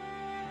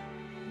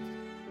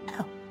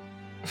 Oh.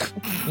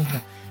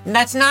 And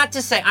that's not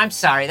to say, I'm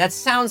sorry, that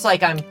sounds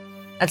like I'm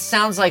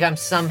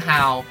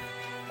somehow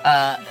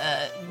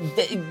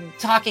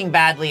talking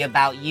badly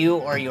about you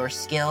or your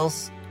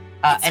skills.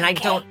 And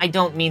okay. I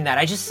don't mean that.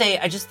 I just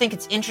think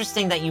it's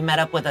interesting that you met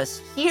up with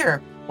us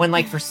here when,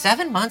 like, for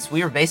 7 months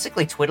we were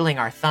basically twiddling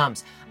our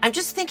thumbs. I'm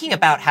just thinking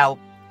about how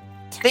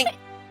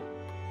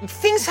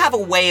things have a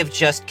way of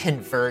just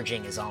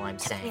converging is all I'm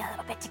saying. Took me a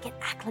little bit to get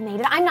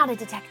acclimated. I'm not a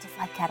detective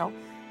like Kettle.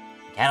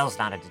 Kettle's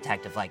not a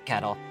detective like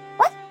Kettle.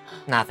 What?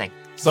 Nothing.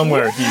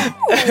 Somewhere he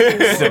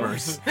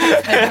simmers.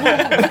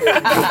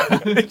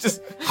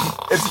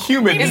 It's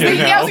humid here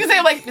now. I was gonna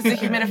say, like, is the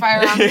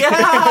humidifier on?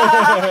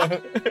 Yeah.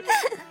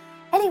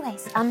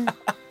 Anyways,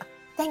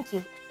 thank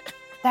you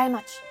very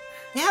much.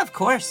 Yeah, of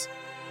course.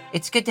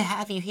 It's good to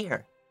have you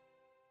here.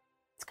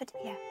 It's good to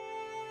be here.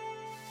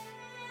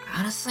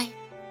 Honestly,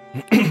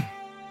 I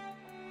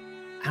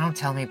don't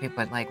tell me,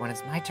 but like when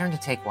it's my turn to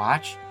take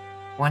watch,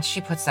 once she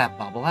puts that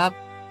bubble up,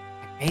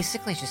 I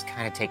basically just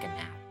kind of take a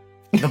nap.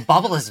 The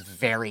bubble is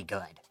very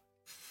good.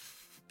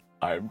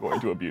 I'm going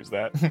to abuse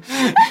that.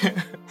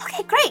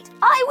 Okay, great.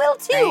 I will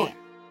too.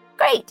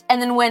 Great.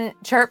 And then when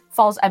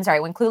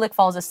Klulik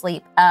falls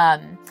asleep,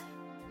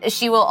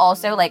 she will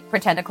also like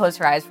pretend to close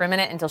her eyes for a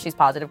minute until she's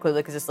positive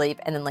Klulik is asleep,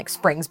 and then like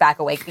springs back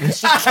awake because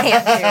she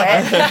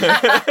can't do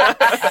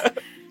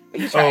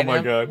it. Oh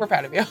my god. We're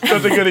proud of you.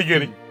 Such a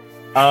goody.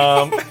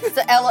 So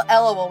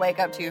Ella will wake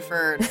up too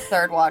for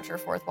third watch or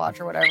fourth watch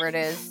or whatever it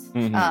is.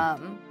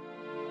 Mhm.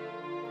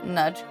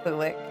 Nudge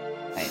Klulik.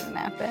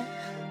 Nap it.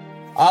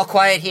 All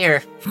quiet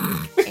here.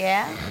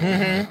 Yeah.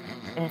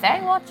 Mm-hmm. Been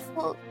very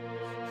watchful.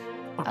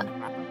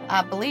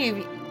 I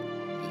believe,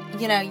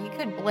 you know, you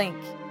could blink.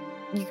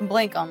 You can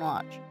blink on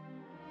watch.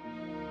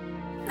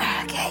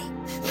 Okay.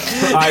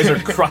 Her eyes are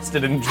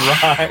crusted and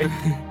dry.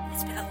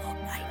 It's been a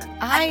long night.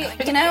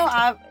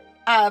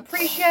 I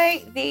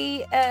appreciate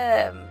the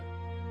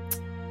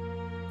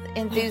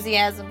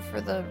enthusiasm for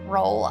the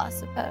role, I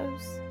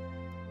suppose.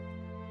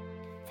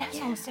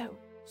 There's also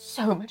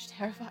so much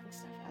terrifying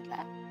stuff out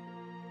there.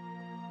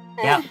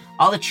 Yeah,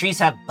 all the trees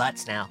have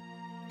butts now.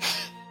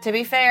 To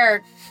be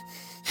fair.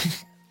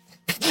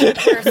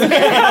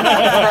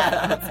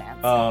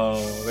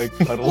 Oh, they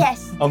cuddle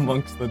Yes.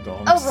 amongst the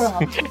dogs. Overall.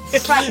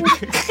 Frightened.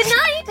 Good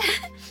night.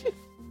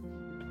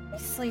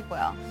 Sleep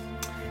well.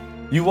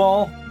 You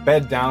all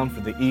bed down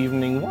for the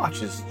evening.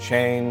 Watches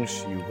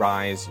change. You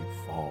rise, you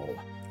fall.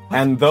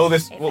 And though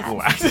this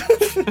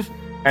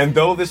and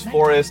though this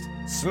forest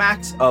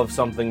smacks of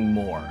something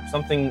more,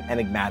 something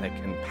enigmatic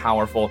and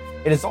powerful,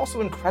 it is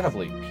also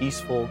incredibly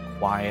peaceful,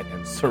 quiet,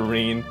 and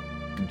serene.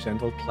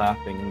 Gentle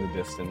clapping in the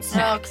distance.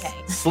 Okay.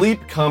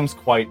 Sleep comes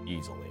quite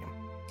easily.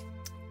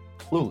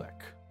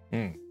 Klulik,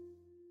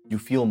 you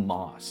feel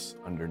moss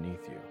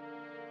underneath you.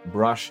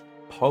 Brush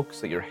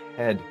pokes at your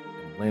head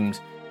and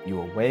limbs.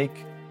 You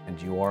awake,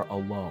 and you are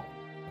alone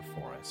in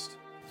the forest.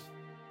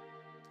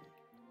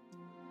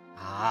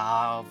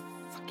 Oh,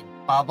 fucking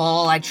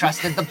bubble. I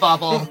trusted the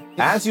bubble.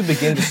 As you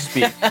begin to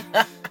speak,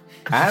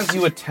 as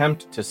you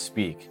attempt to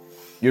speak,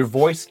 your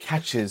voice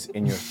catches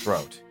in your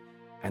throat.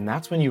 And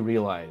that's when you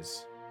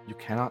realize you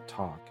cannot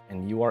talk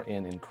and you are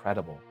in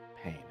incredible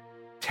pain.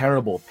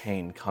 Terrible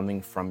pain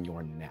coming from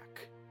your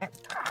neck.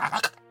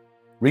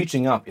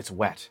 Reaching up, it's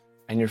wet,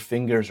 and your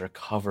fingers are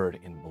covered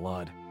in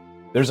blood.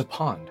 There's a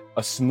pond,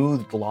 a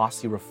smooth,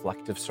 glossy,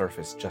 reflective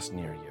surface just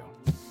near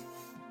you.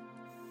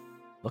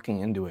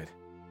 Looking into it,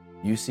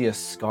 you see a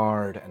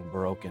scarred and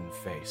broken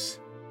face.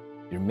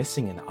 You're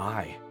missing an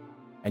eye,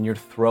 and your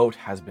throat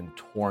has been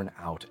torn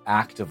out,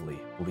 actively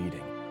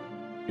bleeding.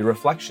 Your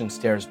reflection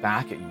stares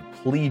back at you,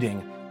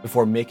 pleading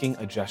before making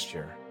a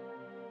gesture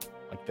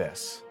like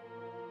this,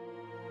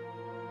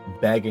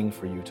 begging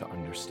for you to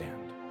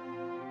understand.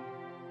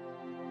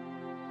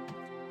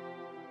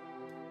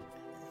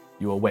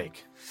 You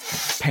awake,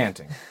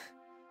 panting,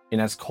 in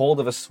as cold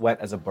of a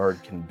sweat as a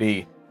bird can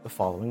be. The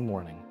following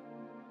morning,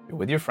 you're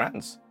with your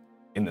friends,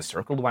 in the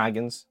circled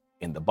wagons,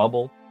 in the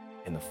bubble,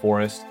 in the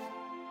forest,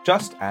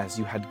 just as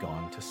you had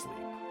gone to sleep.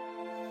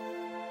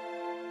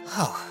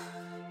 Oh.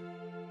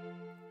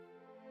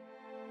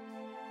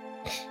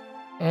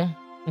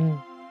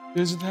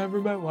 Is it time for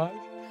my watch?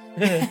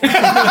 It's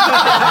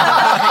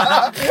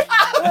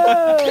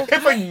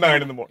like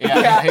 9 in the morning.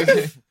 Yeah.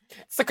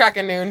 It's the crack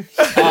of noon.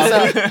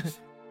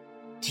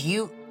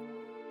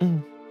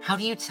 How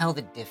do you tell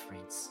the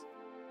difference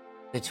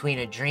between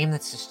a dream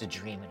that's just a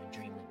dream and a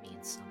dream that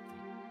means something?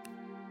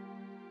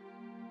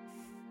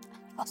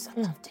 I'd also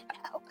love to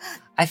know.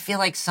 I feel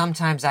like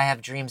sometimes I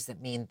have dreams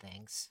that mean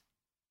things,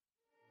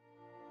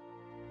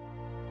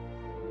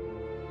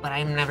 but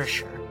I'm never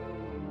sure.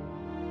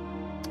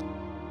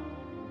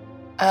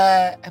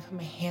 I put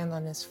my hand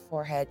on his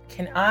forehead.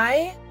 Can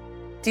I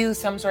do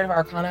some sort of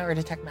arcana or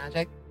detect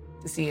magic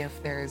to see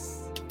if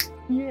there's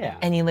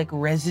any like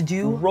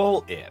residue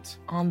Roll it.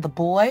 on the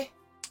boy?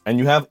 And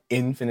you have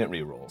infinite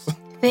rerolls.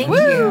 Thank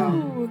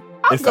you.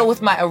 I'll It's go like-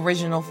 with my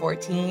original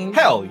 14.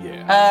 Hell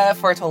yeah.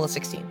 For a total of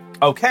 16.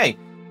 Okay.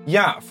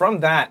 Yeah,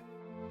 from that,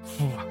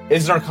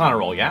 it's an arcana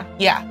roll, yeah?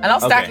 Yeah, and I'll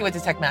stack Okay. it with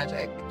detect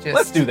magic. Just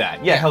Let's do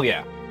that. Yeah, hell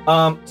yeah.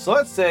 So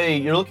let's say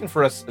you're looking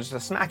for just a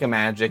smack of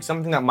magic,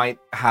 something that might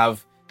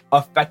have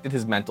affected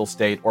his mental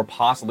state or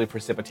possibly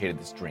precipitated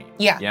this dream.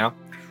 Yeah. Yeah?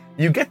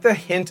 You get the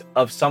hint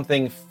of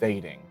something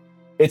fading.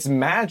 It's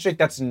magic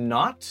that's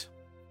not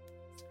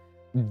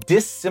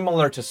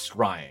dissimilar to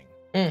scrying,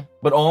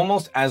 but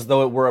almost as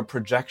though it were a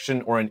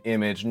projection or an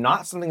image,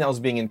 not something that was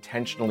being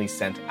intentionally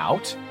sent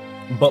out,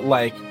 but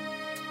like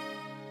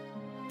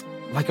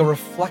a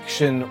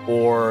reflection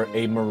or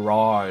a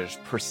mirage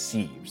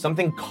perceived,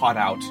 something caught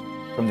out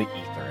from the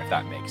ether, if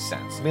that makes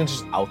sense. Something that's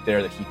just out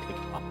there that he picked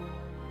up.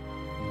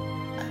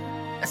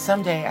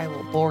 Someday I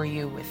will bore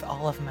you with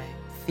all of my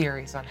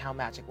theories on how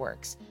magic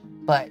works.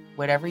 But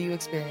whatever you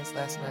experienced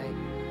last night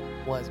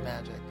was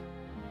magic.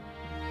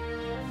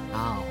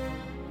 Oh.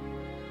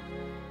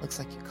 Looks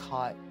like you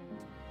caught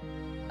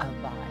a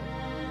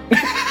vibe.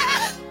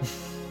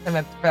 I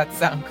meant for that to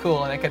sound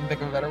cool, and I couldn't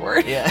think of a better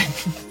word. Yeah.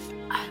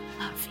 I'd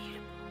love for you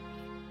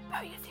to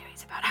know your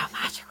theories about how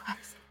magic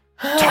works.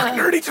 Talk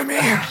nerdy to me!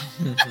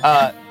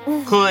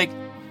 Klulik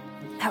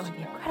That would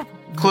be incredible.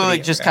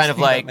 Klulik just kind of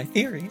like my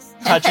theories.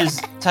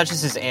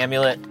 touches his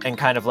amulet and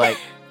kind of like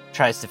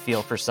tries to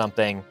feel for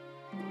something.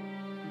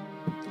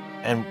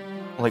 And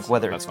like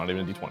whether That's not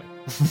even a d20.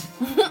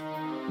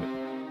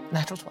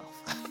 Natural 12.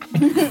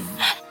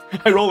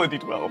 I roll a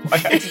d12.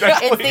 It's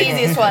the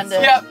easiest one to.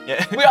 Yep,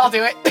 yeah. we all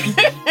do it.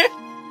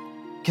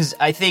 Because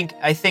I think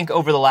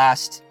over the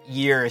last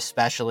year,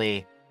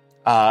 especially,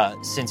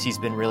 since he's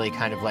been really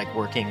kind of like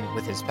working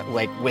with his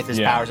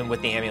Yeah. powers and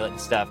with the amulet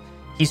and stuff,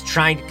 he's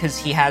trying because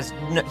he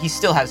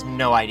still has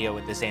no idea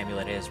what this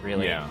amulet is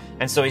really, Yeah.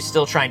 and so he's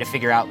still trying to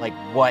figure out like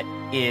what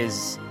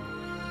is.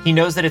 He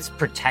knows that it's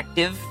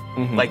protective,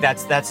 Mhm. like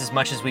that's as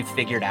much as we've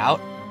figured out,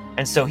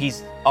 and so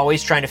he's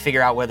always trying to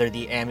figure out whether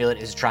the amulet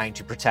is trying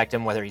to protect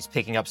him, whether he's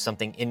picking up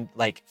something in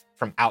like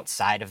from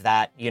outside of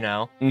that, you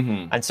know.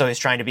 Mm-hmm. And so he's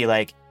trying to be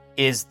like,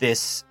 is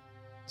this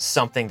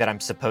something that I'm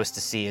supposed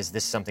to see? Is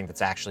this something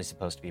that's actually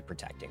supposed to be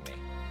protecting me?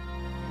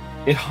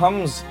 It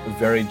hums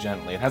very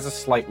gently. It has a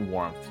slight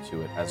warmth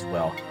to it as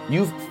well.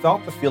 You've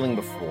felt the feeling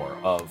before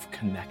of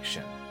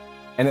connection.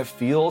 And it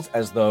feels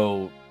as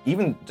though,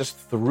 even just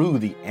through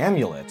the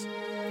amulet,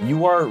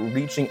 you are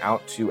reaching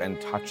out to and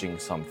touching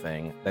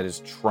something that is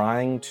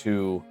trying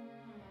to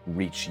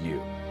reach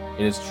you.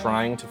 It is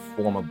trying to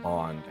form a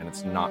bond, and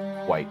it's not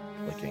quite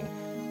clicking.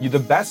 The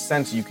best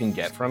sense you can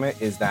get from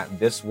it is that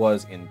this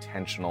was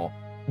intentional.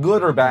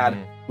 Good or bad,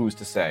 who's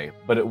to say?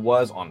 But it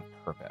was on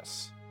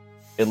purpose.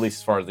 At least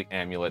as far as the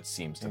amulet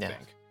seems to Yeah.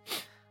 think.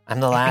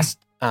 I'm the last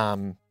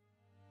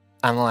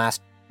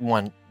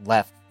one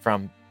left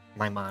from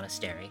my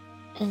monastery.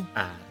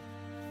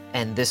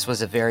 And this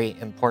was a very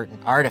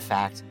important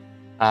artifact,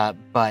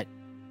 but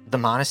the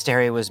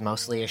monastery was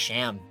mostly a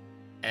sham.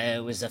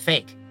 It was a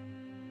fake.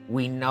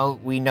 We know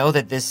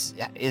that this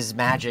is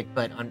magic,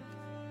 but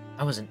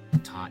I wasn't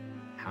taught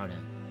how to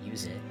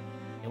use it.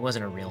 It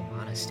wasn't a real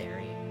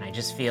monastery, and I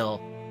just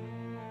feel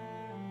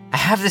I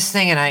have this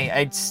thing, and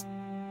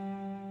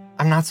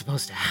I'm not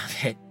supposed to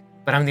have it,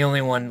 but I'm the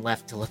only one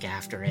left to look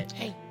after it.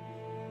 Hey,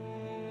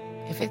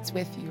 if it's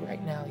with you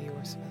right now, you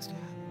were supposed to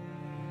have it.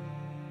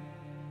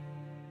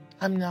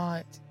 I'm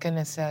not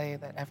gonna say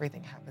that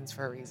everything happens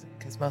for a reason,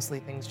 because mostly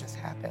things just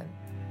happen.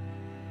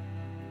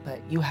 But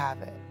you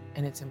have it,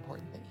 and it's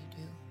important that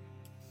you do.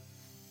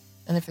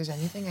 And if there's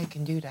anything I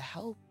can do to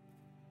help,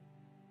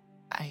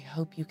 I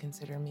hope you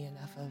consider me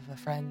enough of a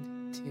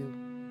friend to...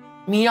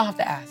 I mean, you don't have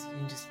to ask. You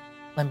can just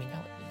let me know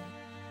what you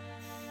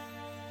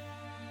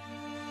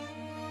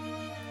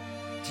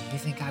need. Do you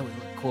think I would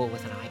look cool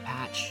with an eye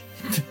patch?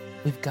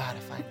 We've got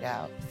to find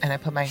out. And I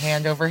put my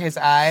hand over his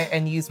eye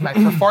and use my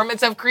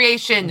performance of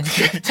creation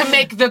to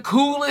make the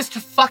coolest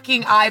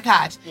fucking eye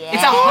patch. Yeah.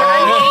 It's a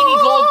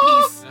 180 gold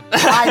piece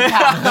eye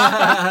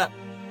patch.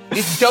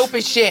 It's dope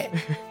as shit.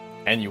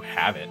 And you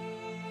have it.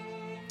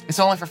 It's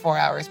only for 4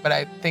 hours, but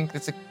I think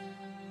it's a...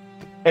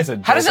 It's a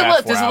How does it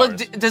dope-ass look? 4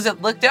 hours. Does it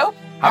look dope?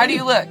 How do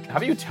you look? How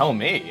do you tell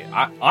me?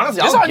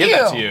 Honestly, It's I'll on give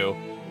that to you. you.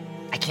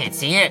 I can't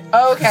see it.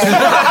 Oh, okay. Shit, I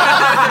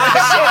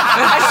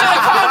should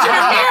have called you a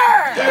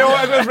mirror. You know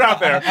what? Let's wrap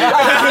there.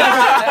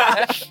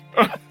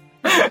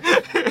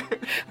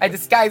 I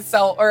disguise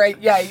self, or I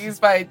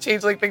use my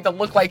changeling thing to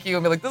look like you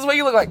and be like, this is what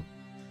you look like.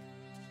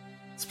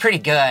 It's pretty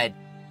good.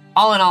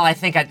 All in all, I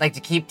think I'd like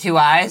to keep 2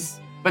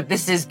 eyes, but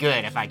this is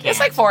good if I can. It's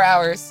like 4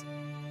 hours.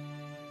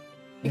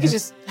 You could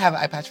just have an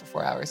eye patch for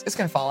 4 hours. It's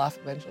gonna fall off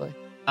eventually.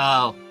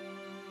 Oh.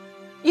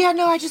 Yeah,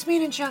 no, I just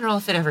mean in general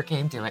if it ever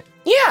came to it.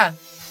 Yeah.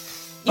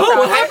 Oh,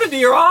 what happened to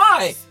your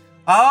eye?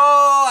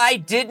 Oh, I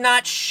did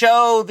not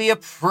show the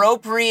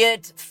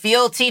appropriate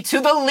fealty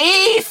to the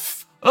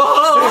leaf.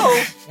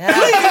 Oh,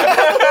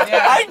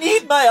 Yeah. I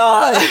need my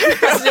eye.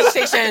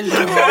 Presentation. I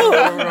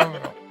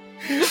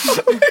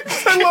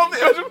love the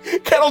image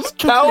of Kettle just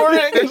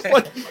cowering and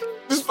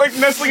just like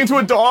nestling into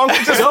a dong.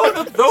 Just Don't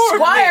absorb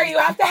Squire, me. you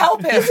have to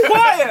help him.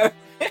 Squire.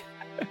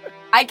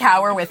 I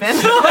cower with him.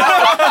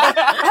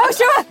 Oh,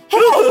 sure.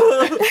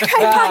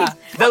 Hey,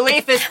 The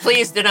leaf is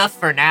pleased enough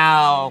for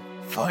now.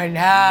 For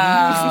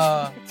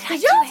now.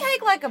 Did y'all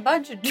take like a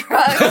bunch of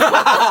drugs?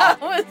 I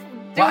was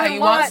Why, doing you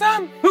want what?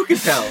 some? Who can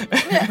tell?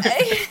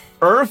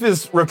 Earth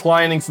is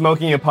reclining,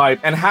 smoking a pipe,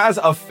 and has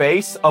a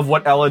face of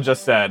what Ella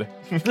just said.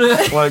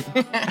 Like,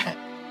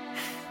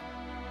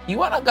 You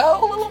wanna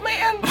go, little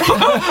man?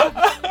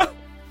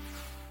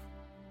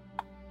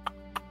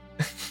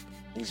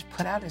 He just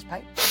put out his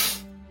pipe.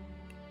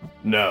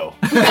 no.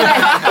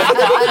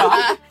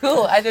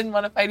 Cool, I didn't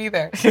want to fight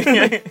either.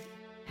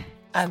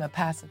 I'm a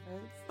pacifist.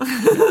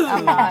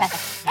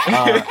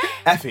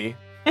 Effie,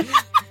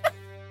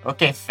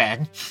 Okay,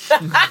 Fen.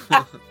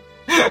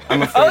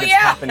 I'm afraid Oh it's yeah!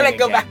 happening And I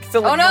go again. back to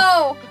Oh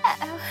no!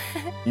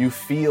 You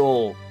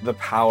feel the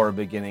power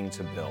beginning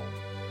to build,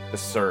 the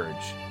surge.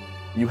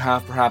 You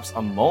have perhaps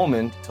a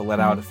moment to let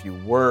out a few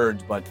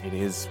words, but it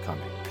is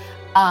coming.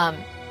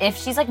 If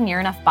she's like near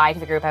enough by to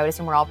the group, I would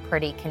assume we're all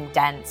pretty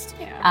condensed.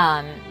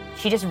 Yeah.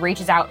 She just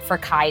reaches out for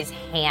Kai's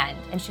hand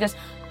and she goes,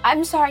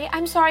 I'm sorry,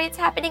 it's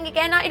happening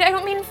again. I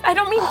don't mean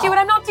to do it.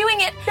 I'm not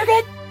doing it. You're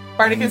good.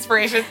 Bardic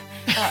inspiration.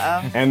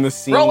 Uh-oh. And the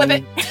scene Roll with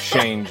it.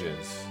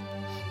 changes.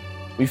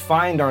 We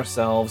find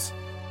ourselves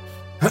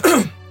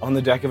on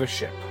the deck of a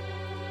ship.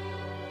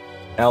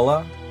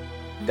 Ella,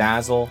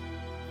 Dazzle,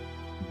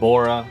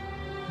 Bora,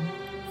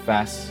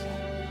 Fess,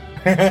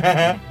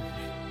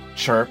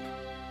 Chirp,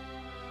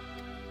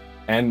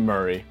 and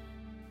Murray.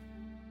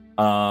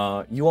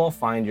 You all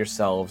find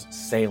yourselves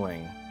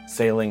sailing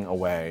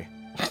away.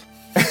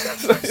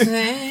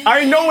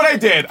 I know what I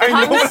did. I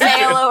know what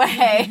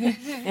I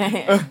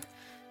did.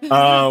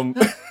 Sail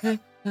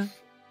away.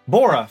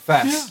 Bora,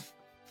 Fess,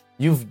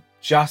 you've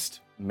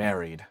just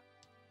married.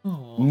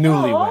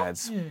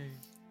 Newlyweds.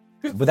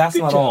 But that's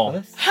not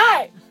all.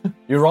 Hi!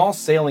 You're all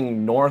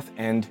sailing north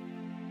and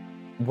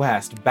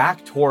west,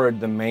 back toward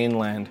the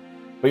mainland,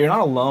 but you're not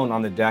alone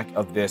on the deck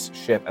of this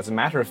ship. As a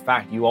matter of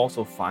fact, you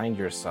also find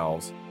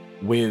yourselves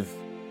with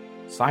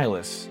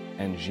Silas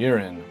and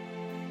Jiren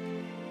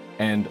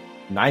and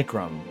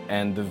Nikram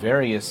and the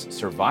various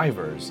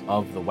survivors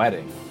of the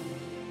wedding.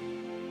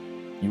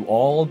 You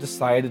all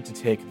decided to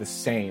take the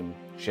same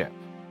ship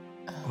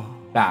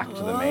back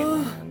to the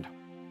mainland.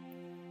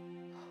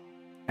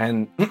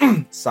 And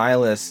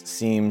Silas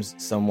seems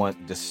somewhat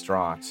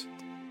distraught,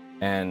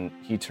 and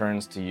he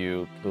turns to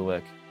you,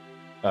 Klulik,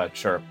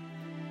 Chirp.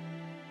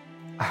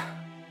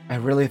 I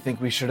really think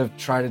we should have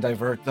tried to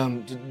divert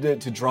them,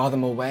 to draw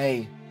them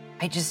away.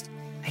 I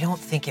don't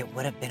think it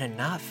would have been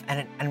enough.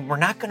 And we're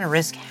not going to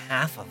risk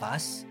half of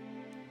us.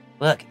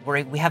 Look,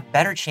 we have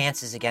better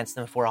chances against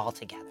them if we're all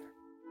together.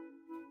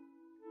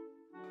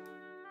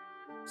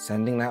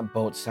 Sending that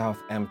boat south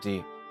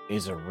empty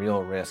is a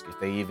real risk if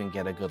they even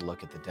get a good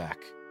look at the deck.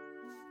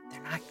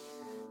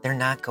 They're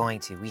not going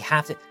to.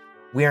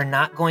 We are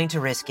not going to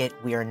risk it.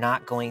 We are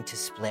not going to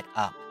split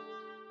up.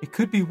 It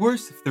could be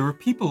worse if there were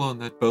people on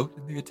that boat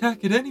and they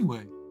attack it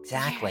anyway.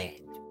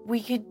 Exactly.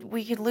 We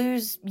could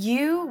lose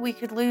you. We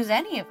could lose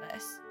any of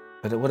us.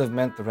 But it would have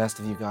meant the rest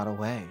of you got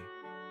away.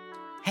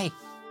 Hey,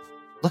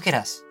 look at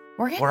us.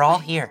 We're We're all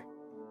here.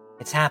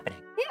 It's happening.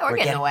 Yeah, we're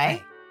getting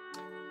away.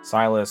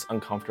 Silas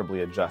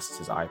uncomfortably adjusts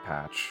his eye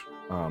patch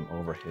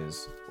over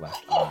his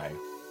left eye.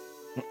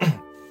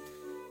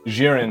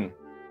 Jiren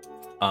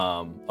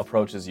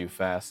approaches you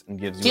fast and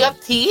gives Do you you have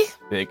tea?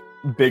 a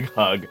big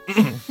hug.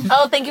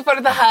 Oh, thank you for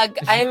the hug.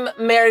 I'm a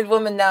married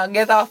woman now.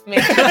 Get off me.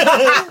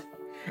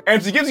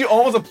 And she gives you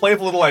almost a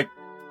playful little like,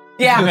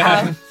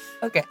 Yeah.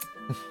 Okay.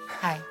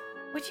 Hi.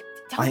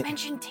 Don't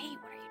mention tea.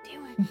 What are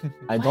you doing?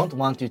 I don't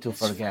want you to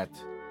forget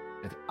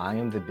that I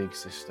am the big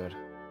sister.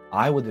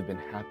 I would have been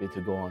happy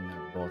to go on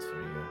that boat for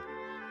you.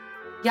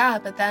 Yeah,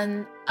 but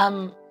then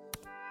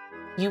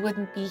you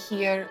wouldn't be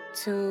here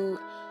to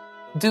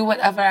do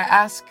whatever I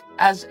ask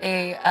as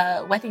a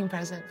wedding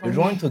present for You're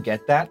me. going to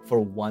get that for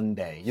one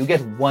day. You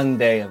get 1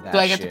 day of that. Do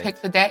I get shit. to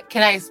pick the day?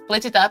 Can I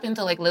split it up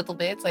into like little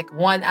bits, like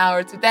 1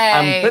 hour today?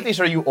 I'm pretty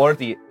sure you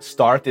already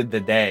started the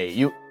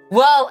day.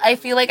 Well, I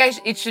feel like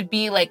it should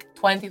be like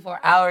 24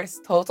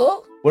 hours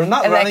total. We're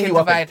not And I running can you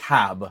up a divide.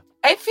 tab.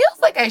 It feels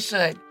like I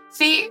should.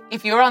 See,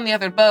 if you were on the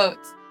other boat,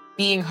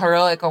 being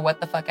heroic or what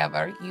the fuck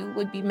ever, you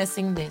would be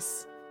missing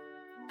this.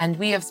 And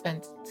we have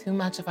spent too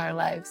much of our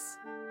lives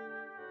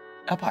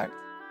apart.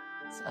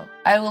 So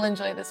I will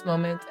enjoy this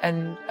moment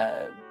and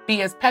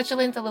be as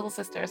petulant a little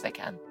sister as I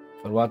can.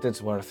 For what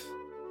it's worth,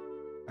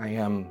 I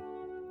am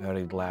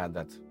very glad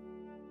that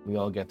we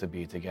all get to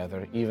be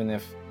together, even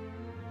if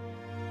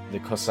the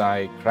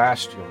Kosai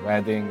crashed your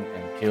wedding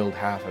and killed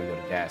half of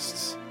your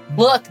guests.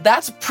 Look,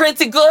 that's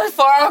pretty good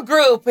for our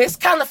group. It's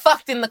kind of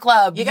fucked in the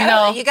club, You you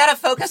know. gotta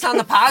focus on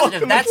the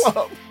positive. That's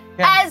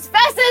As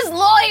Fess's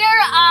lawyer,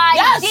 I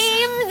Yes.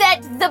 deem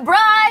that the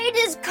bride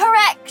is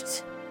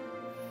correct.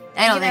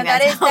 I don't You think know,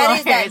 that's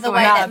that is the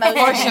way that most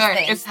For of these sure,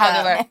 things it's how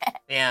they go. work.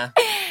 yeah.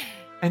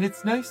 And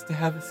it's nice to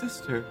have a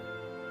sister.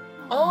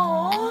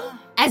 Oh.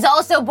 As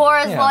also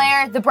Bora's Yeah.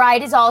 lawyer, the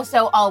bride is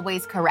also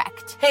always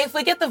correct. Hey, if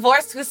we get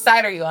divorced, whose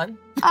side are you on?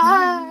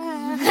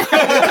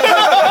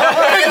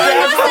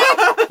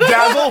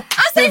 Dazzle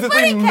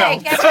physically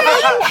melts.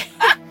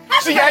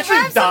 She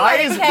actually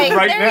dies cake.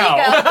 right There you now.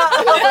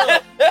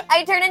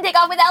 I turn and take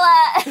off with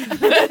Ella.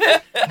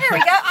 There we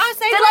go. I'll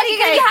say Good luck, you're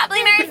gonna be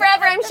happily married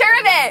forever, I'm sure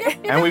of it.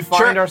 And we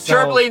find Chirp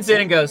ourselves. leans in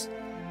and goes,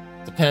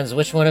 Depends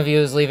which one of you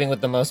is leaving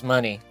with the most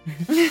money.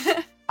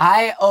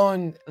 I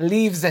own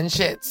leaves and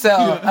shit,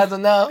 so I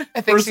don't know. I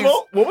think First of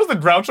all, what was the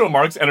Groucho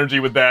Marx energy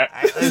with that?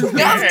 that's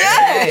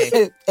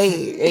good.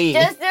 hey.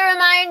 Just a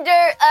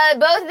reminder,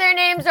 both their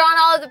names are on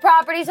all of the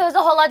property, so there's a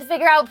whole lot to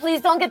figure out.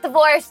 Please don't get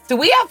divorced. Do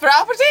we have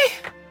property?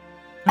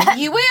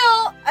 You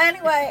will.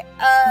 Anyway,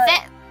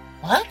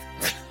 What?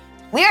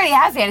 We already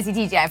have Fantasy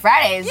TGI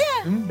Fridays.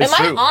 Am It's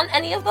I true. on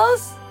any of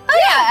those? Oh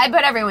yeah, I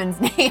put everyone's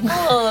name.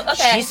 Oh,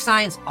 okay. She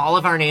signs all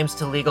of our names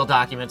to legal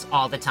documents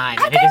all the time,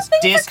 and it is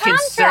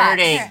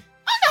disconcerting.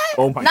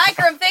 Oh my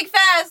Nikram, think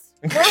fast.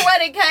 We're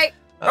wedding cake.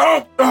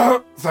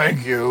 Oh,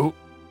 thank you.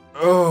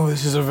 Oh,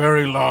 this is a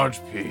very large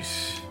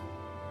piece.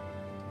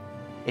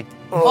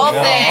 Whole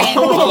thing.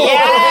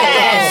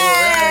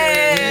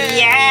 Yes!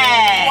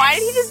 Yes! Why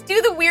did he just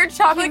do the weird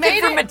chocolate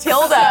cake from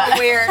Complicated. Matilda?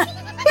 Weird.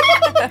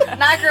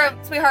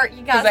 Nikram, sweetheart,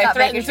 you gotta Because I stop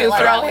threatened making to shit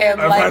like throw that. him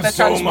I've like had the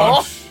so church bowl.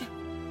 much.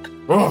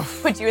 Oh,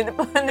 Put you in the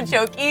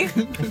chokey.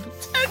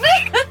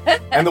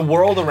 And the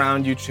world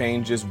around you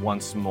changes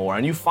once more,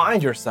 and you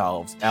find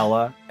yourselves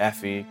Ella,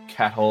 Effie,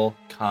 Kettle,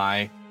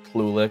 Kai,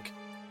 Klulik,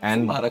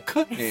 and A lot of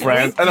cooking.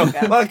 friends. I know,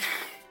 like,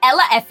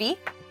 Ella Effie,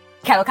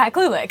 Kettle Kai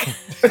Klulik.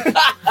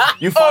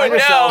 you find Oh, no.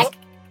 yourselves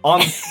on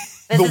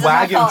the isn't my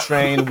wagon fault.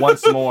 train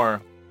once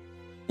more.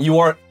 You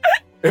are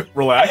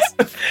relax.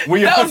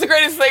 We That are. was the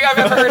greatest thing I've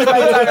ever heard in my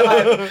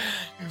entire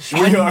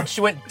life.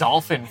 She went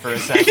dolphin for a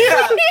second.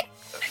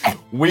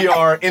 We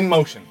are in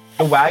motion.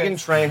 The wagon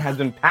train has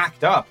been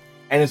packed up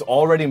and is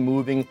already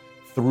moving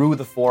through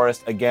the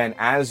forest again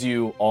as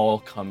you all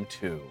come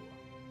to,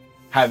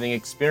 having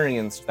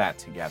experienced that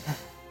together.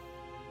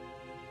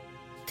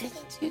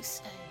 Didn't you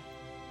say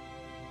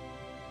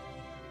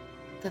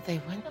that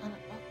they went on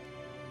a boat?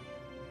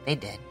 They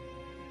did.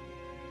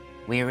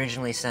 We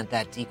originally sent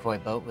that decoy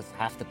boat with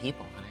half the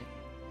people on it.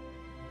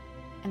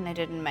 And they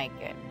didn't make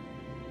it.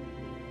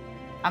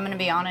 I'm gonna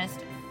be honest.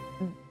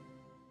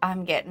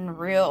 I'm getting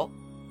real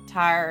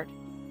tired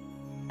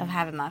of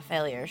having my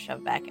failures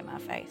shoved back in my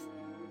face.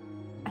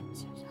 I'm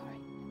so sorry.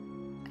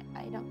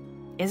 I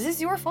don't. Is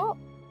this your fault?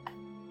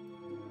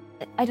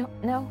 I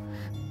don't know.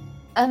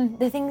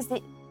 The things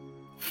that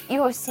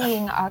you're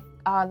seeing are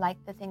like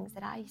the things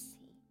that I see,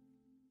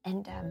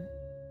 and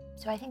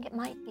so I think it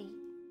might be.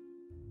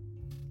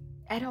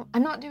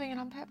 I'm not doing it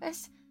on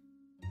purpose.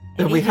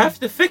 Then we have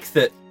to fix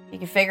it. If you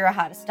can figure out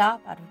how to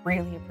stop, I'd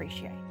really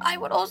appreciate it. I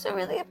would also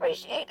really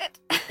appreciate it.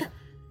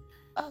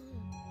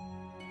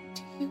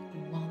 Do you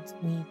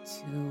want me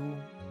to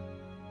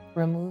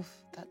remove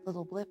that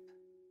little blip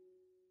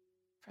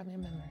from your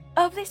memory.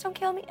 Oh, please don't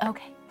kill me.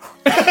 Okay.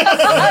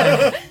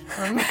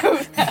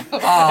 Remove that.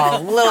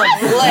 Oh, little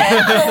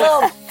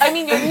blip. I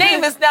mean, your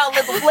name is now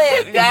Little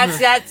Blip. That's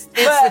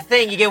the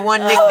thing. You get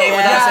one nickname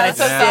with us and it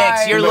so sticks.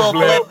 sorry. You're Little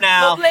Blip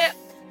now. Little Blip.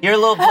 You're a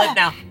Little Blip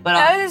now. But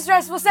That was a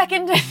stressful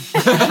second. I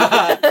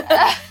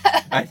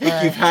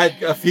think you've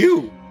had a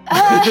few.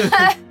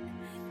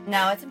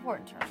 No, it's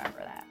important to remember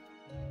that.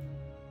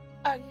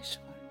 Are you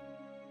sure?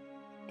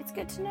 It's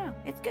good to know.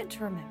 It's good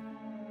to remember.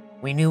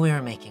 we knew we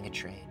were making a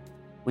trade.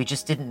 We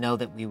just didn't know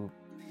that we were...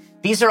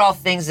 These are all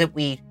things that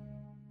we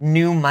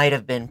knew might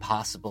have been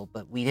possible,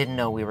 but we didn't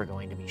know we were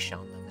going to be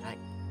shown them.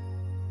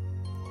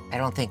 And I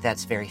don't think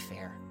that's very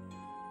fair.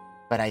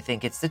 But I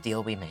think it's the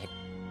deal we made.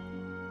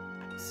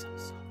 I'm so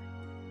sorry.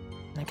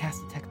 And I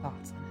cast Detect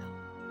Thoughts on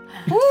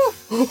Elle.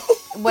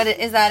 What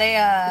is that?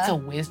 It's a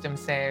wisdom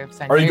save.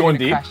 So I Are you know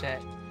going you're gonna deep?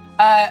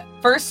 Crush it.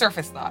 First,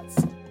 surface thoughts.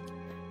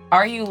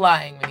 Are you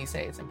lying when you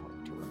say it's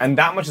important to remember? And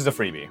that much is a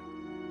freebie.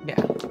 Yeah.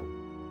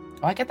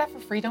 Oh, I get that for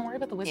free. Don't worry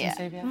about the wisdom Yeah.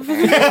 save yet. I'm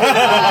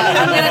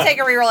gonna take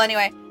a reroll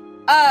anyway.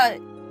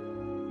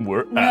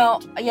 We're No,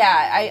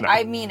 yeah, No.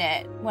 I mean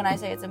it when I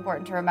say it's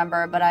important to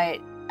remember, but I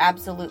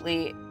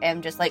absolutely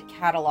am just like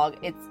catalog.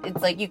 It's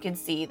like you can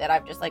see that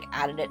I've just like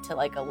added it to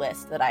like a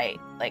list that I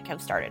like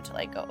have started to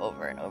like go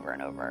over and over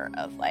and over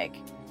of like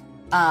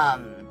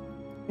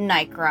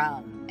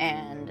Nikram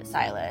and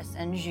Silas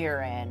and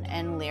Jiren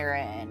and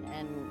Liren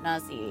and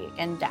Nazik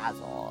and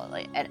Dazzle,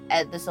 like and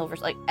the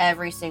Silvers, like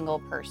every single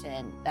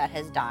person that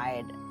has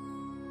died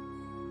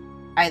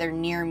either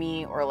near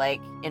me or like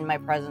in my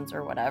presence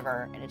or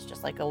whatever, and it's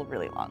just like a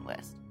really long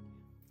list.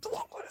 It's a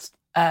long list.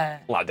 The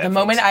lot of dead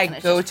moment folks. I And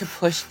it's go just- to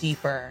push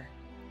deeper,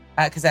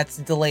 because that's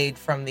delayed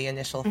from the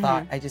initial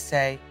thought, I just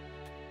say,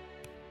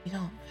 you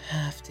don't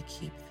have to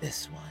keep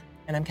this one.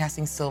 And I'm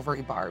casting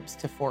Silvery Barbs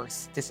to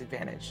force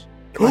disadvantage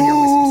on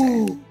your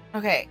wisdom save.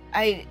 Okay,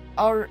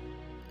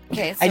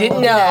 okay. So I didn't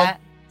we'll do know. that.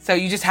 So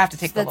you just have to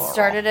take the That lower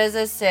started as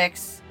a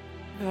 6.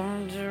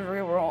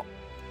 Reroll.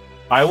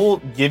 I will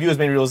give you as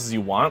many reels as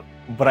you want,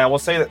 but I will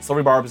say that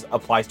Silvery Barbs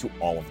applies to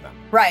all of them.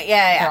 Right?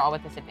 Yeah, They're yeah. all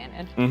with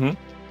disadvantage. Mm-hmm.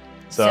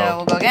 So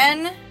we'll go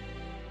again.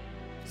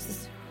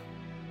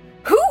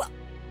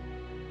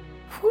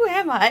 Who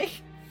am I?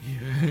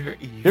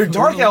 You're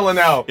Dark Ella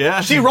now.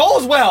 Yeah. She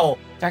rolls well.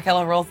 Dark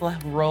Ella rolls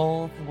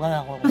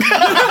well.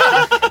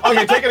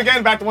 Okay, take it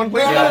again. Back to one,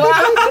 please.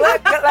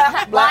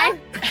 Blind?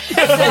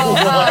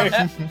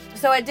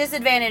 So at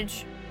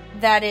disadvantage,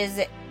 that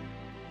is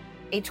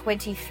a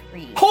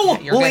 23.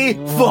 Holy You're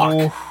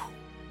fuck.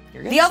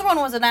 The other one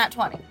was a nat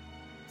 20.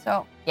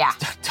 So Yeah.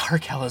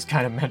 Dark Ella's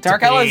kind of meant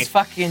Dark to be. Ella's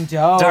fucking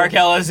dope. Dark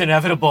Ella's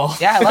inevitable.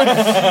 Yeah, I love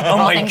it. Oh All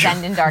my things god.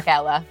 end in Dark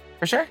Ella.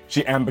 For sure.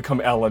 She and become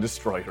Ella,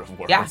 destroyer of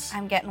worlds. Yeah.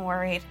 I'm getting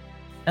worried.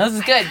 Now, this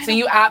is good. So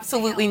you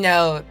absolutely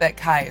know that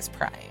Kai is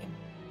prying.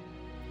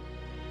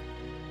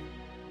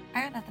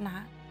 I got nothing to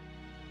hide.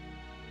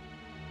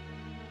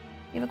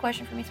 You have a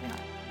question for me, sweetheart?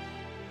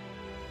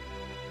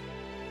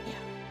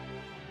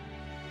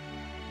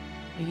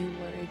 Are you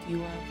worried you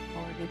have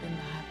already been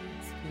the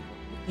happiest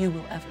you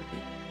will ever be?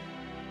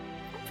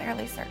 I'm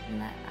fairly certain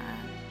that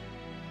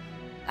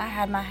I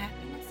had my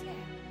happiness, yeah.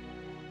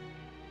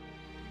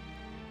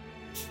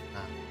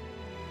 That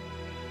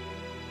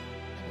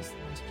is the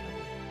most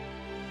trouble.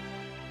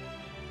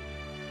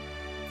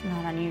 It's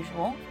not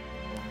unusual.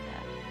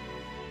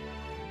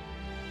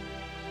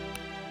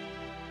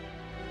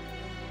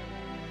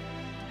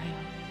 I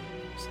hope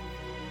you're safe.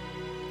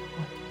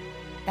 What?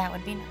 That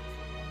would be nice.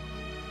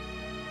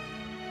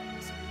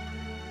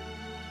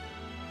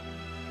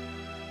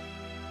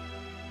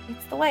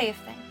 It's the way of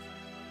things.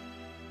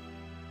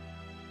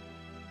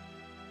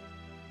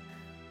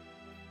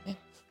 And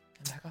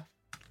back off.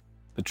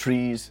 The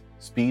trees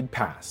speed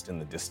past in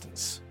the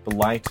distance. The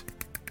light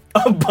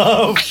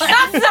above.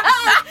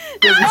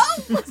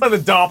 It's like the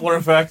Doppler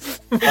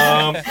effect.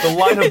 The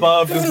light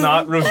above does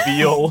not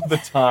reveal the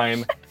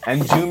time,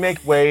 and you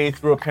make way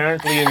through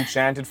apparently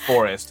enchanted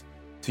forest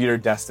to your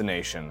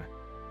destination.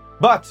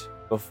 But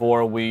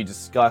before we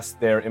discuss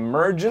their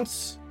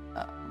emergence,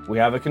 we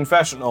have a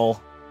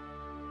confessional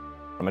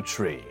from a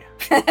tree.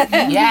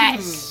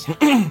 Yes.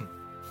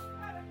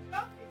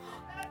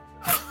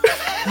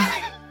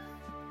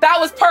 That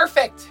was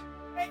perfect.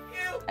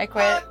 I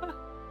quit.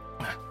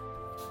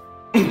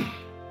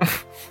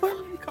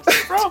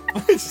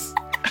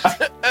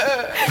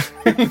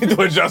 I need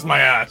to adjust my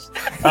ass.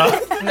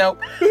 Nope.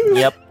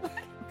 Yep.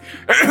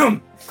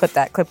 Clip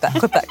that, clip that,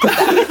 clip that, clip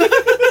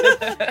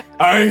that.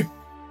 I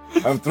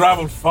have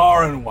traveled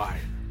far and wide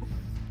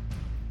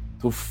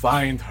to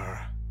find her.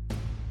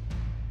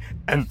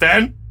 And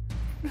then,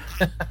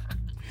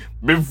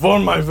 before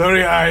my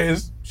very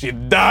eyes, she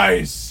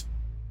dies.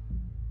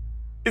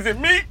 Is it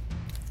me?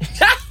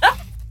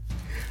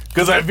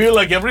 Because I feel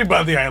like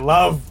everybody I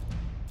love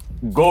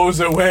goes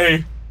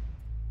away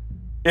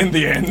in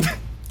the end.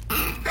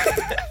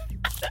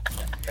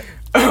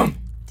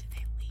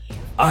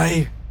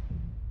 I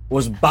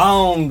was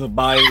bound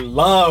by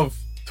love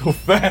to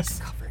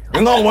Fess.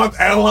 You know what,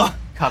 Ella?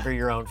 cover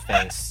your own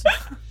face.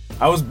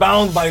 I was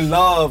bound by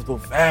love to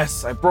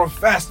Fess. I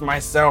professed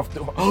myself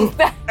to.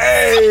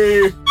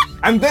 Hey!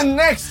 And then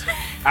next,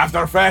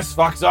 after Fess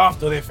fucks off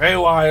to the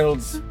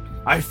Feywilds,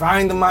 I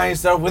find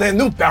myself with a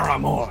new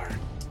paramour,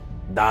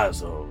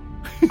 Dazzle.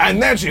 And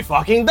then she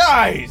fucking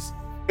dies.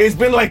 It's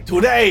been like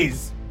 2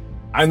 days.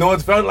 I know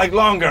it felt like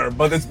longer,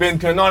 but it's been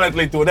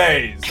canonically 2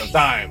 days of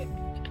time.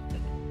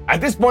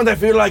 At this point, I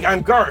feel like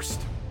I'm cursed.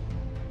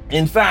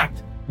 In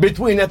fact,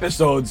 between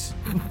episodes,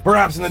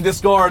 perhaps in the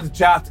Discord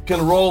chat can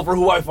roll for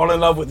who I fall in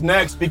love with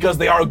next because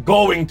they are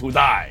going to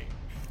die.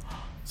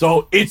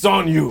 So it's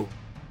on you.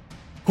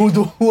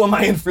 Who am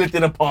I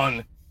inflicted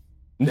upon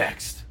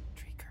next?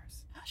 Tree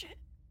curse. Oh shit.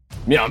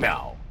 Meow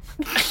meow.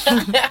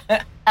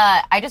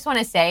 I just want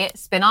to say,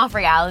 spin-off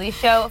reality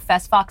show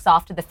Fess Fox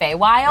Off to the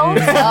Feywilds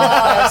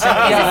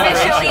is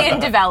officially in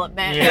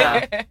development.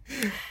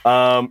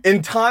 Yeah.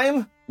 In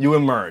time, you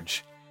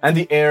emerge, and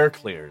the air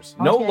clears.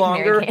 No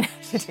longer,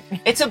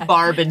 It's a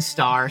Barb and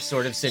Star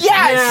sort of situation.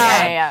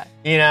 Yeah.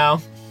 You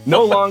know?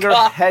 no longer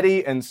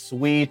heady and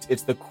sweet.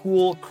 It's the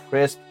cool,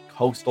 crisp,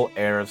 coastal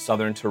air of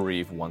southern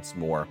Tarif once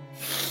more.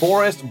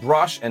 Forest,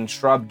 brush, and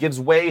shrub gives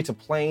way to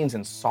plains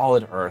and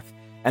solid earth,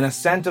 and a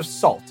scent of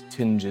salt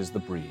tinges the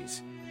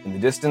breeze. In the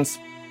distance,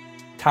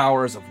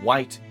 towers of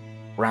white,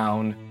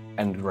 brown,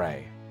 and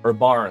gray.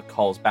 Urbar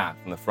calls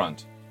back from the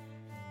front.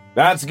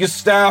 That's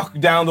Gestauk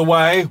down the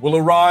way. We'll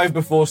arrive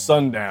before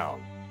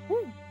sundown.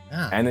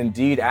 And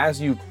indeed,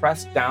 as you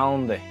crest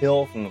down the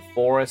hill from the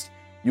forest,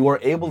 you are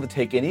able to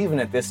take in, even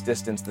at this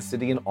distance, the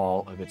city in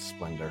all of its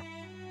splendor.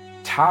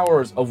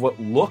 Towers of what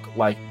look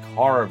like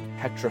carved,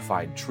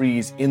 petrified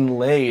trees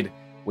inlaid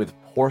with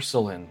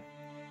porcelain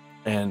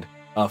and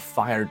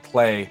fired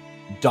clay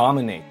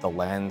dominate the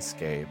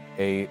landscape.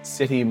 A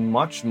city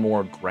much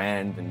more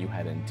grand than you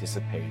had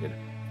anticipated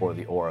for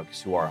the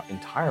orcs, who are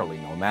entirely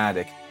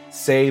nomadic,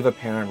 save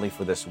apparently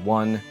for this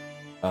one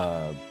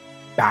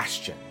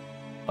bastion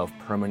of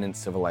permanent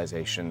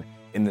civilization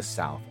in the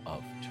south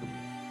of Tarif.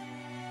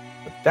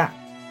 But that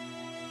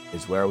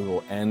is where we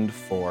will end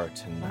for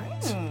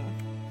tonight.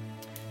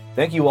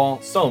 Thank you all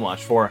so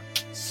much for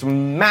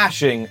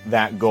smashing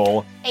that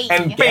goal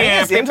and getting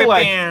us into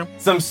like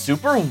some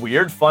super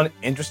weird, fun,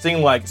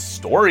 interesting like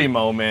story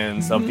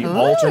moments of the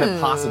alternate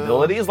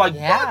possibilities. Like,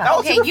 what? That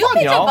was super you fun,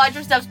 picked y'all. a bunch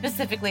of stuff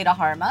specifically to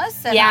harm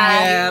us. And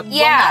Yeah.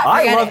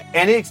 I love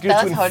any excuse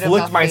to That's how to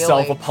inflict go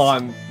myself feelings.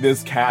 upon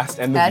this cast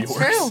and the That's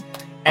viewers. true.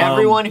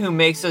 Everyone who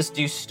makes us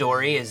do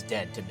story is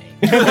dead to me.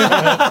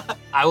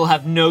 I will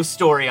have no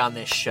story on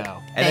this show.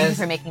 Thank you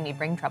for making me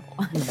bring trouble.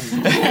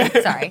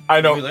 Sorry.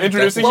 I know, We learned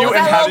introducing that. you What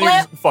and was that, having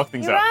little you fuck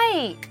things You're up.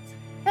 right.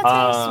 That's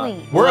very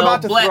sweet. We're Little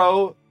about to blip.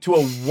 throw to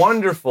a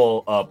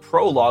wonderful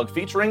prologue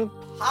featuring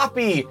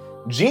Poppy,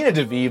 Gina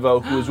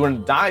DeVivo, who is going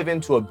to dive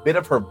into a bit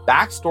of her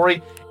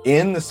backstory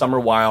in the Summer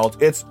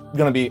Wild. It's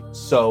going to be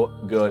so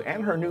good.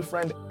 And her new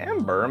friend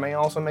Ember may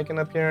also make an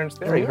appearance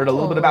there. You heard a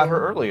little bit about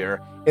her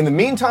earlier. In the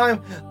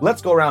meantime,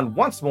 let's go around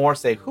once more,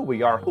 say who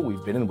we are, who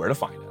we've been, and where to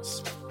find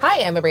us.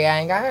 Hi, I'm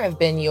Abria Iyengar. I've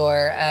been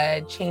your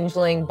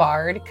changeling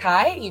bard,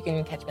 Kai. You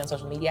can catch me on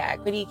social media at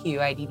Quiddy,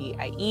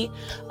 Q-I-D-D-I-E.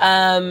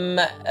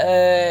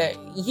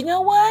 You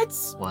know what?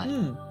 What?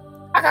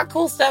 I got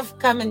cool stuff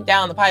coming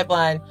down the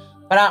pipeline,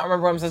 but I don't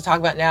remember what I'm supposed to talk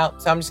about now,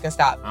 so I'm just gonna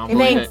stop. I don't Hey,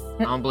 believe thanks.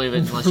 it. I don't believe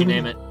it unless you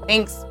name it.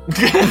 Thanks.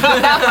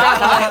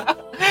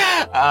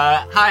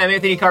 Hi, I'm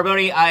Anthony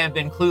Carboni. I have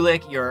been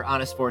Clulick, your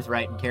honest,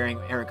 forthright, and caring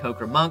Eric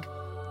Hokra monk.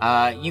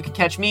 You can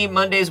catch me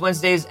Mondays,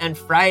 Wednesdays, and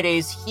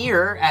Fridays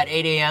here at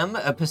 8 a.m.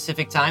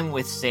 Pacific time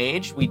with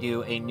Sage. We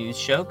do a news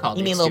show called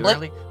You mean It's Lil Too Blip?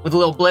 Early with a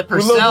little blip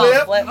With Lil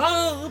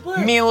herself.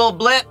 Blip? Me and Lil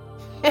Blip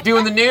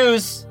doing the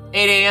news.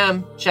 8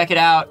 a.m. Check it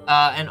out.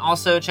 And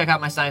also check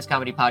out my science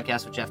comedy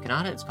podcast with Jeff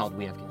Kanata. It's called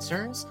We Have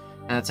Concerns.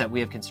 And that's at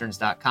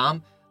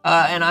wehaveconcerns.com.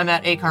 And I'm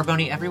at A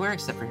Carboni everywhere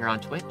except for here on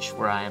Twitch,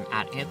 where I am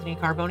at Anthony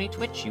Carboni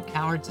Twitch. You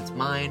cowards, it's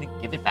mine.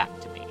 Give it back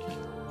to me.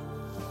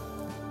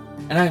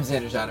 And I'm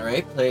Xander Genre,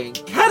 playing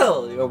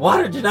Kettle, your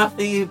water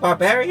Janafi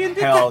barbarian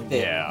Hell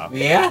detective.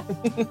 yeah. Yeah.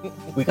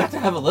 We got to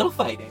have a little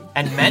fighting.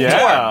 And mentor.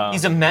 Yeah.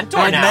 He's a mentor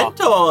My now.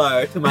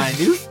 mentor to my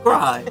new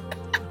scribe.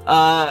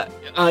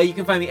 You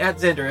can find me at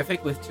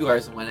Xanderific with 2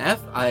 R's and 1 F.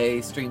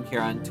 I stream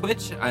here on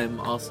Twitch. I'm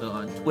also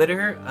on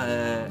Twitter,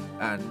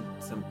 on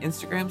some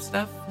Instagram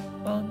stuff.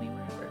 Follow me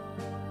wherever.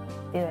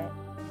 Do it.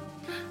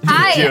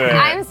 Hi, Do it.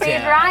 I'm Sage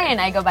Yeah. Ryan.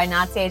 I go by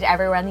Not Sage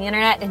everywhere on the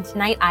internet, and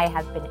tonight I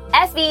have been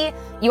Effie,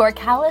 your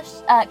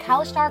Kalistar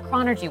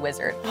Chronergy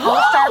wizard.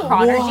 Kalistar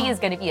Chronergy is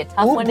going to be a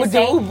tough one to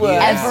say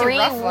Yeah. every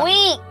It's a rough one.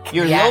 week.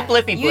 You're Yeah. Lil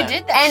Blippy You Blip.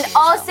 did that. And shit,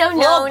 also though.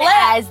 known Blip.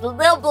 as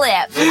Lil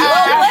Blip. You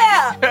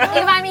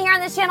can find me here on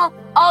this channel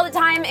all the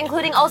time,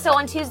 including also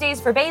on Tuesdays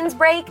for Bane's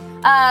Break.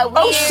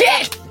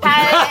 Shit!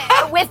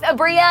 With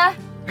Abria,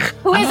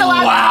 who is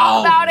allowed to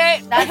talk about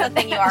it. That's the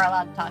thing you are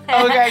allowed to talk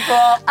about. Okay,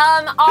 cool.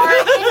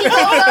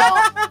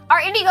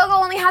 Our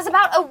Indiegogo only has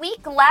about a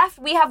week left.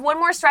 We have one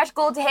more stretch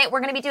goal to hit. We're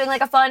going to be doing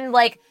like a fun,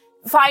 like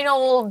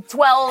final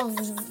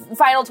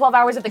 12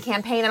 hours of the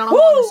campaign. I don't know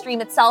how long the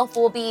stream itself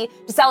will be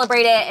to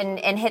celebrate it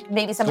and hit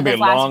maybe some of It's those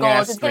gonna be a last long-ass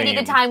goals. It's going to be a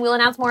good stream. time. We'll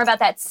announce more about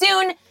that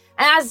soon. And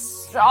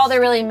that's all that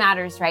really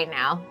matters right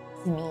now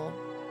to me.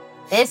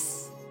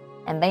 This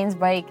and Bane's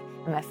Break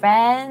and my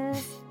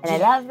friends, and I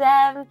love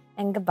them,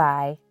 and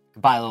goodbye.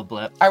 Goodbye, little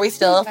blip. Are we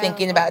still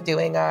thinking about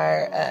doing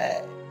our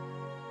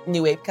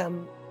New Wave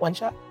Come one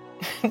shot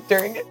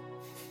during it?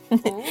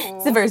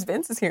 It's the first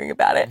Vince is hearing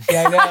about it.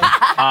 Yeah, I know.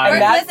 I'm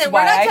That's listen,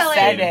 why we're not I telling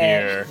said in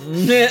it.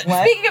 here.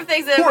 What? Speaking of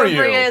things that Who are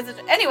Maria you? is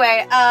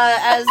anyway,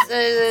 as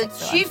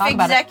Chief talk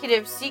about it.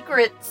 Executive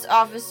Secrets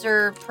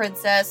Officer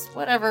Princess,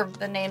 whatever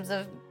the names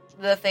of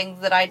the things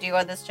that I do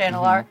on this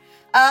channel are.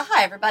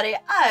 Hi everybody,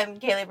 I'm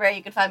Kaylee Bray.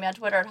 You can find me on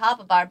Twitter at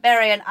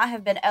HoppaBarbarian. I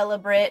have been Ella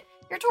Britt,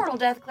 your Turtle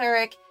Death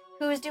Cleric,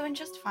 who is doing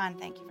just fine.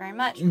 Thank you very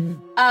much. Yeah,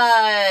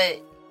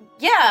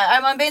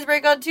 I'm on Bane's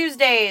Break on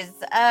Tuesdays.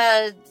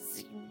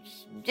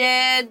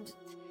 There's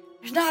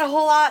not a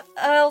whole lot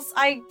else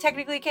I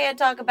technically can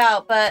talk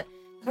about, but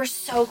we're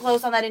so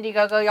close on that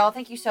Indiegogo, y'all.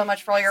 Thank you so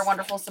much for all your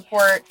wonderful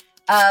support.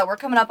 We're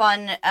coming up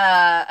on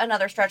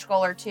another stretch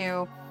goal or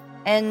two,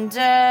 and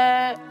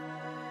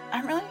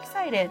I'm really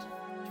excited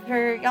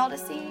for y'all to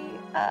see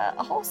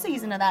a whole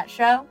season of that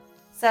show.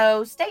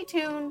 So stay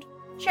tuned,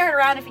 share it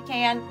around if you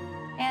can,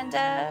 and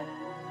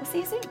we'll see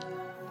you soon.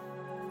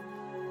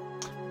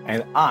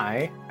 And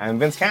I am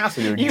Vince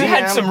Castle, your You DM.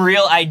 had some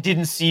real I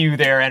didn't see you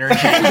there energy.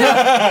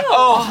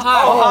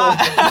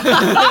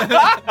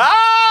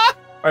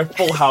 Our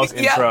Full House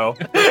Yeah. intro.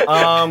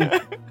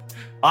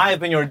 I have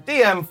been your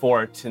DM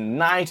for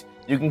tonight.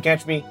 You can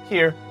catch me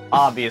here,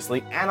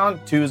 obviously, and on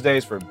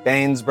Tuesdays for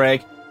Bane's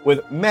Break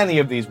with many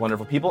of these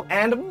wonderful people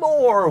and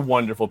more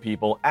wonderful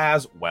people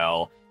as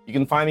well. You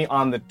can find me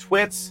on the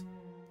Twits,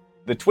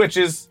 the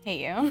Twitches,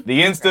 Hey, you.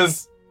 the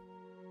Instas,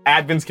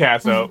 at Vince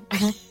Casso,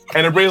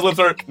 and Abria's lips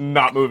are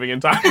not moving in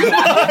time.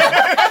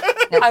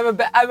 I'm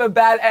a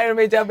bad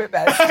anime dub it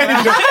best.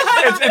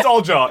 it's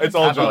all jaw. It's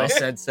all I've jaw. always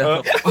said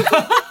so.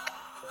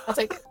 I'll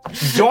take it.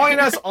 Join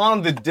us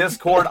on the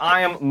Discord.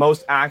 I am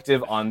most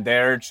active on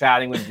there,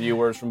 chatting with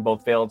viewers from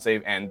both Failed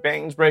Save and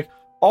Bane's Break.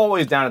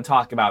 Always down to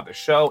talk about the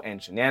show and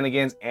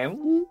shenanigans and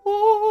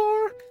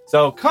more.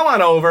 So come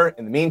on over.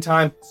 In the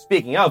meantime,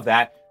 speaking of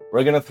that,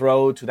 we're going to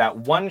throw to that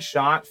one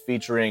shot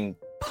featuring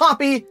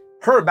Poppy,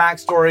 her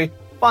backstory,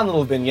 fun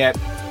little vignette.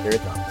 Here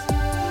it comes.